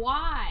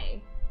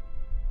 Why?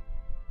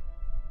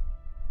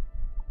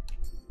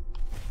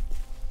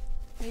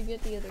 Maybe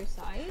at the other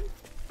side.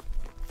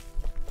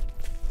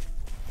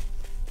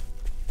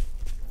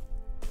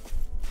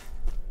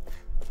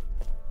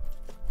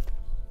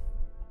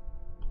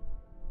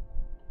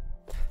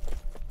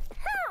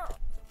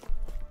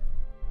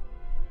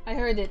 I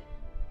heard it.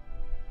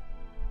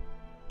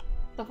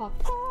 The fuck?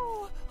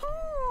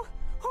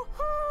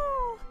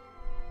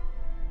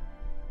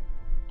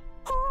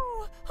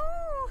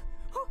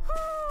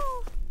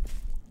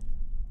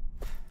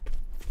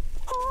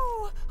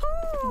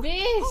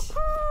 Bish!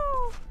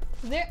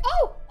 There.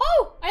 Oh!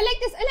 Oh! I like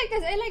this! I like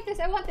this! I like this!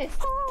 I want this!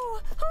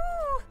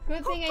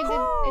 Good thing I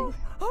did.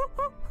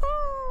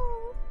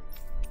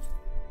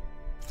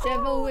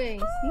 Devil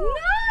wings.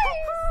 Nice!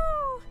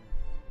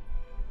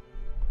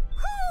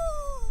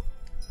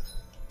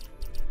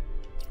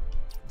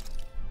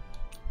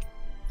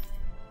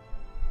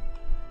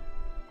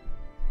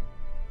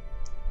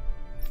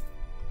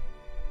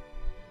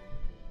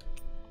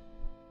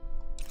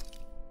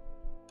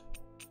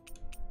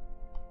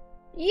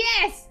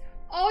 Yes!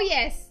 Oh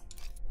yes!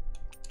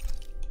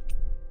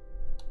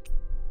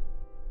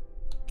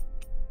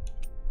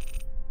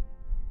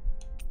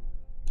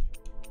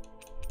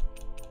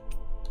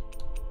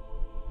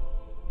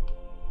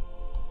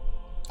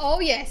 Oh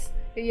yes!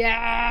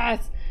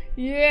 Yes!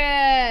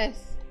 Yes!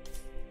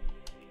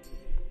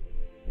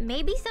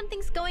 Maybe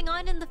something's going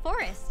on in the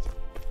forest.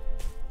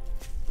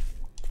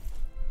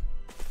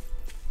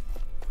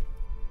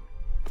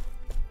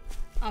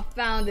 I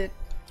found it.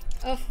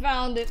 I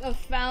found it. I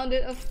found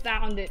it. I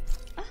found it.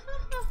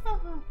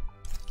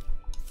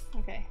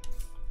 Okay.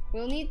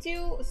 We'll need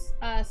to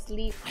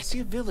sleep. I see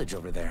a village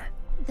over there.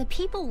 The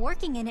people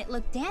working in it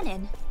look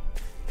Danon.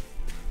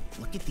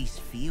 Look at these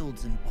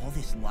fields and all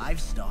this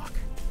livestock.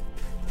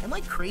 Am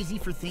I crazy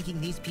for thinking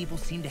these people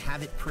seem to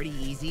have it pretty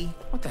easy?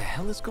 What the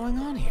hell is going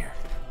on here?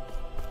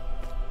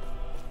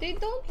 They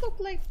don't look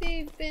like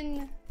they've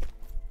been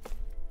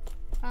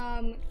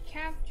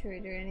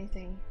captured or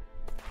anything.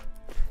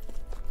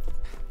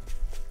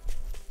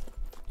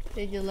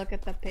 Did you look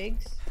at the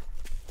pigs?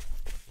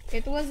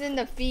 It was in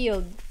the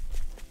field.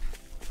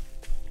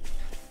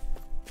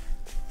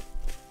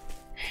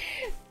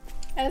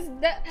 Has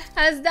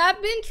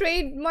that been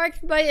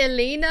trademarked by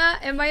Elena?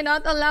 Am I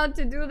not allowed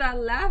to do that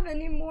laugh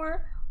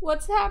anymore?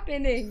 What's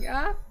happening?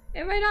 Huh?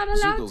 Am I not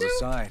allowed Zoogles to?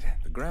 aside,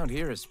 the ground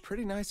here is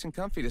pretty nice and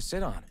comfy to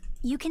sit on.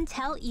 You can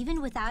tell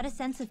even without a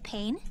sense of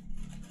pain?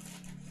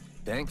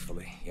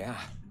 Thankfully,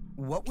 yeah.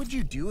 What would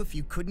you do if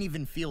you couldn't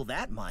even feel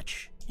that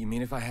much? You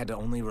mean if I had to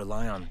only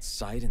rely on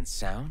sight and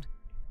sound?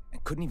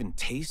 And couldn't even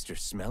taste or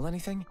smell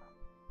anything?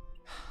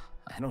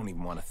 I don't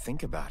even want to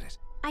think about it.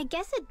 I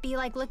guess it'd be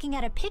like looking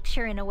at a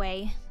picture in a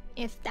way,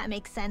 if that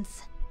makes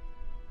sense.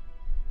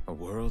 A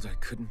world I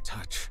couldn't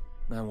touch.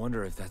 I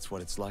wonder if that's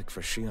what it's like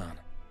for Xion.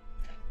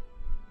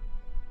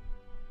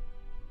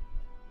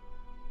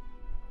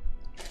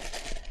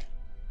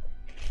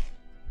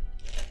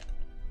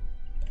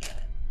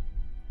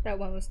 That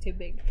one was too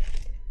big.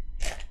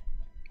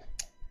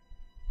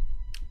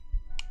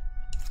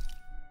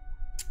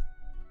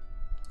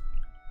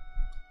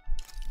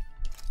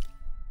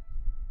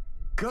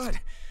 Good.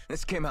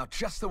 This came out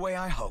just the way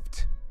I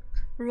hoped.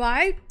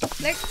 Right?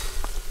 Like,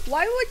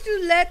 why would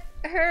you let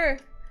her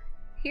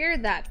hear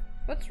that?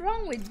 What's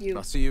wrong with you?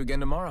 I'll see you again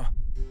tomorrow.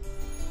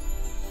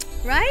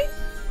 Right?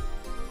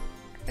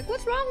 Like,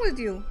 what's wrong with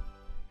you?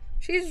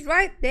 She's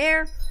right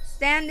there,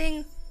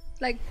 standing,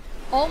 like,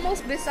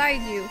 almost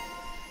beside you.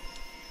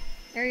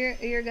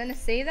 You're gonna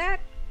say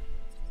that?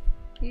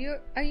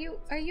 Are you?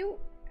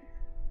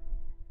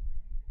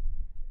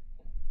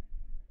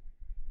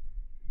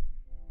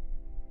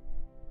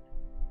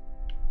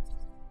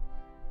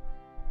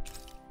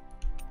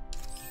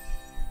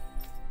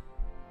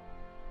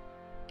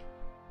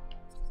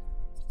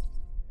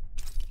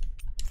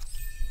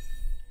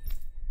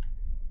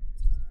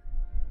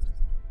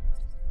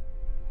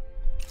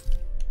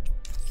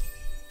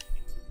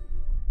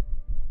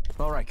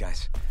 All right,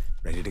 guys.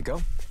 Ready to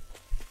go?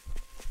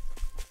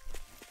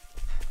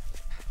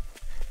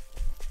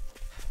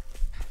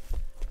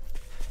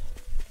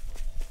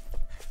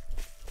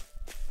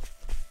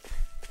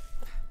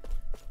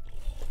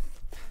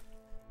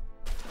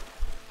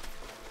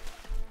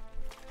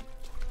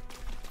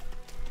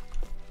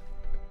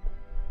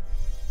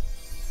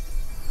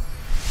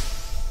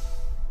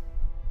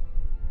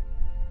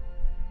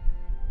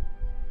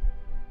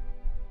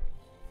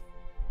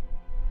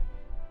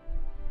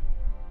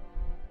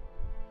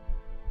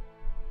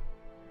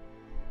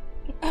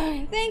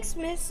 Thanks,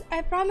 miss.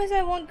 I promise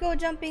I won't go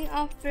jumping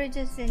off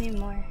bridges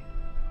anymore.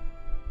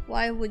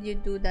 Why would you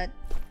do that?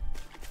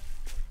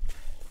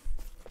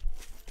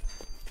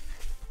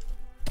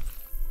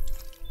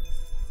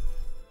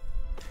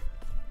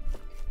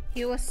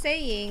 He was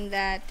saying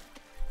that,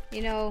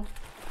 you know...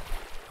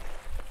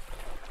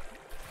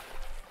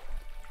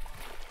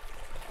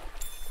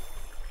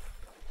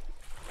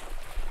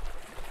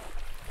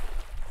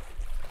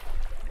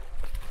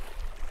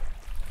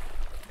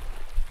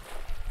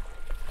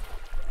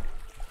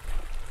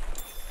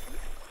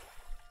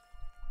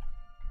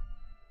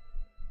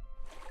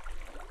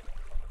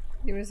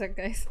 Give me a sec,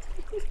 guys.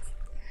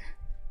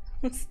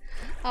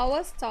 I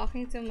was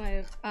talking to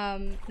my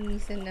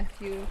niece and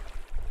nephew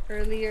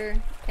earlier,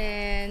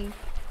 and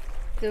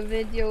the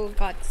video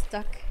got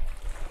stuck.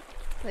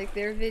 Like,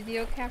 their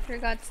video capture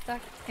got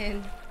stuck,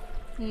 and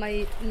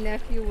my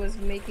nephew was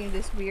making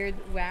this weird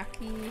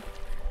wacky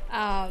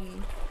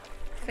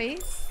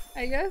face,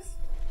 I guess.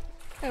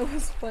 It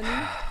was funny.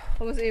 I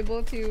was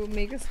able to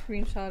make a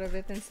screenshot of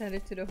it and send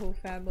it to the whole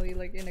family,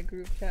 like in a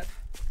group chat.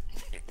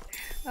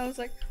 I was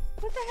like,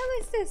 what the hell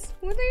is this?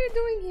 What are you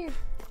doing here?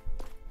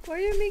 Why are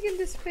you making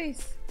this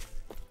face?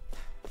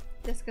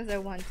 Just because I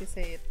want to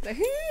say it.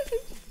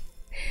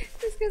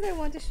 Just because I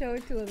want to show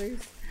it to others.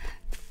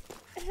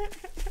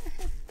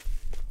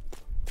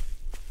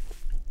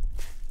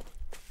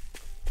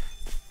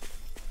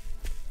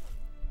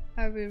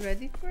 Are we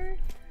ready for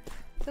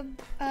the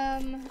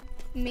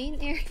main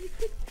area?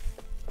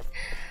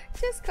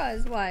 Just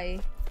cause, why?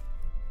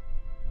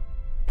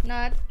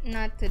 Not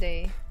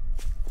today.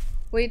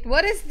 Wait,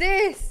 what is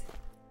this?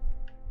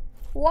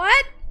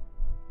 What?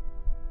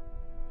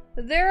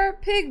 There are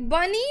pig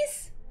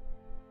bunnies?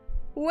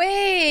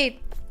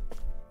 Wait!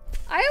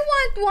 I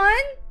want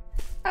one!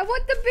 I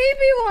want the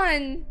baby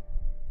one!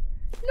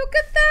 Look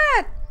at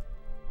that!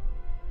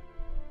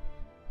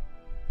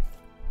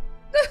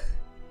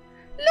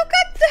 Look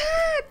at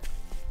that!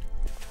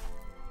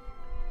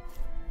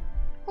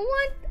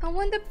 I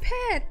want the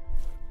pet!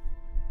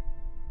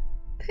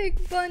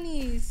 Pig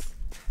bunnies.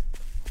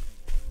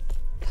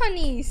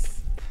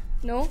 Punnies.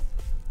 No?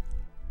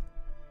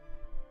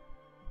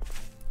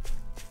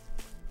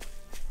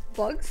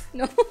 Bugs?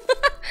 No.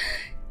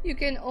 You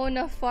can own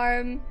a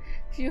farm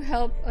if you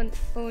help an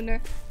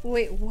owner.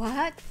 Wait,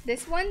 what?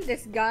 This one?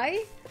 This guy?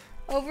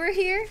 Over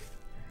here?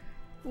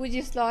 Would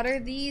you slaughter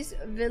this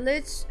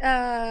village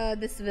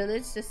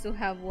just to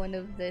have one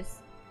of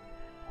this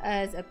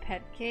as a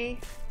pet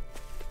cake?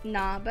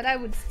 Nah, but I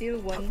would steal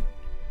one.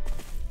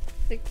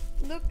 Like,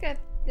 look at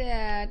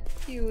that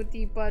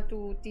cutie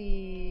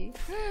patootie.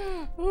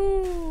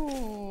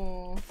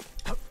 Ooh.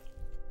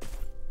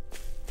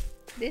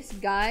 This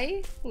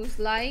guy who's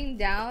lying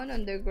down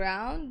on the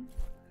ground.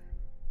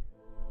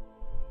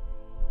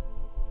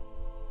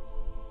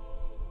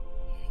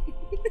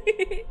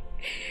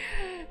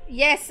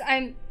 Yes,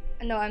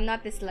 no, I'm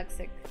not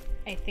dyslexic.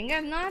 I think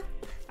I'm not.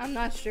 I'm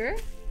not sure.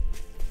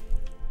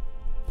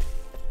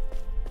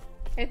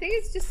 I think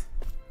it's just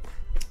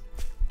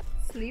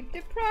sleep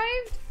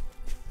deprived.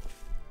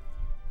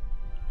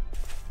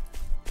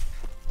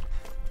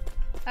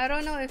 I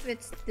don't know if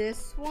it's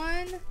this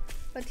one,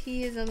 but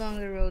he is along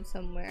the road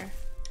somewhere.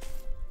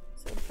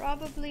 So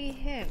probably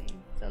him.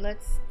 So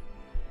let's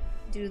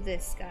do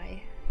this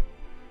guy.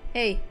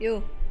 Hey,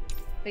 you.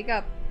 Wake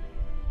up.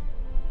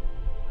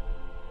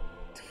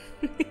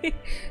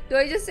 Do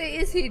I just say,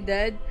 is he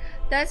dead?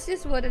 That's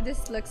just what a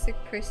dyslexic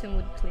person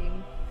would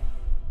claim.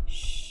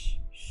 Shh,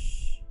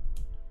 shh.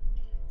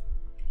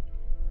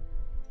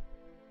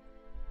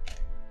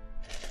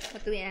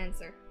 What do we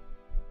answer?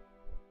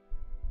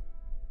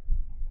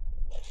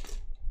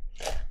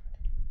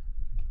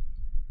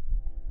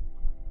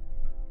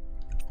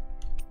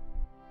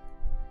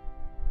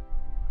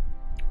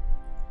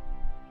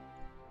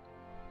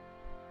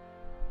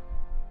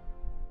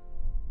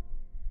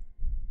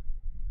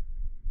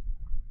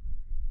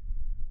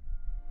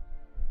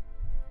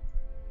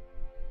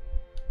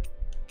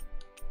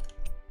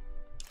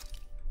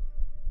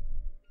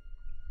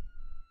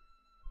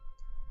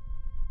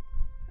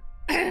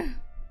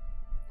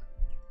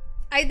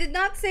 I did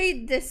not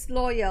say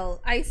disloyal.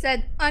 I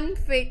said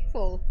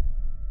unfaithful.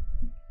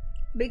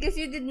 Because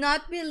you did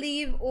not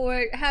believe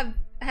or have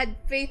had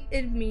faith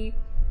in me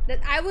that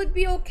I would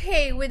be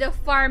okay with a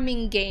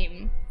farming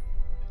game.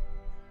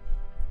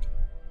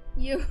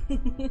 You...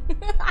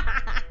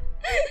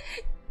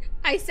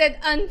 I said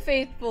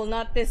unfaithful,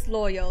 not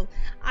disloyal.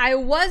 I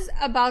was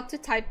about to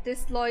type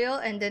disloyal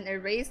and then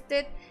erased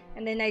it,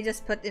 and then I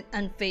just put it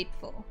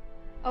unfaithful.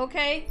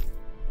 Okay?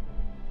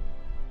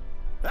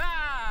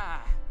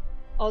 Ah!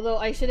 Although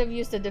I should have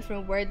used a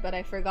different word, but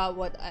I forgot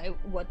what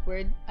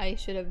word I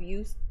should have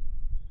used.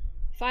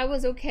 If I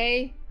was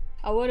okay,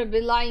 I wouldn't be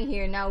lying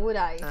here now, would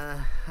I?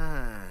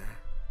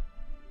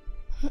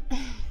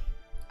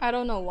 I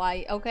don't know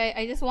why, okay?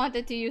 I just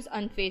wanted to use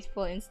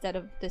unfaithful instead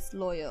of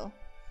disloyal.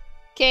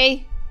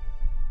 Okay?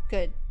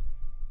 Good.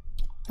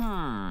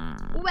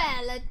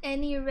 Well, at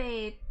any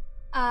rate,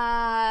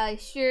 I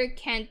sure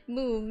can't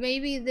move.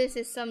 Maybe this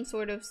is some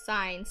sort of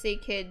sign. Say,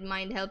 kid,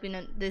 mind helping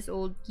this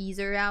old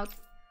geezer out?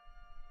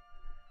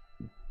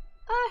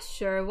 Ah,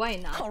 sure, why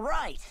not?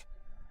 Alright!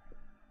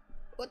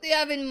 What do you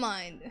have in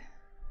mind?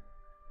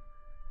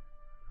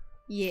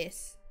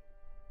 Yes.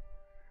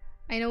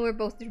 I know we're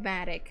both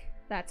dramatic.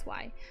 That's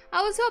why.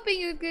 I was hoping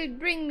you could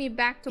bring me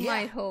back to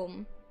my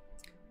home.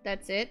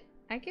 That's it.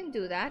 I can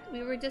do that.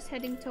 We were just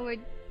heading toward...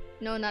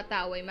 No, not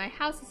that way. My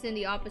house is in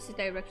the opposite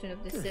direction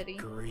of the city.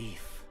 Good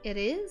grief. It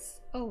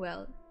is? Oh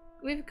well.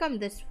 We've come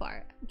this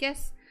far.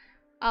 Guess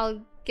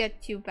I'll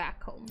get you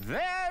back home.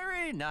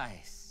 Very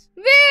nice.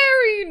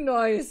 Very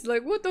nice!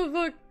 Like, what the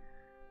fuck?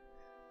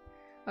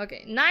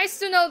 Okay, nice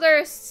to know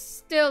there's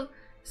still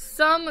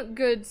some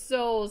good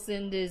souls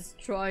in these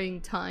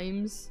trying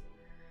times.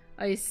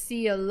 I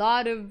see a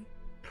lot of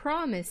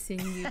promise in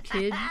you,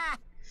 kid.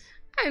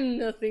 I'm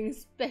nothing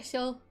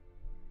special.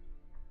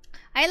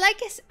 I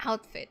like his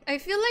outfit. I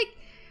feel like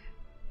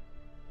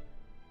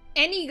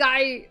any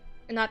guy,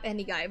 not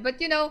any guy, but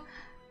you know,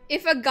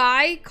 if a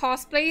guy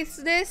cosplays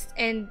this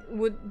and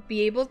would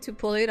be able to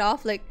pull it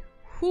off, like,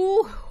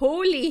 who,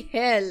 holy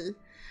hell.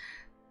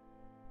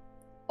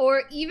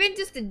 Or even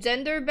just the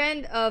gender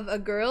bend of a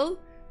girl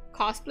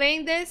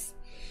cosplaying this.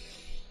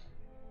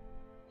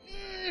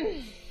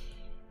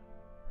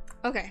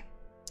 Okay.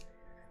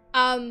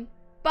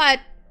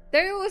 But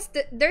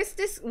there's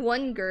this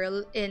one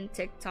girl in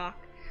TikTok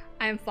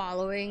I'm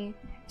following.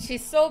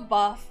 She's so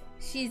buff.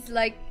 She's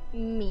like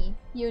me,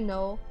 you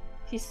know.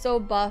 She's so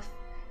buff.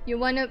 You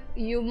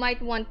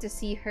might want to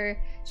see her.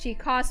 She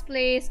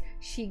cosplays,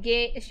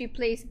 she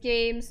plays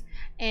games,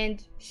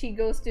 and she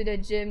goes to the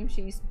gym.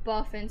 She's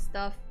buff and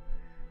stuff,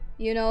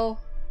 you know.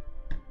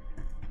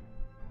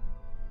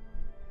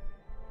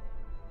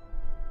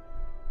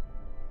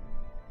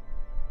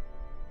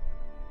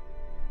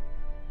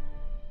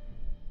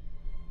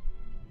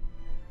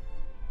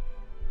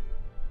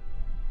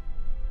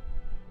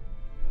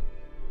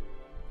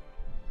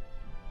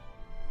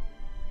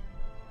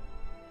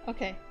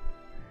 Okay.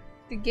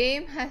 The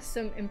game has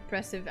some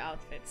impressive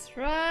outfits,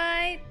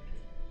 right?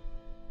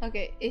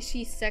 Okay, is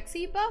she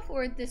sexy buff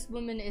or this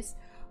woman is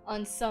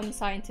on some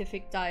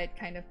scientific diet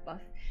kind of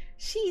buff?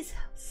 She's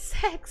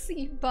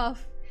sexy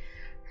buff.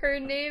 Her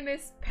name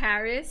is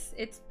Paris.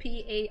 It's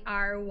P-A-R-Y-S-S.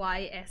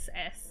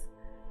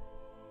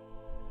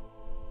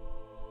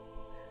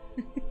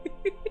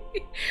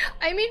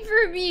 I mean,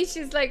 for me,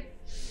 she's like,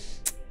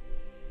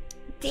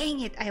 dang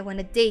it, I want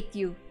to date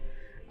you.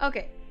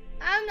 Okay.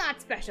 I'm not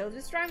special,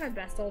 just try my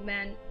best, old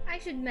man. I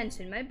should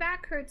mention, my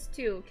back hurts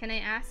too. Can I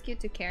ask you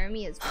to carry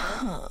me as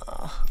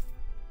well?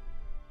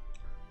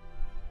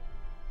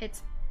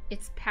 It's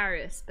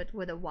Paris, but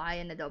with a Y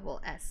and a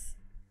double S.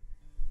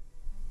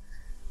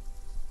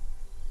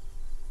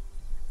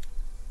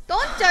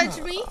 Don't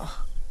judge me!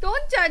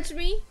 Don't judge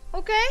me,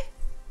 okay?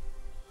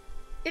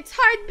 It's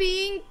hard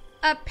being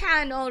a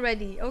pan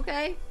already,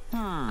 okay?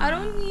 I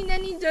don't need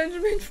any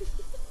judgment.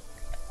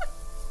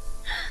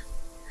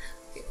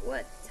 Okay,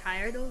 what?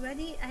 Tired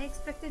already? I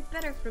expected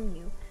better from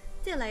you.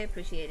 Still, I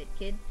appreciate it,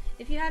 kid.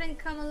 If you hadn't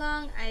come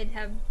along, I'd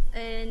have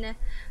an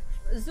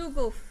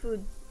Zugo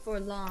food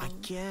for long. I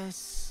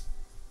guess...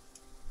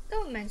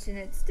 Don't mention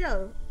it.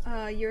 Still,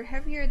 you're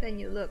heavier than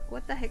you look.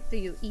 What the heck do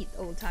you eat,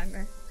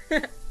 old-timer?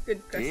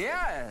 Good question.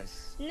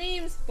 Yes!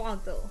 Name's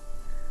Boggle.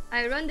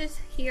 I run this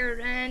here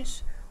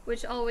ranch,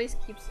 which always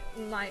keeps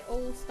my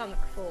old stomach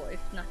full, if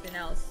nothing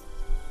else.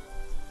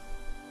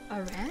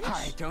 A ranch?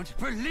 I don't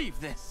believe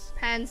this!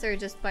 Pans are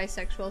just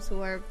bisexuals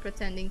who are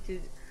pretending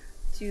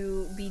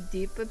to be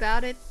deep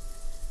about it.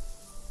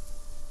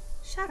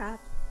 Shut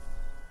up.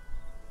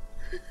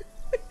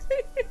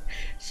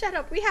 Shut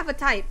up, we have a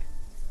type.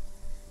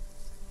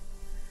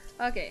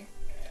 Okay.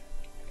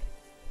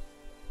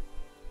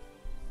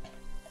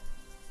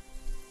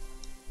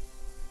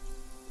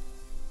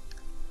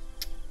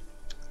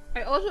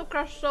 I also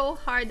crush so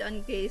hard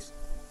on gays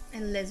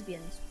and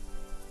lesbians.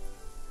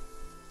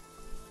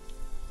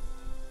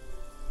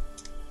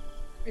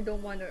 You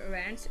don't want a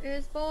ranch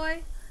is,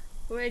 boy?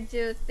 Where do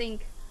you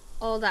think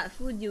all that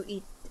food you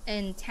eat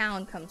in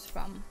town comes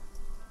from?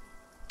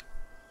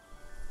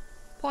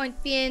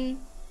 Point being,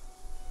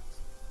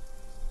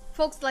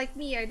 folks like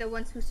me are the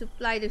ones who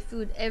supply the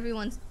food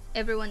everyone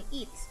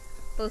eats,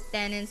 both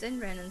Danins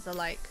and Renans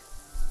alike.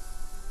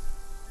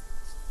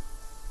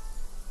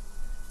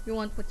 You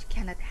want what you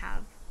cannot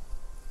have.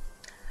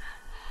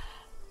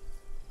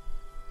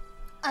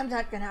 I'm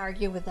not gonna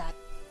argue with that.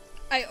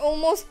 I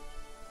almost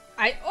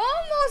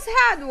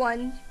had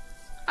one.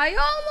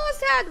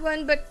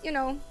 But you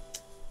know,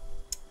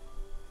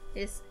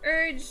 this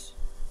urge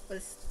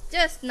was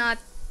just not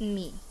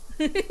me.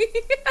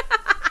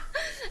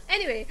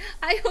 Anyway,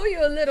 I owe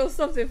you a little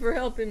something for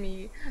helping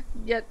me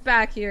get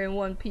back here in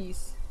one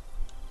piece.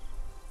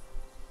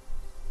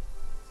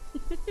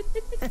 You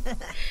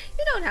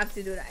don't have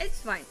to do that.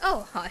 It's fine.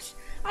 Oh, hush.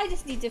 I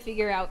just need to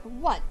figure out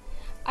what.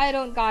 I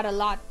don't got a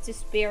lot to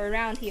spare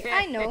around here.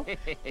 I know.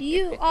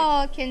 You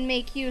all can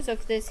make use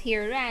of this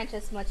here ranch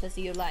as much as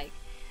you like.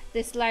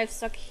 This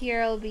livestock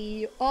here'll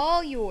be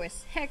all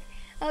yours. Heck,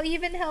 I'll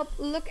even help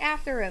look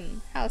after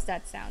him. How's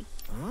that sound?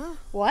 Huh?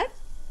 What?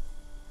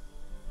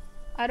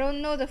 I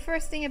don't know the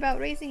first thing about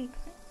raising...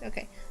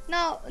 Okay.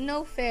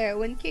 No fair.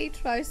 When Kate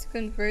tries to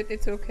convert,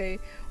 it's okay.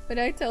 When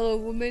I tell a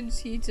woman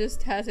she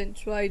just hasn't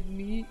tried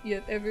me,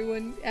 yet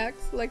everyone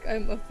acts like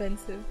I'm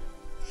offensive.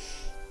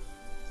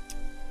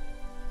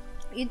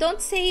 You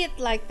don't say it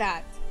like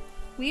that.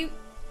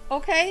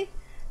 Okay?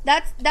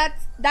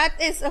 That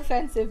is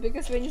offensive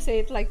because when you say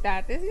it like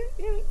that,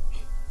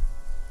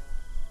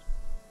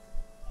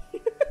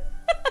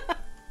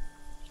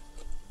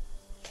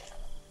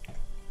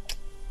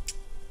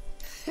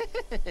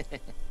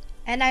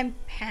 and I'm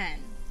Pan.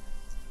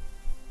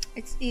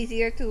 It's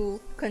easier to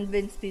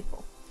convince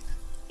people.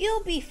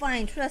 You'll be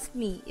fine, trust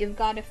me. You've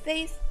got a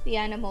face the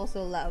animals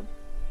will love.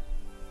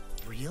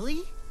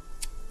 Really?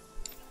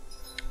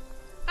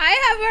 I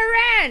have a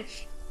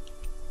ranch!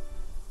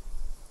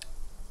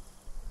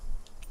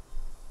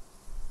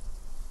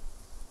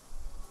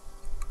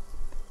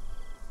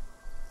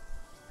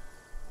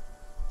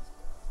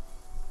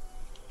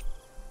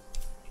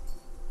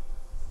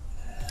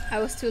 I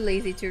was too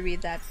lazy to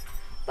read that.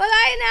 But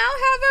I now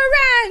have a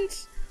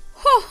ranch!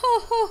 Ho ho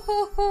ho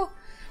ho ho!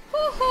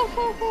 Ho ho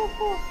ho ho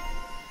ho!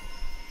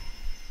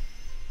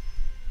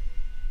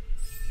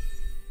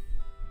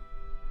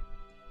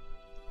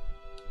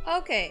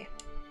 Okay.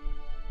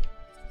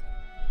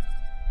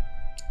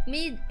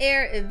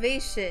 Mid-air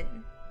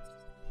evasion.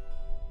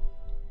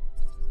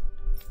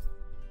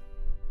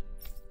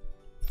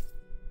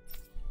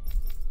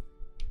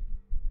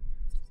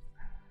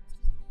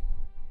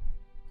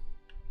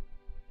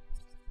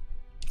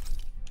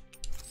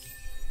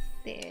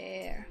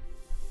 There.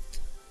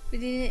 We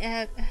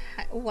didn't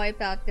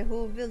wipe out the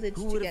whole village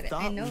Who to would get have it.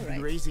 thought I know, we'd right?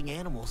 be raising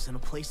animals in a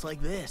place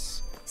like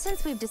this?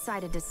 Since we've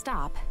decided to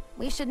stop,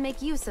 we should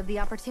make use of the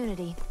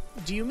opportunity.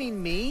 Do you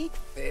mean me?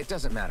 It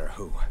doesn't matter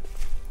who.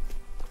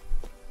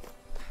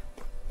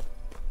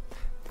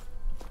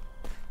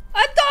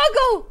 A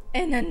doggo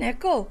and a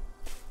neko.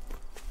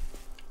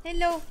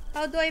 Hello,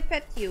 how do I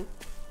pet you?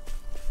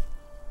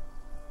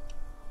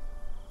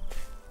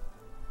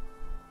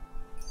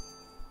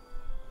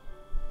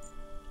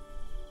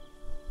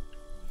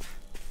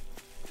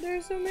 There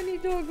are so many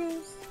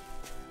doggos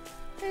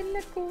and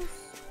nekos.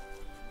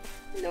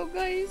 Hello,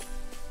 guys.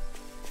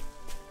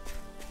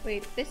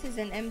 Wait, this is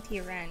an empty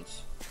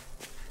ranch.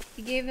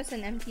 He gave us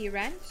an empty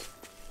ranch?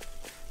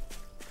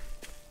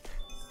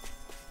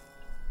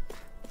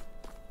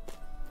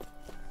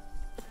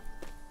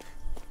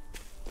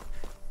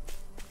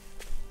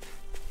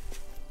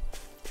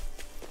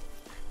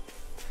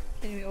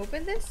 Can we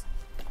open this?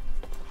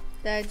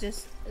 That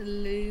just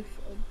leaf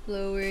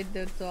blowered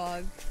the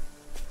dog.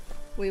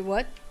 Wait,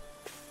 what?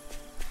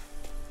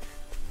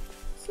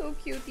 So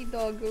cutie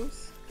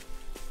doggos.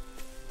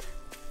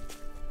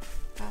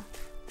 Ah.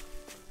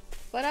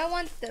 But I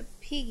want the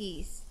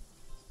piggies.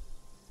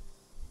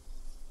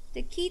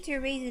 The key to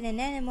raising an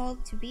animal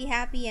to be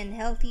happy and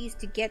healthy is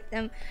to give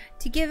them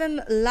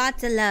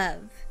lots of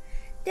love.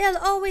 They'll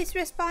always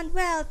respond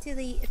well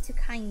to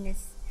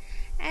kindness.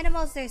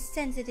 Animals are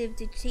sensitive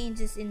to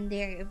changes in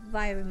their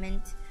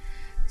environment,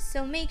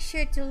 so make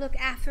sure to look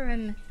after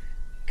them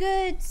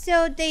good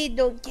so they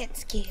don't get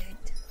scared.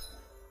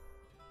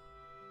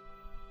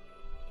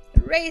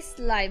 Raise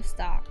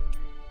livestock.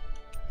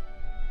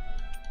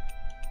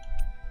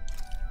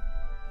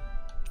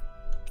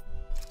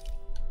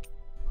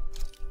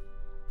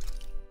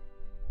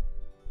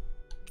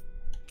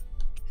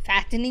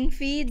 Fattening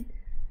feed.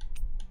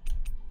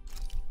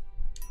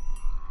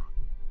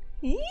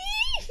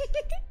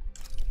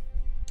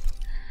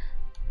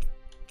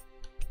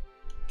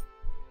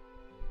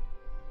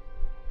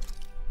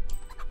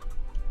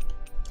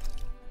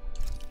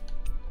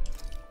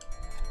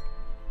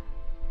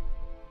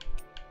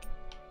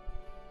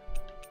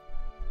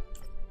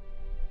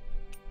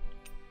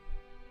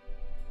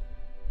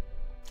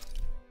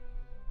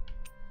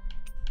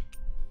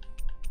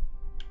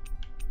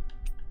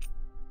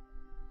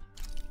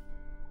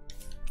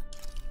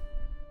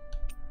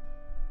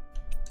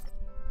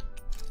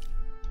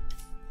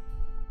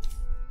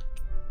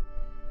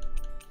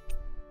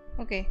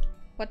 Okay,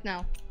 what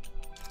now?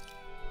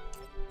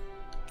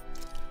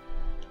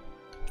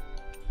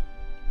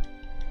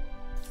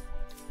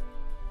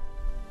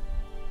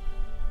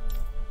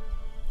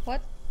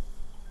 What?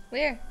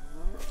 Where?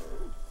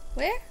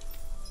 Where?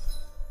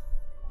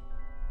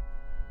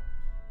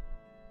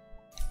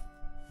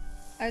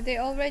 Are they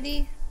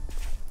already?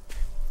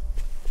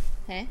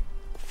 Huh?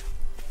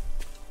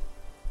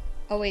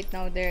 Oh wait,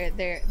 no, there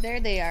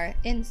they are.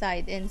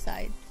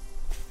 Inside.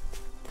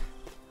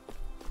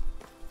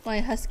 My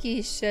husky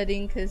is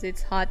shedding because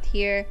it's hot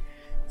here,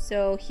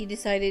 so he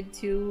decided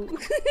to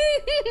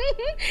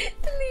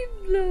leave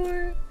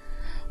blower.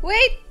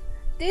 Wait!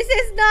 This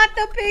is not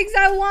the pigs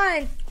I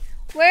want!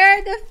 Where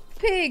are the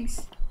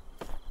pigs?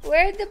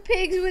 Where are the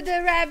pigs with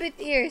the rabbit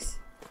ears?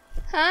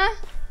 Huh?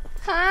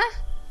 Huh?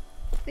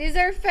 These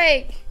are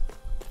fake.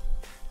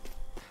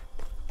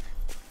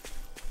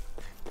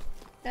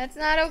 That's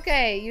not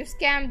okay. You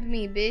scammed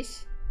me,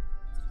 bitch.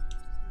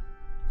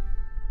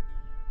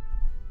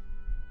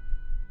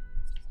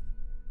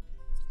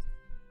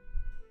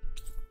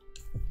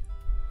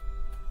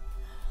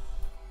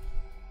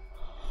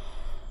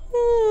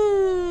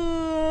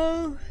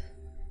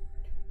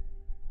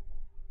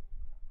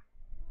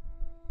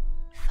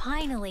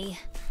 Finally.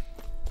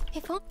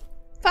 If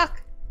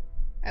Fuck!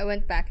 I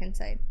went back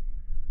inside.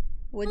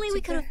 only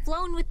we could have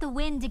flown with the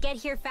wind to get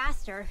here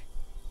faster.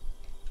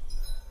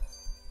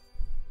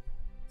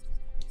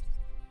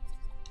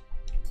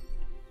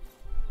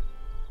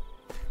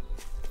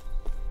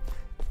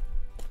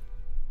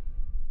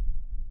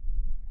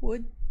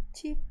 Wood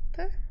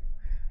chipper?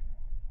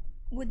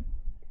 Wood?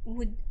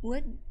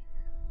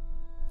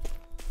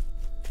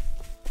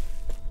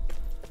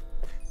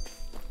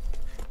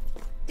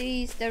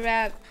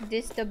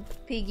 the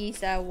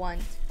piggies I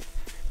want.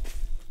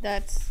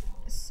 That's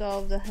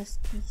solve the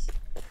huskies.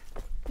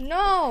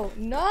 No,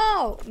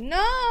 no,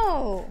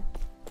 no!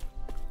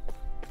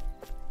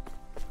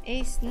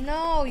 Ace,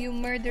 no, you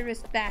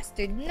murderous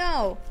bastard,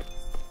 no!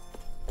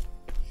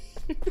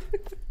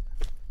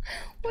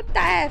 What the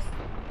F?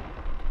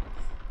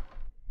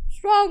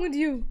 What's wrong with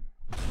you?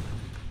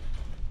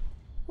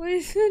 What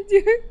is it,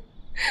 your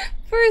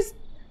first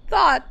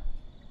thought?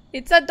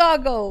 It's a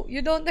doggo.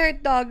 You don't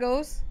hurt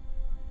doggos.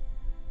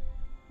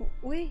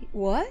 Wait,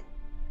 what?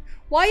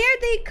 Why are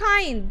they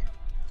kind?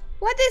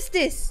 What is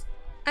this?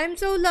 I'm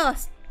so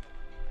lost.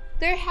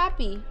 They're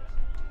happy.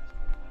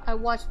 I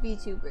watch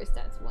VTubers,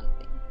 that's one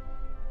thing.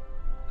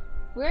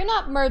 We're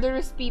not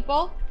murderous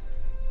people.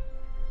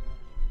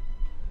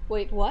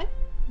 Wait, what?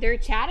 They're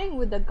chatting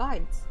with the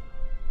guards.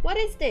 What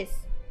is this?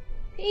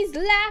 He's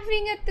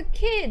laughing at the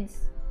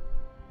kids.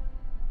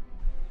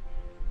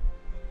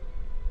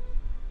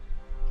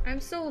 I'm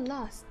so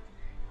lost.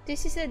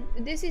 This is a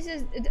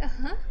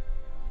huh?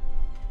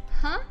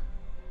 Huh?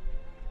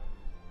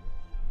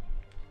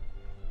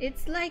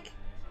 It's like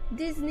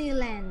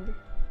Disneyland.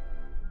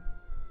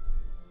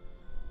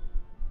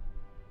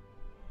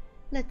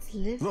 Let's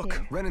live Look,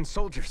 here. Renan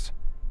soldiers.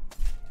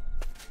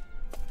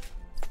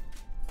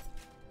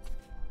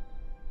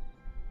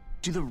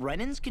 Do the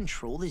Renans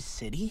control this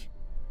city?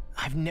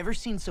 I've never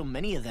seen so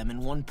many of them in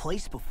one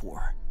place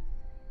before.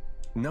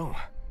 No.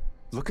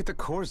 Look at the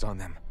cores on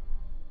them.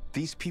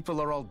 These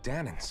people are all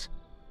Danans.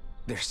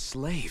 They're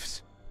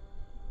slaves.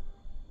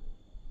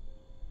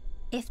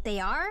 If they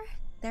are,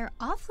 they're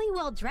awfully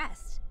well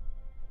dressed.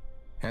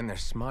 And they're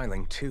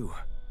smiling too.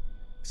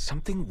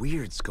 Something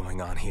weird's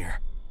going on here.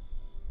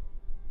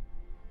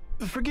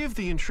 Forgive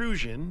the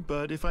intrusion,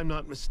 but if I'm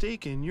not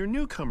mistaken, you're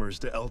newcomers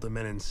to Elda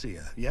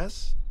Menencia,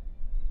 yes?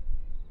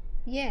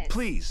 Yes.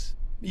 Please,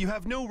 you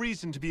have no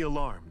reason to be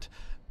alarmed.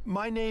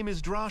 My name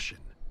is Droshin.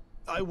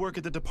 I work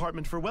at the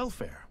Department for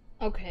Welfare.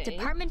 Okay.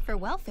 Department for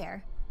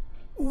Welfare?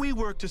 We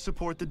work to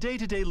support the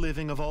day-to-day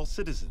living of all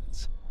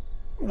citizens.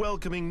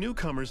 Welcoming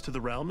newcomers to the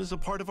realm is a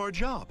part of our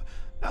job,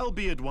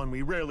 albeit one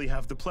we rarely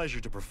have the pleasure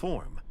to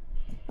perform.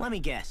 Let me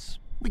guess.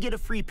 We get a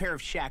free pair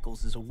of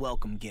shackles as a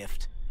welcome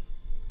gift.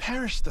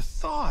 Perish the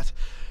thought!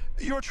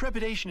 Your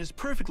trepidation is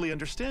perfectly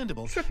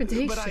understandable,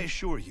 Trepidation. but I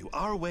assure you,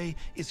 our way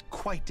is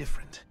quite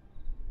different.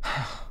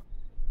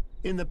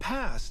 In the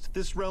past,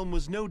 this realm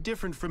was no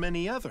different from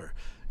any other,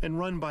 and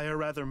run by a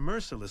rather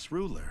merciless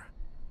ruler.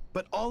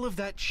 But all of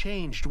that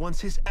changed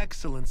once His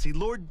Excellency,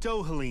 Lord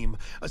Dohalim,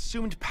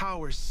 assumed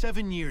power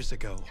 7 years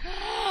ago.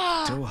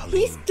 Dohalim.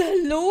 He's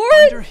the Lord?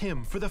 Under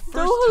him, for the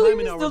first time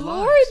in Dohalim's our the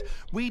lives, Lord?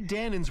 we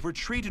Danans were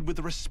treated with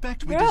the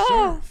respect we Bruh.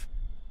 deserve.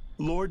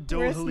 Lord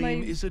Where's Dohalim my-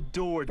 is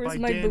adored where's by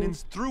my boo?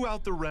 Danans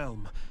throughout the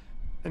realm,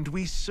 and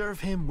we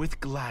serve him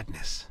with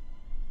gladness.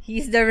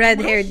 He's the Am I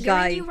red-haired hearing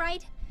guy. you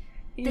right?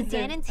 The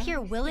Danans here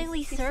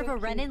willingly serve a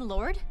Renan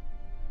lord?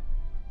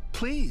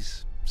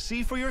 Please,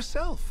 see for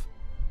yourself.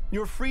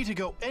 You're free to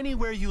go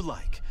anywhere you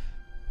like.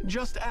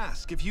 Just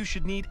ask if you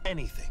should need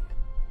anything.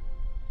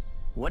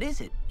 What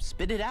is it?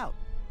 Spit it out.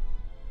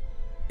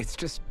 It's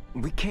just,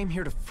 we came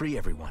here to free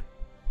everyone.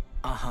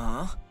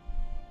 Uh-huh.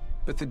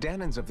 But the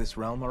Danans of this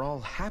realm are all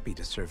happy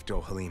to serve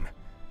Dohalim.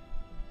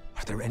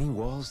 Are there any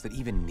walls that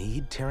even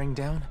need tearing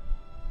down?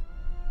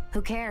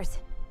 Who cares?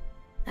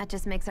 That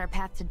just makes our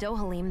path to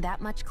Dohalim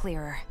that much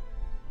clearer.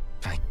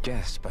 I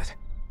guess, but...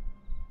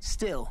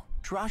 Still,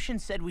 Droshin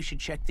said we should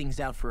check things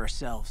out for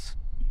ourselves.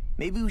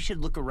 Maybe we should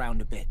look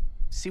around a bit,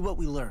 see what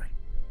we learn.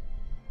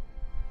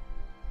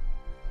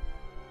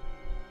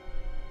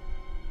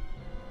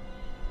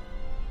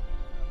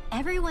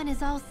 Everyone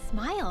is all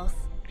smiles.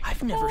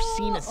 I've never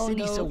seen a city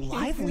no. so He's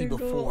lively gonna go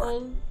before.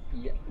 all-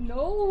 Yeah,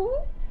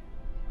 no.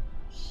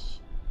 Shh.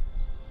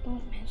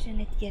 Don't mention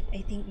it yet.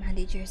 I think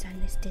Manager San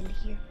is still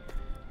here.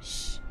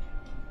 Shh.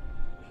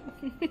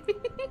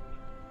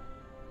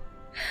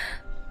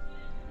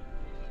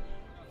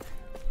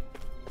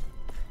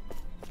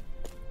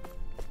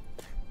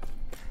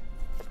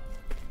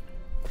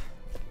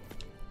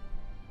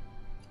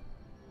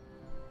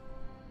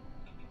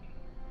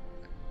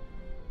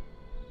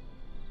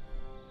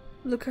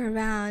 Look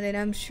around and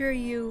I'm sure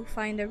you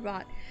find a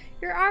rot.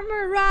 Your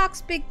armor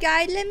rocks, big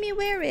guy. Let me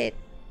wear it.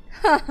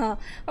 Haha,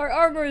 our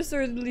armor is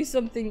certainly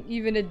something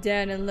even a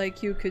Danan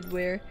like you could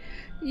wear.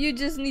 You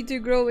just need to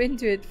grow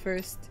into it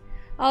first.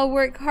 I'll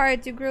work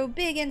hard to grow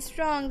big and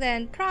strong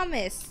then,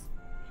 promise.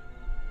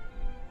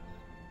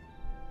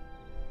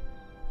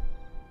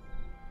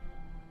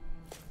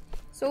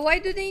 So why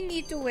do they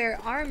need to wear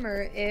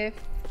armor if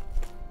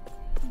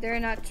they're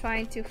not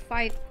trying to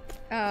fight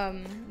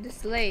the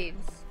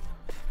slaves?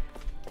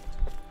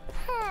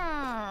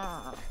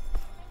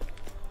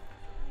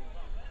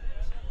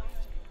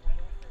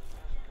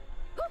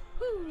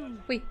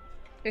 Wait,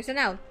 there's an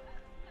owl.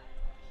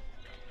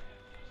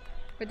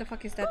 Where the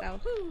fuck is that owl?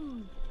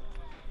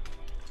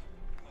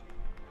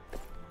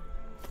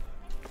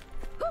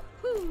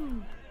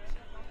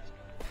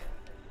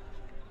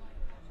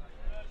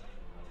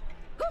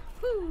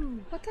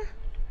 What the?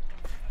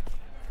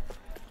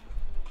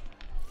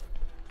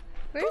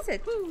 Where is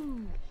it?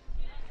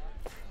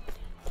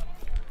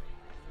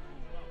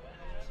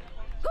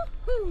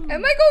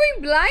 Am I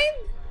going blind?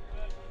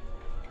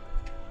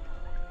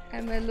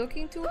 Am I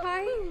looking too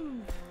high?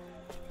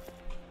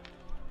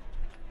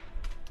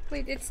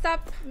 Wait, it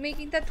stopped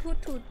making that hoot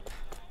hoot.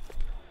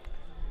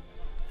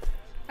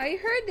 I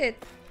heard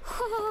it.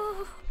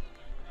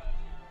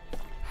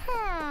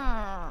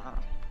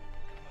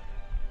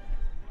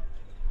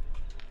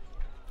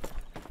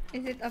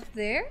 Is it up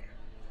there?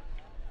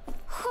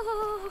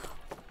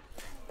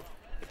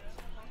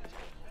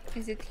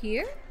 Is it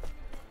here?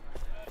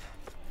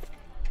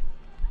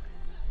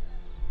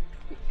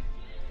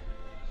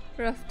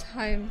 Rough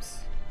times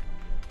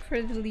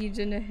for the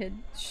Legion ahead.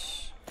 Shh.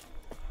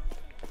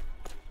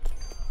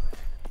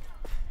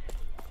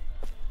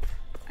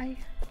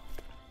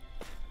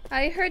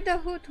 I heard the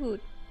hoot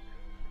hoot.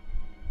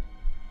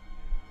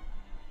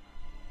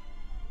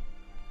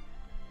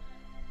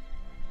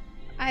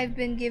 I've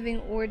been given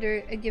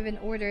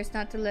orders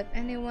not to let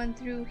anyone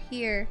through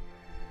here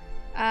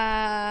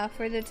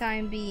for the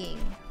time being.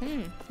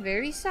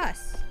 Very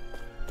sus.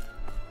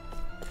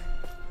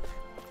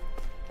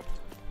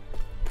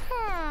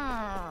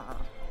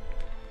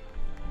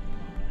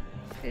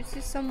 This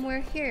is somewhere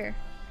here.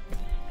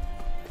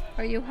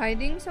 Are you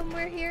hiding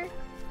somewhere here?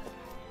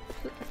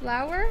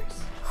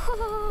 Flowers?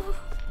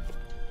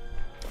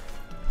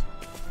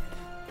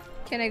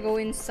 Can I go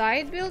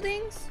inside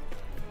buildings?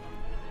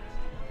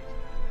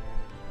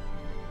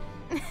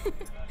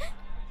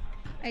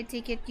 I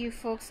take it you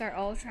folks are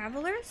all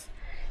travelers?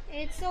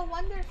 It's so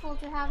wonderful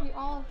to have you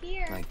all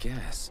here. I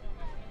guess.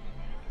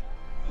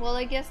 Well,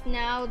 I guess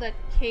now that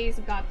Kay's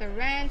got the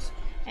ranch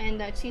and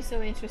that she's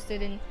so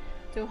interested in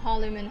to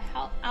Halim and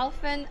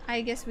Alphen,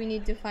 I guess we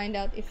need to find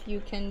out if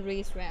you can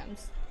raise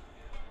rams.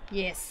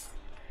 Yes.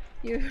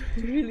 You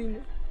really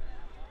know.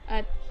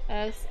 At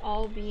us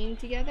all being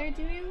together,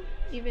 do you?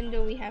 Even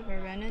though we have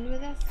a Renan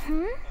with us?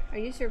 Are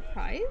you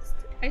surprised?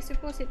 I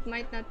suppose it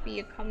might not be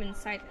a common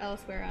sight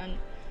elsewhere on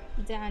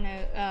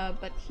Dano,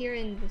 but here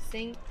in the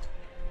Sink,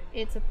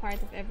 it's a part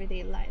of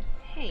everyday life.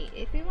 Hey,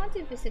 if we want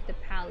to visit the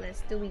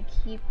palace, do we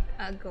keep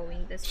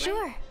going this way?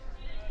 Sure.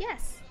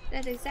 Yes,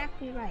 that's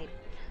exactly right.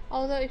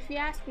 Although if you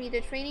ask me,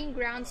 the training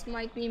grounds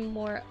might be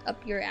more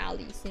up your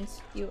alley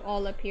since you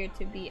all appear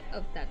to be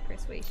of that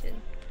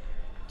persuasion.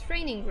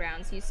 Training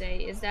grounds, you say?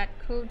 Is that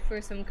code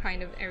for some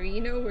kind of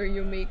arena where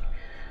you make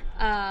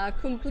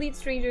complete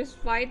strangers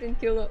fight and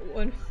kill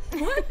one?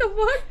 What the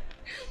fuck?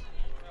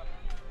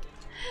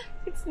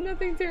 It's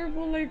nothing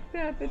terrible like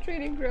that. The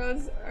training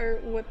grounds are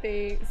what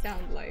they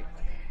sound like.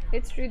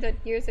 It's true that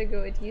years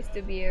ago it used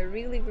to be a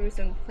really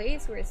gruesome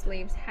place where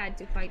slaves had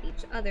to fight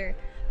each other,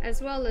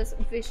 as well as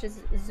vicious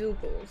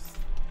Zugals.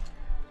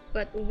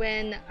 But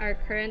when our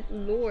current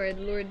Lord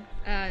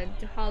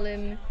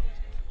Halim,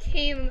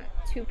 came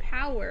to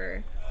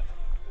power,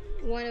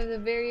 one of the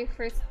very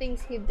first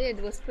things he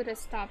did was put a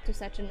stop to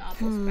such an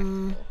awful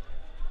spectacle.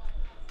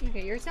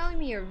 Okay, you're telling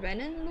me your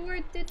Renan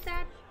Lord did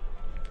that?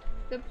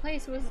 The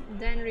place was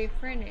then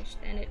refurnished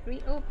and it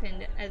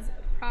reopened as a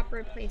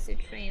proper place to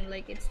train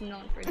like it's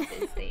known for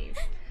these days.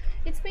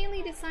 It's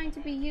mainly designed to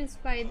be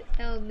used by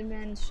El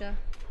Dementia.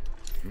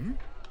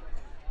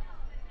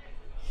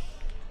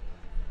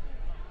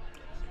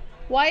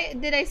 Why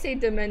did I say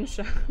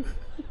dementia?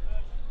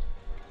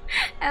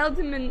 El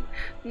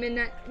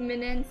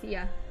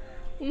Demencia.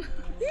 I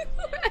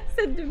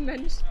said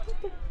dementia.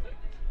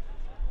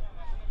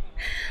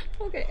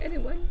 Okay,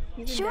 anyone?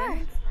 Sure.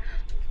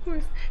 Of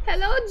course.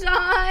 Hello,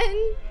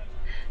 John!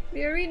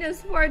 The arena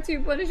is far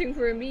too punishing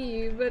for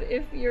me, but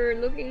if you're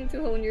looking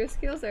to hone your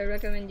skills, I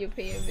recommend you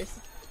pay a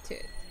visit to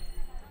it.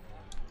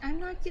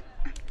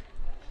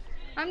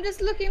 I'm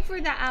just looking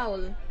for the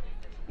owl,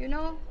 you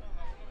know?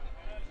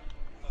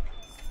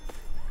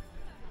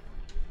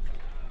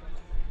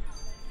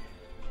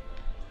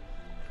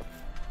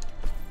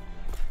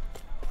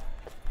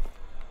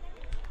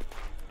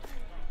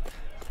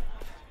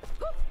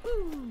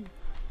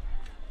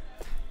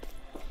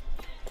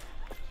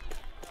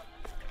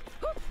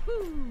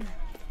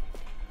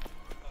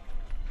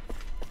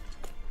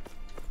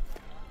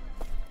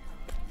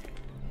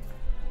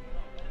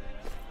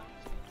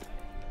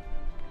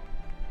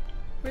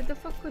 Where the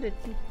fuck could it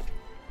be?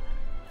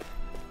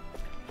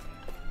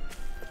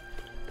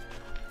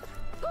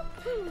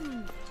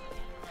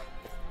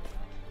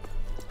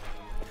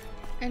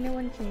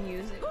 Anyone can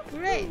use it.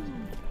 Great!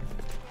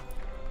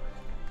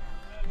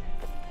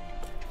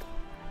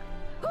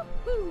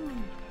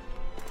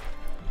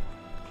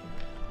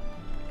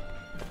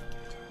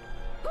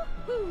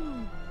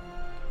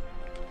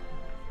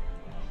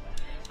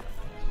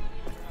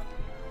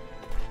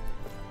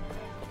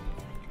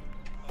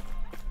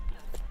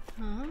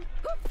 Huh?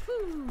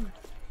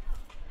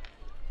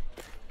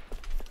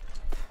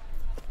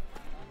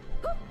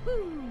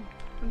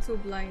 I'm so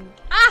blind.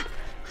 Ah!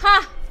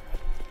 Ha!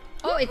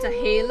 Oh, it's a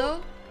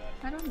halo?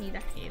 I don't need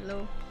a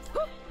halo.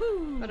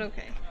 But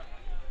okay.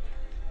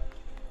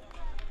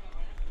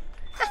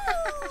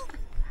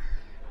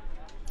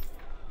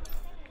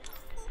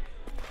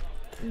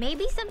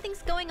 maybe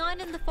something's going on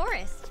in the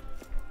forest.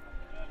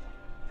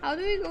 How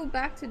do we go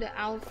back to the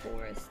owl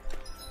forest?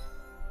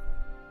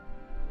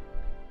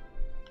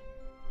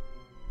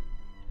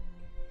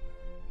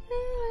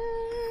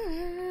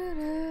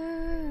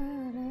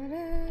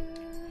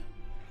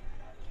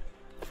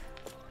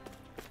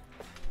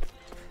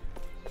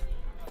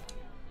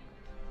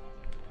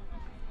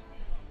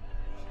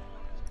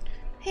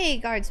 Hey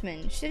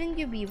guardsman, shouldn't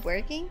you be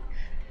working?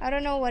 I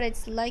don't know what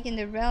it's like in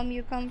the realm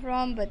you come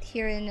from, but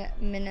here in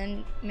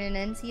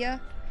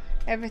Menencia,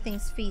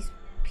 everything's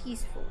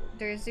peaceful.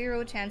 There's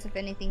zero chance of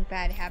anything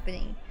bad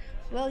happening.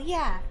 Well,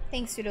 yeah,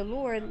 thanks to the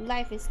Lord,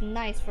 life is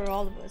nice for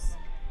all of us.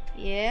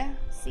 Yeah,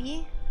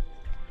 see?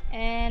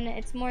 And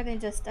it's more than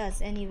just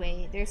us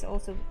anyway. There's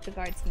also the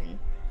guardsmen.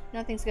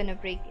 Nothing's gonna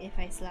break if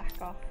I slack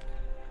off.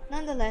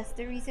 Nonetheless,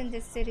 the reason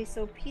this city's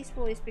so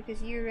peaceful is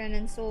because you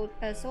and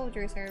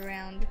soldiers are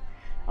around.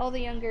 All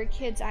the younger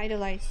kids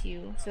idolize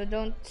you, so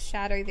don't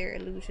shatter their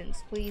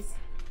illusions, please.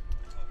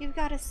 You've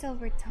got a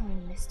silver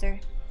tongue, mister.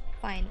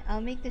 Fine,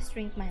 I'll make this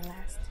drink my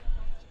last.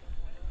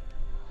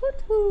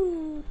 Hoot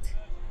hoot!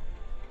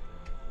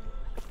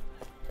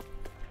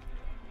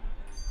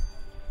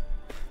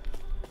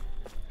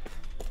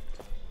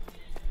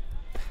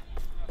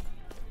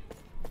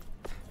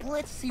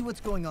 Let's see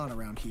what's going on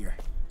around here.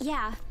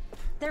 Yeah,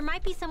 there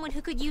might be someone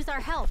who could use our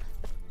help.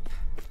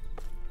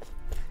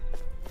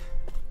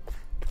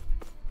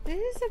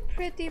 This is a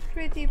pretty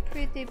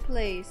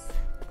place.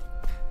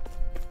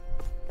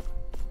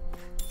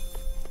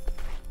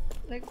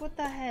 Like, what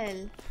the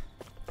hell?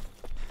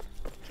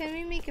 Can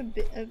we make a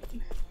bit of...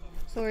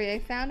 Sorry, I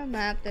found a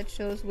map that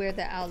shows where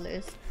the owl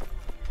is.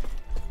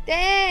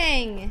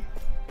 Dang!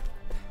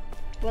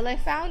 Well, I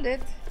found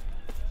it.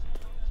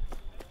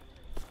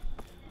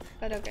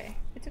 But okay,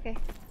 it's okay.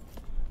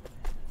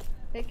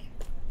 Like,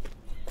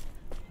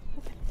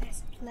 look at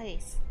this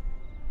place.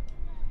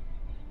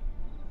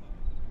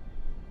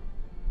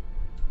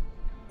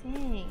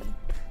 Dang.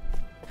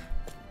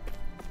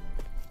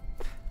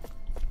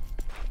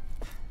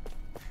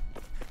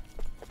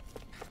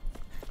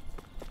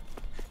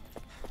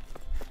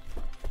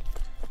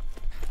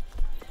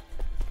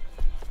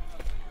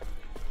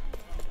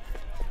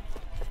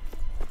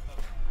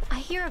 I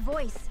hear a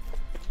voice.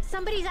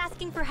 Somebody's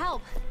asking for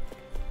help.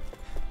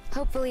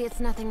 Hopefully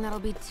it's nothing that'll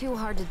be too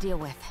hard to deal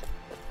with.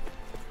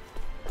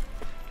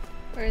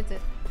 Where is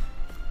it?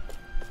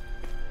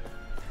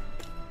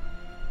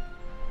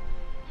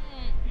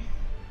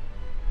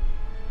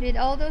 Did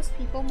all those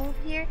people move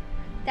here?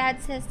 Dad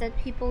says that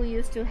people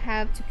used to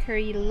have to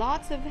carry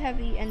lots of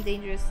heavy and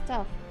dangerous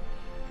stuff.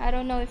 I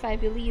don't know if I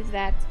believe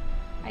that.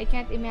 I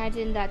can't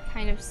imagine that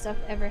kind of stuff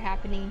ever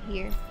happening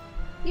here.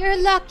 You're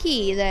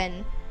lucky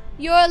then.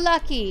 You're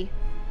lucky.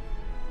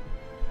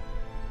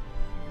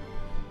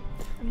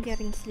 I'm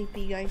getting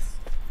sleepy, guys.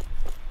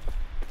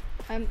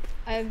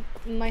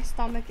 My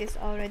stomach is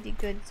already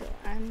good, so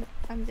I'm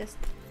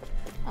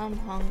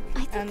hungry.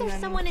 I think there's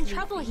someone in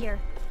trouble here.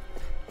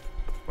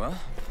 Well,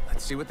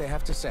 let's see what they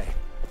have to say.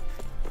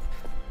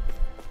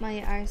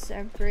 My eyes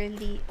are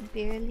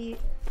barely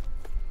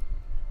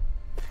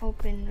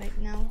open right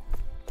now.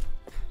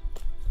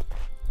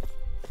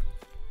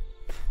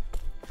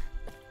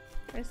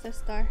 Where's the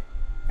star?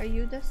 Are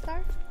you the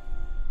star?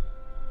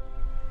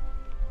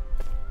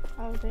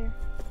 Oh, there.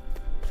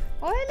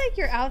 Oh, I like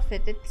your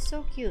outfit. It's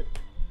so cute.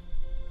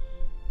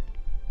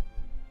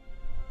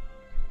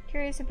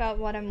 Curious about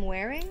what I'm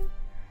wearing?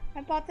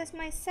 I bought this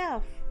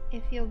myself,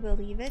 if you'll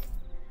believe it.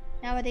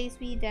 Nowadays,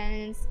 we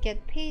Danans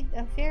get paid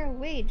a fair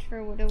wage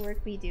for the work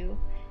we do.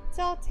 It's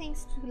all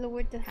thanks to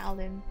Lord to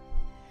Hallim.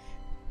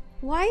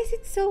 Why is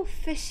it so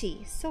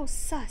fishy? So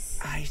sus?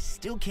 I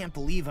still can't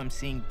believe I'm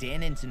seeing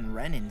Danans and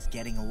Renans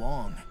getting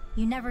along.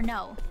 You never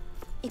know.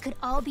 It could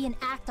all be an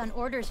act on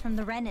orders from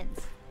the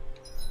Renans.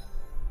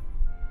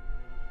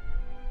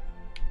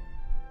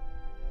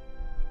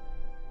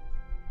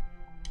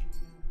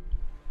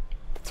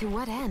 To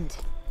what end?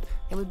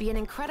 It would be an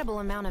incredible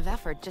amount of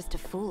effort just to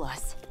fool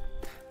us.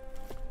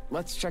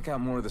 Let's check out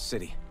more of the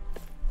city.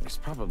 There's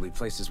probably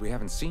places we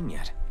haven't seen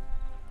yet.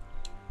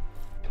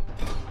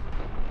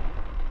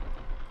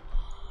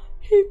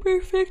 He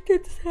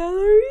perfected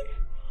salary?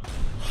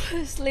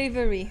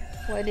 Slavery.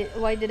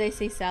 Why did I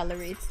say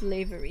salary? It's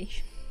slavery.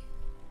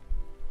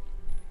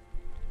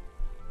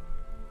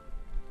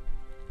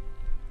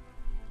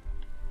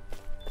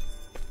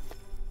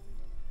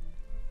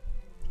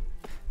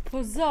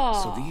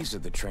 Huzzah! So these are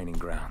the training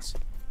grounds.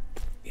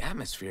 The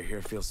atmosphere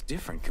here feels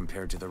different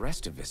compared to the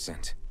rest of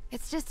Vicent.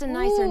 It's just a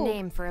nicer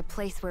name for a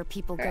place where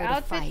people go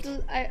to fight.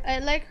 I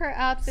like her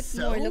outfit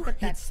more. Look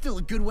at that. It's still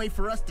a good way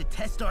for us to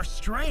test our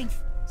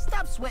strength.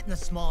 Stop sweating the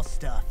small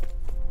stuff.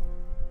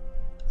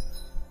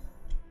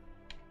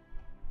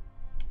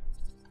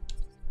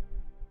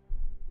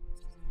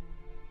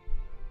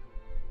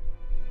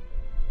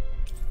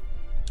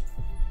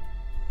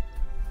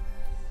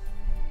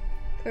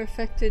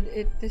 Perfected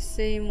it the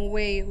same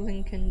way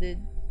Lincoln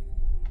did.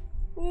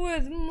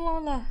 With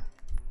Mola.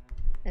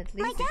 At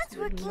least my dad's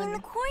working in the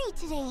quarry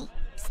today.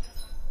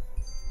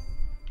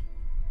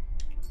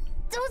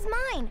 Doe's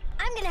mine.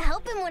 I'm gonna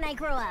help him when I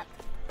grow up.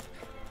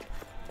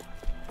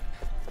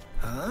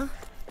 Huh?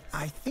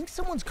 I think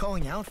someone's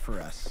calling out for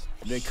us.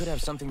 They could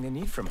have something they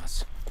need from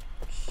us.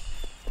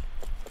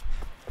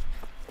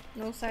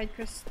 No side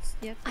quests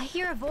yet. I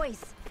hear a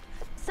voice.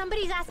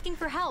 Somebody's asking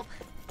for help.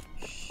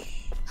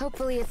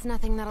 Hopefully it's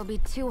nothing that'll be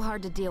too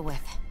hard to deal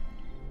with.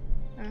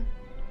 Huh?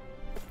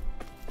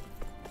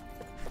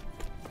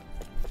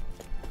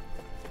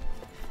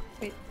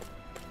 Wait.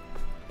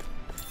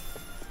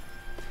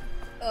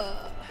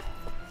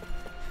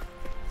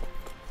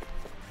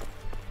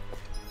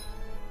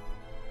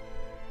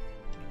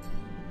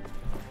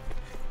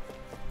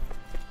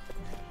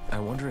 I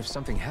wonder if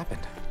something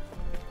happened.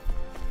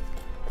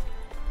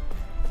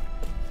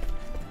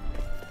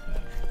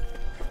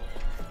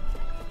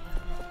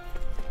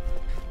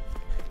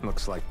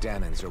 Looks like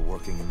Danans are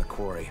working in the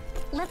quarry.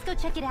 Let's go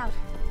check it out.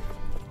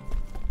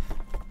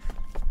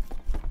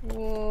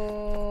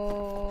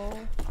 Whoa.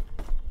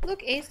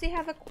 Look, Ace, they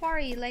have a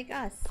quarry like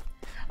us.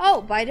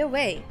 Oh, by the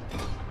way,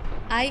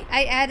 I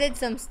added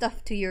some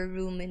stuff to your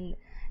room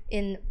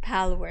in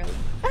Pal World.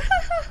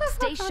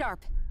 Stay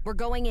sharp. We're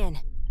going in.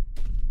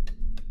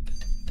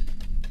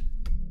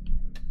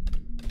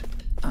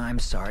 I'm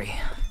sorry.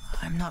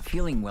 I'm not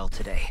feeling well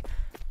today.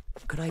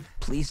 Could I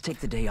please take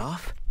the day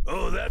off?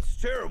 Oh, that's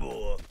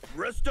terrible.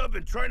 Rest up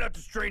and try not to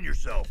strain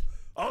yourself.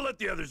 I'll let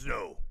the others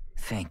know.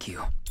 Thank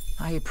you.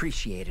 I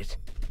appreciate it.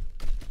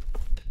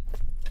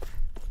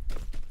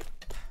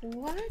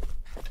 What?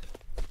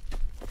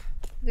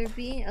 They're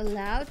being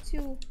allowed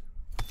to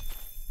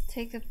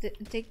take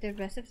the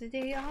rest of the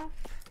day off?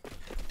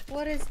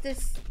 What is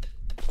this?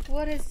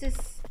 What is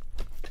this?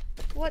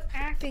 What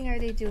acting are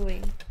they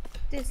doing?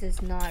 This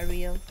is not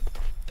real.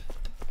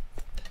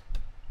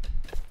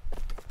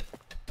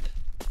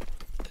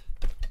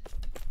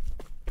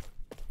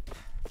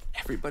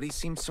 Everybody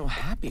seems so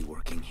happy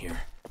working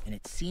here. And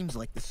it seems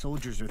like the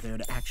soldiers are there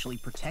to actually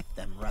protect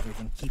them rather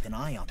than keep an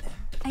eye on them.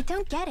 I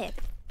don't get it.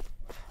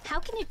 How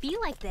can it be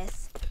like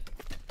this?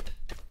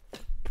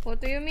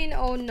 What do you mean,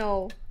 oh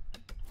no?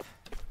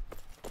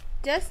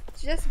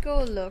 Just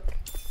go look.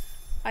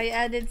 I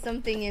added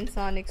something in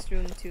Sonic's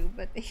room too,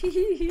 but does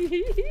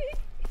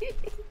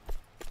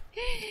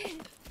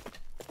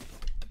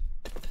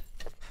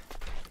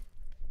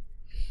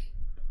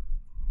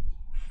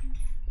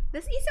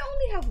Isa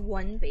only have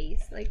one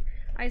base? Like,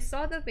 I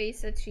saw the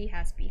base that she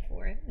has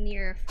before,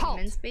 near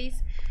Freeman's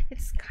base.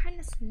 It's kind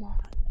of small.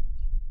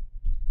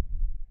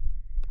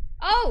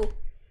 Oh!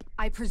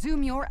 I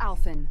presume you're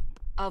Alphen,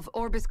 of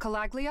Orbis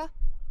Calaglia?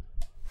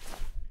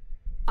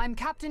 I'm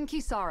Captain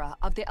Kisara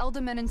of the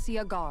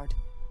Eldermenencia Guard.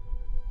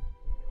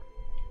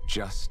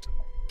 Just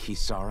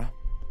Kisara?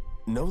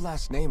 No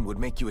last name would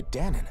make you a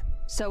Danan.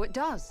 So it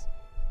does.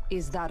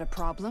 Is that a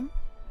problem?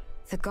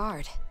 The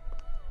Guard.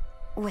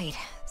 Wait,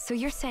 so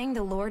you're saying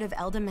the Lord of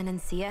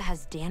Eldermenencia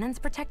has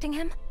Danans protecting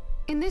him?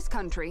 In this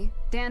country,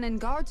 Danan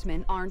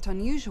guardsmen aren't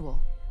unusual.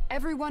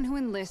 Everyone who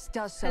enlists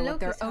does so of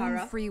their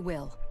own free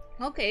will.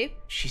 Okay.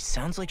 She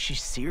sounds like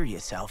she's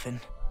serious, Alphen.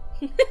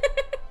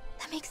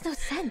 That makes no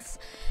sense.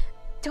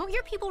 Don't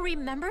your people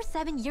remember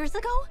 7 years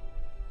ago?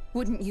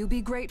 Wouldn't you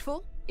be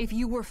grateful if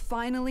you were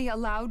finally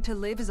allowed to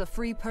live as a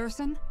free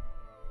person?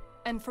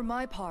 And for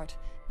my part,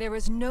 there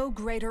is no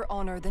greater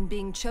honor than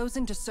being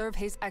chosen to serve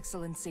His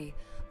Excellency,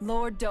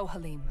 Lord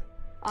Dohalim.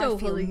 I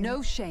feel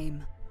no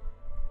shame.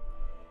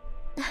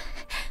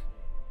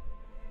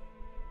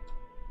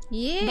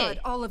 Yeah. But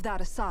all of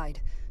that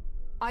aside,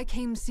 I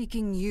came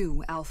seeking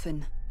you,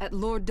 Alphen, at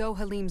Lord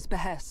Dohalim's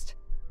behest.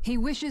 He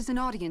wishes an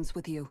audience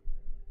with you.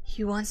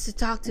 He wants to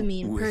talk to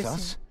me in With person.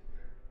 us?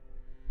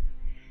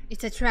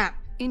 It's a trap.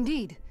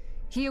 Indeed.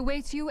 He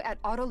awaits you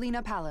at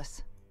Autolina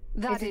Palace.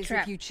 That is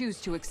trap. if you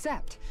choose to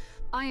accept.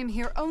 I am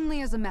here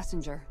only as a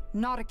messenger,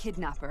 not a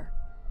kidnapper.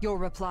 Your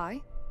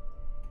reply?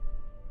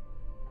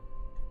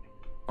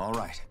 All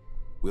right.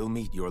 We'll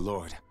meet your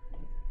lord.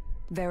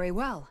 Very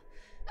well.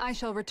 I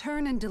shall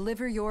return and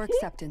deliver your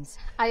acceptance.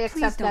 I accept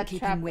Please don't that keep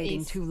trap, him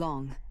waiting Ace. too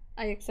long.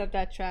 I accept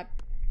that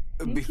trap.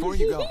 Before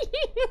you go,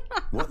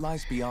 what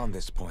lies beyond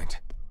this point?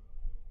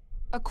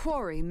 A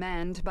quarry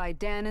manned by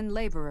Danan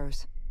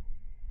laborers.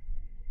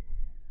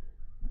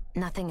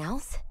 Nothing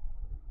else?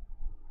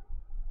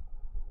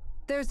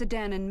 There's a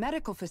Danan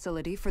medical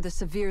facility for the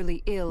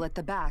severely ill at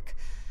the back.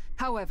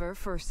 However,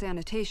 for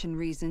sanitation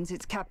reasons,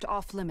 it's kept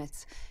off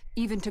limits,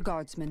 even to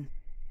guardsmen.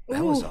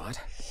 That was odd.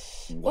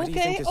 Why do you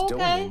think this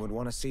Dohalim would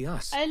want to see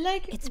us? I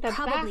like It's the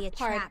probably back a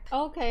part. trap.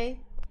 Okay.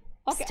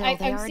 Okay, Still,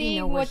 they I'm already seeing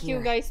know we're what here.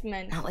 you guys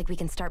meant. Not like we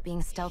can start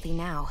being stealthy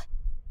now.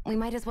 We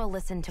might as well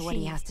listen to what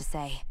he has to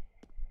say.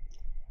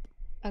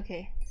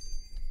 Okay.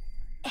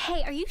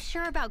 Hey, are you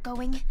sure about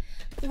going?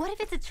 What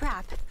if it's a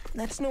trap?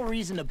 That's no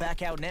reason to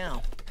back out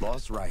now.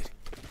 Law's right.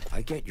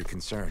 I get your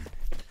concern,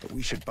 but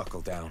we should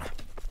buckle down.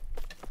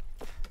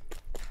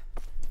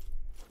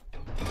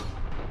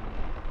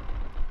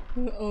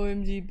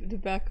 OMG, the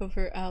back of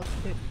her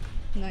outfit.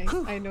 Nice.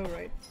 I know,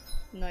 right?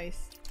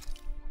 Nice.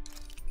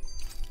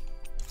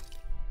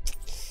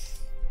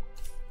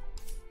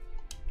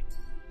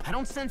 I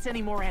don't sense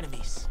any more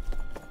enemies.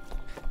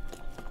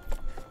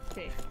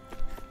 Okay.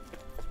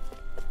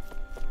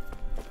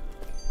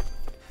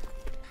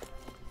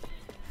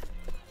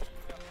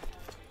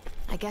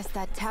 I guess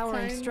that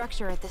towering Time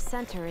structure at the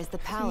center is the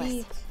palace.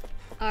 Meet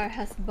our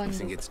husband. You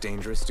think it's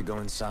dangerous to go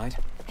inside?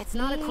 It's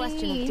not a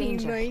question of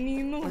danger.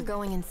 Miney, We're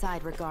going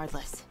inside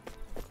regardless.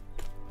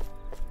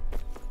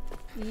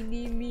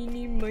 Eenie,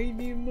 meenie,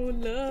 miny, mo,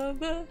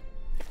 lova.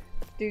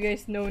 Do you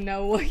guys know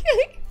now why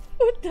I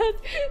put that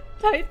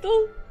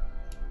title?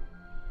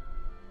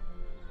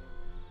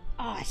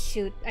 Ah,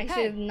 shoot. I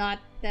should have not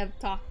have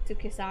talked to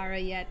Kisara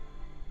yet.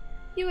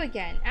 You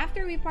again.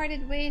 After we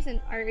parted ways,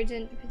 an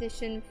urgent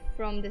petition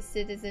from the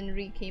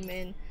citizenry came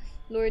in.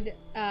 Lord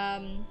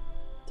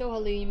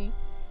Tohalim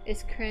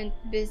is currently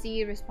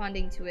busy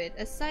responding to it.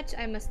 As such,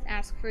 I must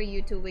ask for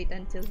you to wait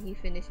until he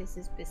finishes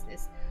his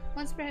business.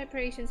 Once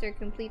preparations are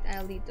complete,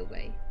 I'll lead the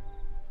way.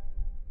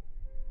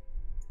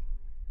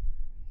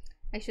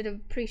 I should have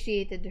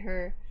appreciated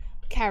her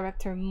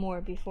character more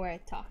before I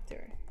talked to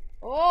her.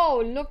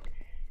 Oh, look!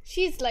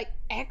 She's like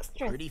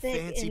extra Pretty thick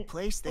fancy in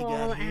place they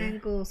all got here.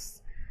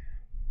 angles.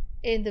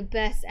 In the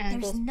best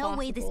angles There's no possible.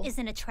 way this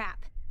isn't a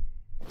trap.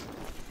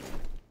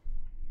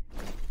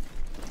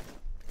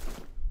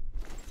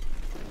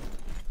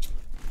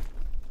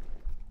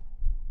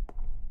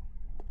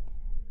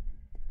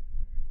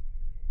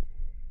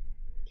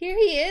 Here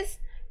he is.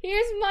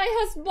 Here's my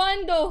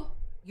husbando.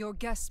 Your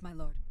guest, my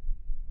lord.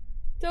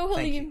 Thank you,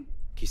 Tohalim.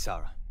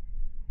 Kisara.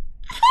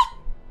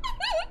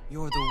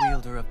 You're the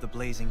wielder of the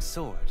blazing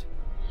sword,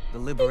 the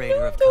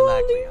liberator of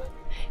Calaglia.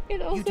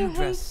 You do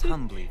dress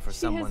humbly for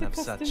someone of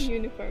such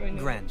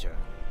grandeur.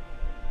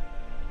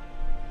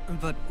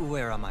 But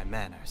where are my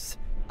manners?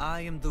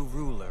 I am the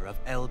ruler of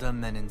Elda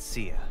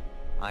Menencia.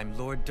 I'm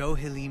Lord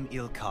Dohilim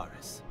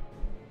Ilkaris.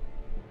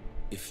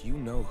 If you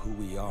know who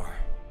we are,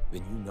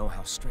 then you know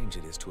how strange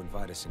it is to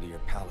invite us into your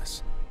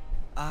palace.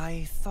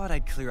 I thought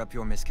I'd clear up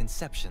your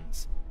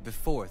misconceptions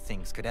before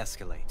things could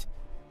escalate.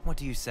 What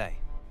do you say?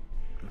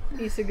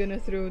 He's gonna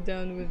throw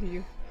down with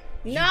you.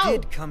 You No!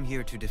 did come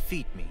here to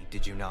defeat me,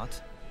 did you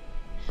not?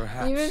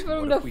 Perhaps. Even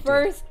from What if the we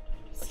first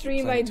did?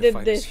 stream planning I to did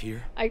fight us this.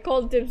 here? I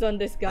called dibs on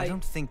this guy. I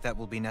don't think that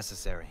will be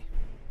necessary.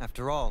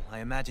 After all, I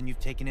imagine you've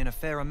taken in a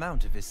fair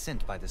amount of his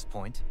scent by this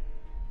point.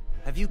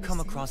 Have you come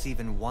across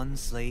even one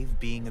slave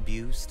being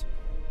abused?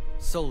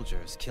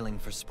 Soldiers killing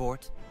for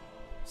sport?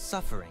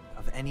 Suffering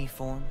of any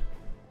form?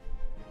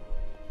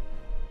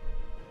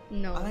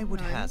 No. I would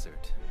none.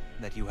 hazard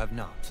that you have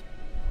not.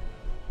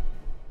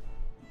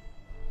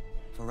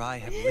 For I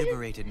have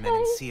liberated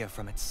Menencia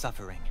from its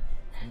suffering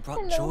and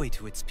brought joy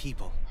to its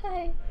people.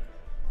 Hi.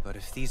 But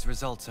if these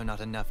results are not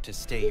enough to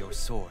stay your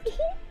sword,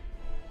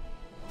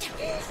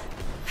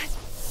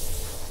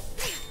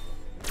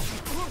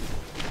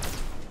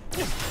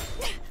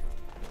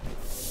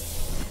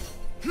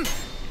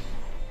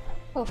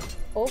 Oh,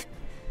 oh.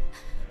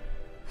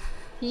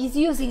 He's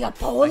using a I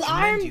pole commend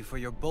arm. you for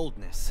your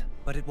boldness,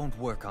 but it won't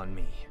work on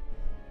me.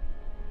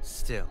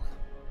 Still,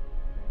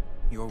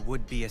 your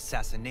would-be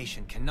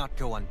assassination cannot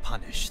go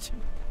unpunished.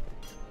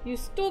 You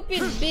stupid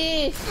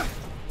bitch.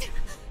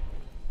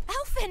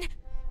 Alphen!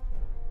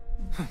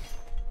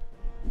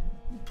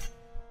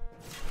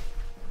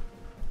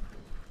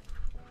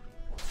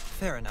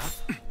 Fair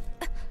enough.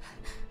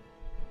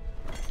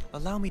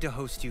 Allow me to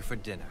host you for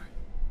dinner.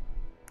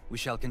 We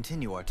shall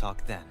continue our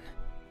talk then.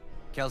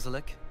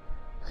 Kelzelik?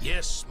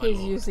 Yes, my He's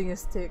lord. using a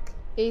stick.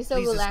 Asa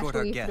Please will escort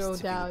our actually guests throw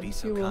if you would down. be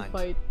so You will kind.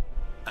 fight.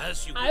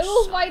 As you I wish,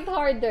 will son. fight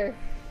harder.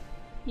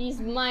 He's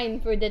mine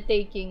for the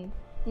taking.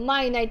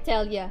 Mine, I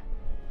tell ya.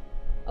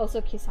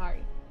 Also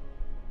Kisari.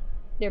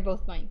 They're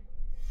both mine.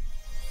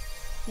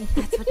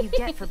 That's what you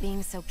get for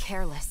being so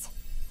careless.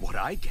 What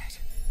I get?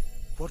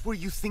 What were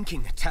you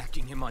thinking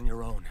attacking him on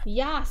your own?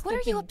 Yeah, What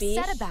are you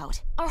upset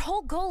about? Our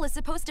whole goal is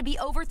supposed to be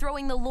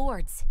overthrowing the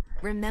lords.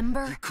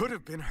 Remember? He could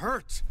have been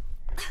hurt.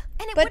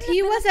 And it But wouldn't he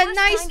have been was the a first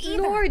nice time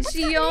either. lord, What's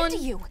gotten Xion. into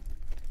you?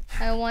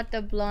 I want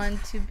the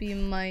blonde to be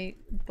my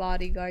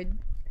bodyguard.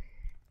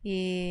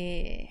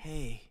 Yeah.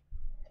 Hey,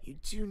 you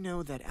do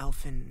know that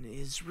Alphen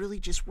is really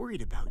just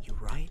worried about you,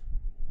 right?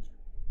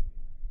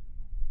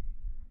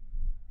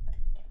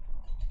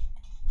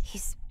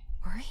 He's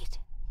worried?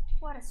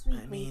 What a sweet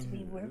I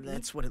mean,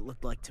 that's what it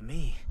looked like to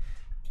me.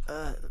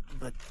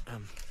 But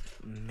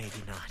maybe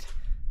not.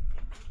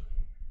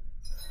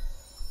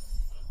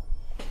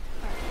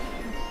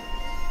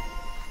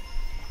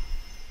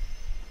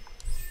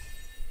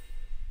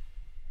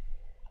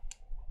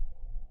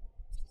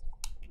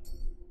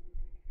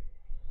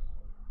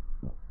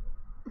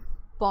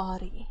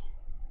 Body.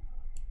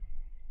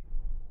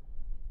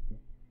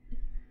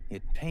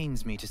 It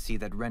pains me to see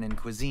that Renan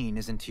cuisine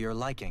isn't to your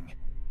liking.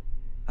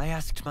 I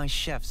asked my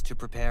chefs to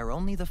prepare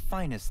only the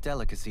finest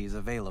delicacies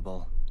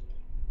available.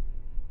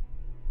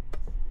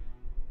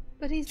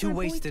 But he's Two my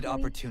wasted boyfriend.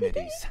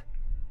 opportunities.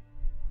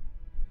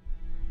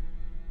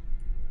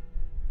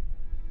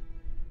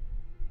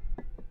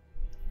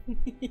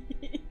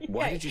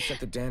 Why did you set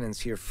the Danans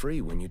here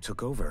free when you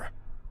took over?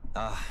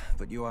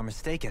 But you are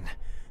mistaken.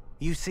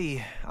 You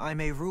see, I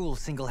may rule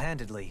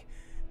single-handedly,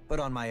 But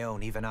on my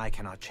own, even I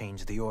cannot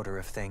change the order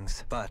of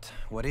things. But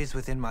what is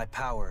within my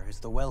power is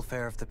the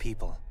welfare of the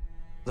people.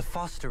 The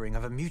fostering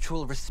of a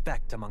mutual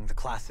respect among the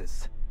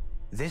classes.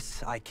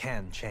 This I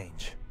can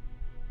change.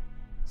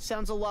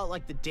 Sounds a lot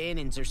like the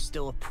Danans are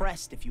still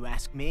oppressed, if you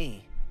ask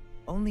me.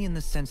 Only in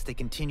the sense they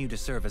continue to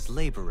serve as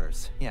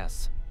laborers,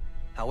 yes.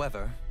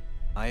 However,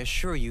 I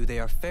assure you they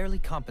are fairly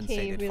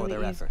compensated for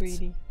their efforts.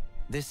 Greedy.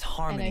 This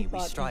harmony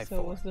we strive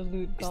for is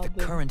the goblin.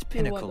 current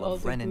pinnacle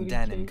of Ren and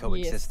Danan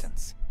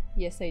coexistence.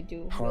 Yes, I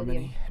do. Harmony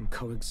William. and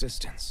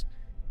coexistence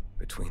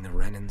between the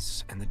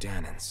Renans and the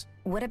Danans.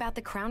 What about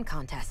the crown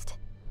contest?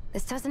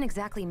 This doesn't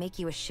exactly make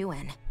you a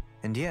shoo-in.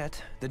 And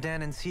yet, the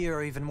Danans here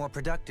are even more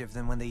productive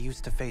than when they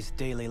used to face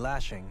daily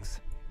lashings.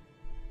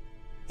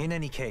 In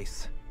any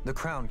case, the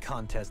crown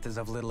contest is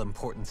of little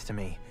importance to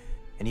me,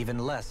 and even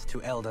less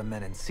to Elda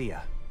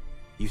Menencia.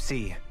 You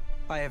see,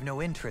 I have no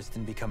interest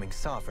in becoming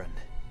sovereign.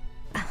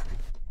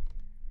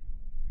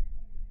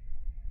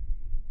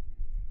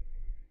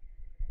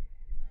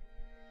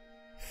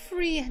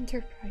 Free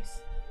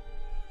enterprise.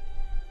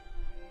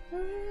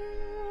 Oh,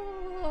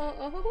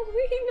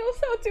 he knows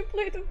how to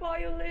play the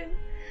violin.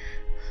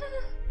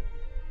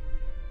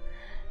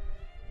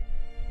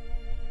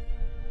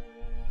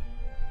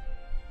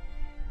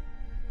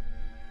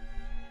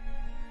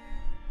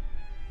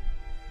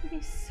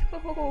 He's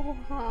so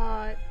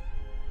hot.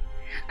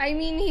 I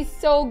mean, he's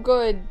so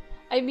good.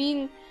 I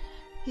mean,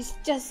 he's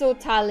just so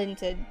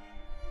talented.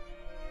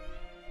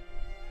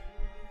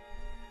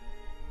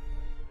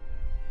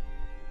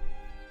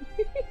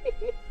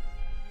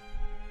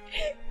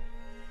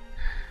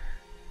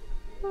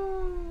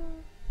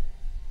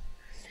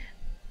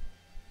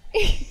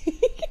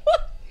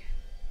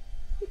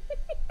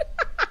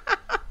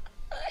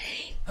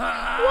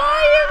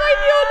 Why am I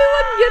the only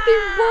one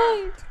getting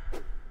bonked?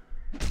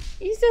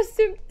 He's a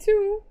simp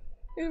too.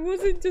 It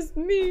wasn't just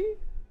me.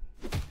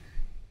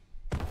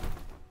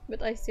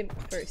 But I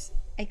simped first.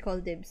 I call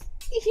dibs.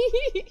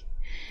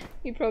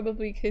 He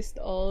probably kissed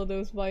all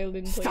those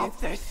violin players. Stop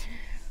this!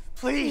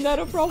 Please! Not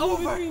a problem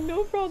Over. with me,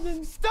 no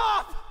problem.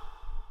 Stop!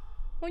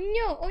 Oh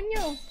no, oh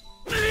no.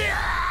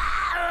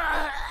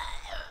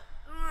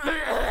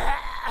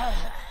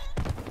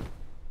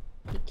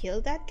 He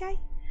killed that guy?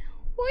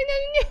 Oh no,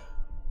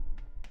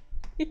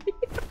 no.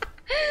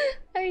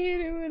 I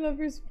hate it when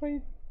lovers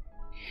fight.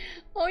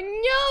 Oh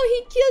no,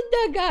 he killed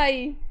that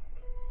guy.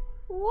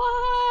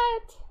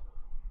 What?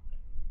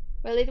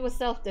 Well, it was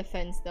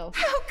self-defense though.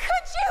 How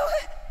could you?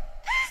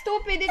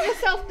 Stupid, it was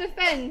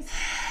self-defense.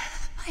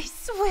 I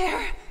swear,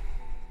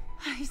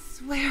 I'll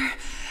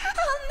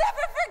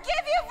never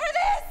forgive you for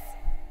this!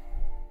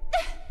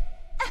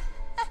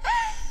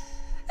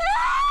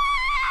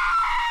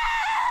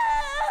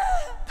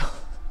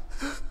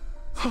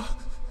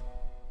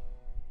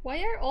 Why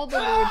are all the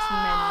lords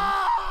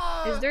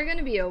men? Is there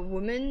gonna be a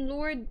woman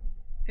lord?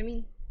 I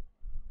mean...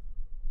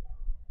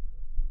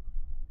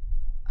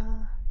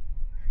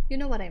 you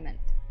know what I meant.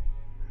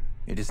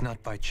 It is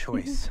not by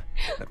choice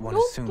that one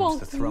assumes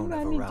the throne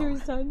of a realm.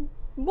 Son.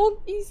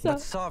 But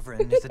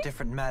sovereign is a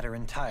different matter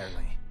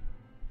entirely.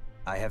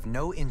 I have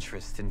no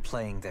interest in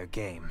playing their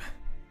game.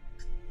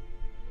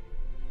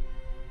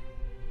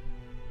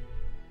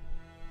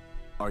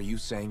 Are you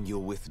saying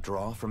you'll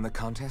withdraw from the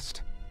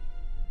contest?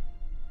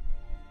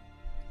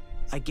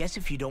 I guess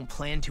if you don't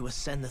plan to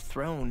ascend the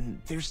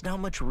throne, there's not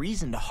much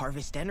reason to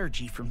harvest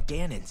energy from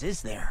Danans,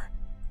 is there?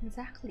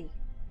 Exactly.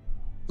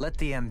 Let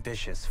the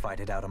ambitious fight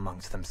it out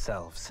amongst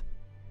themselves.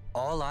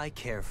 All I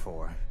care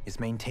for is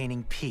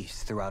maintaining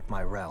peace throughout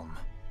my realm.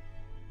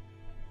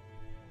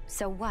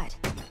 So what?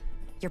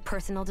 Your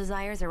personal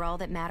desires are all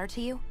that matter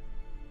to you?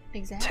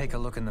 Exactly. Take a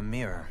look in the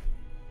mirror.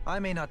 I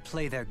may not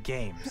play their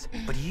games,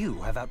 but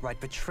you have outright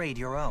betrayed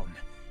your own.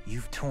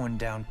 You've torn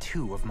down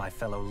 2 of my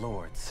fellow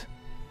lords.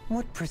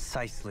 What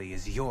precisely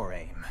is your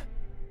aim?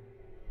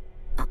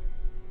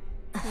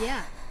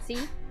 Yeah, see?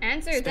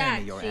 Answer Spare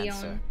that, me your Xion.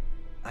 answer.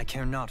 I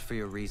care not for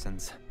your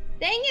reasons.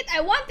 Dang it, I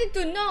wanted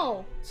to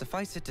know!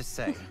 Suffice it to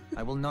say,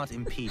 I will not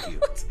impede you.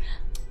 What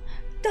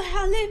the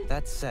hell?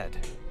 That said,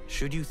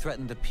 should you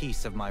threaten the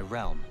peace of my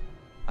realm,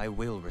 I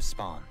will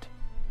respond.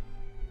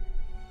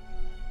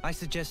 I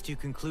suggest you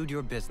conclude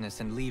your business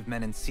and leave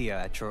Menencia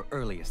at your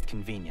earliest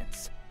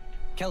convenience.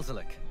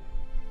 Kelzelik.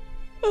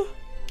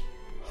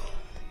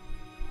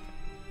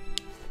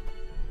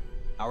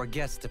 Our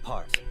guests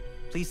depart.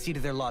 Please see to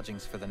their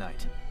lodgings for the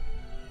night.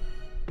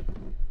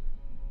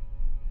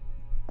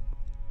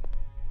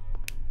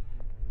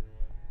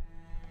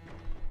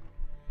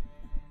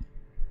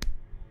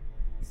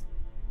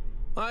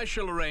 I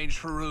shall arrange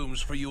for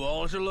rooms for you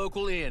all at a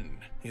local inn.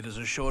 It is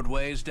a short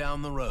ways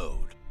down the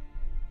road.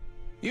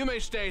 You may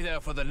stay there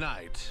for the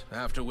night,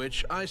 after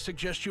which I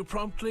suggest you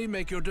promptly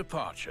make your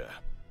departure.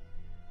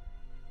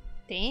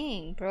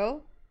 Dang,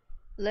 bro.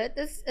 Let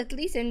us at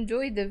least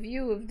enjoy the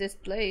view of this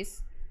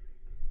place.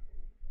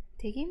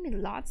 They gave me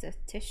lots of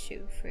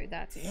tissue for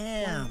that.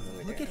 Damn,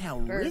 look at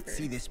how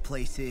ritzy this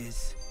place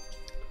is.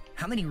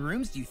 How many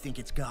rooms do you think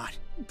it's got?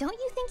 Don't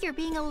you think you're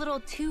being a little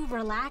too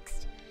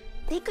relaxed?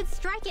 They could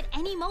strike at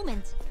any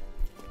moment.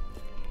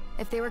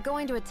 If they were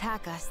going to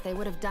attack us, they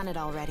would have done it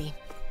already.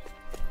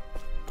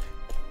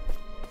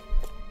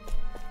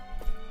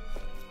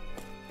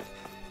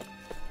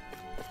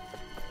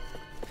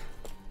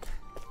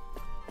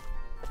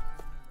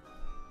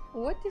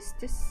 What is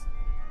this?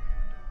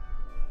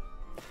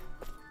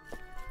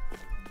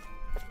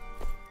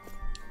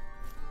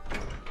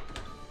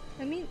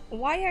 I mean,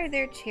 why are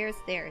there chairs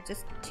there?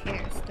 Just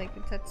chairs.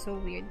 Like, that's so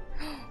weird.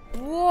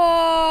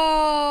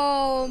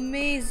 Whoa!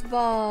 Maze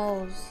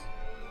balls!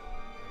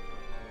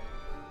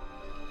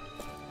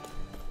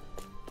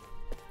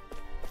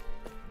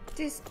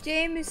 This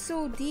game is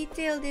so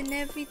detailed in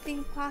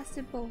everything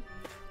possible.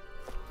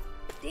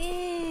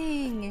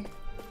 Dang!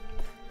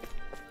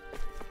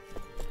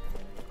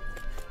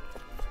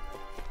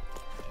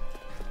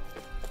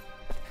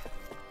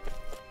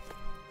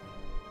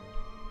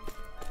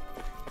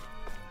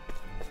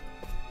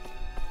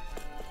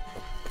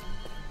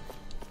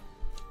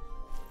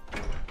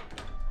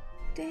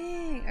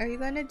 Dang, are you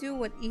gonna do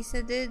what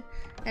Issa did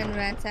and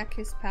ransack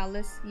his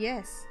palace?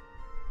 Yes.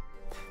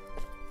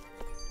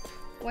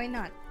 Why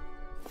not?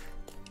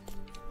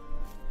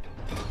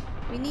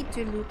 We need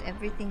to loot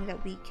everything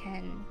that we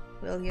can,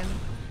 William.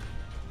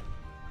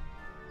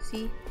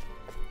 See?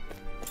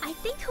 I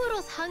think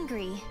Hoodle's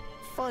hungry.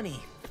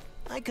 Funny.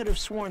 I could have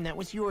sworn that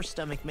was your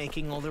stomach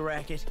making all the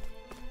racket.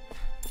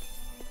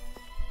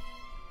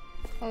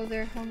 Oh,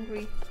 they're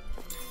hungry.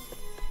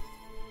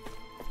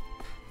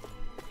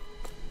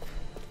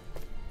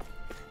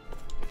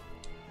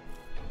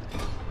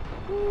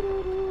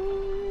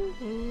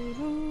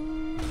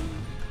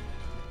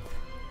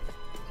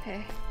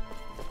 Okay.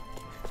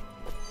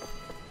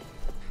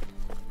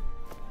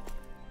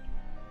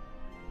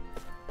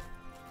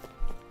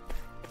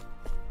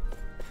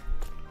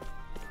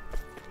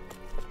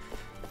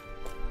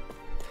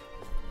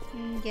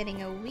 I'm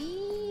getting a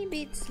wee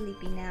bit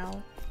sleepy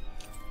now.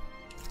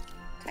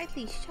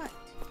 Tightly shut.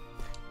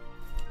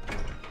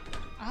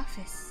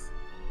 Office.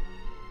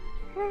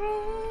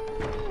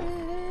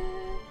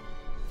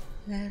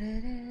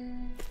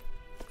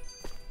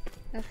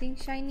 Nothing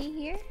shiny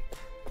here.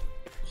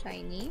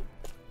 Shiny.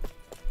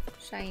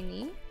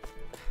 Shiny.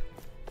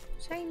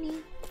 Shiny.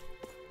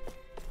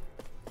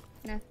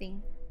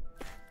 Nothing.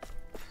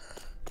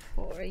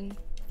 Boring.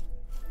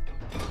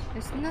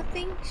 There's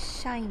nothing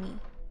shiny.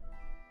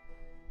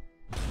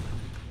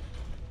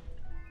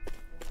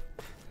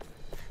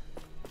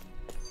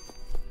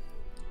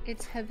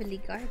 It's heavily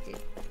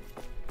guarded.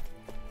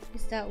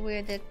 Is that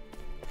where that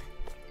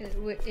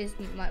where is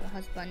my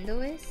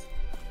husbando is?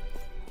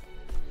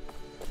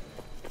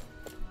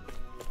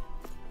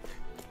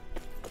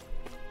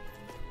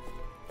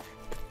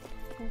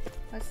 Oh,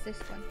 what's this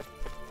one?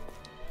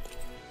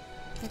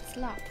 It's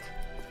locked.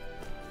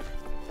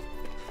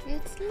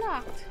 It's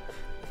locked.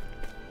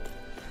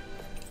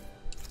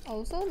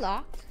 Also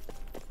locked.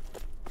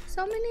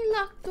 So many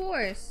locked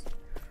doors.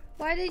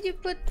 Why did you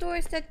put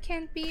doors that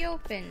can't be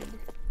opened?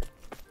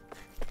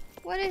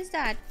 What is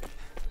that?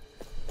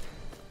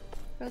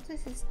 Bro,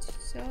 this is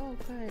so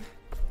good.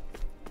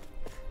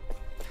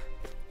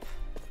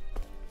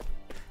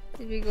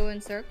 Did we go in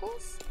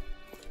circles?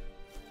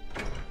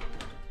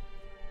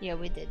 Yeah,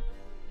 we did.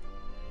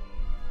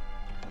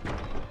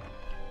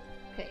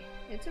 Okay,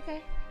 it's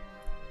okay.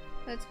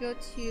 Let's go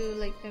to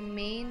like the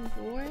main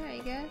door, I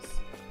guess.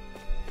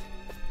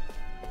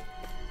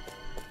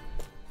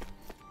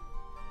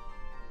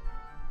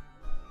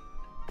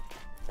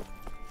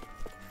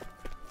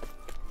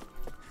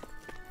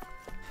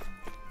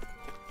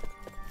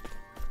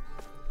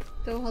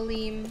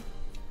 Halim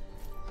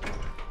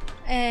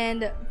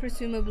and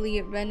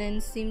presumably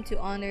Renan seem to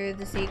honor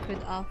the sacred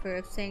offer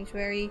of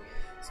sanctuary,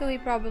 so he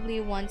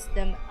probably wants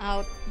them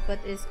out but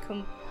is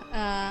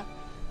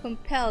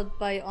compelled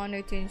by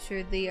honor to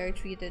ensure they are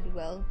treated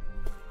well.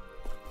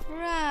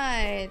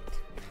 Right.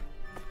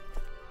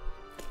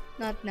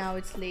 Not now,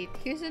 it's late.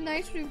 Here's a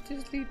nice room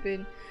to sleep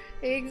in.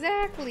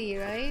 Exactly,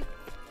 right?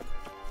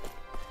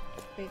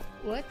 Wait,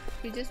 what?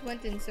 We just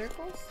went in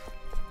circles?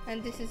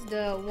 And this is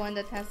the one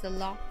that has the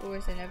locked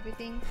doors and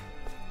everything.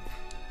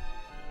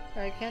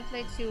 Sorry, I can't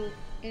let you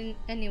in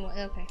anyone.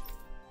 Okay.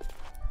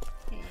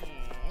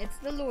 It's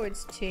the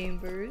Lord's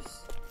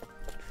chambers.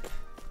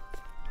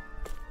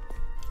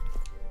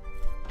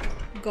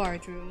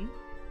 Guard room.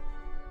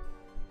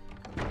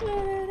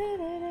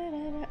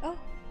 Oh,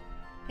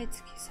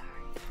 it's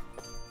Kisari.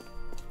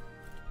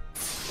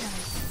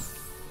 Nice.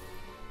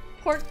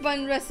 Pork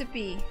bun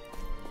recipe.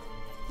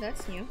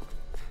 That's new.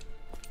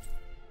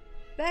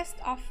 Best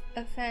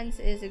offense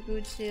is a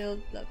good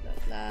shield, blah blah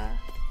blah.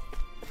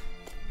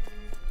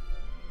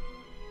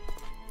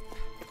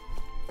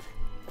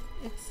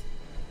 It's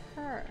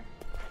her.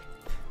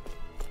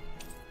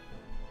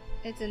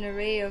 It's an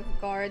array of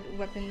guard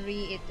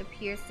weaponry. It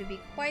appears to be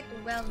quite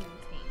well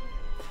maintained.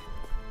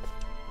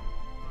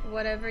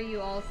 Whatever you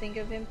all think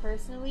of him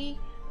personally,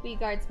 we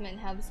guardsmen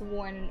have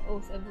sworn an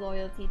oath of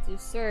loyalty to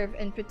serve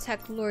and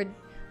protect Lord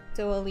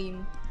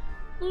Toalim.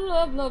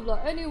 Blah blah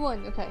blah.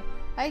 Anyone. Okay.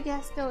 I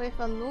guess though, if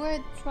a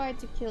lord tried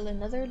to kill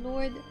another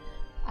lord,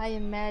 I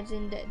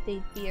imagined that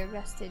they'd be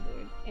arrested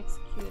or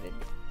executed.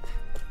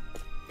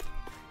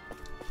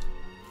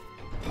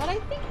 But I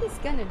think he's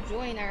gonna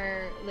join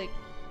our like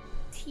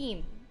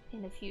team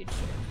in the future.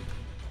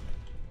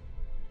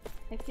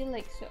 I feel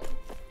like so,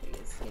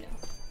 because you know,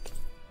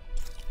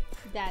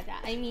 Dada.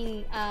 I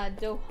mean,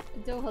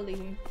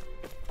 Dohalim.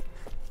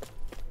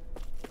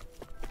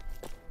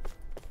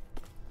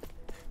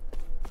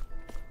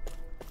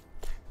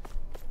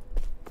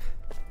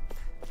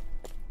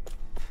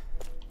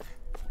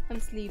 I'm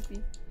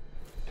sleepy.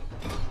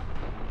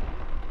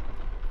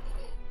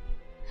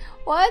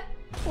 What?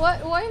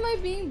 What? Why am I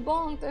being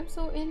bonked? I'm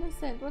so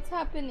innocent. What's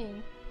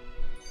happening?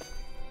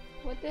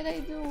 What did I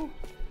do?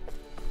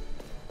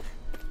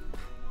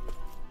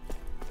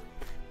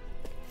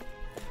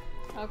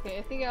 Okay,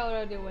 I think I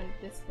already went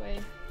this way.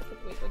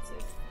 But wait, what's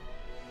this?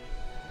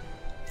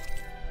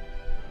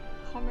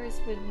 Commerce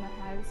with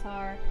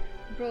Mahazar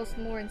grows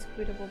more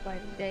inscrutable by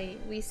the day.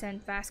 We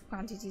send vast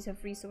quantities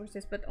of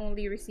resources but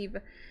only receive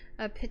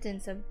a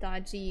pittance of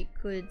dodgy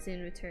goods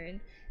in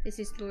return. Is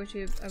his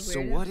lordship aware of this?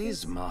 So what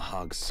is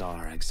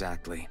Mahazar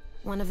exactly?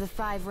 One of the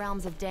 5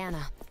 realms of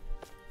Dana.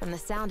 From the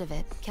sound of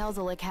it,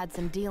 Kelzelik had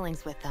some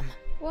dealings with them.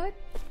 What?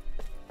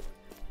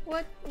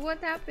 What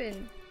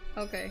happened?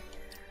 Okay.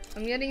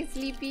 I'm getting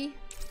sleepy.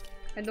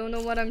 I don't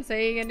know what I'm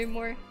saying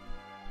anymore.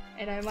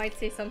 And I might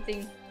say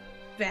something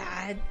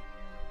bad.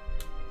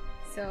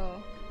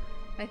 So,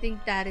 I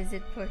think that is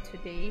it for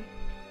today.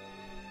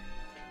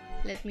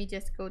 Let me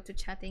just go to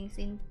chatting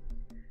scene.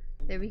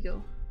 There we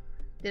go.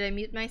 Did I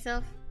mute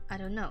myself? I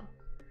don't know.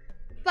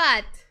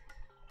 But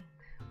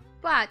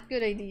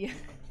good idea.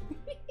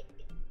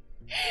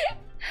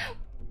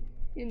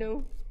 You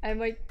know, I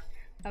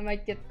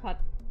might get caught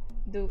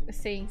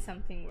saying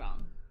something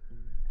wrong.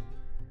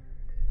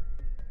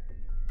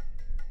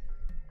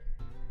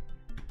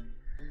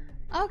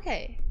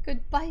 Okay,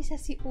 goodbye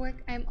sassy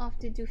orc. I'm off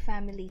to do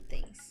family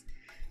things.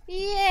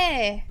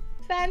 Yeah,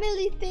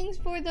 family things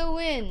for the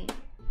win.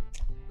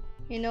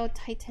 You know,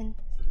 Titan,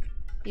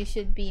 you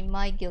should be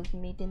my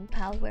guildmate in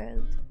Pal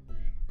World.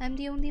 I'm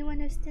the only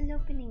one who's still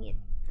opening it.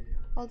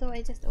 Although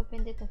I just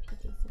opened it a few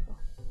days ago.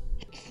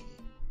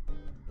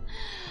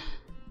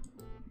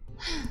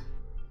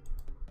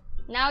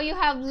 Now you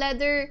have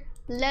leather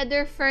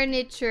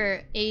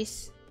furniture,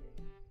 Ace.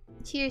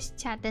 Cheers,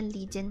 chat and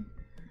Legion.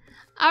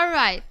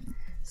 Alright.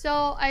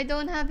 So I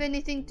don't have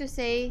anything to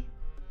say.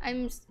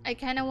 I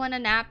kinda wanna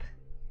nap.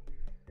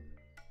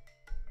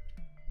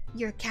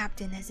 Your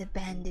captain has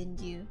abandoned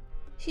you.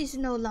 She's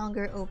no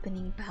longer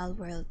opening Pal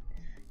World.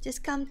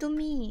 Just come to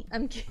me.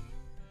 I'm kidding.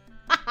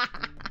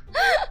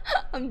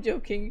 I'm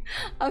joking.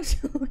 I'm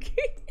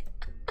joking.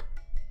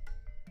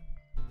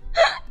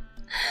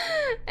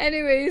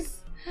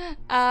 Anyways,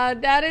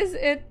 that is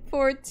it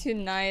for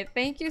tonight.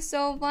 Thank you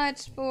so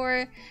much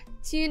for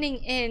tuning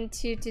in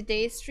to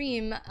today's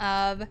stream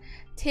of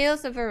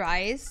Tales of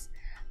Arise.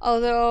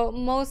 Although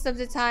most of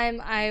the time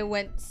I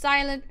went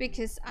silent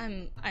because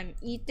I'm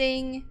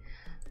eating.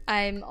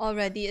 I'm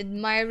already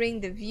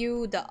admiring the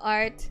view, the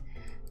art.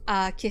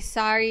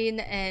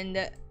 Kisarin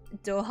and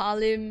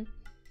Dohalim,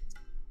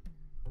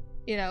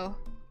 you know,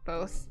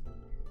 both.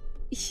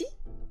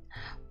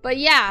 But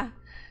yeah,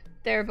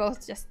 they're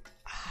both just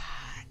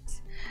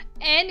hot.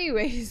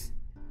 Anyways,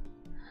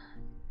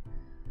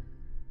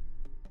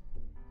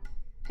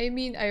 I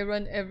mean, I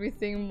run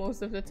everything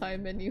most of the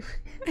time anyway.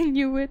 I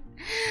knew it.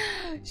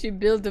 She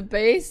built the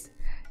base.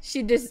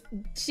 She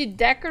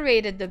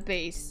decorated the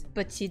base,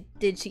 but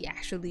did she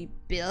actually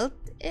build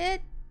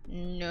it?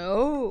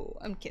 No,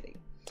 I'm kidding.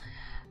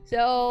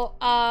 So,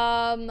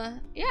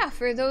 yeah,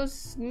 for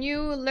those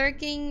new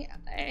lurking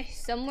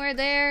somewhere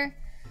there,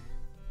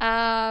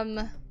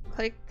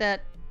 click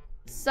that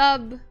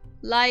sub,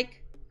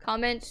 like,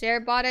 comment,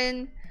 share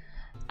button.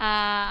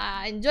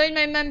 Join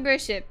my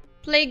membership.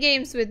 Play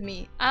games with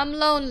me. I'm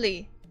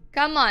lonely.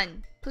 Come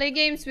on, play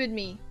games with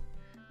me.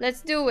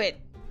 Let's do it.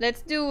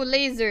 Let's do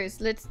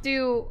lasers. Let's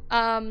do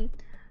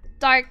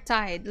Dark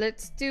Tide.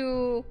 Let's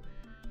do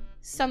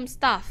some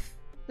stuff.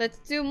 Let's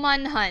do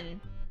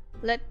Manhunt.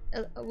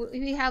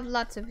 We have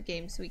lots of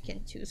games we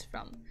can choose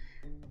from.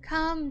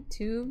 Come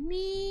to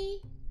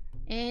me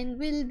and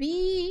we'll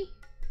be,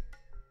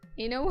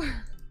 you know.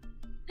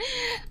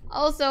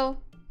 Also,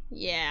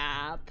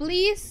 yeah,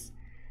 please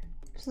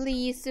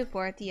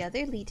support the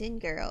other Legion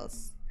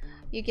girls.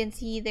 You can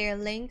see their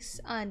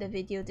links on the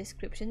video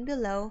description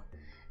below.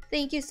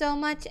 Thank you so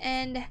much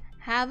and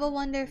have a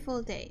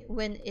wonderful day.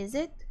 When is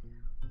it?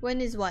 When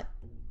is what?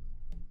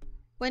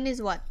 When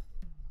is what?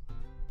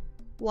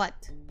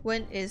 What?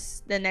 When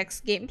is the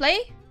next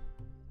gameplay?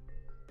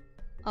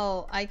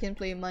 Oh, I can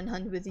play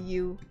Manhunt with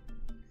you.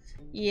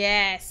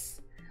 Yes.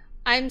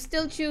 I'm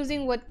still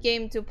choosing what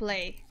game to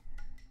play.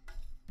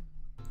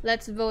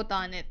 Let's vote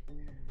on it.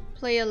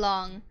 Play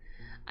along.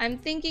 I'm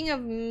thinking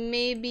of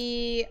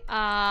maybe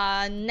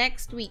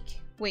next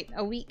week. Wait,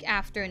 a week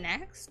after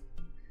next?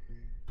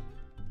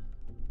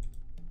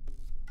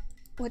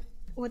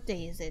 What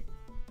day is it?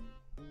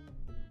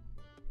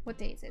 What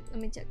day is it? Let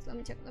me check.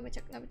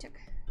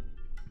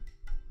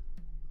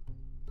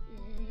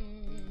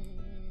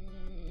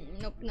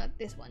 Nope, not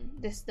this one.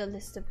 This is the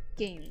list of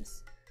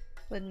games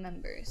with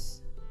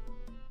members.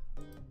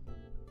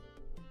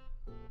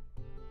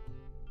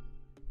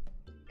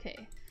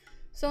 Okay.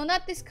 So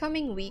not this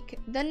coming week,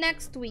 the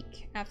next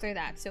week after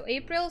that. So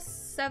April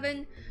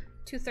 7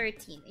 to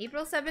 13.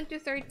 April 7 to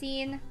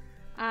 13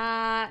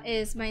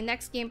 is my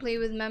next gameplay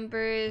with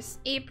members.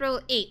 April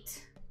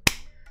 8.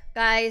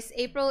 Guys,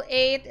 April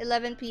 8,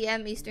 11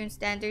 p.m. Eastern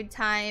Standard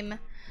Time.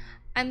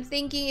 I'm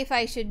thinking if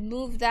I should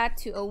move that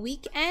to a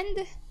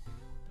weekend,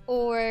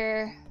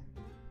 or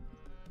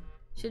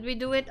should we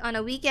do it on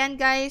a weekend,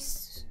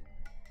 guys?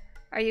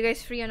 Are you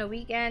guys free on a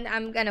weekend?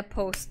 I'm gonna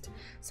post.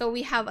 So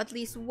we have at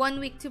least 1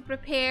 week to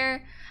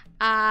prepare,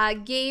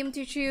 game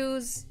to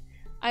choose.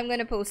 I'm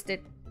gonna post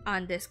it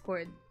on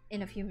Discord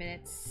in a few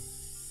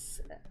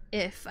minutes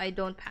if I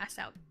don't pass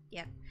out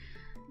yet.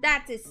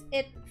 That is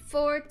it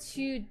for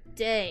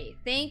today.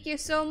 Thank you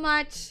so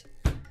much.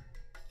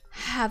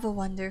 Have a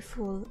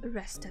wonderful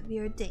rest of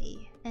your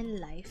day and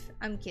life.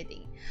 I'm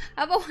kidding.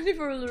 Have a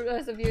wonderful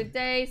rest of your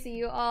day. See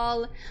you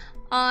all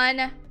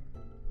on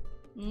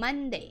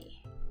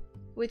Monday,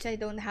 which I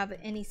don't have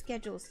any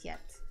schedules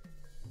yet.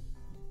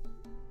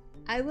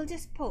 I will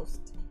just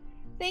post.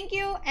 Thank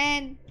you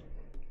and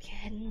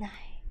good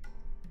night.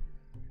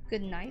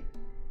 Good night?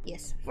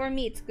 Yes, for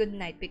me it's good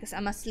night because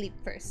I'm asleep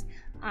first.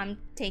 I'm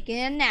taking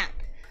a nap.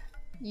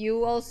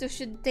 You also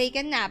should take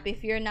a nap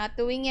if you're not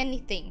doing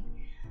anything.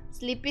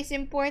 Sleep is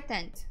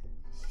important.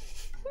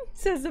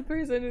 Says the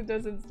person who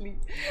doesn't sleep.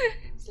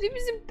 Sleep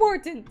is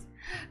important.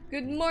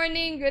 Good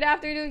morning, good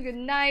afternoon, good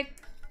night,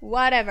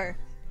 whatever.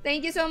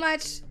 Thank you so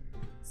much.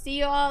 See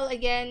you all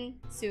again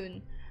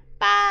soon.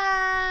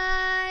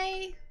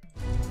 Bye!